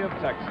University of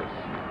Texas.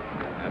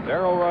 And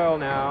Darrell Royal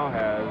now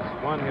has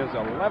won his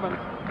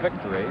 11th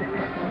victory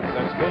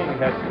since being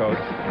head coach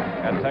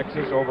at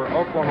Texas over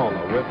Oklahoma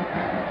with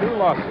 2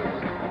 losses.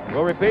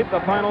 We'll repeat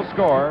the final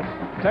score.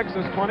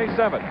 Texas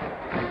 27,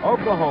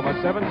 Oklahoma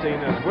 17,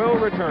 as we'll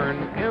return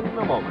in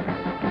a moment.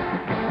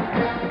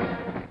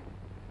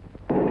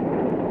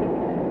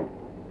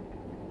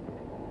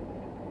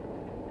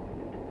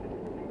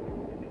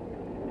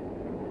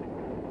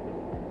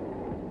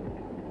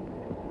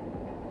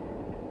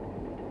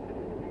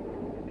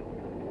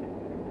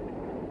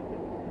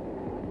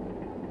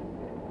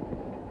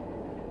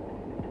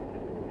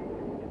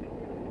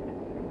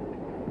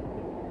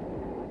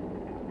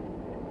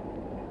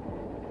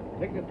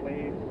 Ticket,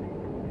 please.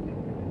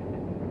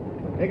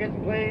 Tickets,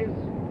 please.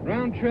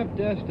 Round trip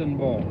to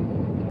Istanbul.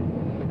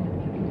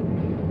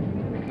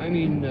 I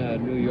mean,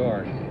 New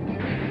York.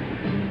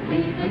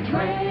 Leave the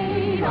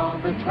train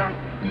on the track.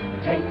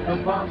 Take the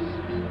bus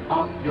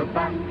off your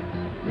back.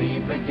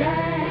 Leave the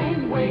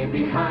gang way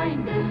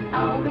behind.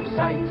 Out of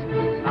sight,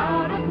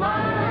 out of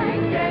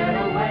mind. Get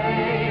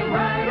away,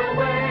 right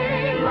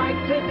away,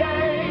 like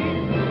today.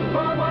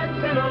 For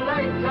once in a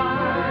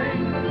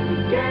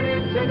lifetime, get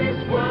into this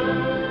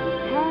world.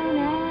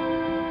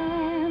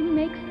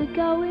 Makes the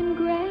going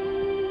great.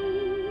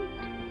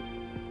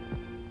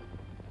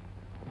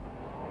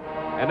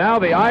 And now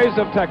the eyes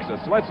of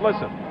Texas. Let's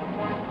listen.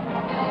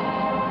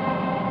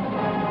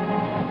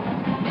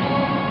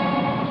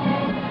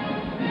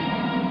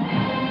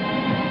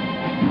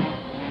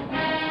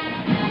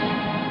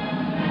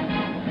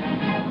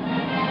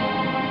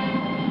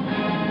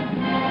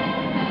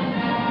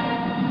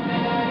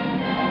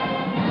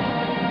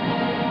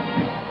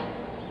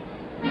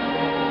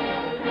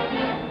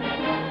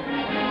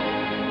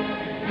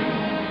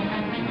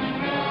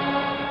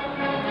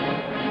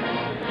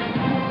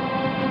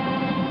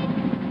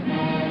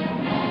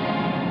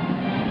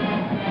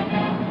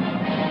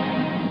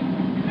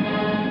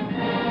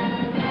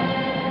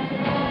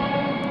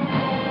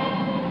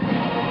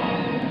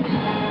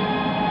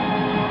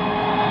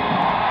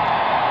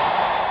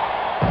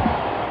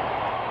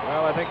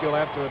 You'll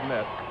have to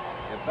admit,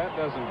 if that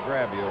doesn't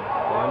grab you,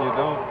 then you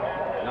don't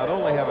not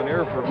only have an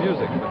ear for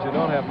music, but you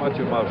don't have much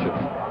emotion.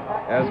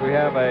 As we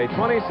have a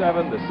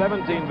 27-17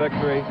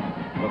 victory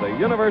for the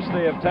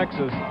University of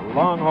Texas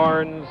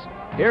Longhorns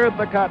here at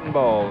the Cotton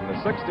Bowl in the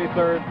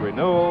 63rd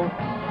renewal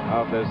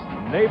of this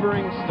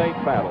neighboring state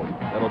battle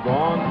that'll go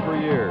on for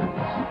years.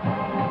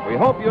 We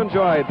hope you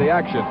enjoyed the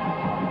action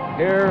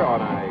here on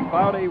a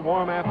cloudy,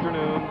 warm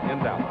afternoon in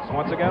Dallas.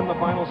 Once again, the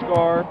final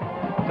score,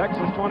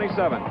 Texas 27,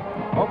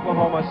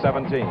 Oklahoma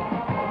 17.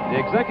 The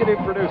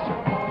executive producer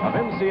of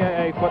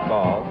NCAA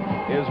football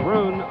is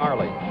Roone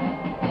Arledge.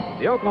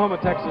 The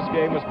Oklahoma-Texas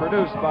game was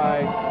produced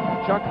by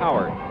Chuck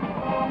Howard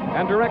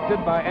and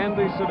directed by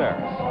Andy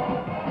Sedaris.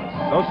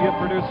 Associate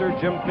producer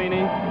Jim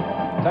Feeney,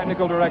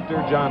 technical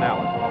director John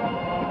Allen.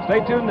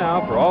 Stay tuned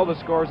now for all the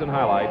scores and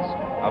highlights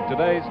of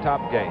today's top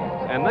games.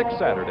 And next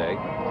Saturday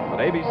on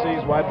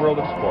ABC's Wide World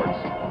of Sports,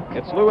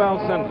 it's Lou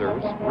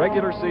Alcindor's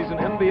regular season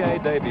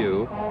NBA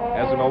debut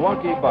as the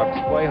Milwaukee Bucks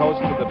play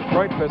host to the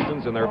Detroit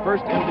Pistons in their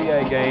first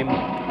NBA game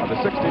of the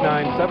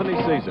 69-70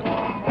 season.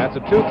 That's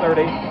at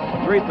 2:30,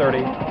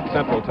 3:30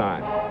 Central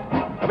Time.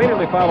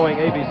 Immediately following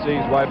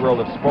ABC's Wide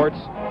World of Sports,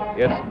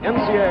 it's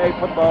NCAA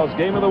football's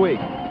Game of the Week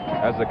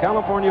as the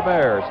California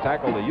Bears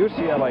tackle the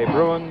UCLA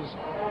Bruins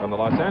from the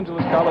Los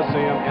Angeles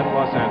Coliseum in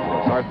Los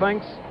Angeles. Our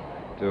thanks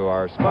to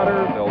our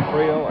spotter, Bill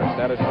Friel, our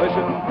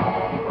statistician,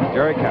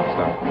 Jerry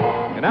Capstar.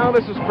 And now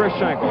this is Chris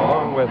Schenkel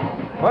along with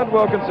Bud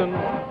Wilkinson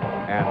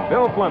and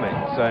Bill Fleming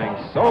saying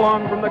so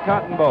long from the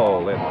Cotton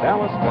Bowl in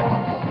Dallas,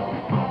 Texas.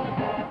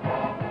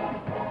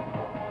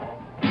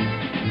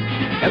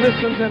 In this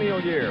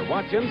centennial year,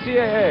 watch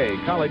NCAA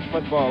college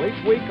football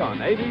each week on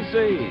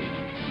ABC.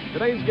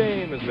 Today's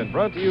game has been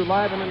brought to you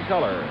live and in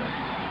color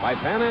by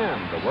Pan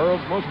Am, the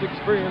world's most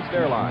experienced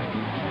airline,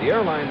 the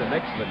airline that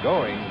makes the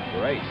going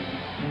great.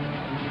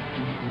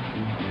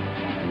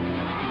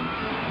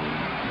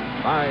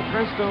 By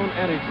Prestone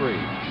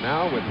Antifreeze,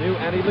 now with new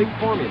anti-leak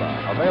formula,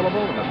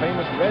 available in the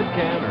famous red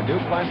can or new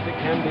plastic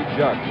handy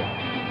jug.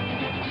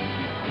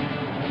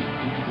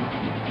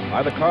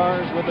 By the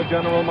cars with the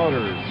General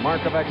Motors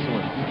mark of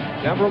excellence,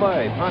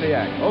 Chevrolet,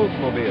 Pontiac,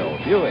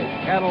 Oldsmobile, Buick,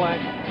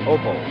 Cadillac,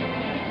 Opel.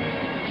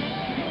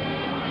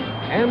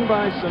 And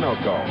by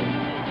Sunoco.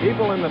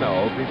 People in the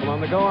know, people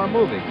on the go are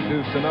moving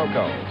to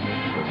Sunoco.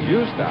 When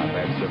you stop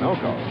at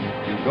Sunoco,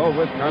 you go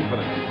with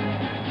confidence.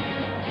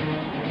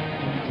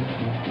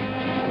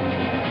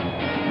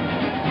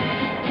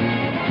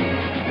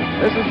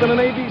 This has been an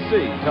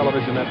ABC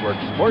Television Network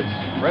sports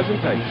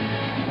presentation.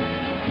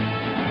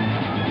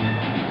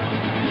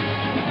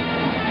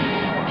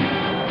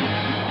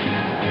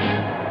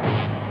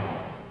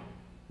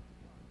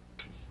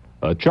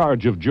 A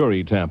charge of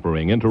jury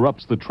tampering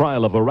interrupts the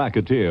trial of a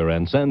racketeer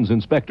and sends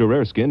Inspector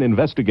Erskine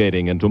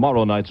investigating in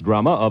tomorrow night's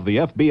drama of the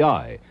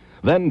FBI.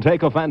 Then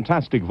take a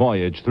fantastic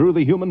voyage through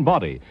the human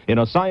body in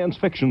a science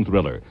fiction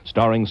thriller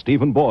starring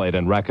Stephen Boyd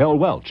and Raquel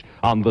Welch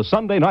on the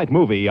Sunday night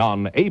movie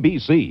on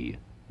ABC.